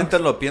Mucha drunk.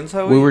 gente lo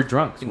piensa, We güey, were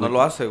drunk. y no lo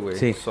hace, güey.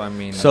 Sí. So I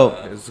mean, So,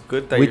 it's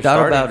good that we you're thought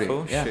starting, about it.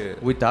 fool. Yeah.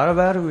 Shit. We thought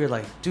about it. We were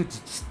like, dude,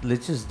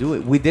 let's just do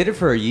it. We did it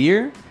for a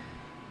year,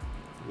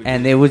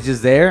 and it was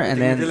just there. And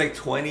then we did like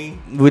 20.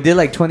 we did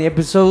like 20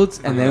 episodes,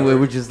 and then we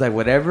were just like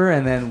whatever.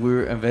 And then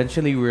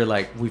we were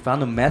like we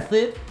found a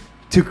method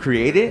to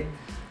create it,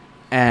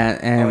 and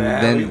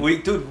then we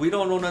dude, we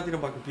don't know nothing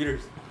about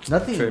computers.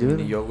 nothing, Trip dude.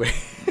 ni yo, güey.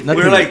 Nothing.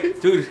 We're like,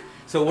 dude.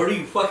 So what are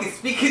you fucking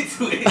speaking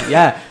to it?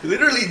 Yeah.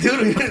 Literally,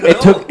 dude.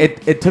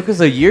 It took us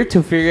a year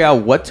to figure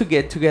out what to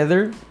get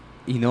together.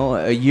 You know,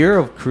 a year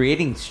of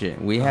creating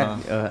shit. We had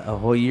a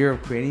whole year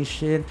of creating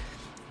shit.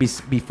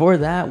 Before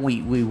that,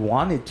 we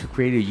wanted to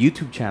create a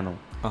YouTube channel,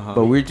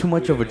 but we were too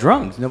much of a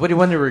drunks. Nobody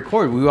wanted to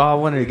record. We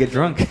all wanted to get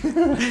drunk.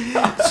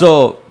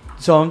 so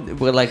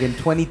but like in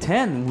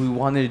 2010, we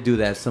wanted to do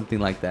that, something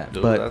like that.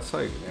 Dude, but that's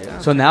like, yeah.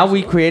 so now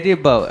we created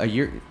about a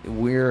year.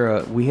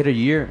 We hit a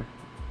year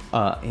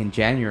in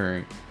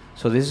January.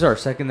 So this is our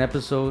second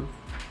episode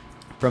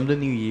from the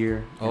new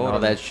year and all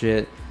that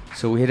shit.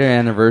 So we hit an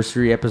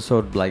anniversary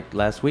episode like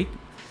last week.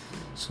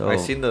 So I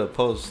seen the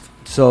post.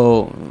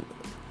 So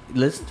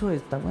listen to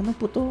it. Está bueno,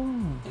 puto.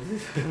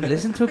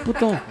 Listen to it,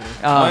 puto.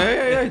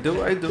 Yeah, I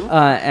do.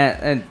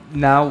 And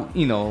now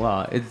you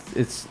know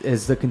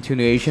it's the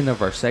continuation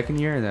of our second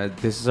year, and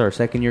this is our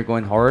second year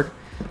going hard.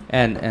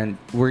 And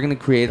we're gonna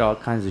create all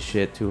kinds of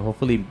shit to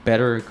hopefully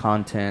better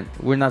content.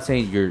 We're not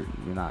saying you're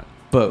not,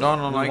 but No,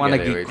 we I want to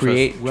get it,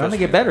 create. trust- We want to trust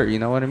get me. better. You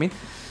know what I mean?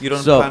 You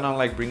don't So- plan on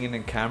like bringing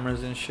in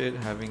cameras and shit,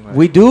 having like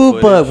We do,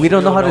 footage? but we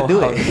don't know how to do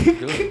how it. to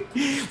do it.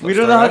 We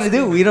don't know how to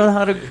do. We don't know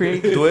how to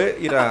create. Do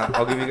it.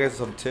 I'll give you guys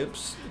some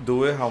tips.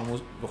 Do it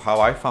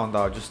how I found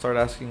out. Just start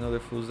asking other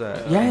fools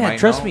that. Yeah, might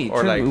trust know, me.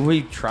 Or like,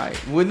 we try.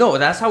 We know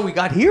that's how we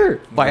got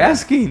here by Yeah.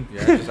 asking.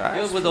 yeah, just Yo,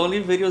 ask. but the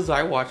only videos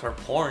I watch are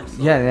porn.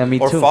 So. Yeah, me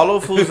Or too. follow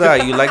fools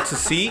that you like to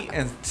see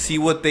and see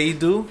what they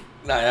do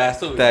Nah,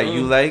 that's what we that do.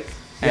 you like.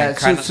 Yeah, And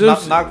kind so-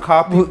 of not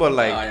copy, we- but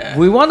like. Nah, yeah.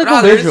 We want to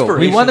Nah, go they're visual.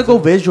 We want to inspirations. go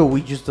visual.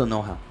 We just don't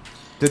know how.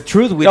 The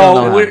truth, we don't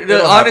know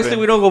how. honestly, happen.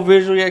 we don't go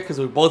visual yet because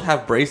we both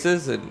have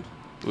braces and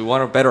we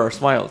want to better our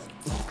smiles.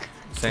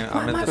 Same,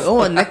 I'm in the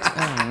Oh, next.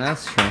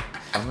 That's true.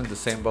 I'm in the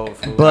same boat.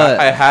 Fool. But-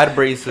 I had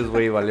braces,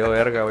 way valió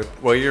verga.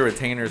 Wear your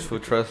retainers, fool.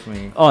 Trust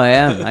me. Oh, I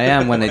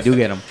am when I do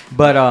get them.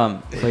 But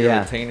Your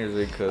yeah. retainers,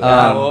 because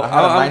well, I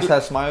had a I'm nice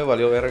ass smile,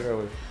 valió verga,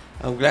 güey.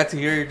 I'm glad to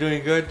hear you're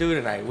doing good, dude,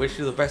 and I wish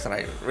you the best. And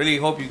I really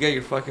hope you get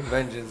your fucking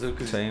vengeance, dude.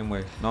 'Cause Same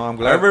way. No, I'm I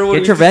glad. remember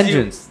when Get we your used to see you-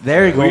 vengeance.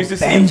 There you we go. used to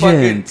see you fucking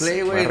Vengeance.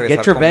 play with. Re-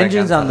 Get your con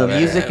vengeance on the venganza,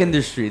 music yeah.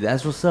 industry.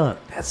 That's what's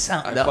up. That's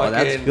I that's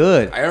fucking-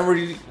 good. I remember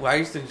I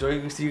used to enjoy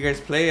to see you guys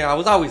play. I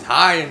was always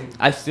high and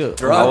I still.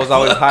 Drunk. I was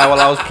always high while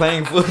I was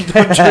playing. Fool.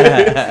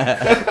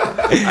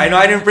 I know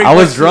I didn't bring. I much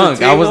was to the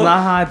drunk. I was table.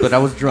 not high, but I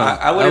was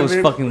drunk. I I, would've was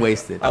been- fucking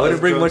wasted. I wouldn't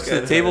bring much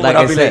to the table, Like but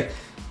I'll I be said. like,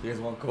 "You guys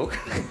want coke?"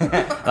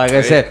 Like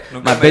I said,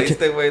 Nunca my me bitch,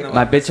 diste, güey, no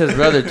my mames. bitch's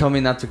brother told me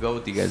not to go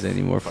with you guys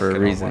anymore for a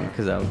Fucking reason, Omar.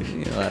 because I was,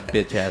 that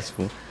bitch ass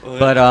fool. Oh,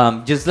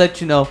 But just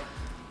let you know,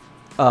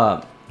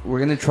 we're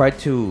gonna try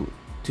to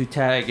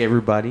tag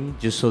everybody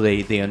just so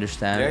they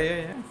understand.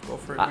 Yeah. Go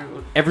for it.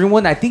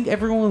 Everyone, I think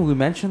everyone we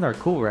mentioned are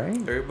cool, right?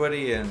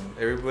 Everybody. I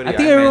think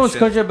everyone's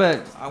mentioned- cool,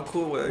 but I'm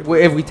cool with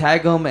if we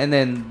tag them and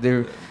then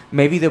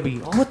maybe they'll be,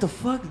 oh, what the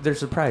fuck? They're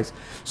surprised.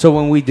 So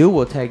when we do,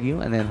 we'll tag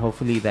you, and then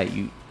hopefully that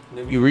you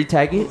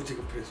retag it.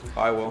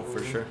 I will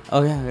for sure.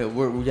 Oh yeah,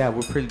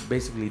 we're pretty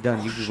basically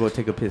done. You can go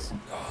take a piss.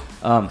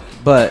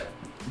 But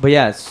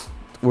yes,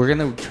 we're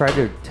gonna try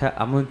to.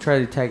 I'm gonna try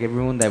to tag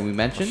everyone that we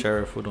mentioned.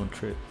 Sheriff, who don't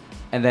trip.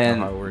 and How it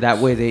then works. that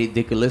way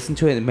they could listen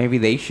to it, and maybe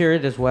they share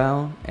it as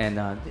well. And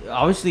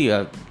obviously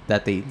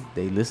that they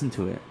listen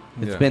to it.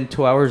 It's Yeah. been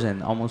 2 hours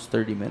and almost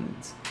 30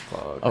 minutes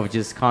Fuck. of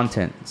just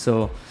content.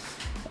 So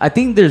I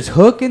think there's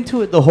hook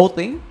into it, the whole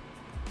thing.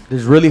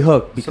 There's really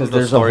hook because little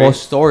there's a whole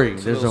story. story.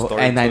 It's a There's little a,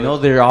 story and I to know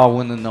it. they're all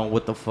want to know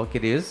what the fuck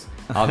it is.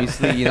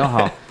 Obviously, you know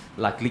how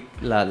la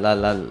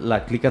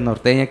clica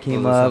norteña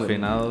came Los up.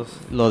 Desafinados.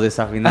 Los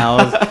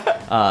Desafinados.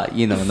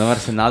 You know, No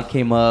Arsenal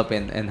came up,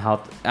 and how,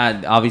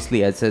 and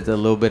obviously I said a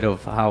little bit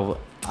of how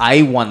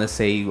I want to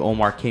say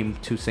Omar came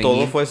to sing.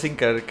 Todo fue sin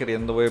querer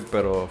queriendo, güey,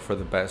 pero for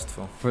the best,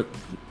 fool. For,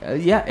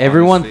 yeah,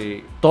 everyone,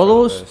 Honestly, for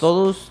the best.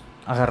 todos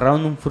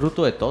agarraron un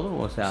fruto de todo,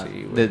 o sea,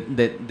 Sí, güey.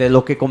 de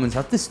lo que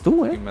comenzaste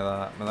tú, Y me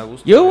da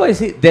gusto. Yo voy a güey.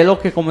 decir, de lo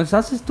que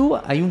comenzaste tú,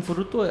 hay un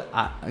fruto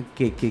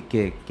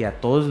que a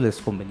todos les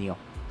convenió.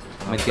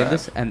 ¿Me Not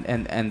entiendes?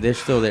 And they're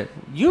still there.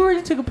 You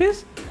already took a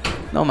piss?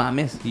 No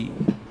mames.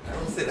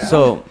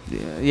 So,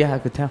 yeah, I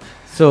could tell.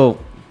 So,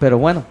 pero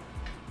bueno.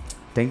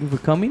 Thank you for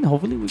coming.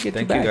 Hopefully we get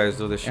Thank you you back. guys,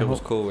 though. This shit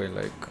was cool, güey.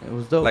 Like, It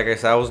was dope. like I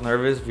said, I was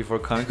nervous before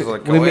coming because,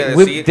 like, We ¿qué voy a ma-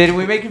 we- decir? did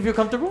we make you feel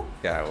comfortable?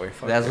 Yeah, güey.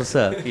 fuck That's it. what's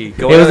up. Y It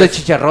 ¿qué voy a was the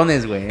decir?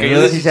 chicharrones, güey. ¿Qué It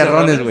yo was de the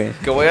chicharrones, güey.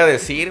 ¿Qué voy a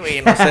decir,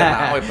 güey? No sé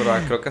nada, güey, pero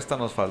creo que hasta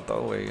nos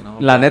faltó, güey, you know?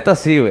 La neta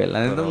sí, güey.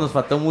 La neta Pero- nos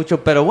faltó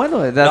mucho, pero bueno,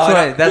 that's No,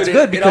 why, that's dude,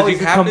 good it because you always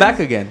can come back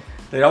happens. again.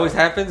 It always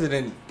happens, and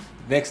then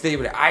next day,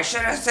 but I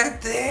should have said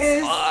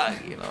this.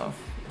 You know?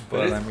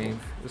 But, I mean,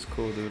 it's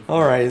cool, dude.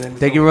 All right, then.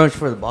 Thank you very much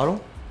for the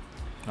bottle.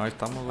 Ahí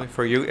estamos, güey.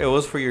 For you, it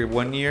was for your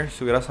 1 year.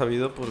 Si hubiera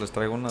sabido, pues les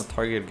traigo una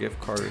Target gift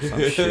card or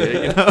some shit,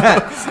 you know?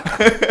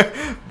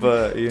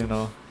 But, you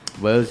know,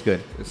 Well, it was good.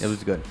 It's- It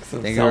was good.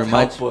 Some Thank you very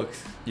self-help much.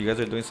 Books. you guys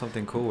are doing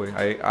something cool,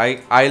 güey.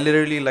 I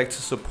literally like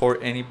to support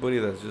anybody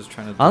that's just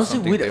trying to do Honestly,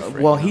 something we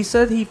different. well, you he know?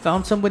 said he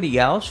found somebody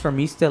else from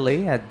East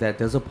LA that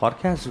does a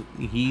podcast.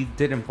 He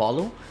didn't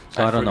follow,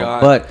 so I I don't know.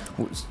 forgot.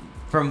 But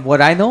from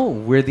what I know,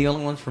 we're the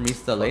only ones from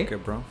East LA. Okay,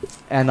 bro.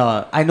 And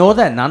I know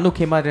that Nando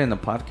came out in a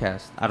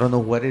podcast. I don't know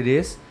what it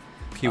is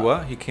He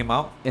what? He came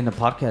out? in the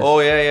podcast. Oh,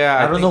 yeah.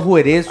 I don't know think- who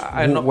it is,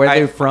 I know- where I-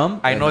 they're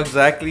from. I know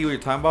exactly what you're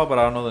talking about, but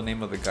I don't know the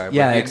name of the guy. But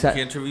Yeah, he, exact-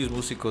 He interviews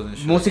músicos and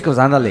shit. Músicos,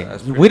 ándale.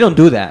 That's pretty We don't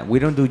do that. We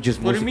don't do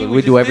just What do you músicos. mean We,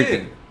 we do just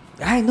everything. did?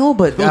 I know,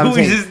 but I'm We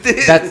saying just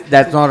did.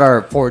 that's not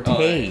our forte.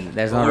 Oh,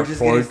 That's well, not we're our just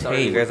getting forte.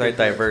 started. You guys are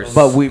diverse.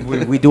 But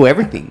we do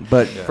everything.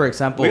 But Yeah. for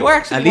example, We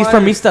actually at least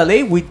from wanted- East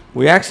LA,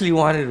 We actually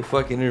wanted to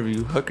fucking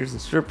interview hookers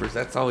and strippers.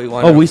 That's all we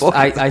wanted. oh to we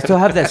focus I still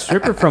have that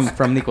stripper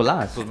from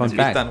Nicolas. Pues Fun me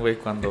fact. invitan, güey,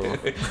 cuando...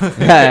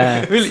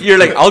 Yeah, You're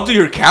like, I'll do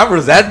your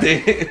cameras that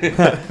day.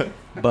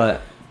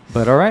 but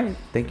all right.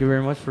 Thank you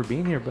very much for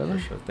being here, brother.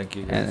 Sure, thank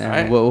you guys. And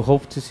Alright. we'll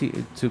hope to see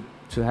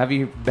to have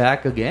you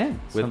back again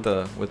With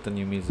the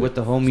new music. with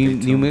the whole Stay new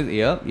tuned.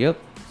 music. Yep.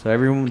 So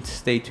everyone,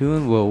 stay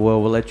tuned.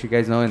 We'll let you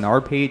guys know in our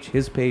page,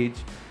 his page,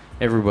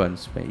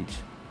 everyone's page.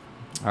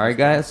 All right,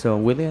 guys. So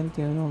Willie,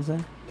 anything else to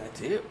say? That's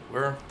it.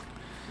 We're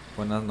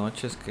Buenas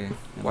noches, que...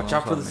 watch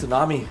out for the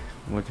tsunami.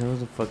 What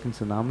was a fucking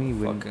tsunami?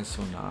 Fucking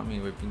tsunami,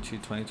 güey, pinche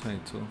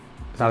 2022.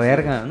 La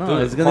verga. No,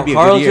 Dude, it's gonna Juan be a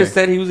Carlos good year. just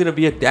said he was gonna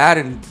be a dad,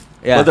 and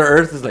Yeah. Mother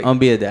Earth is like, I'm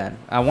be a dad.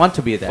 I want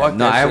to be a dad. fuck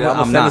No, that shit. I'm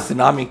I'm not.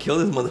 send a tsunami and kill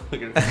this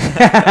motherfucker.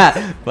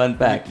 Fun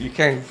fact. You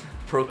can't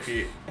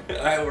procreate.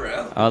 Alright, we're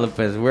out. All of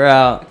us, we're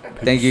out.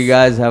 Thank you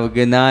guys. Have a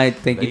good night.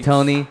 Thank you, Thanks.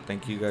 Tony.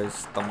 Thank you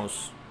guys.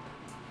 Estamos...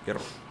 Quiero.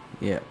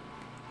 Yeah.